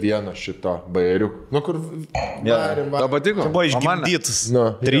vieno šito bairiukų. Nu, kur... Tau patiko? Čia buvo išgimdytus.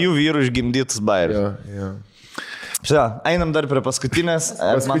 3 vyrų išgimdytus bairis. Šia, einam dar prie paskutinės.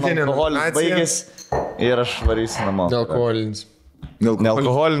 Paskutinė alkoholis baigės ir aš varysiu namo. Alkoholinis.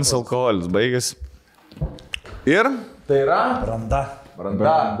 Alkoholis baigės. Ir? Tai yra? Branda.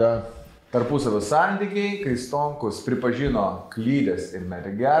 Tarpusavio santykiai, kai Stonkus pripažino klydęs ir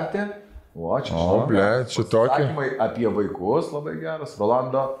metė gerti. O, čia tokie. Atsakymai apie vaikus labai geras.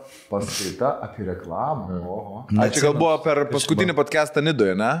 Rolando paskaita apie reklamą. Oho. Čia gal buvo per paskutinį podcastą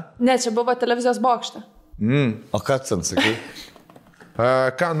Nidoje, ne? Ne, čia buvo televizijos bokšte. O ką ten sakai?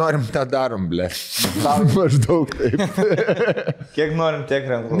 Ką norim, tą darom, ble. Maždaug taip. Kiek norim, tiek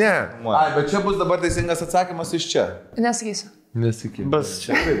renkam. Ne. Ai, bet čia bus dabar teisingas atsakymas iš čia. Nesakysiu. Bus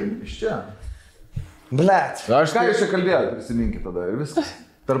čia. Iš čia. Blet. Aš ką jūs čia kalbėjote, prisiminkit tada ir viskas.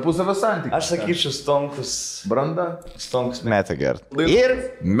 Tarpusavio santykiai. Aš sakyčiau Stonkus. Branda. Stonkus metė gert. Ir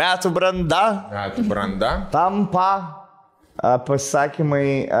metų branda. Tampa.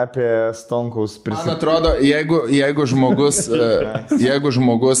 Pasakymai apie Stonkaus prisiminimus. Man atrodo, jeigu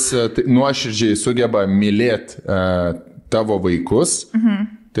žmogus nuoširdžiai sugeba mylėti tavo vaikus,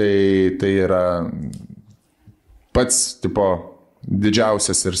 tai yra pats tipo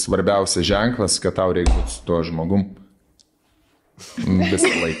didžiausias ir svarbiausias ženklas, kad tau reikia būti su tuo žmogum.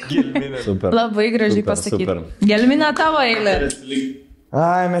 Visą laiką. Super. Labai gražiai pasakyti. Gelmina tavo eilė.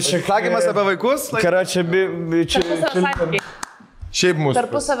 Ai, mes čia sakymas apie vaikus. Karočią, šiaip mūsų.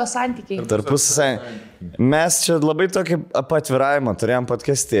 Tarpusavio santykiai. Mes čia labai tokį patviravimą turėjom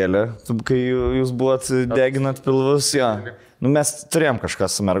podcastėlį, kai jūs buvot deginat pilvus, jo. Nu, mes turėjom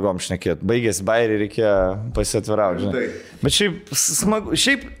kažką su mergom šnekėti. Baigėsi bairį, reikėjo pasiatvirauti. Bet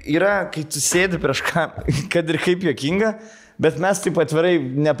šiaip yra, kai tu sėdi prieš ką, kad ir kaip juokinga, bet mes taip atvirai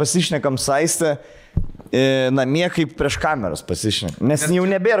nepasišnekam saistę. Namie kaip prieš kameras pasišnekam. Nes jau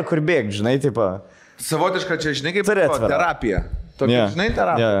nebėra kur bėgti, žinai, tipo. Savotiška čia, žinai, kaip terapija. Tokia, žinai,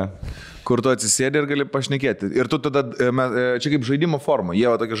 terapija. Kur tu atsisėdi ir gali pašnekėti. Ir tu tada, čia kaip žaidimo forma, jie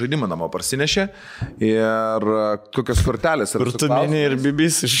tokį žaidimą namo parsinešė ir kokios kortelės. Kur tu mini ir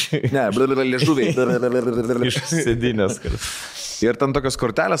bibis iš... Ne, liežuviai. Iš sėdinės. Ir ten tokios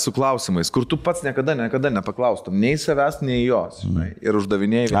kortelės su klausimais, kur tu pats niekada nepaklaustum, nei savęs, nei jos. Žinai. Ir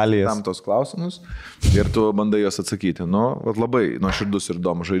uždavinėjai tam tos klausimus ir tu bandai juos atsakyti. Nu, labai nuoširdus ir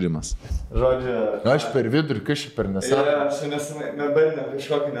įdomus žaidimas. Žodžiu... Aš per vidurį, kažkaip per nesąmonę. Aš nesenai bandėm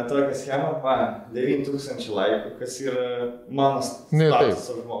kažkokį netokią schemą, 9000 laikų, kas yra mano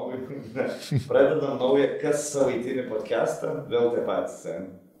statuso žmogui. Pradedam naują, kas savaitinį podcastą, vėl taip pat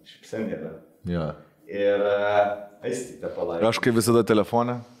šipsenėlė. Ja. Ir aistykite palaikyti. Aš kaip visada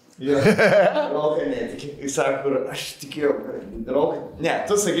telefone. Rolka netikė. Jis sako, aš tikėjau, Rolka... Ne,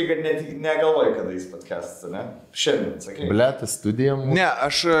 tu sakai, kad negalvoji, kada jis podcastas, ne? Šiandien, sakai. Bletą studiją. Ne,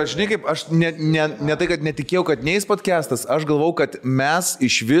 aš, žinai kaip, aš ne tai, kad netikėjau, kad neis podcastas, aš galvau, kad mes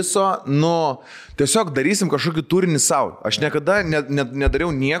iš viso, tiesiog darysim kažkokį turinį savo. Aš niekada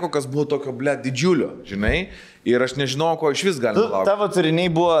nedariau nieko, kas buvo tokio, didžiulio, žinai. Ir aš nežinau, ko iš vis galima laukti. Tavo turiniai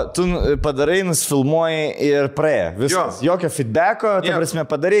buvo, tu padarai, nusfilmuoji ir praėjo. Viskas. Jokio feedbacko, ta prasme,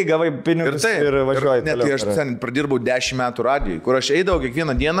 padarai, gavai pinigus ir važiuoji. Net tai aš ten pradirbau 10 metų radijui, kur aš eidavau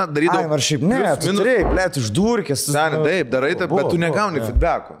kiekvieną dieną, darydavau... Ar šiaip ne, tu turėjai, išdurkės. Taip, darai taip, bet tu negauni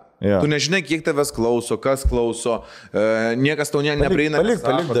feedbacko. Tu nežinai, kiek tavęs klauso, kas klauso, niekas tau neprieina.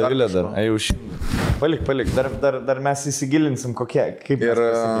 Palik, Davilė dar. Palik, dar mes įsigilinsim kokie, kaip mes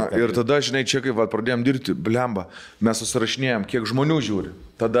pasakyti. Ir tada, žinai, čia kaip pradėjom dirbti, blemba, mes susirašinėjom, kiek žmonių žiūri.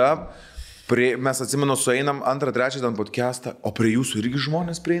 Tada mes atsimenu, sueinam 2-3 ten podcastą, o prie jūsų irgi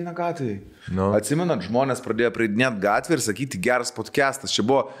žmonės prieina gatvėje. Atsimenat, žmonės pradėjo prieidinėti gatvę ir sakyti, geras podcastas. Čia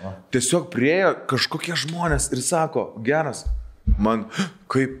buvo, tiesiog priejo kažkokie žmonės ir sako, geras, man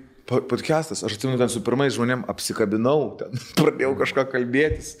kaip podcastas, aš atsimenu, ten su pirmais žmonėm apsikabinau, ten pradėjau kažką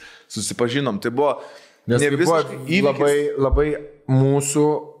kalbėtis, susipažinom. Tai buvo... Nes tai buvo labai mūsų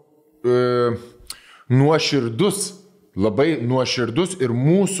nuoširdus ir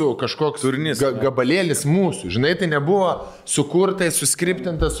mūsų kažkoks turinys, gabalėlis mūsų. Žinai, tai nebuvo sukurtai,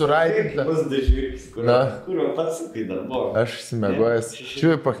 suskriptinta, suraitinta. Pas dažyrkis, kur pats sakai dar buvo. Aš simegojęs.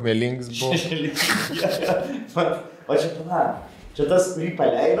 Čia pachmelings buvo. O čia pana. Čia tas, kurį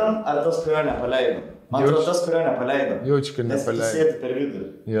paleidom, ar tas, kurio nepaleidom? Man atrodo, tas, kurio nepaleidom. Jaučiu, kad nepaleidom. Nes tu sėdi per vidurį.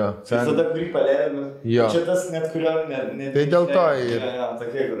 Jo. Ir tada, kurį paleidom, čia tas net kurio tai dėl to ir...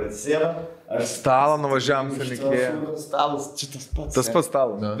 Tokie, kur atsisėdam. Stalą nuvažiavam su Ikėja. Stalas, čia tas pats. Tas pats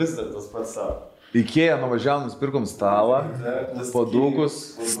stalas. Vis dar tas pats stalas. Ikėja nuvažiavam, nusipirkom stalą, podūkus.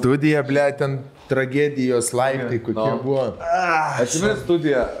 Studija, ten tragedijos laiptai, kokie buvo. Atsimeni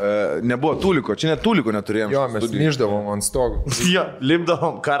studiją, nebuvo tūliko, čia net tūliko neturėjom. Jo, mes myždavom ant stogų. Jo,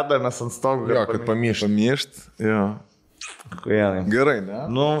 lipdavom, kardamės ant stogų. Jo, kad pamyšt. Jo. Gerai,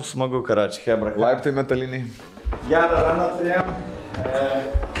 ne? Nu, smagu, karačiai, hebra. Laiptai metaliniai. Gerą raną turėjom.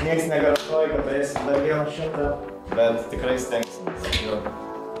 Niekas negarantuoja, kad turėsim dar 100, bet tikrai stengsimės.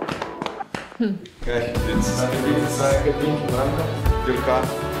 Ką, princas, sakė, pinkim ranką. Ir ką?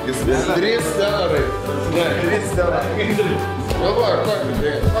 3 tenorai. Ne, 3 tenorai. Galvoju,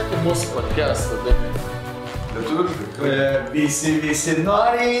 kokį mūsų podcastą daryti. Visi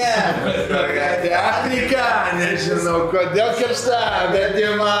nori kad Afrika, nežinau kodėl karšta, bet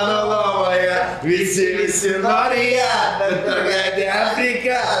į mano lovoje. Visi nori bet kad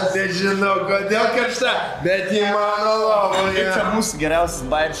Afrika, nežinau kodėl karšta, bet į mano lovoje. Kaip čia mūsų geriausias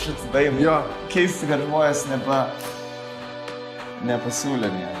bairis šitas dainų. Jo. Keista, kad žmonės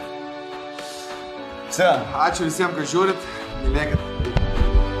nepasiūlė nieko. Ačiū visiems, kad žiūrit. Mylėkit.